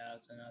the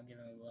 8,000. I'll give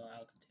him a little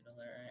altitude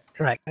alert, right?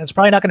 Correct. And it's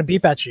probably not going to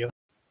beep at you.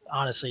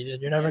 Honestly,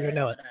 you're never going to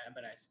know it.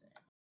 But I see.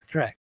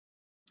 Correct.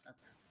 Okay.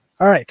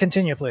 All right,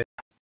 continue, please.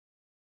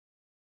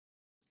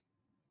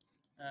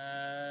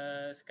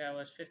 Sky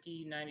was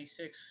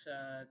 5096,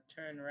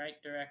 turn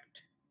right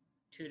direct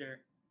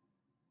Tudor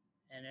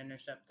and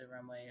intercept the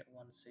runway at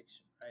 16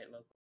 right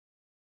local.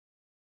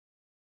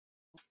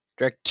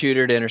 Direct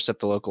Tudor to intercept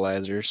the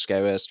localizer,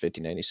 SkyWest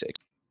 5096.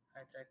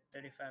 High tech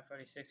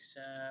 3546,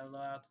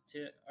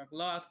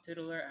 low altitude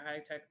alert, high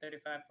tech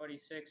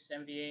 3546,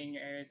 MVA in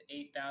your area is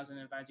 8,000,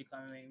 advise you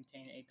climb and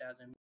maintain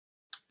 8,000.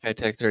 High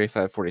tech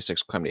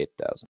 3546, climb to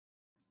 8,000.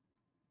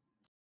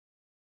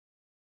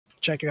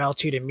 Check your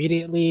altitude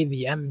immediately.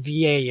 The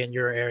MVA in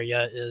your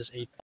area is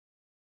 8.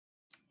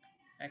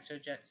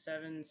 Exojet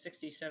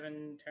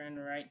 767, turn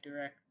right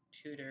direct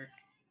Tudor,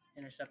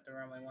 intercept the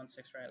runway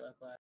 16 right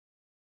local.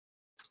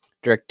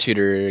 Direct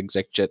Tudor,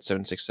 exec jet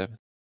 767.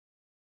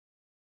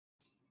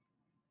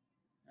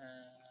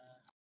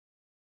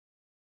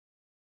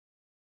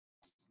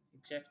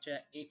 Exec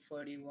jet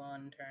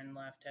 841, turn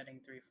left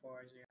heading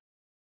 340.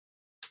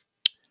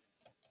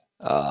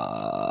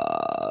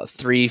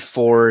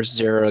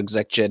 340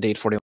 exec jet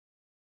 841.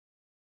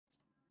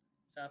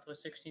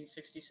 Southwest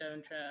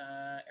 1667,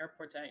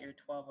 airport's at your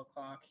 12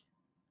 o'clock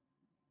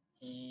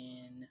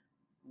in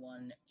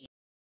 1 8.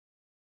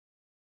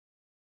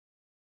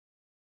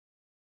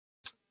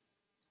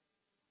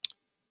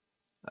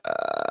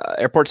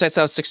 Airport site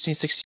south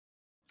 1660.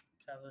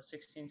 Southwest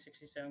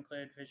 1667,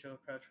 cleared visual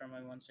approach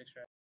runway 16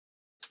 right.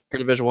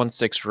 Cleared visual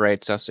 16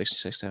 right, south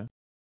 1667.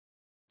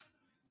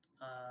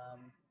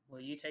 Will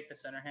you take the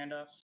center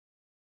handoffs?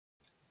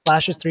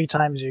 Flashes 3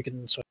 times, you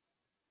can switch.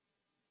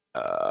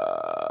 Who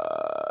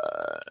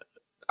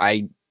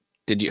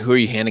are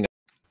you handing?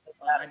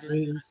 Well, I just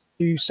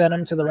You sent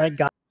him to the right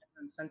guy. I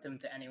haven't sent him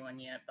to anyone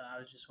yet, but I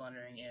was just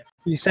wondering if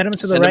You send him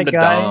to the Send him right to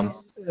guy.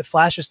 Dom. It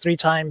flashes 3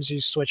 times,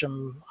 you switch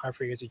him on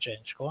frequency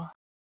change. Cool.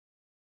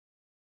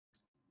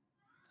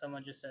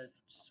 someone just said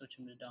switch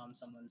him to Dom.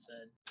 Someone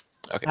said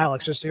Okay.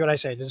 Alex, just do what I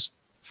say. Just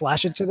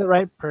flash it to the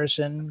right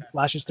person.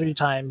 Flashes 3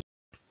 times,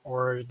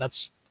 or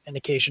that's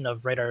indication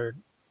of radar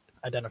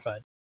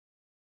identified.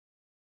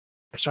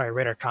 Sorry,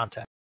 radar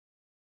contact.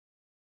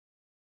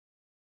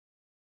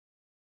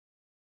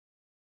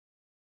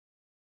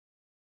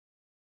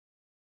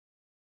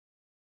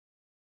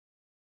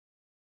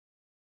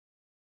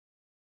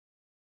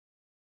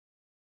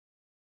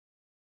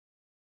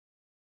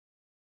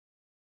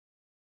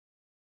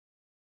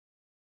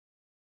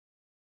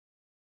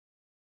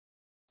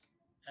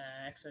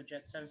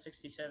 ExoJet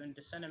 767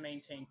 descend and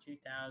maintain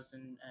 2000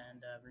 and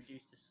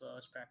reduce to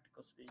slowest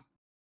practical speed.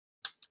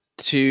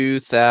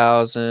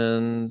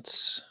 2000.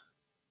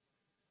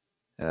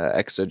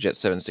 ExoJet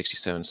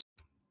 767.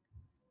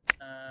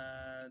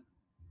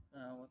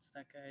 What's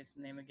that guy's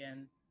name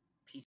again?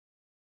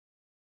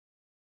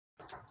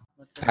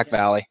 What's it Pack again?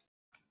 Valley.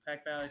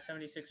 Pack Valley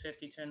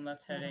 7650, turn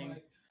left heading.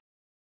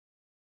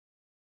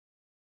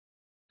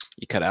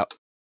 You cut out.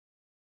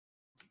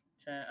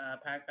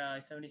 Pack Valley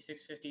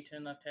 7650,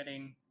 turn left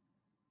heading.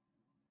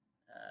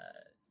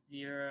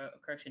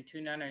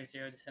 29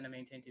 descend and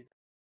maintain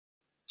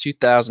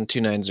 2000.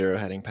 2290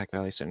 heading Pack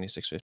Valley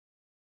 7650.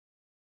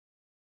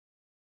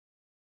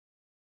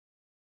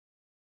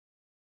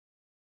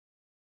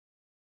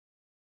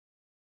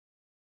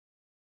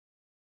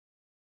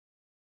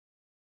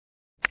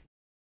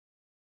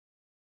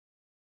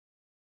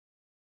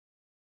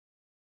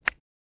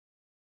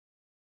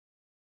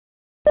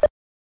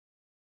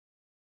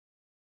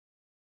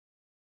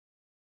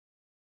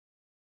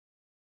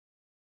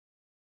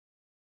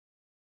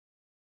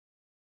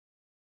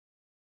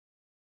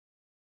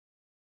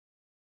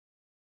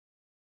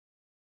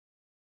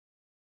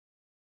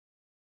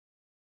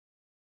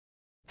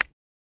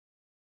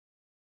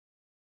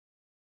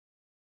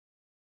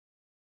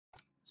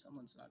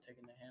 Someone's not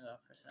taking their hand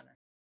off for center.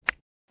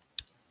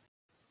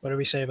 What did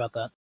we say about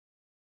that?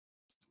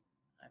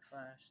 I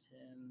flashed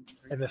him.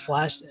 If it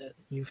flashed,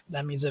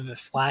 that means if it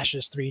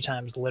flashes 3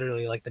 times,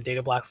 literally, like the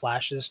data block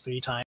flashes 3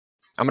 times.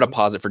 I'm gonna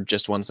pause it for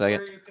just 1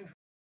 second.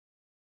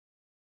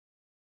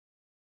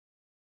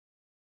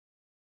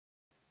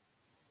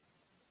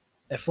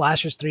 It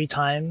flashes 3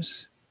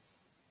 times.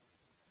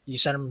 You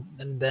send them,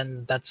 and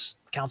then that's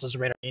counts as a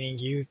radar. Meaning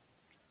you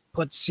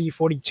put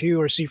C42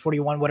 or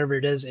C41, whatever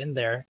it is, in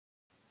there.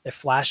 It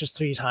flashes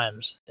 3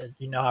 times.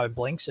 You know how it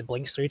blinks? It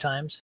blinks 3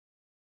 times.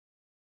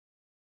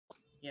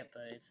 Yeah,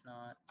 but it's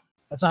not.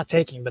 That's not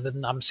taking, but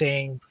then I'm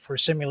saying for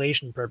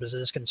simulation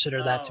purposes,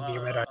 consider that to be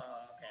radar.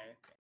 Okay.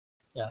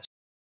 Yes.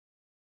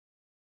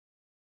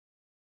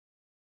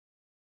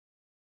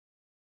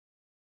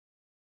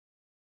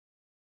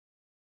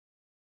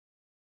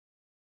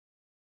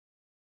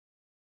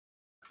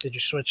 Did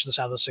you switch this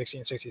out of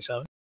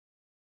 1667?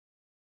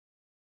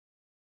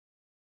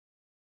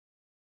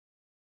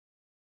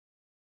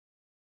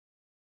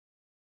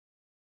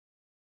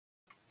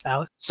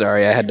 Alex?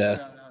 Sorry, I had to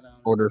Hold on.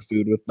 order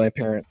food with my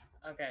parent.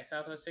 Okay,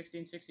 Southwest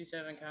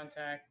 1667,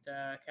 contact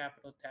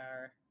Capitol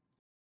Tower.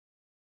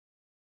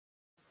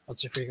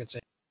 What's your frequency?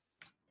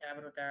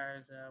 Capitol Tower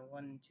is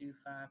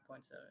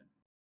 125.7.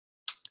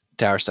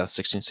 Tower South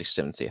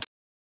 1667. See ya.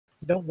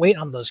 Don't wait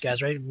on those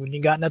guys, right? When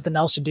you got nothing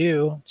else to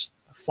do, just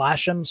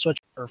flash them, let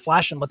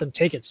them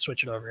take it,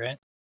 switch it over, right?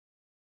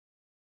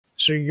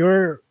 So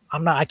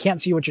I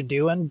can't see what you're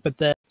doing, but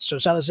so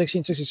Southwest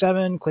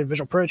 1667, clear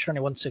visual approach,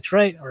 running 16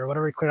 right, or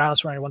whatever, clear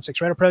Alice running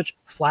 16 right approach,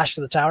 flash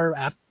to the tower,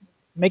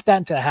 make that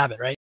into a habit,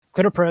 right?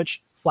 Clear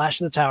approach, flash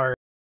to the tower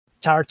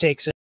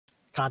takes it,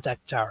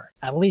 contact the tower.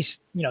 At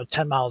least,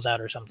 10 miles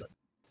out or something.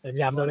 If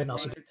you have nothing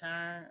else to do. The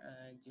tower,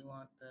 do you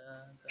want the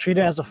Treat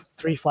it as a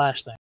 3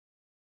 flash thing.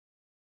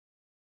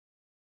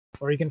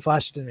 Or you can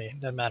flash it to me,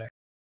 doesn't matter.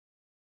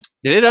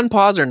 Did it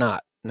unpause or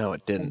not? No,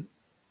 it didn't.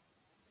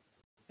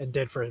 It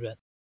did for a bit.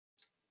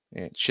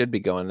 It should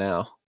be going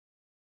now.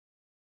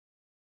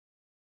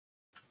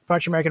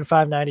 Departure American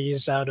 590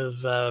 is out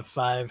of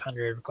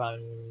 500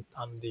 climbing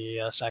on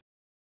the second.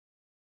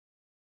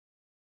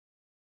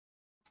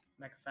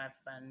 American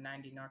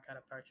 590 NorCal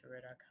departure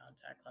radar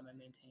contact. Climb and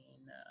maintain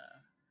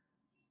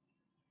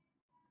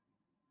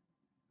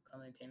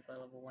flight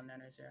level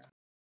 190.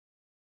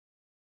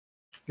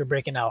 You're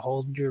breaking out.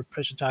 Hold your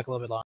push and talk a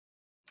little bit long.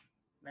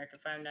 American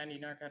 590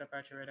 NorCal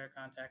departure radar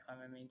contact.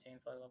 Climb and maintain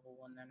flight level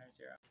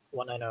 190.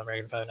 190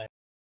 American 590.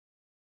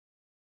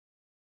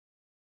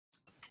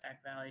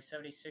 Pack Valley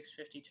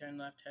 7650, turn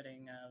left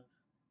heading of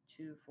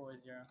 240.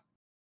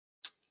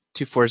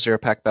 240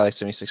 Pack Valley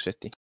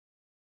 7650.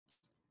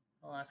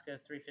 Alaska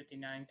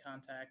 359,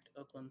 contact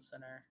Oakland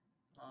Center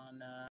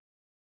on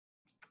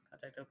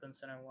contact Oakland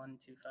Center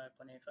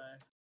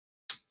 125.85.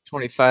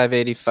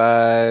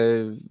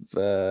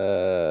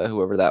 2585,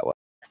 whoever that was.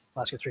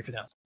 Alaska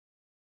 359.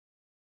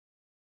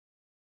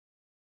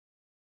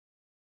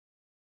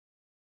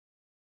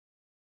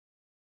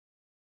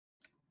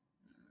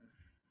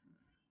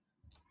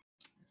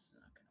 It's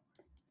not gonna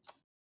work.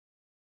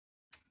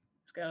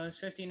 Skyless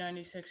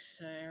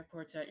 5096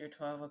 airport's at your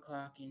 12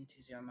 o'clock in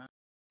 20 miles.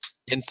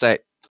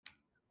 Insight.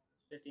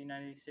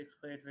 5096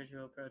 cleared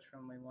visual approach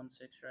runway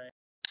 16 right.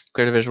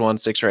 Clear to visual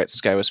 16 right.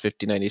 Skywest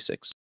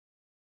 5096.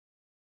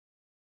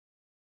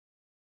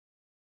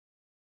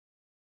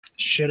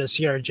 Should a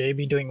CRJ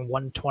be doing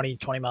 120,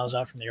 20 miles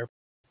out from the airport?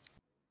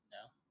 No.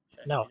 Should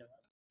I No. speed up?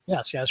 Yeah,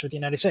 Skywest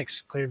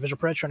 1596. Cleared visual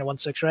approach runway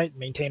 16 right.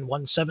 Maintain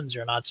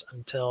 170 knots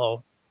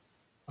until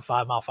a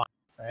 5 mile final.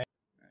 Right.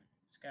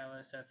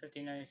 Skyless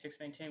 5096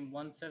 maintain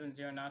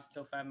 170 knots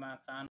till 5 mile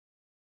final.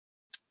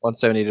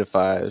 170 to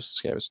 5.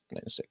 Skywest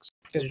 96.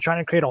 Because you're trying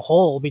to create a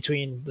hole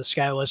between the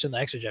Skywest and the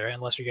Exeter, right?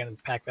 Unless you're getting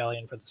Pack Valley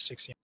in for the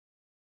 16.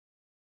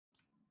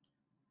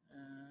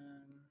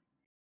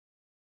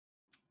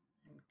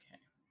 Okay. I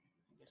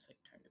guess I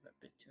turned it a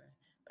bit too high.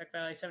 Pack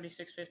Valley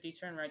 7650,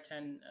 turn right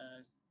 10.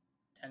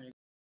 10.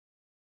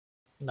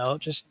 No,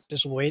 just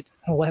wait.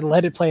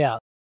 Let it play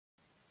out.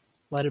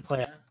 Let it play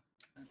Yeah. out.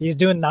 He's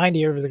doing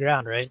 90 over the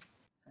ground, right?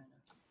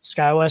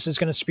 Skywest is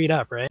going to speed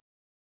up, right?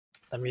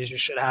 That means you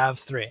should have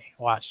 3.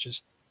 Watch,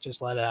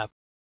 just let it happen.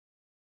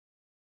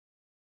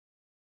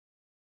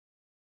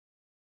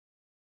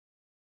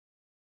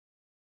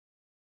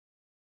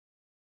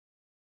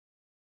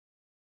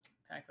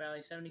 Pack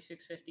Valley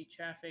 7650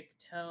 traffic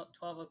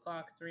 12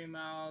 o'clock 3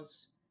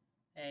 miles.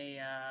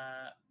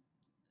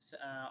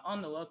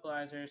 On the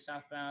localizer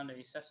southbound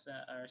a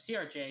Cessna or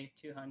CRJ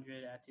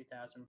 200 at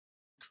 2000.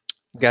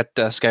 Got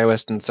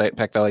Skywest in sight.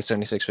 Pack Valley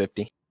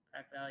 7650.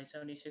 Pack Valley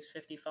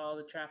 7650 follow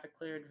the traffic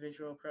cleared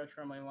visual approach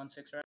runway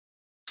 16 right.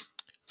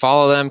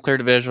 Follow them. Clear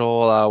to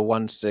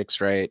visual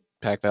 16 right.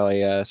 Pack Valley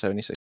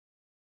 76.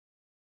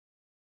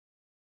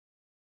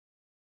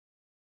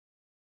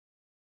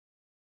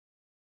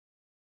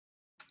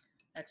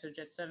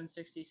 Exojet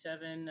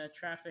 767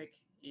 traffic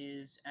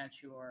is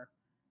at your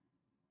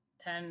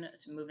 10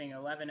 to moving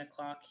 11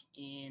 o'clock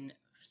in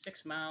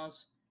 6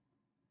 miles.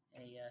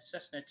 A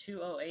Cessna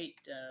 208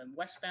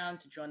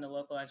 westbound to join the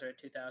localizer at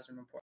 2000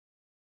 report.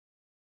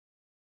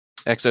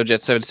 Exojet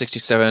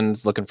 767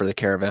 is looking for the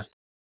caravan.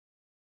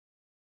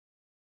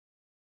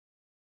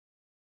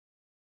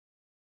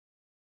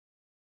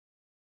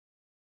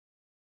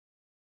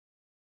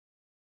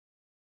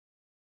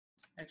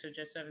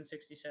 Exojet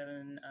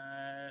 767, do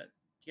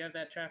you have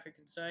that traffic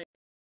in sight?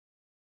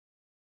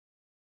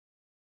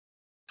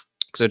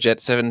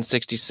 Exojet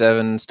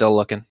 767 still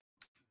looking.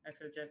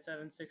 Exojet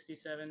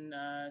 767,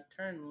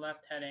 turn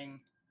left heading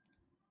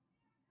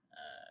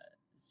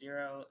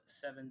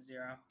 070.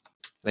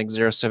 I think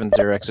 070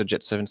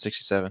 Exojet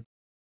 767.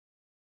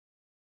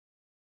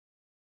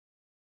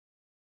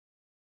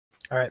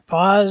 All right,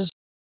 pause.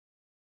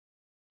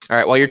 All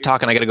right, while you're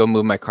talking, I got to go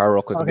move my car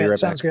real quick. I'll be Okay, right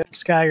sounds back. good.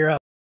 Sky, you're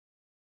up.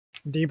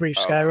 Debrief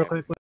Sky real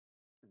Okay. quick.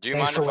 Do you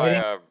Thanks mind for if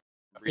waiting. I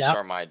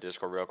restart my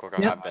Discord real quick?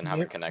 Yep. I've been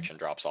having connection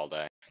drops all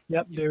day.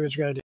 Yep, do what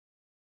you gotta do.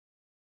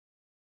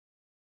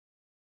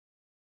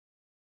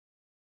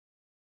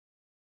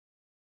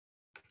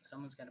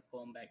 Someone's got to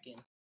pull him back in.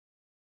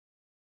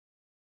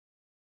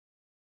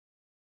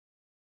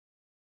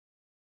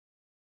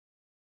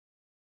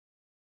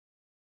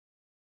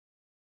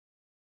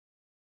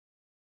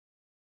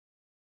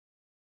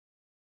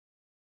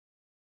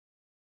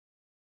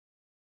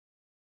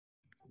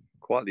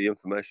 Quite the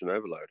information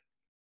overload.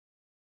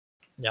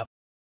 Yep.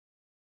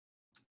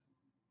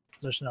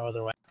 There's no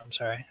other way. I'm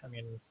sorry. I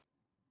mean,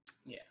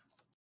 yeah.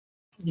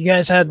 You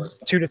guys had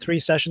 2 to 3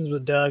 sessions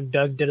with Doug.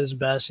 Doug did his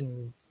best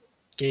and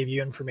gave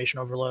you information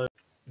overload.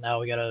 Now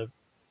we gotta.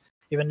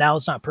 Even now,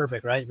 it's not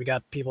perfect, right? We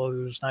got people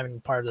who's not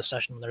even part of the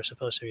session when they're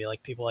supposed to be,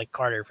 like people like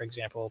Carter, for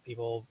example.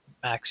 People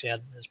Max, he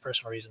had his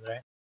personal reasons,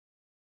 right?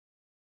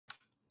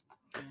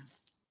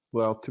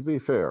 Well, to be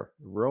fair,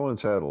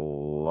 Rowan's had a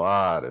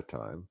lot of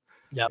time,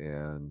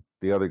 and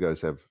the other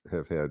guys have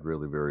had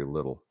really very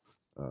little.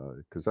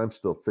 Because I'm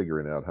still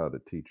figuring out how to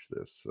teach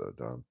this,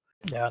 Don.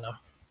 Yeah, I know.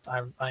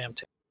 I am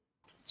too.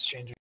 It's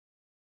changing.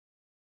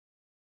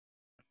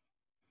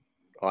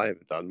 I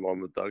haven't done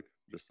one with Doug,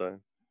 just saying.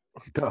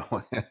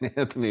 No,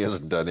 Anthony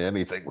hasn't done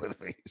anything with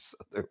me, so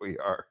there we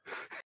are.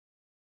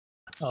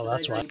 Oh, Should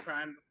that's I why.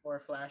 Prime before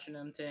flashing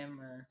them, Tim,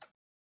 or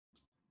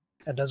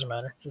It doesn't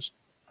matter. Just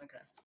okay,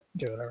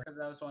 do whatever. Because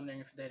I was wondering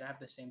if they'd have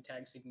the same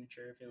tag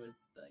signature, if it would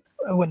like.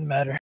 It wouldn't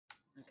matter.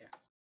 Okay.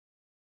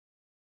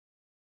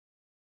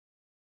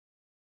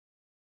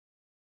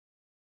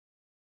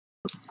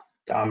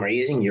 Dom, are you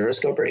using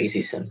Euroscope or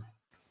ACSIM?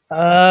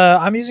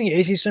 I'm using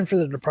ACSIM for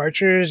the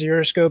departures.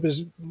 Euroscope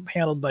is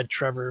handled by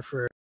Trevor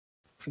for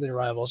the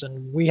arrivals,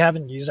 and we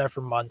haven't used that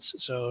for months.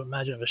 So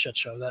imagine if a shit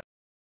show of that.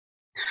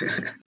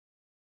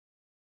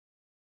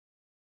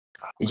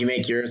 Did you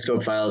make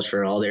Euroscope files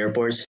for all the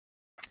airports?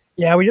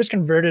 Yeah, we just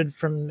converted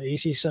from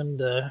ACSIM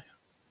to.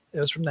 It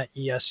was from that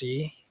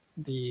ESE,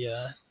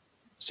 the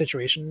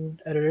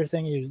situation editor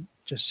thing. You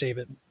just save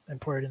it,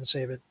 import it, and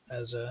save it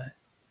as a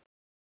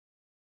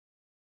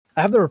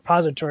I have the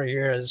repository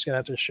here. I just gonna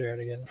have to share it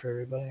again for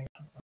everybody.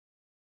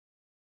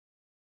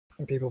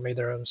 And people made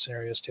their own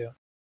scenarios too.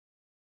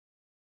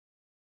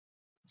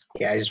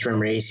 Yeah, I just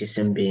remember AC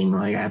Sim being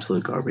like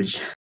absolute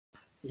garbage.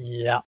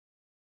 Yeah.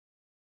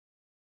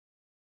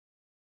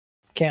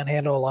 Can't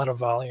handle a lot of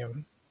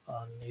volume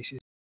on AC.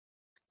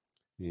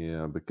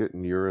 Yeah, but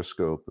getting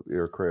Euroscope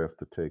aircraft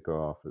to take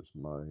off is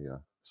my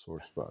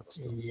sore spot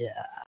still. Yeah.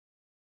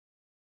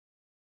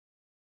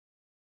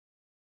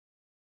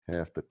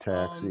 Have to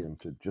taxi them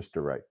to just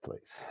the right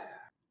place.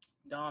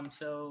 Dom,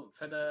 so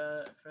for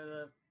the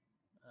God,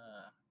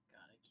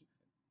 I keep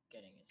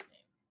forgetting his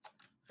name.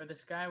 For the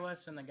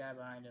SkyWest and the guy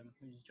behind him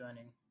who's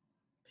joining,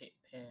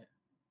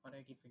 what do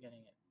I keep forgetting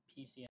it?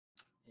 PCM.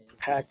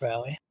 Pack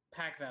Valley.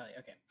 Pack Valley.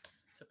 Okay,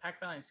 so Pack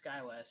Valley and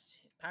SkyWest.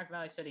 Pack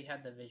Valley said he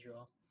had the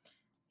visual.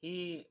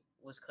 He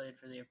was cleared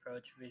for the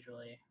approach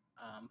visually,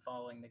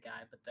 following the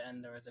guy, but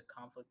then there was a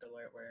conflict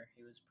alert where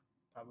he was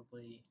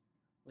probably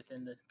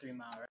within the 3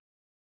 mile. Right?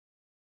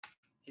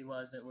 He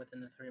wasn't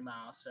within the 3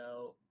 miles,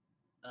 so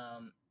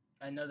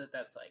I know that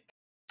that's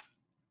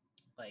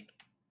like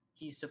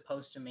he's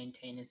supposed to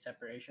maintain his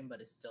separation,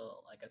 but it's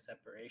still like a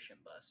separation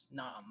bus.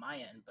 Not on my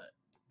end, but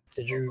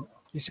Did you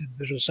said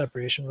visual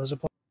separation was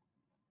applied?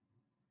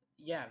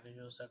 yeah,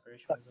 visual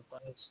separation was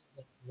applied.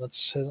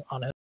 That's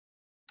on it.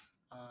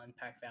 On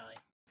Pack Valley.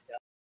 Yeah.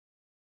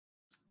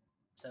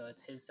 So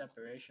it's his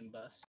separation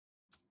bus.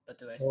 But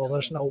do I Well, still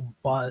there's get... no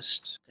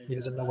bust. There's He no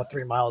doesn't know bust? what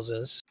 3 miles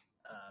is.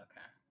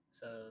 Okay.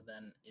 So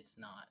then it's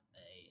not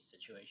a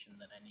situation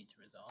that I need to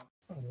resolve.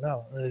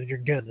 No, you're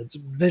good. It's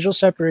visual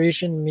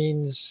separation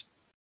means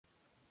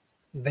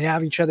they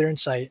have each other in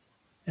sight,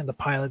 and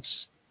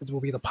it will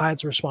be the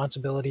pilot's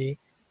responsibility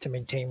to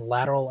maintain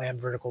lateral and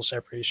vertical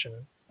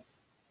separation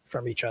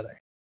from each other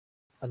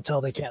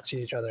until they can't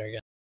see each other again.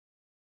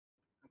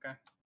 Okay.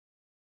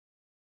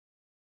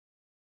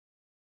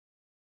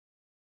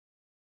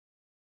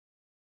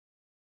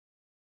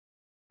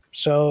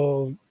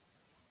 So,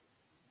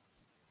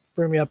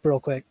 bring me up real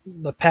quick.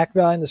 The Pack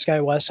Valley and the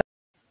SkyWest,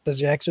 does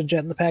the Exojet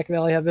in the Pack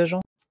Valley have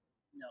visual?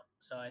 No.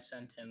 So I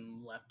sent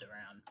him left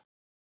around.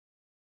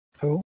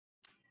 Who?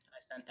 I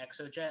sent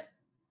Exojet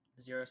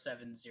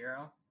 070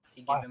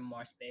 to give him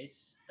more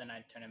space, then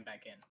I'd turn him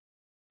back in.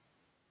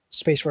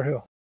 Space for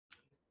who?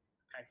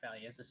 Pack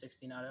Valley is a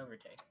 60-knot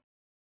overtake.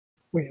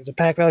 Wait, is it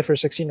Pack Valley for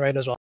 16 right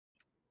as well?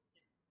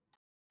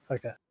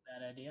 Okay.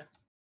 Bad idea.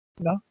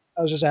 No,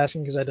 I was just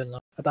asking because I didn't know.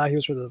 I thought he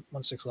was for the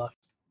 1-6 left.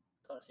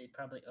 Plus, he'd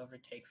probably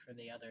overtake for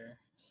the other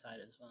side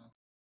as well,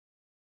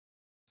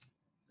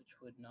 which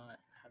would not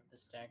have the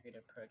staggered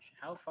approach.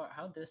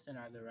 How distant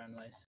are the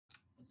runways?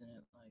 Isn't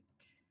it like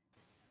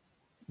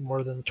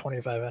More than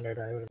 2,500,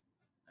 I would. okay?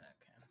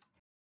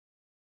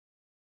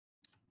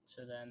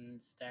 So then,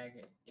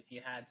 staggered. If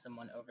you had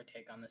someone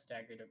overtake on the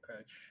staggered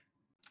approach,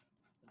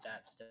 would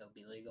that still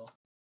be legal?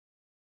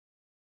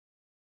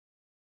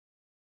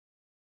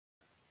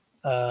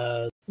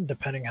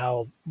 Depending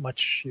how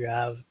much you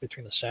have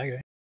between the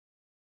stagger.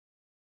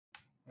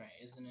 Right?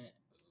 Isn't it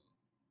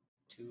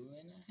 2.5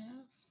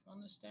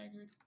 on the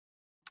staggered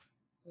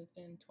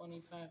within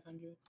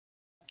 2,500?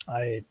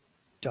 I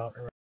don't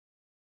remember.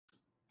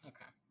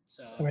 Okay,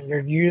 so I mean,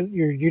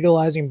 you're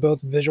utilizing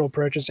both visual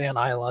approaches and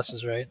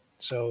ILSs, right?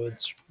 So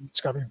it's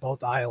covering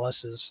both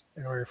ILSs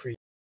in order for you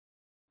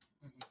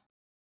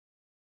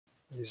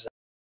to use that.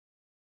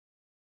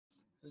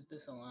 who's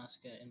this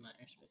Alaska in my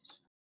airspace?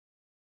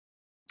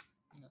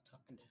 I'm not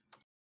talking to him.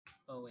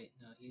 Oh wait,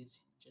 no, he's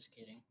just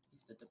kidding.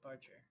 He's the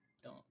departure.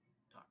 Don't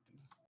talk to me.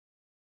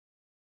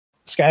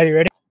 Sky, you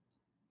ready?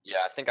 Yeah,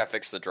 I think I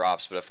fixed the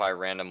drops, but if I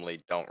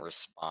randomly don't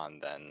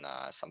respond, then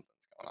something's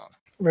going on.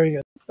 Very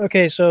good.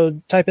 Okay,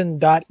 so type in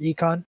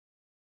 .econ.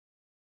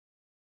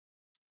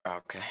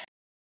 Okay.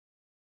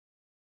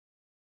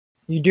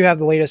 You do have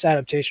the latest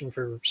adaptation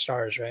for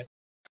stars, right?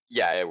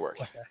 Yeah, it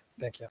worked. Okay,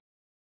 thank you.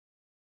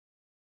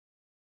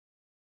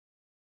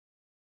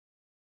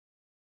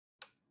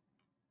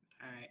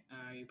 All right,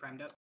 are you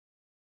primed up?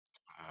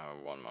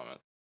 1 moment.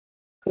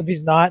 If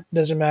he's not,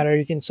 doesn't matter.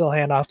 You can still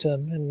hand off to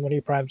him, and when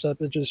he primes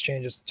up, it just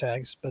changes the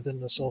tags. But then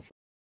the sulfur.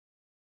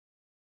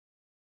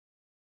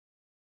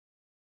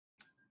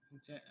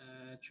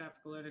 Traffic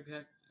alert,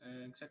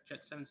 exec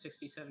jet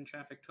 767,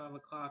 traffic 12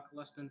 o'clock,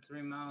 less than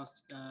 3 miles.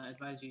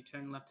 Advise you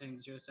turn left heading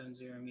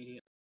 070 immediately.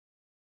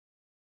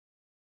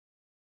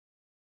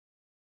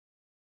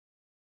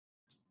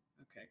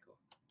 Okay, cool.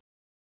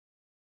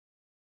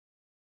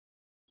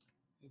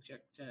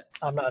 Eject jet.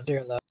 I'm not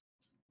doing that.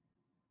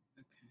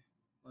 Okay,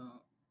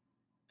 well,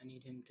 I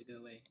need him to go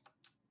away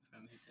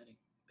from his heading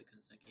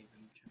because I gave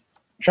him.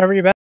 Trevor,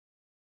 you back?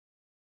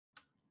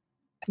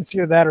 It's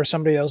either that or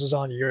somebody else is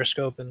on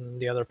Euroscope in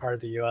the other part of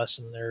the U.S.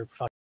 and they're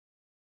fucking.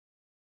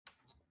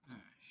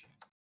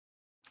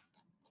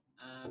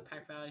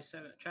 Pack Valley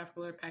 7 traffic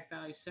alert. Pack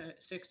Valley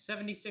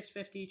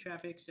 7650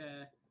 traffic's.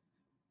 I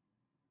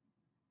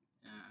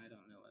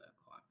don't know what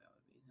clock that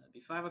would be. That'd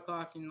be 5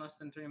 o'clock in less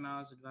than 3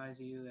 miles. Advise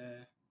you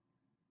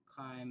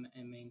climb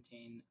and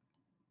maintain.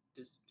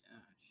 Just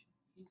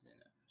he's in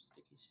a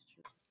sticky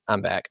situation.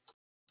 I'm back.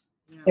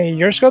 Yeah, Hey,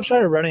 your scope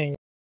started running. Oh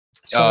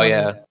Someone-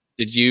 yeah.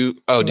 Did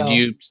you? Oh, did No.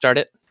 you start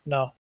it?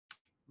 No,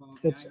 Well,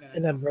 it's I got it.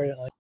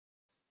 inadvertently.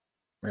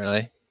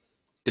 Really?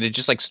 Did it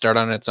just like start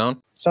on its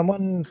own?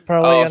 Someone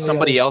probably. Oh, on the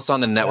somebody other- else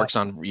on the Yeah. network's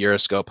on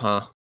Euroscope,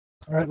 huh?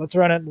 All right, let's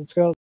run it. Let's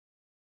go.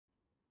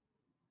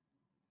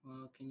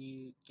 Well, can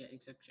you get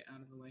Executive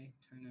out of the way?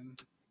 Turn him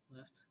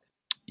left.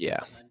 Yeah.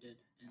 I did,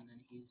 and then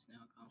he's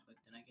now a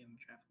conflict, and I gave him a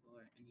traffic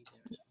alert, and he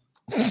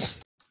didn't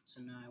respond.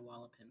 So now I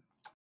wallop him.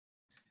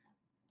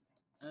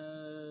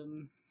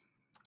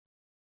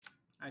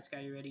 Alright, Sky,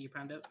 you ready? You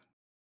primed up?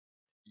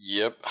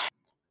 Yep.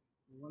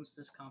 Once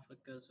this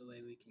conflict goes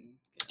away, we can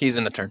get He's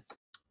in the turn.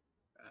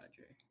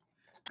 Roger.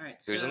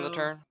 Alright, Who's in the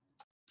turn?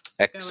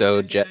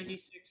 Exojet.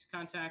 96,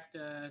 contact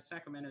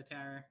Sacramento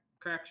Tower.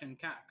 Correction,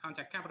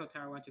 contact Capital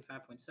Tower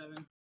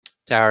 125.7.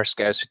 Tower,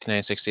 Skies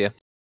 5960.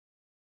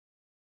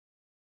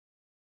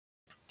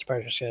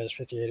 Departure Skies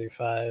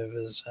 5085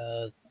 is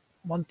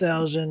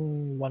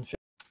 1,150.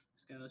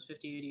 Skies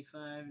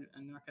 5085,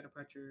 NORCA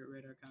departure,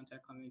 radar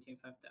contact, climb maintain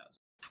 5,000.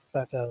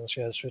 5,000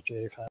 Skies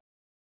 5085.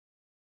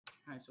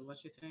 Alright, so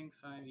what's your thing?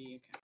 5E,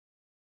 okay.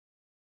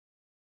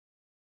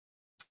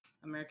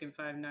 American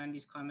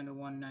 590s climbing to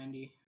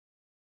 190.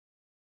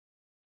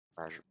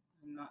 Roger.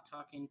 I'm not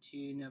talking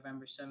to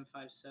November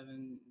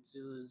 757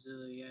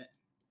 Zulu yet.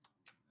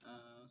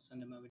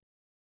 Send him over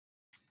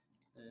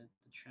the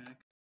track.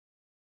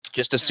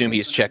 Just assume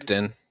he's checked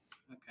in.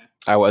 Okay.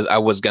 I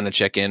was gonna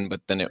check in,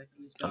 but then it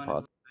He's going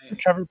unpaused.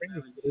 Trevor, bring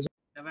me.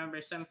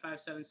 November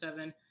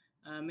 7577.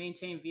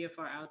 Maintain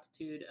VFR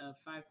altitude of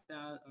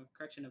 5,000, or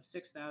correction of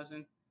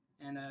 6,000,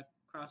 and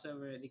cross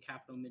over the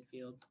capital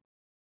midfield.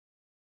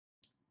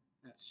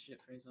 That's shit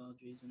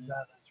phraseology, isn't it? No,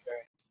 that's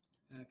great.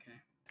 Okay.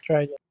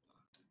 Try again.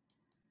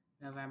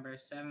 November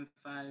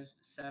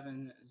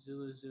 757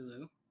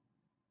 Zulu.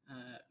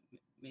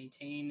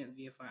 Maintain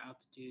VFR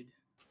altitude.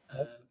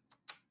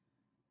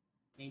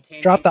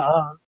 Maintain. Drop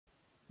the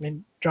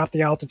drop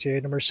the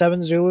altitude. Number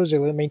 7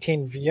 Zulu.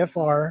 Maintain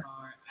VFR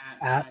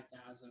at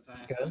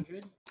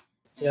 5,500.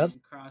 Yep.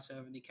 And cross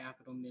over the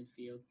capital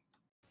midfield.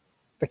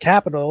 the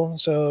capital.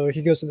 So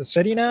he goes to the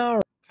city now.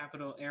 Or?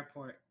 Capital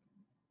airport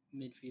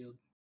midfield.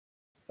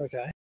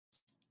 Okay.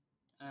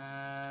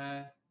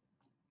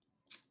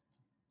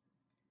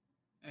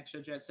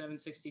 Exojet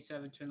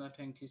 767, turn left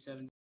heading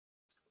 27.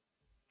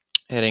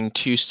 Heading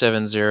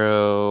 270.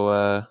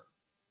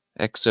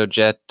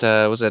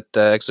 Exojet. Was it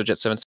Exojet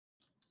 7?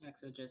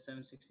 Exojet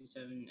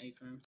 767, A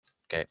firm.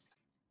 Okay.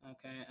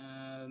 Okay.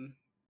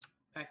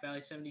 Pack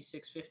Valley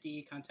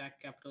 7650,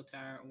 contact Capital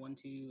Tower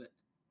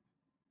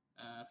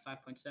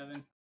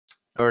 125.7.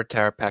 Or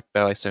Tower Pack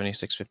Valley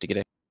 7650. Get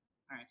it.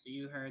 All right, so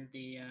you heard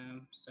the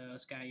so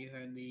Sky, you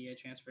heard the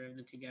transfer of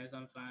the two guys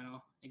on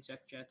final.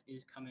 Executive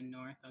is coming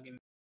north. I'll give him.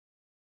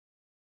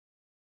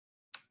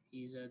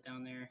 He's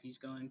down there. He's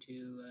going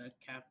to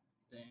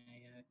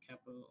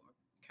capital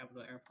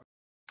airport.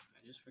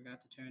 I just forgot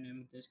to turn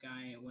him. This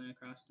guy went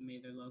across to me,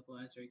 their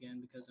localizer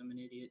again because I'm an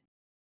idiot.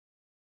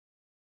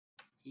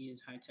 He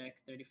is high tech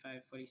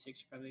 3546.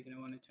 You're probably gonna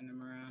want to turn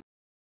him around.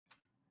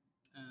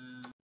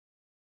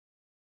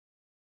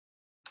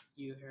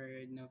 You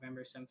heard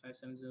November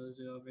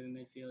 757 over the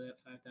midfield at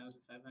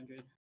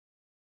 5,500.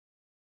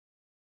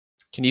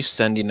 Can you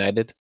send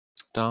United,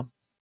 Dom?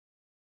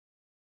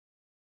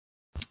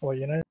 What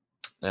unit?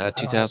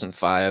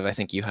 2005. I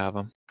think you have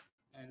them.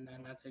 And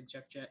then that's a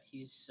jet.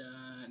 He's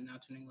now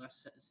turning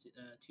left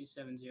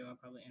 270. I'll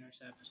probably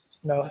intercept.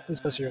 No,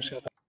 this is your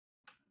scope.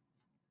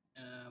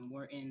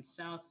 We're in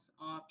South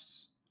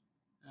Ops,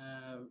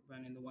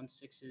 running the 1.6s. Weather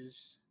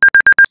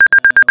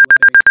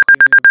is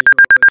clear, visual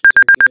approaches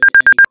are good.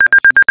 Any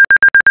questions?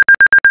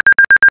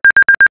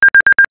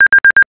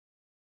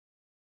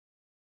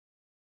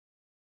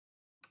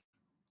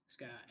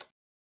 Sky,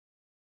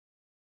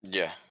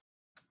 Yeah.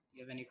 do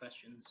you have any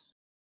questions?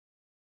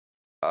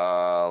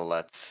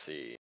 Let's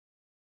see.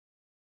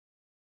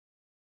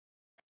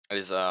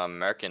 Is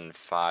American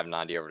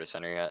 590 over to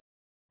center yet?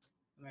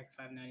 American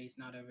 590 is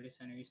not over to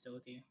center. He's still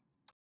with you.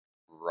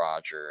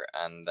 Roger.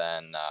 And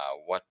then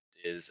what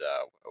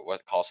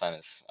call sign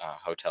is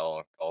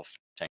Hotel Golf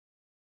Tank?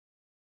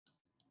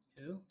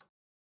 Who?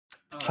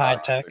 Oh, High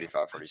tech.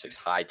 3546.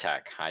 High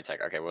tech.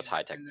 Okay, what's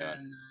high tech and doing?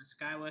 then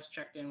Sky West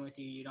checked in with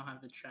you. You don't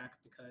have the track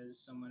because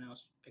someone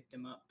else picked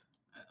him up.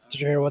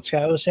 Did you hear what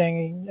Sky was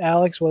saying,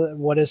 Alex?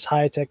 What is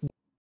high tech?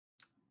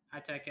 High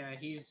tech.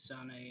 He's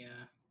on a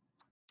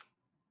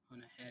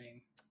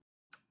heading.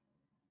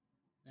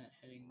 That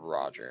heading.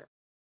 Roger.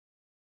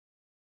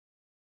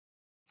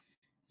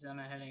 He's on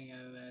a heading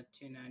of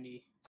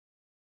 290.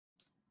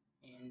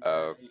 And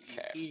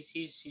Okay.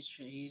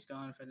 he's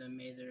going for the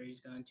Mather.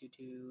 He's going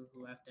to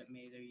left at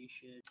Mather. You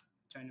should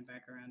turn it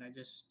back around. I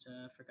just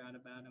forgot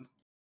about him.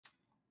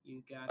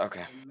 You got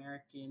Okay.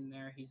 American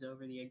there. He's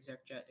over the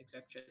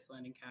Executive Jet's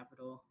landing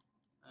capital.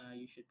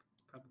 You should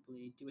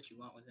probably do what you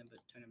want with him, but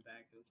turn him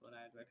back is what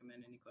I'd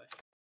recommend. Any question?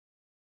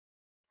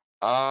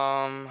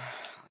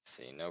 Let's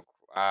see. No.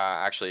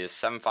 Actually, it's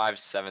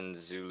 757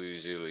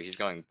 Zulu. He's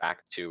going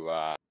back to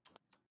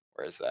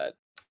where is that?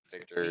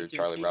 Victor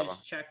Charlie Bravo.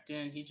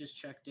 He just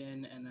checked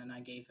in, and then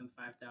I gave him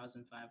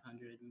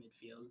 5,500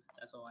 midfield.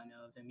 That's all I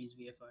know of him. He's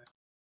VFR.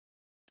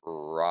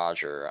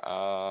 Roger.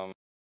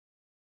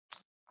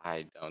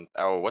 I don't.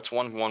 Oh, what's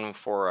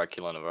 114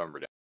 Kilo November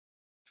do?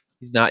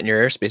 He's not in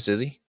your airspace, is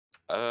he?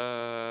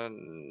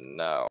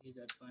 No. He's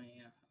at 20.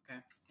 Yeah. Okay.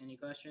 Any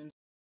questions?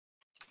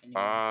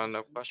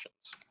 No questions.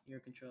 Your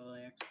control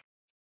AX.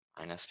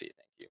 INSP, thank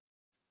you.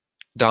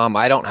 Dom,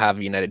 I don't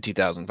have United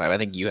 2005. I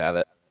think you have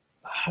it.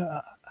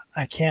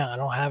 I can't. I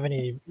don't have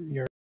any.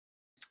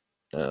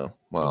 Oh,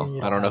 well, you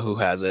I don't don't know have who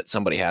it. has it.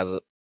 Somebody has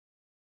it.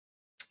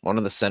 One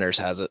of the centers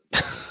has it.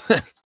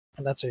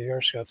 And that's a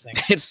Euroscope thing.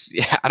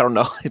 Yeah, I don't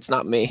know. It's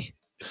not me.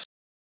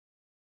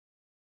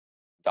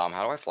 Dom,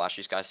 how do I flash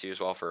these guys to you as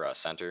well for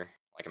center,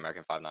 like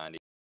American 590?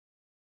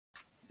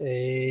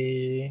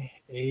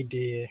 AD,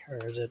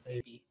 or is it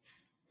AB?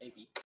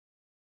 AB.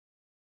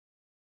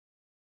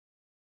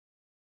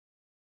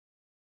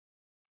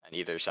 And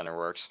either center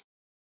works.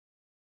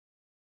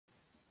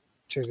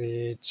 To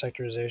the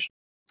sectorization.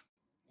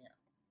 Yeah.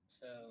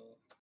 So,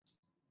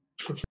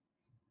 I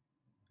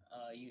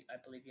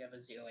believe you have a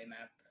ZOA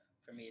map.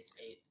 For me, it's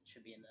 8. It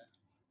should be in the.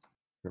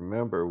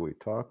 Remember, we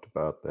talked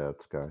about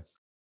that, Sky.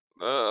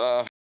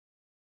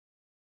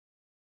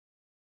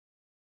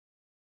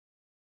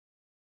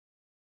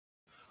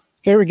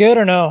 Okay, we're good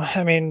or no?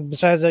 I mean,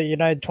 besides that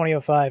United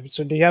 2005.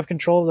 So do you have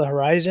control of the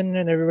horizon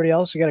and everybody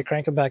else? You got to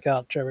crank them back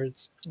out, Trevor.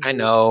 I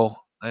know.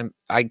 I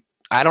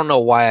don't know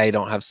why I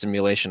don't have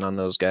simulation on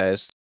those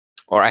guys.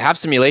 Or I have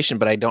simulation,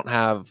 but I don't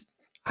know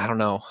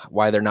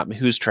why they're not.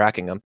 Who's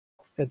tracking them?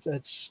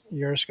 It's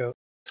Euroscope.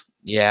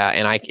 Yeah,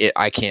 and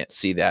I can't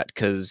see that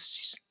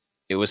because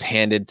it was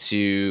handed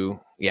to.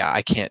 Yeah,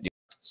 I can't do.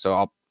 So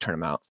I'll turn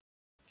them out.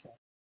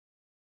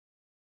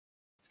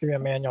 Give me a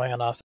manual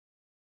handoff.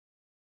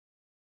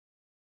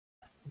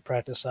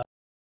 Practice that.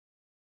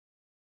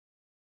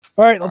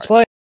 All right, let's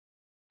play.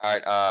 All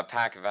right,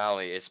 Pack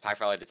Valley. Is Pack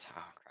Valley to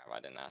oh crap,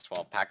 I didn't ask.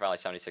 Well, Pack Valley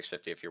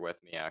 7650 if you're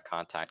with me.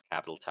 Contact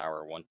Capital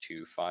Tower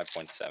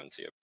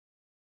 125.70.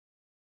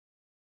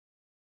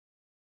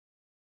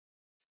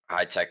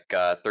 High Tech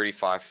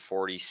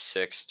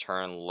 3546,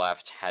 turn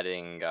left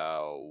heading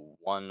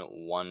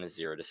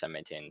 110 to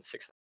maintain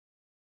 6.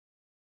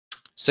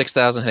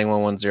 6,000 heading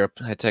 110.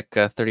 High Tech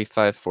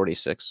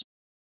 3546.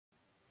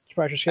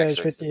 Departure Skies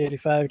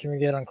 5085. Can we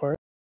get on course?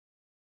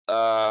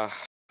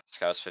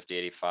 Scouts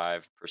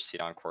 5085. Proceed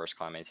on course.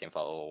 Climb maintain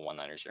flight level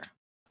 190.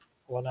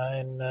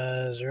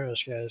 190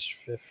 Skies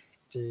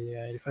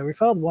 5085. We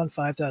filed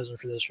 15000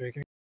 for this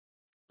week.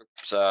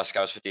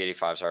 Scouts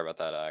 5085. Sorry about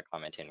that.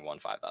 Climb maintain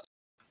 15000.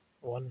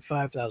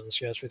 15000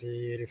 Skies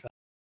 5085.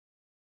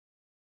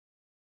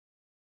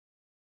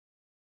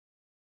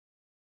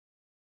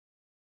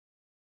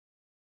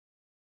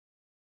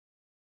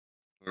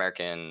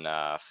 American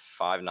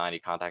 590.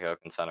 Contact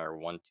Oakland Center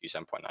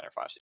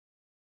 127.905.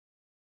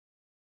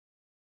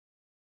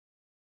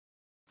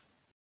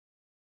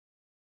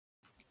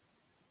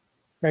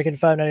 American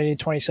 590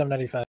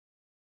 2795.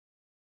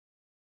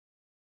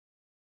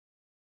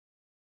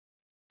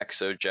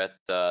 Exojet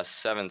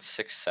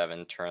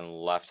 767, turn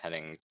left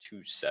heading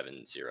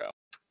 270.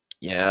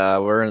 Yeah,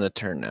 we're in the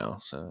turn now.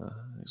 So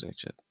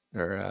Exojet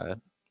or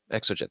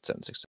Exojet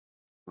 767.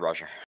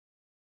 Roger.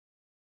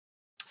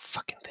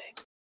 Fucking thing.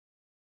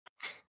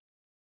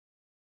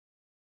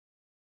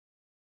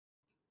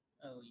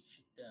 Oh, you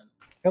should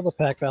Kill the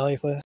Pack Valley,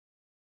 please.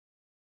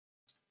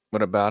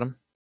 What about him?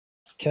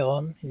 Kill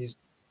him. He's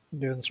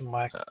doing some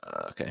whack.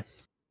 Okay.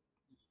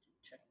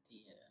 check the.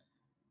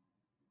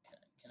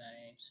 Can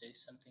I say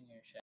something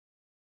or check?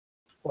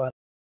 What?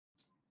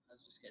 I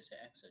was just gonna say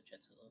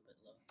Exojet's a little bit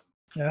low.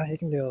 Yeah, he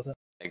can deal with it.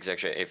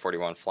 Executive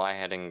 841, fly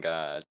heading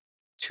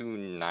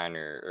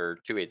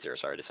 280,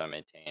 sorry, to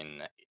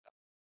maintain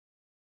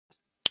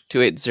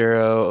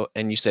 280,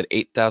 and you said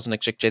 8,000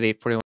 Executive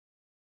 841.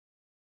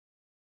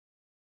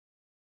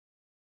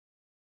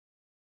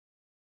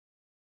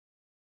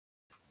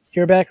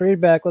 Hear back,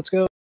 read back. Let's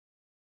go.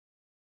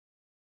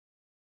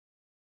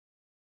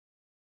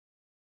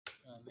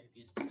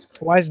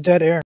 Why is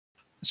dead air?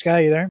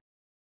 Sky, you there?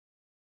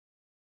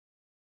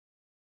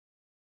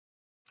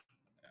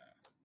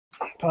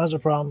 Pause the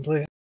problem,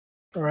 please.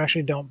 Or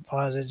actually, don't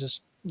pause it.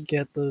 Just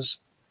get those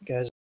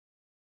guys.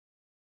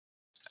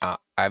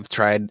 I've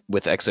tried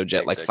with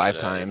Exojet like 5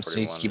 times.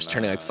 He keeps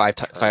turning like 5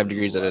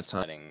 degrees at a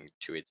time. heading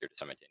 280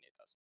 to maintain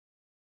 8,000.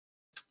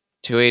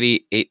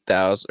 280,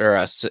 8,000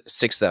 or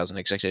 6,000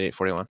 Executive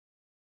 841.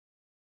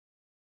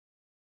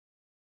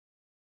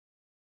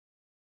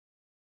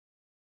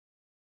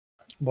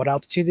 What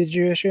altitude did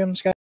you issue him,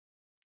 Sky?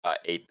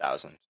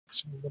 8,000.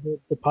 So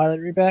the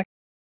pilot read back?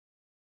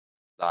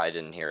 I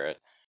didn't hear it.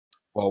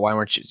 Well, why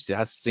weren't you?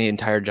 That's the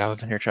entire job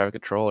of an air traffic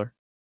controller.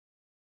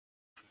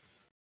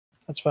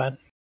 That's fine.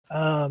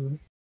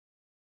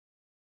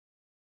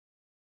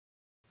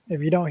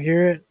 If you don't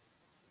hear it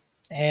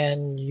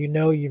and you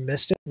know you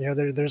missed it,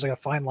 there's like a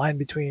fine line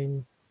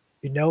between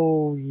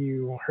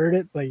you heard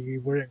it but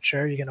you weren't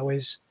sure. You can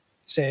always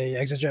say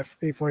Exojet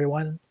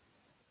 841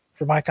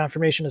 for my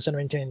confirmation, it's going to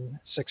maintain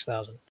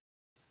 6,000.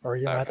 Or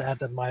you don't have to Okay. add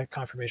that to my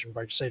confirmation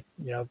part. Just say,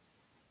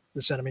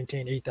 it's going to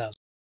maintain 8,000,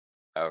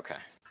 Okay.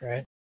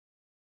 right?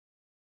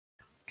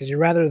 Because you'd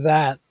rather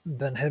that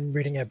than him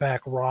reading it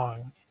back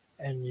wrong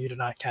and you do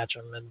not catch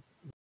him. And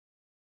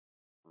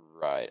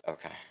Right.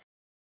 Okay.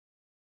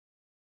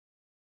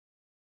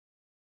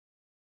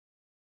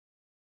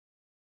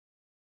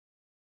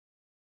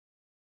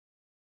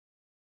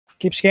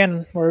 keep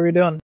scanning. What are we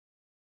doing?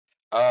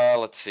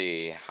 Let's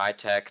see. High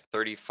tech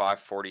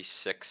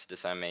 3546.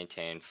 Descend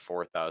maintain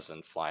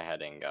 4,000. Fly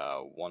heading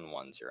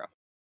 110.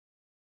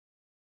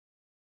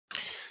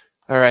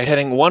 All right,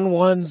 heading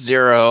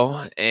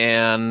 110,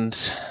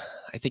 and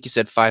I think you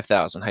said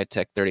 5,000. High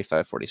tech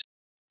 3546.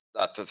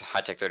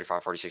 High tech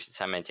 3546.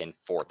 Descend maintain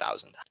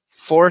 4,000.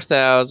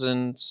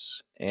 4,000,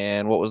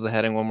 and what was the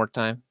heading one more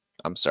time?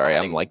 I'm sorry, I'm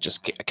Heading- like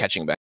just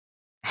catching back.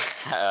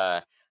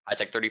 High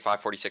tech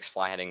 3546.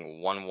 Fly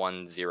heading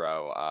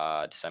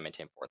 110. Descend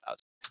maintain 4,000.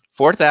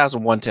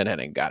 4,000, 110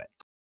 heading. Got it.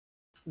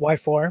 Why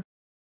 4?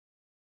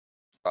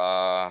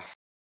 I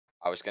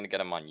was gonna get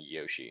him on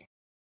Yoshi.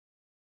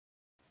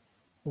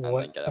 And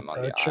What then get him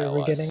on the approach are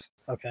we getting? ILS.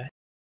 Okay.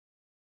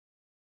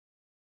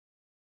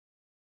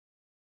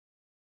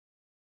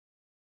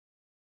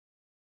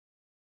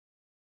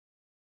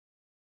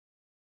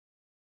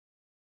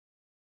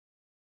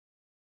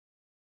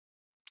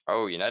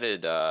 Oh,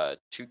 United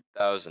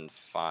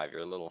 2005.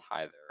 You're a little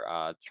high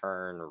there.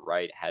 Turn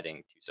right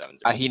heading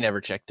 270. He never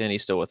checked in.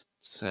 He's still with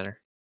center.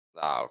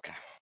 Ah, okay.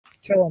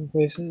 Kill him,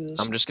 please.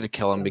 I'm just gonna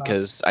kill him Or not.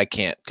 because I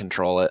can't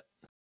control it.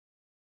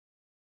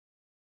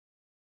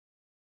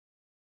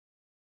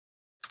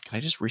 Can I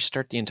just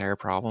restart the entire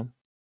problem?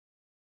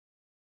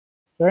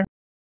 Sure.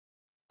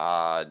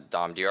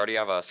 Dom, do you already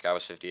have a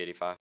Skywest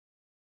 5085?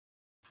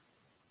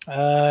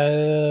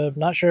 I'm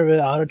not sure if it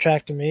auto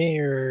tracked to me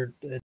or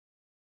it.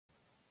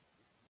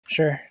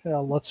 Sure.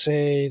 Let's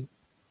say,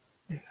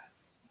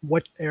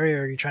 what area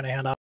are you trying to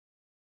hand off?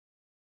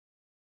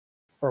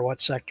 Or what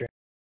sector?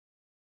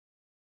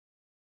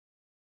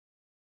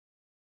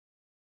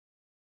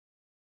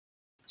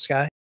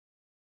 Sky?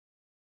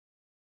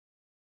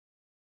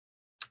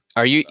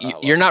 Are you hello.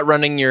 you're not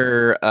running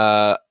your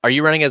are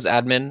you running as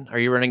admin? Are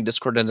you running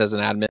Discord as an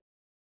admin?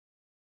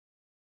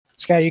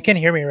 Sky, you can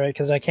hear me, right?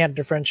 Because I can't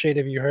differentiate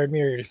if you heard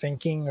me or you're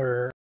thinking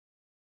or.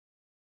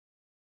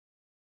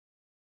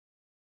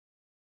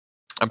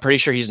 I'm pretty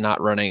sure he's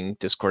not running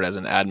Discord as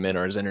an admin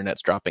or his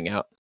internet's dropping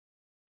out.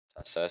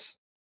 Assess.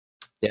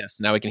 Yes,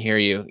 now we can hear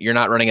you. You're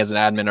not running as an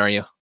admin, are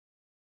you?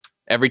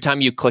 Every time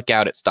you click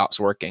out, it stops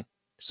working.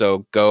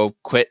 So go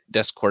quit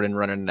Discord and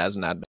run it as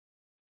an admin.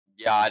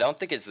 Yeah, I don't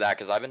think it's that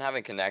because I've been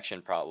having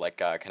connection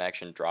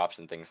connection drops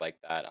and things like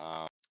that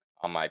on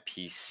my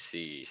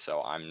PC.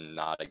 So I'm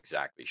not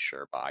exactly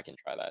sure, but I can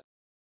try that.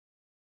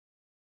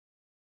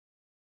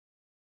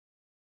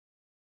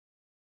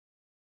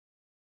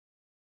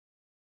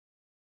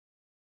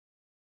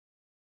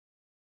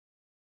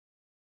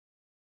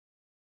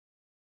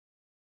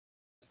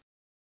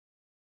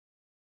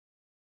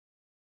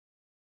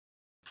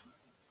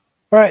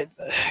 All right,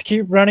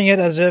 keep running it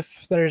as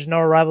if there's no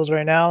arrivals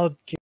right now.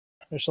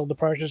 There's still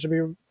departures to be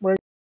worked.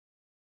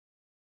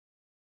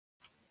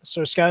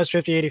 So Sky's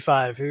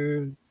 5085.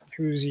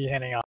 Who's he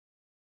handing off?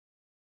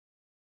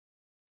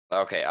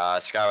 Okay,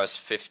 Skywest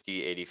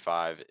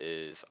 5085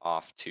 is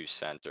off to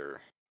center.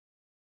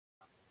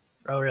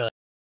 Oh, really?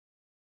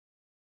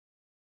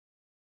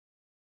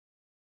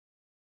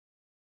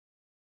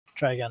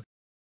 Try again.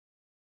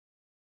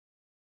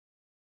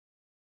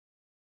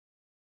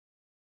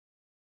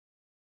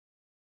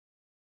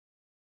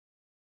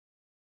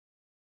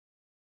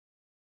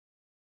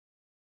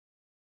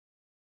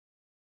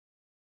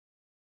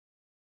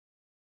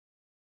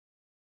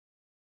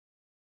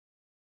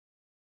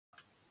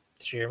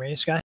 Did you hear me,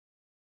 Sky?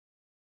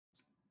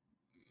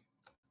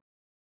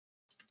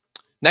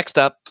 Next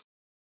up.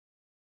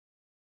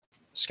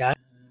 Sky? I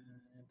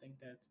think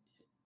that's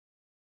it.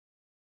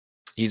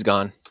 He's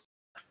gone.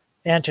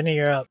 Anthony,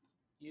 you're up.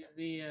 Use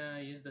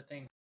the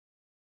thing.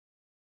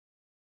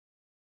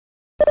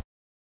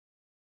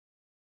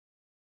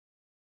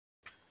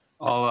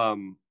 I'll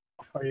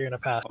Or are you gonna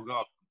pass?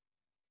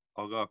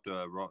 I'll go up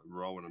to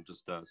Rowan. I'm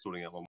just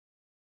sorting out one.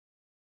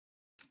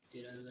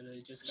 Dude, I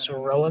literally just got So a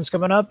Roland's message.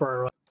 coming up,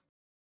 or what?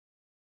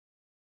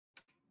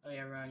 Oh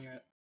yeah, Ron, you're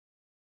up.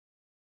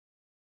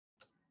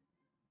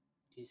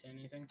 Do you say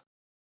anything?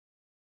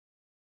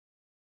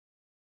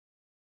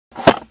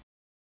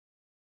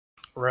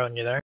 Rowan,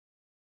 you there?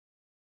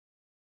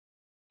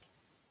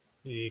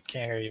 You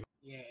can't hear you.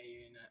 Yeah,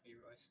 you're not. Your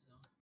voice is on.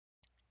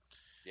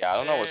 Yeah, I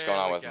don't know what's going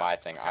There on we with go. my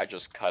thing. I Okay.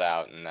 just cut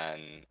out and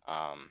then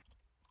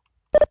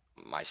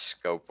my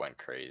scope went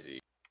crazy.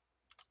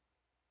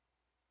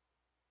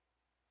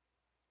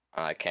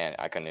 And I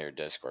couldn't hear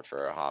Discord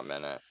for a hot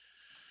minute.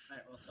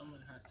 Alright, well,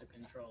 someone has to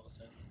control,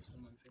 so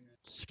someone figure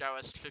it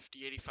Skywest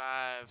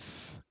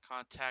 5085.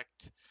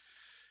 Contact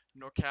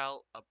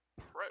NorCal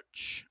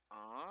approach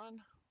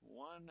on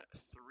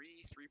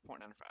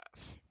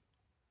 133.95.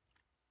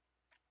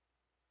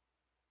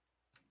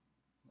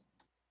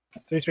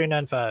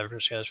 3395 for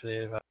skies for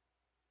the 85.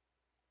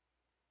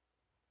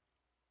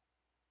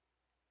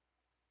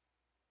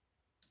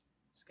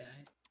 Sky.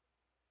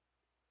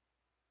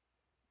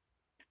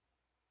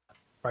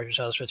 Roger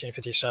South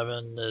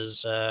 1557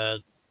 is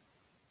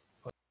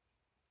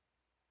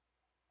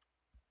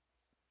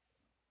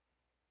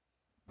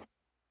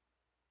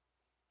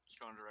Just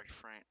going direct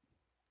front.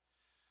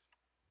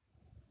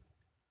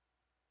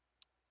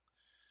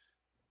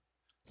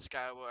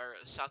 Skyward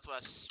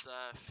Southwest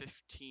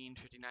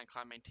 1559,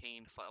 climb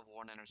maintain, flight level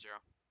 190.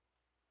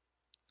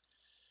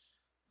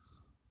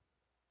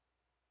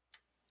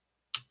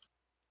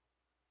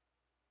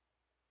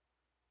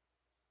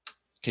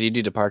 Can you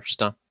do departures,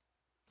 Tom?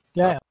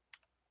 yeah.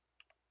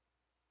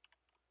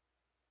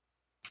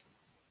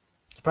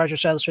 Departure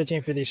Southwest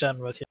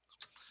 1557 with you.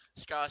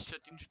 Skywest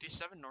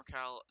 1557,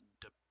 NorCal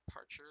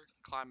departure,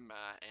 climb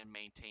and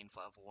maintain,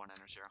 flight level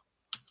 190.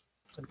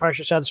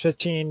 Departure Southwest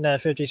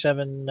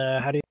 1557.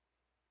 How do you?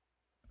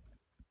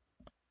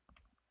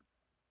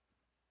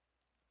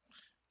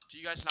 Do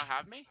you guys not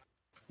have me?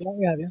 Yeah,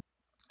 we have you.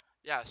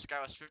 Yeah,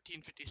 Skywest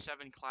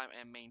 1557, climb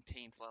and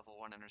maintain, flight level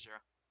 190.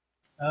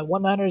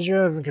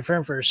 190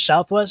 confirmed for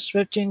Southwest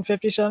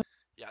 1557.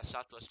 Yeah,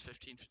 Southwest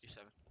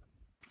 1557.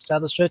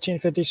 Southwest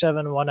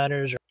 1557,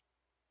 190.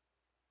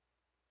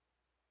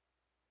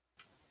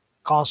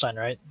 Call sign,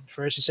 right?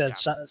 First you said Yeah.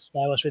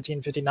 Skywest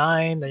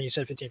 1559, then you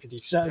said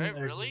 1557. Did I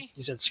really?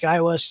 You said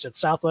Skywest, you said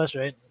Southwest,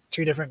 right?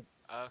 Two different.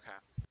 Okay.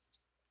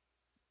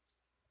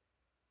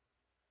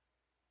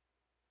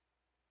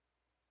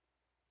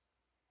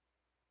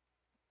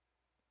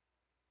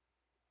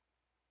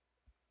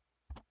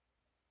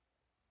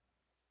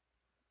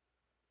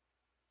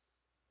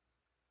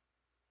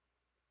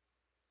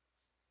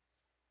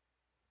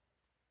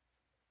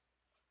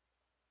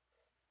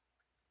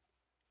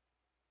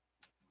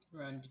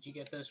 Run, did you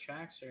get those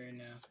tracks or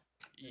no?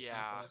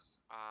 Yeah. Southwest?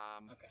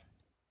 Okay.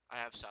 I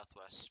have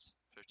Southwest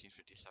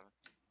 1557.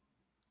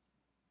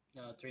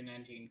 No,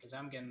 319, because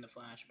I'm getting the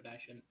flash, but I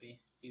shouldn't be.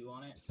 Do you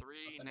want it?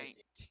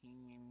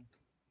 319.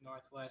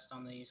 Northwest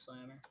on the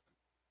Slammer.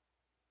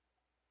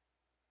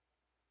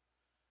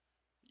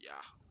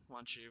 Yeah. Why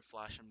don't you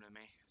flash them to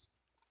me?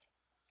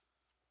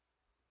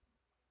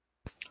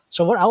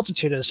 So what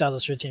altitude is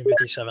Southwest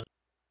 1557?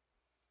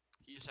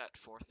 He's at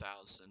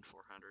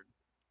 4,400.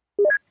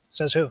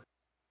 Says who?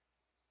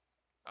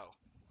 Oh.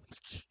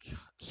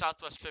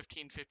 Southwest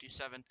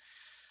 1557.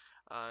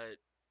 Was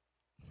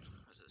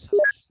it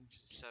Southwest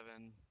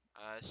 1557?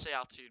 Say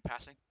altitude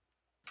passing.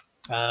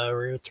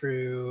 We're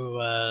through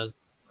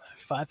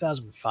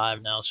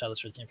 5005 now,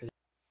 Southwest 1557.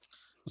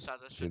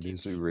 Southwest Did you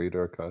 15. see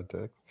radar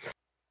contact?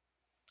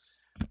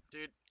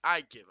 Dude,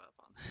 I give up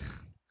on that.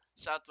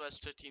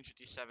 Southwest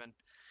 1557.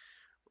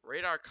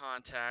 Radar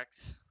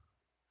contact.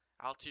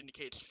 Altitude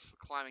indicates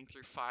climbing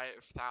through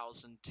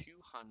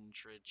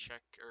 5,200.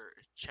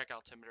 Check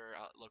altimeter.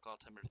 Local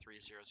altimeter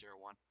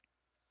 3001.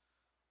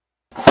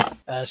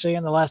 So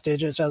again, the last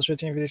digit, Southwest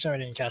 1557.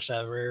 I didn't catch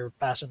that. We're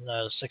passing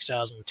the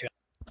 6,200.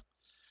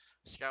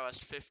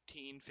 Skywest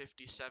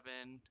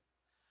 1557.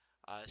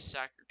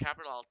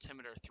 Capital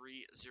altimeter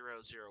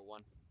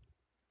 3001.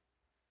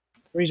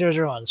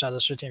 3001,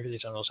 Southwest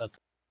 1557. We'll set.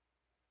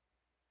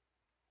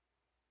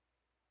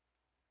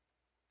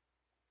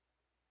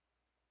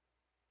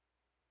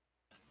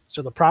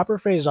 So the proper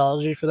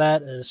phraseology for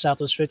that is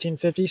Southwest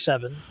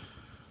 1557,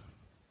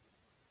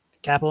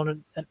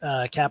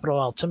 capital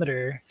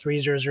altimeter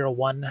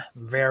 3001,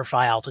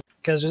 verify altitude.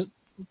 Because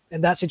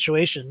in that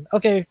situation,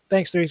 okay,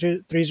 thanks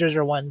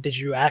 3001. Did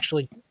you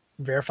actually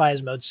verify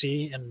as mode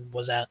C, and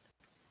was that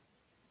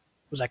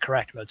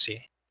correct, mode C?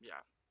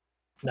 Yeah.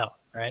 No,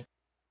 right?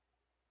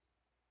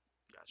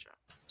 Gotcha.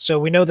 So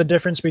we know the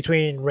difference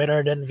between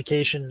radar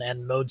identification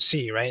and mode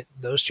C, right?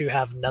 Those two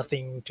have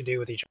nothing to do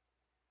with each other.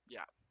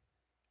 Yeah.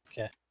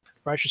 Okay.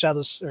 Departure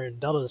Southwest or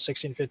Delta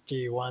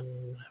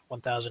 1651,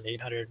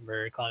 1800.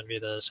 We're climbing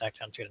via the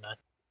SACTOwn 2 to 9.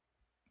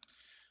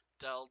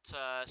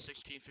 Delta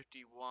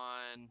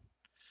 1651.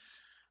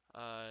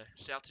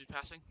 Say altitude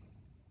passing.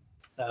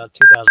 2000,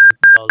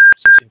 Delta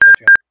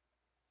 1650.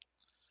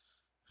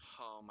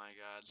 Oh my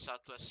god.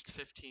 Southwest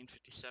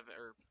 1557,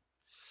 or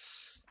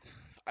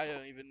I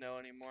don't even know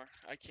anymore.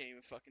 I can't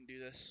even fucking do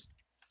this.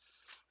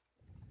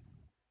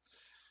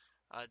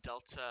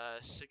 Delta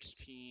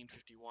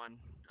 1651,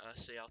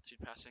 say altitude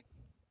passing.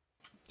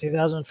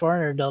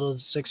 2400, Delta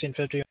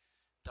 1650.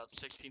 Delta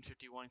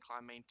 1651,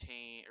 climb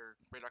maintain, or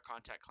radar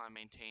contact, climb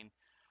maintain,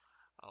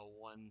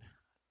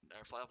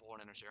 flight level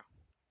 190.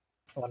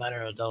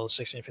 190, Delta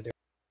 1650.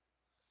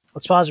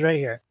 Let's pause right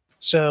here.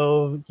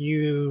 So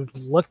you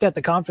looked at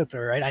the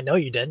conflictor, right? I know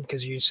you did,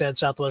 because you said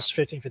Southwest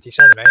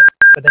 1557, right?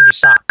 But then you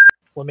stopped.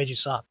 What made you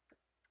stop?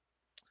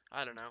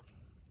 I don't know.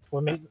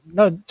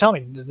 No, tell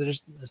me.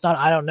 It's not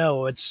I don't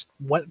know. It's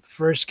what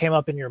first came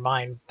up in your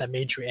mind that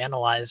made you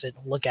analyze it,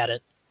 look at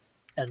it,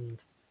 and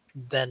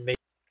then make.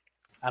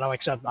 I don't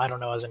accept I don't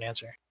know as an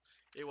answer.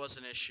 It was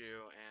an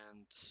issue,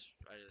 and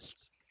I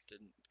just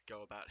didn't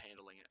go about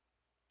handling it.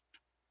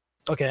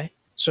 Okay,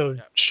 so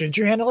should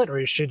you handle it,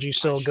 or should you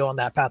still go on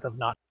that path of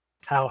not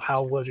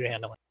How would you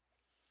handle it?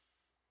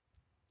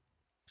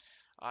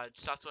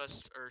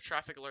 Southwest or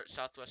traffic alert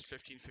Southwest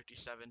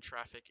 1557.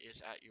 Traffic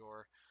is at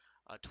your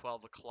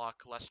 12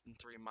 o'clock, less than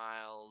 3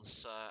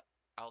 miles.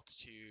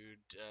 Altitude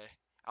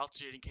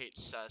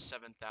indicates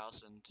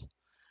 7,000.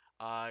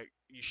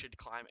 You should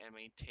climb and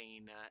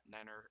maintain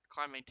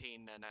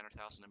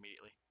 9,000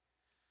 immediately.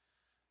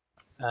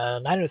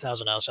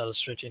 900,000 now, so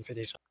that's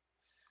 1557.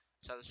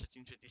 Southwest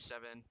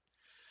 1557.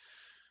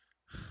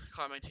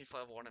 Climb maintain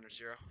flight level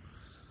 190.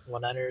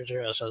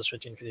 190, so that's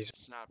 1557.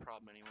 It's not a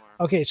problem anymore.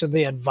 Okay, so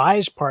the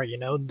advise part,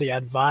 the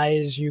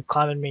advise you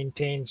climb and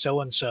maintain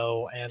so and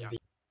so,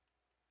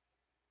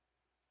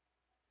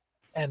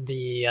 and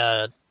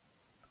the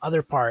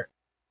other part,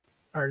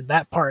 or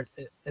that part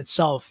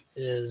itself,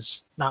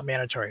 is not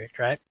mandatory,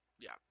 correct?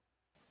 Yeah.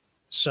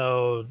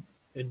 So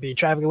it'd be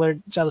traffic alert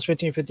Southwest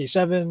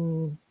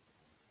 1557,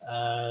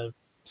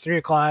 3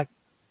 o'clock,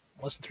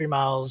 less than 3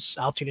 miles,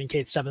 altitude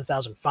indicates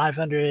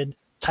 7,500,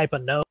 type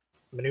of no,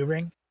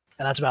 maneuvering.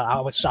 And that's about, I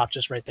would stop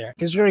just right there.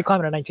 Because you're already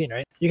climbing at 19,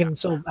 right? You can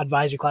still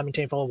advise you climb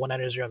maintain full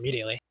 190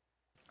 immediately,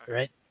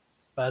 right?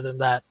 But other than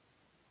that,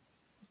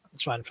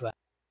 it's fine for that.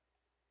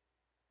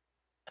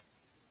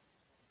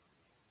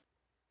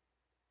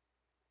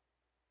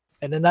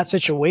 And in that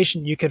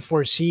situation, you could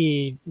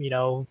foresee,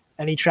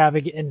 any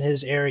traffic in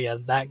his area.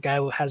 That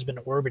guy has been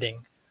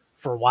orbiting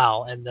for a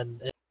while. And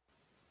then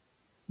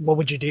what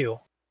would you do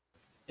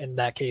in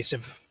that case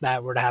if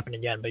that were to happen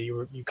again, but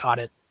you caught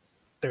it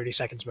 30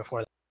 seconds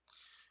before that?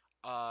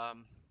 I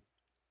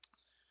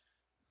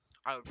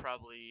would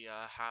probably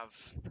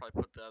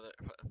put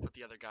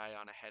the other guy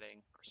on a heading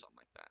or something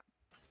like that.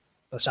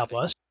 The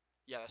southwest?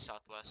 Yeah, the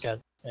southwest.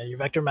 Good. Yeah, you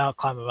vector him out,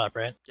 climb him up,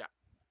 right? Yeah.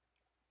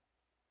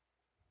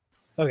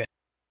 Okay.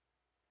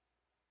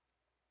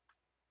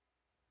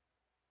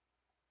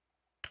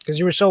 Because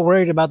you were so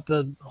worried about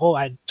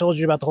I told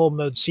you about the whole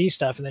mode C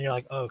stuff, and then you're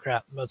like, oh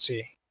crap, mode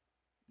C.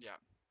 Yeah.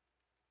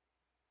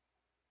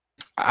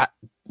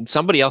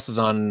 Somebody else is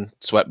on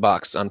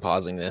Sweatbox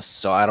unpausing this,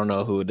 so I don't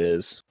know who it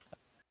is.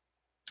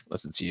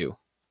 Unless it's you.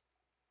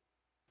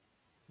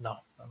 No,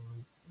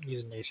 I'm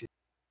using AC.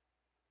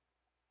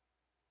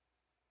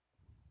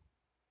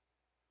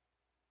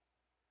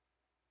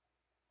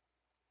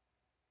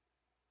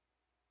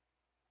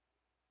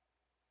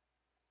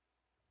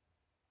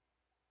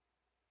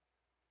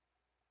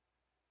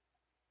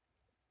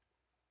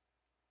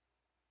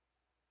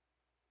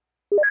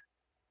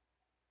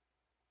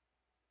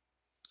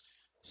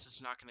 This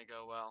is not going to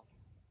go well.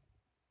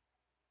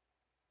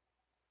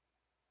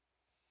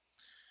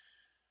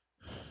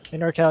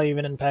 In NorCal,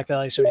 even in Pack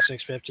Valley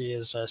 7650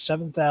 is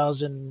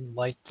 7,000,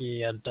 like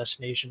the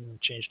destination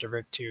change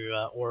divert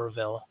to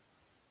Oroville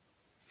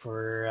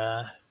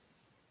for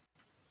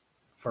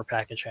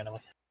package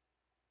handling.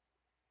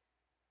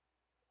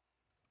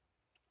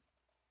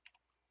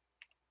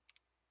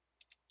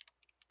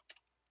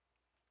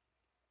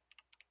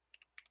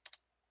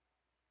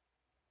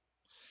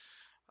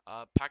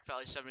 Pack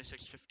Valley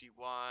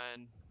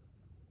 7651,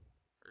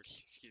 or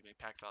excuse me,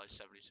 Pack Valley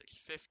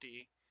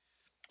 7650.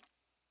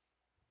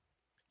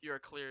 You are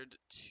cleared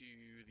to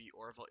the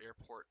Oroville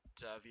Airport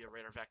via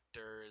radar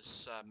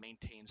vectors.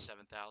 Maintain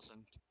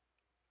 7,000.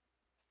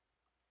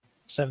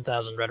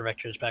 7,000 red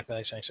vectors, Pack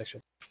Valley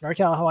 7650.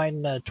 NorCal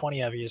Hawaiian 20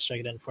 heavy is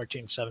taking in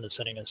 14.7 to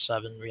setting at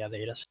 7. We have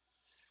the ATIS.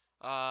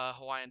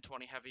 Hawaiian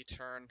 20 heavy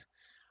turn.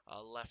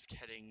 Left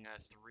heading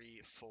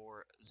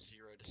 340,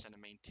 descend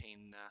and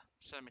maintain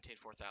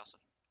 4,000.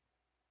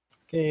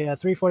 Okay,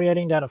 340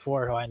 heading down to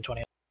 4, Hawaiian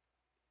 20.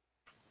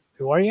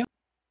 Who are you?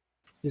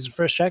 This is the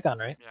first check on,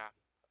 right? Yeah,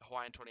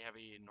 Hawaiian 20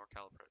 heavy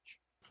NorCal approach.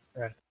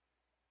 Right.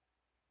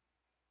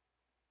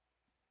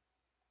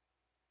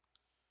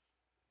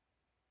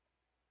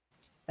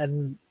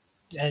 And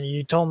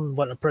you told him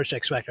what approach to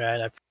expect,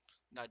 right?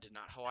 No, I did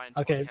not. Hawaiian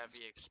 20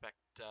 heavy, expect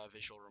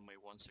visual runway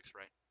 16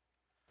 right.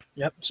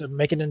 Yep, so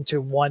make it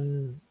into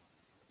one.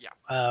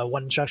 Yeah.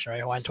 One instruction,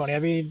 right? Hawaiian 20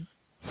 heavy,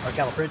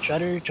 NorCal approach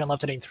shutter, turn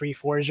left heading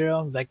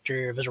 340,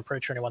 vector visual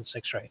approach turning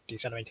 16 right,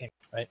 descend maintain,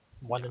 right?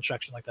 One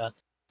instruction like that.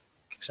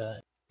 So,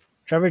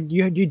 Trevor,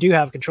 you do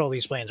have control of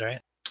these planes, right?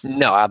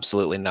 No,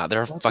 absolutely not.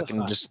 They're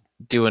fucking just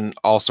doing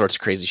all sorts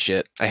of crazy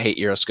shit. I hate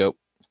Euroscope.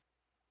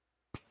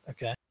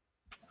 Okay.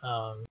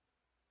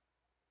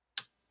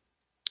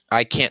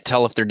 I can't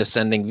tell if they're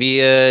descending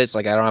via. It's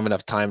like I don't have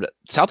enough time to.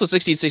 Southwest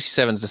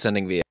 1667 is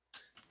descending via.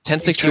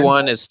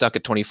 1061 is stuck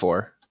at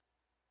 24.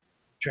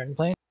 Turn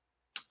plane?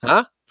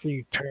 Huh?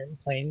 You turn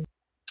plane?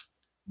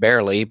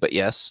 Barely, but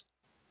yes.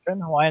 Turn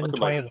Hawaiian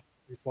 20 to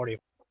 340.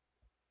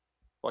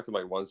 I can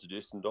make one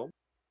suggestion, Dom.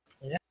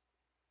 Yeah.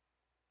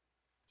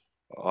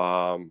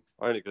 Only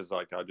because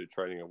I do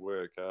training at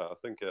work. I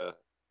think I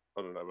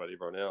don't know about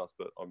everyone else,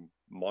 but I'm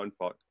mind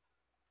fucked.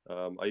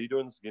 Are you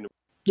doing this again?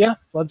 Yeah,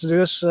 let's do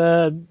this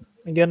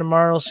again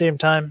tomorrow, same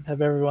time.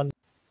 Have everyone.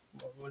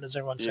 What does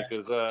everyone say? Yeah,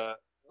 because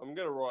I'm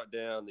going to write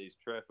down these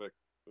traffic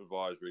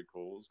advisory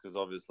calls because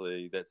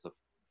obviously that's a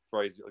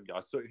phrase.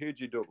 I heard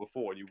you do it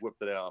before and you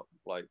whipped it out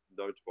like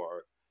no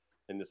tomorrow.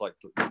 And it's like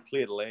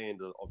cleared land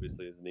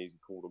obviously is an easy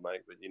call to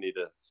make, but you need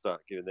to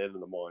start getting that in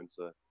the mind.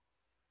 So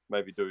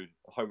maybe do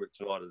homework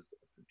tonight as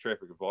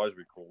traffic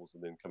advisory calls,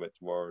 and then come back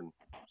tomorrow and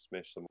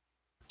smash some.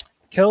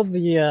 Kill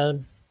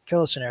the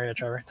scenario,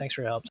 Trevor. Thanks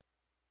for your help.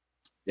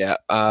 Yeah.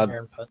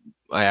 Your input.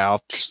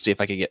 I'll see if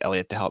I can get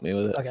Elliot to help me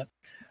with it. Okay.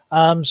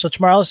 So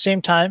tomorrow,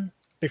 same time.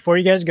 Before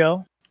you guys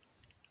go,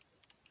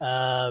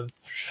 where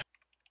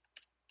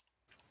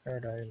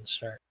do I even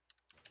start?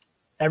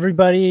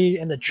 Everybody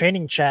in the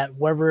training chat,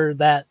 wherever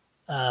that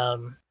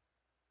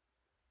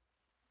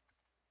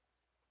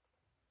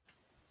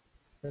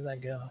where'd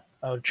that go?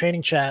 Oh,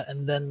 training chat,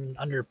 and then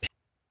under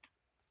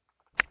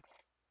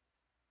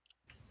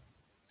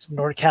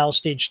NorCal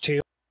Stage 2.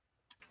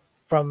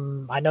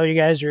 I know you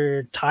guys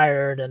are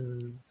tired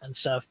and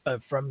stuff,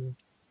 but from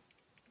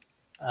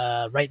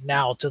right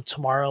now till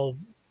tomorrow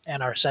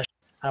and our session,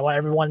 I want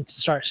everyone to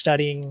start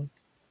studying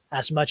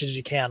as much as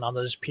you can on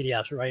those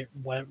PDFs, right?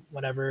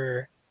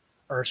 Whenever,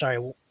 or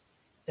sorry,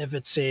 if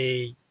it's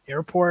a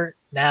airport,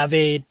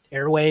 navigate,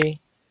 airway,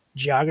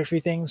 geography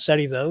things,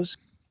 study those,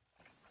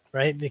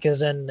 right?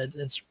 Because then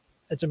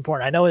it's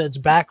important. I know it's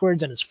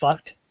backwards and it's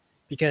fucked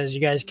because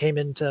you guys came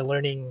into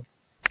learning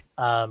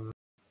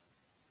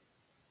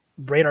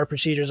radar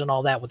procedures and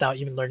all that without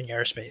even learning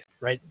airspace,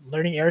 right?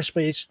 Learning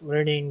airspace,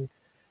 learning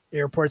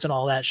airports and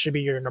all that should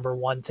be your number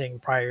one thing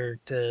prior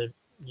to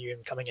you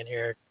coming in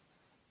here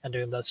and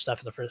doing that stuff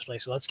in the first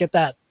place. So let's get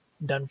that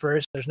done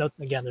first. There's no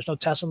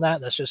test on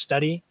that. That's just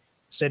study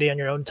on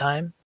your own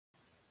time.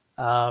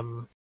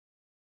 And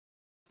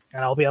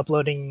I'll be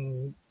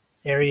uploading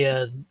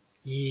Area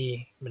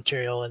E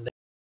material in there.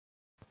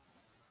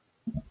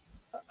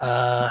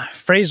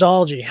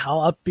 Phraseology.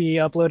 I'll be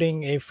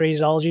uploading a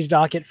phraseology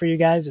docket for you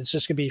guys. It's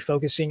just going to be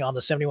focusing on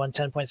the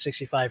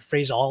 7110.65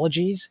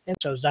 phraseologies. And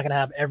so it's not going to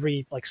have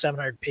every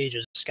 700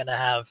 pages. It's going to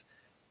have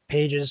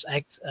pages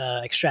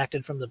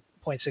extracted from the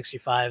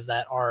 0.65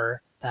 that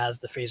has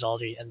the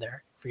phraseology in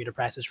there for you to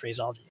practice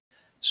phraseology.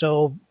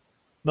 So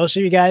most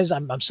of you guys,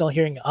 I'm still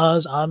hearing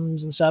uhs,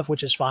 ums, and stuff,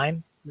 which is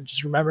fine.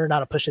 Just remember not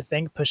to push to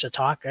think, push to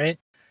talk, right?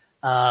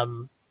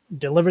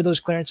 Deliver those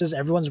clearances.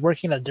 Everyone's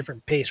working at a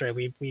different pace, right?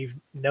 We've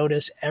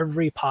noticed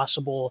every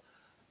possible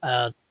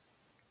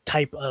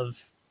type of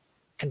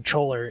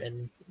controller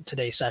in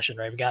today's session,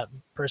 right? We got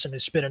a person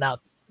who's spitting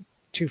out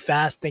too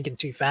fast, thinking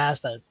too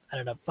fast, that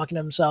ended up fucking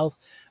himself.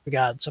 We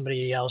got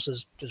somebody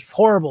else's just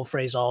horrible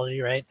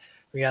phraseology, right?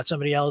 We got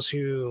somebody else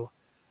who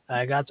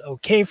got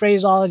okay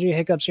phraseology,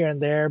 hiccups here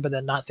and there, but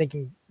then not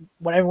thinking.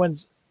 What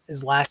everyone's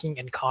is lacking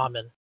in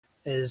common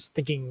is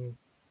thinking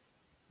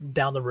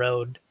down the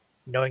road,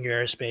 knowing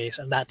your airspace,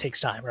 and that takes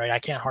time, right? I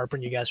can't harp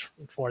on you guys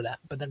for that.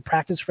 But then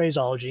practice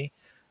phraseology,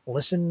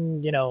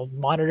 listen,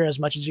 monitor as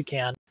much as you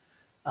can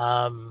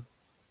to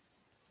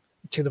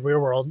the real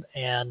world,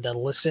 and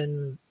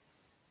listen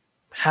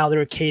how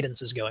their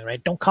cadence is going,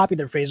 right? Don't copy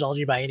their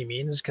phraseology by any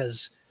means,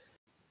 because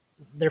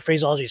their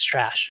phraseology is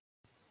trash,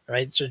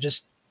 right? So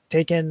just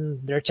take in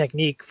their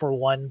technique for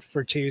 1,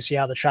 for 2, see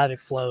how the traffic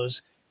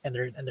flows and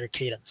their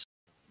cadence,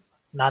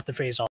 not the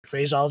phraseology.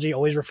 Phraseology,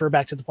 always refer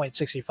back to the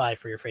 0.65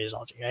 for your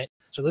phraseology, right?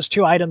 So those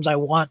 2 items I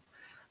want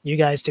you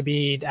guys to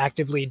be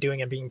actively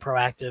doing and being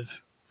proactive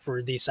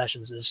for these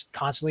sessions is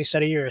constantly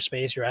study your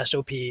space, your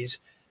SOPs,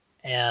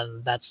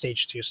 and that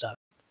stage 2 stuff.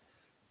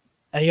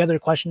 Any other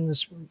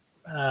questions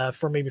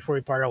for me before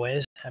we part our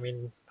ways? I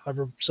mean,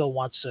 whoever still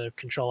wants to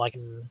control, I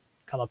can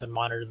come up and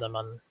monitor them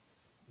on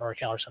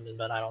NorCal or something,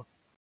 but I don't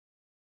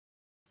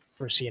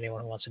foresee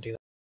anyone who wants to do that.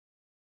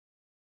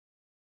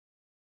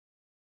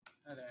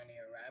 Are there any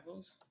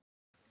arrivals?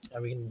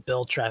 We can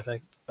build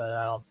traffic, but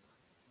I don't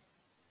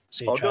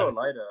see I'll traffic. do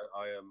it later.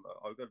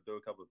 I've got to do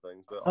a couple of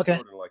things, but Okay.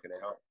 I'll do it in like an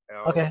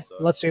hour Okay, or so.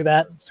 let's do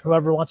that.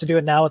 Whoever wants to do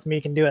it now with me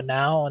can do it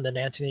now, and then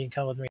Anthony can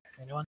come with me.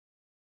 Anyone?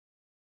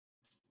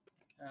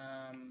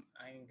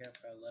 I can go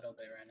for a little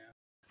bit right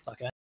now.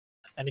 Okay.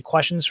 Any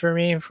questions for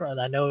me?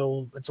 I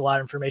know it's a lot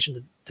of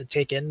information to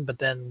take in, but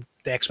then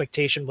the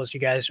expectation was you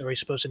guys are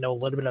supposed to know a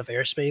little bit of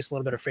airspace, a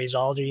little bit of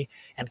phraseology,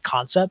 and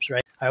concepts,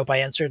 right? I hope I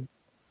answered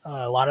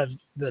a lot of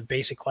the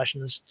basic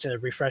questions to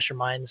refresh your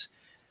minds.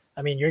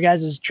 I mean, your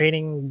guys'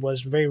 training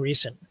was very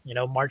recent.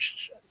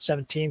 March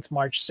 17th,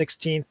 March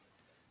 16th.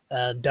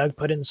 Doug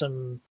put in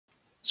some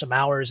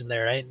hours in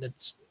there, right? And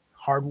it's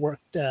hard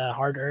worked,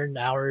 hard-earned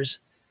hours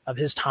of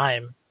his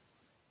time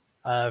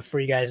for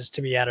you guys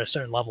to be at a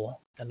certain level.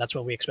 And that's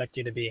what we expect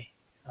you to be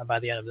by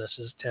the end of this,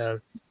 is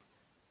to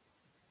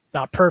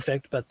not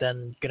perfect, but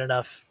then get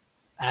enough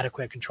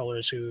adequate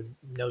controllers who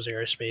knows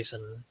their airspace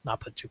and not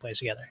put 2 planes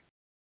together.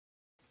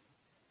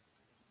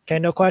 Okay,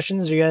 no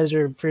questions. You guys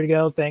are free to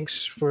go.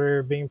 Thanks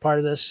for being part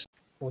of this.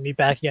 We'll meet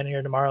back again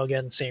here tomorrow,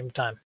 again, same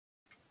time.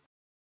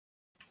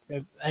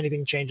 If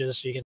anything changes, you can